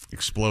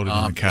 Exploded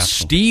in the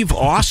capsule. Steve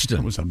Austin.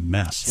 It was a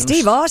mess.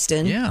 Steve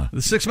Austin? Yeah. The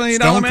 $6 million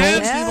Stone man?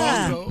 Cold Steve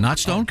Austin. Not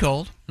Stone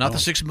Cold. Not the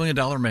 $6 million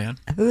man.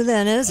 Who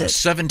then is it?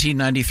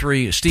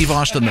 1793. Steve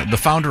Austin, the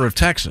founder of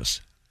Texas.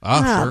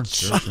 Oh,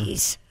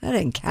 jeez. That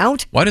didn't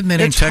count. Why didn't they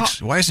name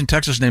Texas? Why isn't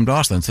Texas named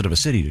Austin instead of a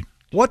city?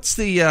 What's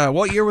the,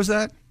 what year was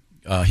that?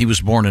 He was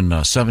born in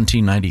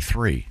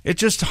 1793. It's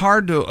just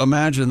hard to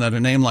imagine that a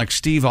name like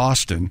Steve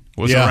Austin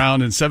was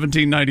around in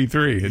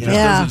 1793. It just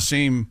doesn't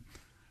seem...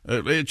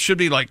 it should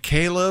be like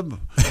Caleb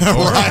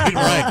or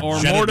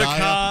Mordecai.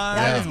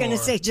 I was going to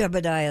say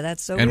Jebediah.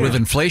 That's so And weird. with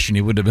inflation,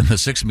 he would have been the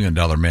 $6 million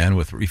man.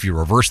 If you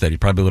reverse that, he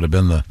probably would have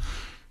been the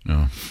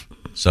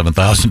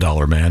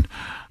 $7,000 man.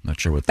 I'm not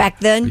sure what. Back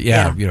then?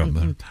 Yeah.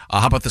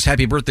 How about this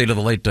happy birthday to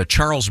the late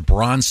Charles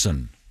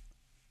Bronson?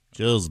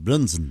 Charles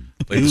Bronson.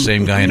 Played the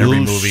same guy in every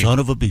You movie. son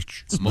of a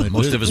bitch.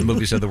 Most of his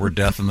movies had the word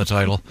death in the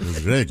title.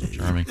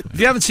 Charming. If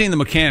you haven't seen The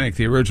Mechanic,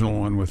 the original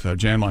one with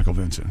Jan Michael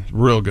Vincent,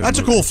 real good. That's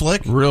a cool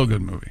flick. Real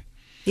good movie.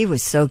 He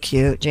was so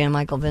cute, Jan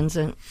Michael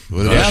Vincent.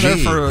 There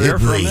for a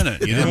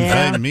minute. You didn't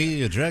find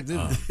me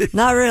attractive?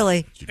 Not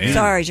really.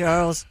 Sorry,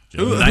 Charles.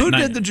 Who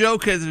did the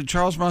joke that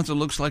Charles Bronson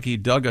looks like he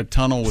dug a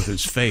tunnel with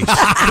his face? who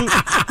did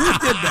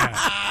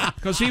that?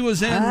 Because he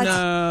was in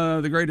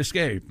The Great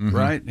Escape,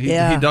 right? He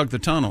dug the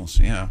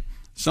tunnels,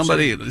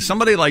 Somebody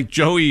like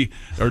Joey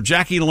or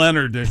Jackie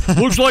Leonard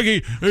looks like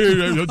he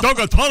dug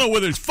a tunnel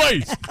with his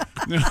face.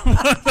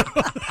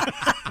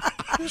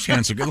 His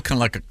hands are looking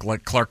like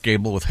Clark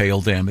Gable with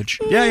hail damage.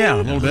 Yeah,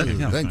 a little bit.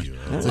 Thank you.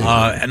 In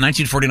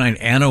 1949,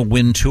 Anna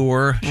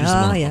Wintour. She's the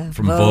one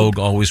from Vogue.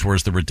 Always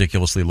wears the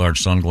ridiculously large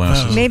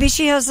sunglasses. Maybe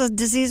she has a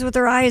disease with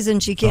her eyes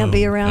and she can't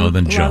be around a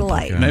lot of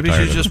light. Maybe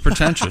she's just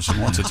pretentious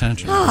and wants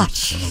attention. Oh,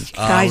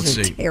 guys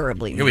are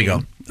terribly mean. Here we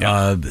go.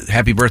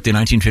 Happy birthday,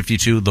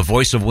 1952. The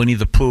voice of Winnie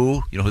the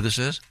Pooh. You know who this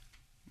is?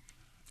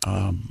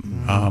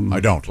 I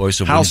don't. Voice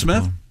of Hal Winnie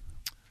Smith? The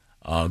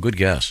Pooh. Good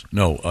guess.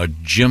 No,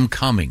 Jim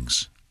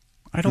Cummings.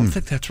 I don't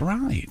think that's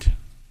right.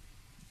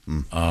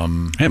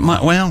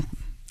 Well,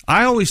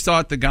 I always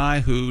thought the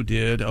guy who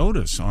did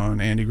Otis on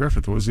Andy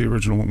Griffith was the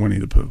original Winnie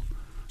the Pooh.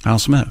 Hal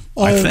Smith.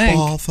 I think.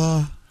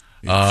 Martha.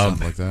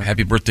 Like that.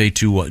 Happy birthday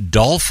to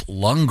Dolph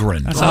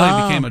Lundgren. That's how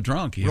he became a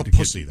drunk. He Real had to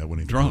pussy, that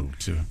Winnie the drunk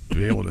to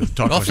be able to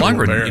talk Dolph like a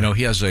little Lundgren, bear.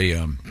 he has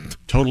a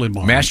totally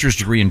master's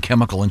degree in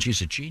chemical, and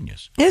she's a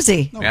genius. Is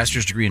he?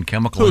 Master's degree in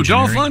chemical Who,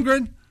 Dolph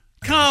engineering. Lundgren?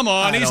 Come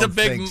on, he's a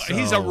big,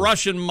 he's a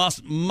Russian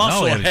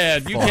muscle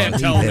head. You can't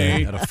tell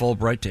me. Had a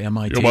Fulbright to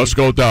MIT. You must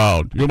go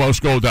down. You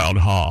must go down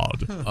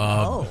hard.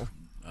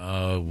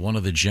 One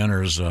of the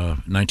Jenners,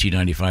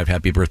 1995,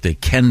 happy birthday,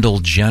 Kendall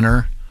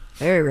Jenner.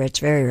 Very rich,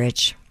 very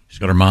rich. She's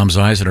got her mom's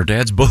eyes and her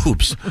dad's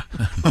boobs.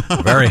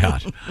 Very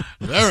hot.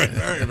 Very,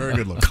 very, very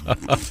good look.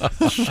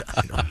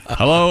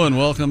 Hello and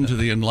welcome to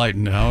the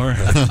Enlightened Hour.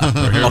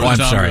 Oh, I'm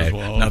sorry.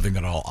 Nothing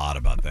at all odd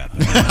about that.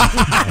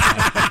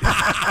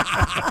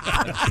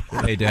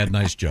 Hey, Dad,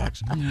 nice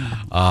jokes.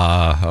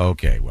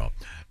 Okay, well,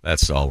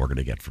 that's all we're going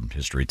to get from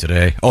history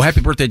today. Oh, happy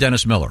birthday,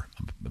 Dennis Miller.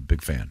 I'm a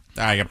big fan.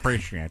 I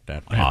appreciate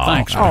that.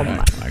 Thanks,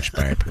 man. Thanks,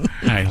 babe.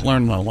 I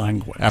learned the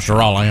language. After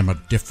all, I am a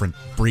different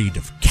breed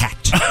of cat.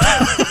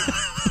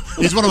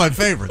 He's one of my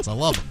favorites. I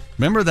love him.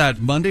 Remember that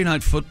Monday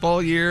Night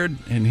Football year,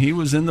 and he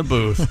was in the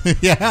booth?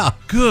 Yeah.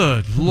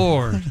 Good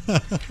Lord.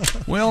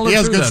 Well, he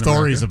has good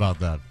stories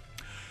about that.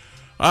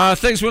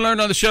 Things we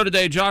learned on the show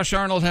today. Josh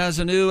Arnold has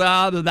a new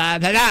album.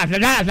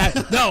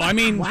 No, I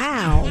mean...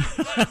 Wow.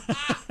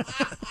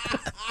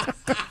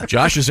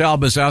 Josh's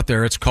album is out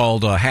there. It's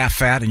called Half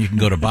Fat, and you can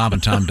go to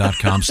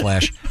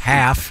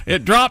bobandtom.com/half.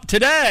 It dropped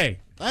today.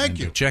 Thank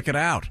you. Check it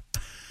out.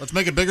 Let's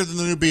make it bigger than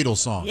the new Beatles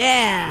song.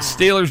 Yeah.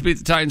 Steelers beat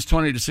the Titans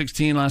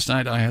 20-16 last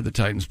night. I had the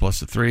Titans plus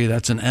the 3.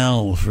 That's an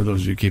L for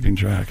those of you keeping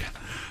track.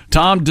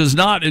 Tom does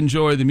not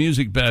enjoy the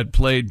music bed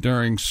played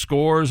during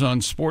scores on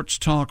sports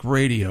talk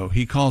radio.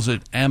 He calls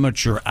it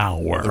amateur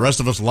hour. The rest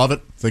of us love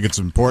it. Think it's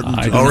important.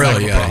 Oh,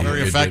 really? Yeah.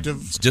 Very effective.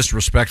 It's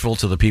disrespectful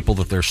to the people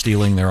that they're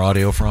stealing their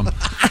audio from.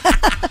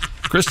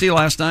 Christy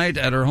last night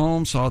at her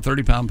home saw a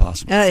 30-pound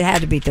possum. It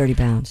had to be 30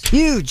 pounds.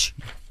 Huge.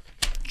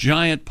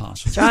 Giant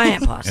possum.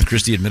 Giant possum. And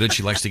Christy admitted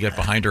she likes to get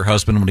behind her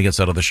husband when he gets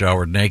out of the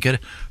shower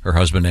naked, her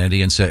husband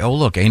Andy, and say, "Oh,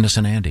 look, Anus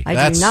and Andy."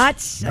 I did not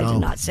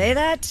say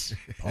that.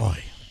 Boy.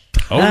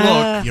 Oh,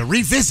 look. You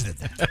revisited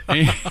that.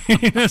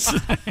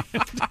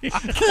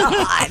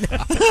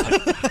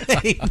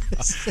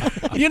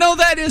 God. You know,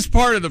 that is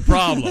part of the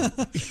problem.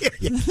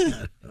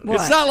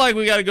 It's not like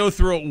we got to go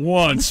through it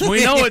once.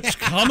 We know it's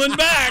coming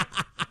back.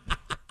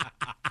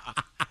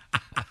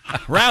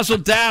 Razzle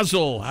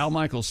dazzle. Al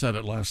Michaels said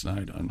it last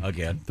night on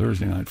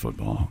Thursday Night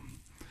Football.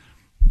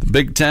 The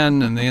Big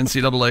Ten and the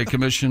NCAA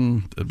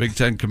Commission, the Big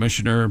Ten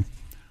Commissioner,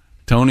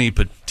 Tony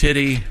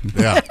Petitti,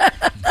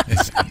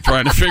 is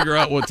trying to figure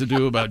out what to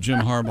do about Jim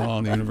Harbaugh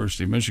and the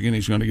University of Michigan.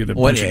 He's going to get a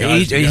bunch of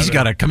guys he's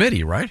got a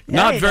committee, right?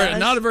 Not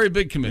a very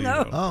big committee.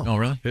 No. Oh,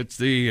 really? It's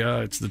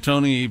the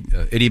Tony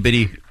Itty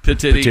Bitty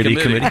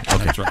Petitti Committee.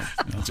 Okay. That's right.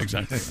 That's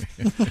exactly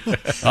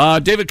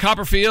right. David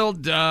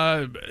Copperfield,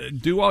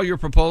 do all your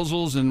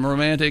proposals and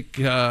romantic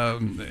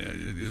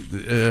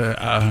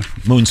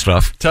moon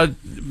stuff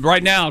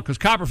right now, because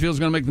Copperfield's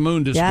going to make the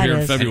moon disappear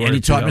in February. And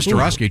he taught Mr.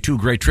 Roski 2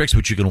 great tricks,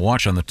 which you can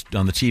watch on the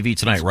TV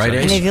tonight, right,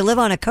 Ace? And if you live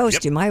on a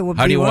coast, you might be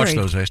How do you worried.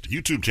 watch those, Ace?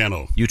 YouTube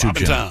channel. YouTube Bob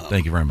and channel. Tom.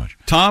 Thank you very much.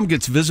 Tom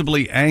gets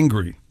visibly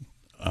angry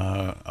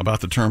about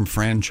the term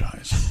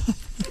franchise.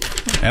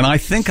 And I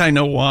think I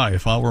know why,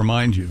 if I'll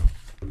remind you.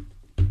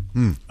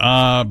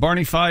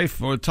 Barney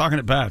Fife was talking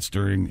at bats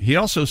during. He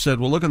also said,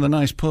 "Well, look at the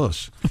nice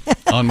puss,"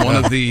 on one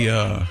of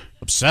the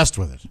obsessed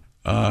with it.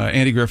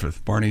 Andy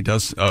Griffith. Barney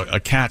does a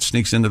cat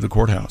sneaks into the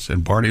courthouse,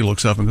 and Barney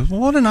looks up and goes, "Well,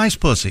 what a nice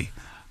pussy."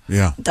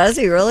 Yeah. Does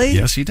he really?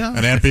 Yes, he does.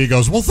 And Aunt Bee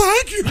goes, "Well,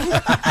 thank you."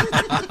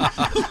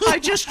 I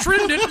just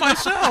trimmed it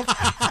myself.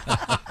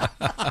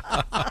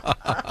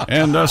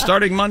 And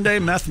starting Monday,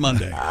 Meth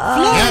Monday.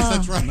 Yes,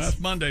 that's right.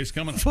 Meth Monday's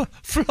coming up.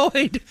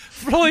 Floyd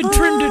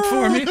trimmed it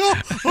for me.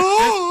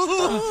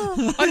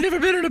 I've never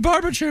been in a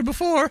barber chair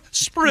before.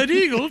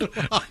 Spread-eagled.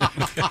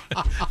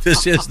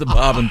 This is the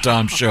Bob and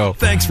Tom Show.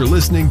 Thanks for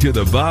listening to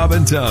the Bob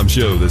and Tom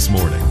Show this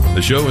morning.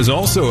 The show is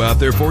also out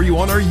there for you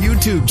on our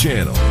YouTube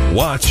channel.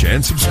 Watch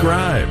and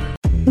subscribe.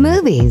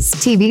 Movies,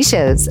 TV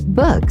shows,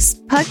 books,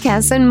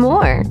 podcasts, and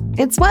more.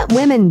 It's What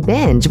Women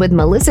Binge with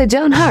Melissa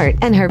Joan Hart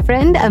and her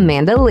friend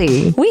Amanda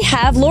Lee. We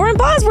have Lauren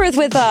Bosworth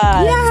with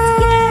us.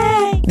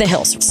 Yay! The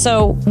Hills.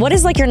 So what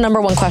is like your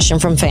number one question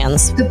from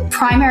fans? The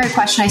primary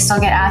question I still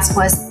get asked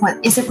was,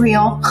 "What is it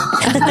real?"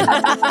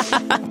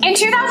 In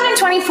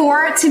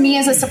 2024, to me,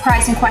 is a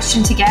surprising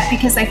question to get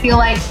because I feel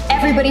like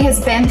everybody has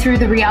been through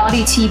the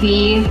reality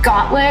TV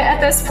gauntlet at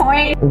this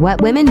point.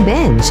 What Women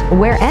Binge,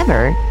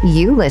 wherever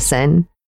you listen.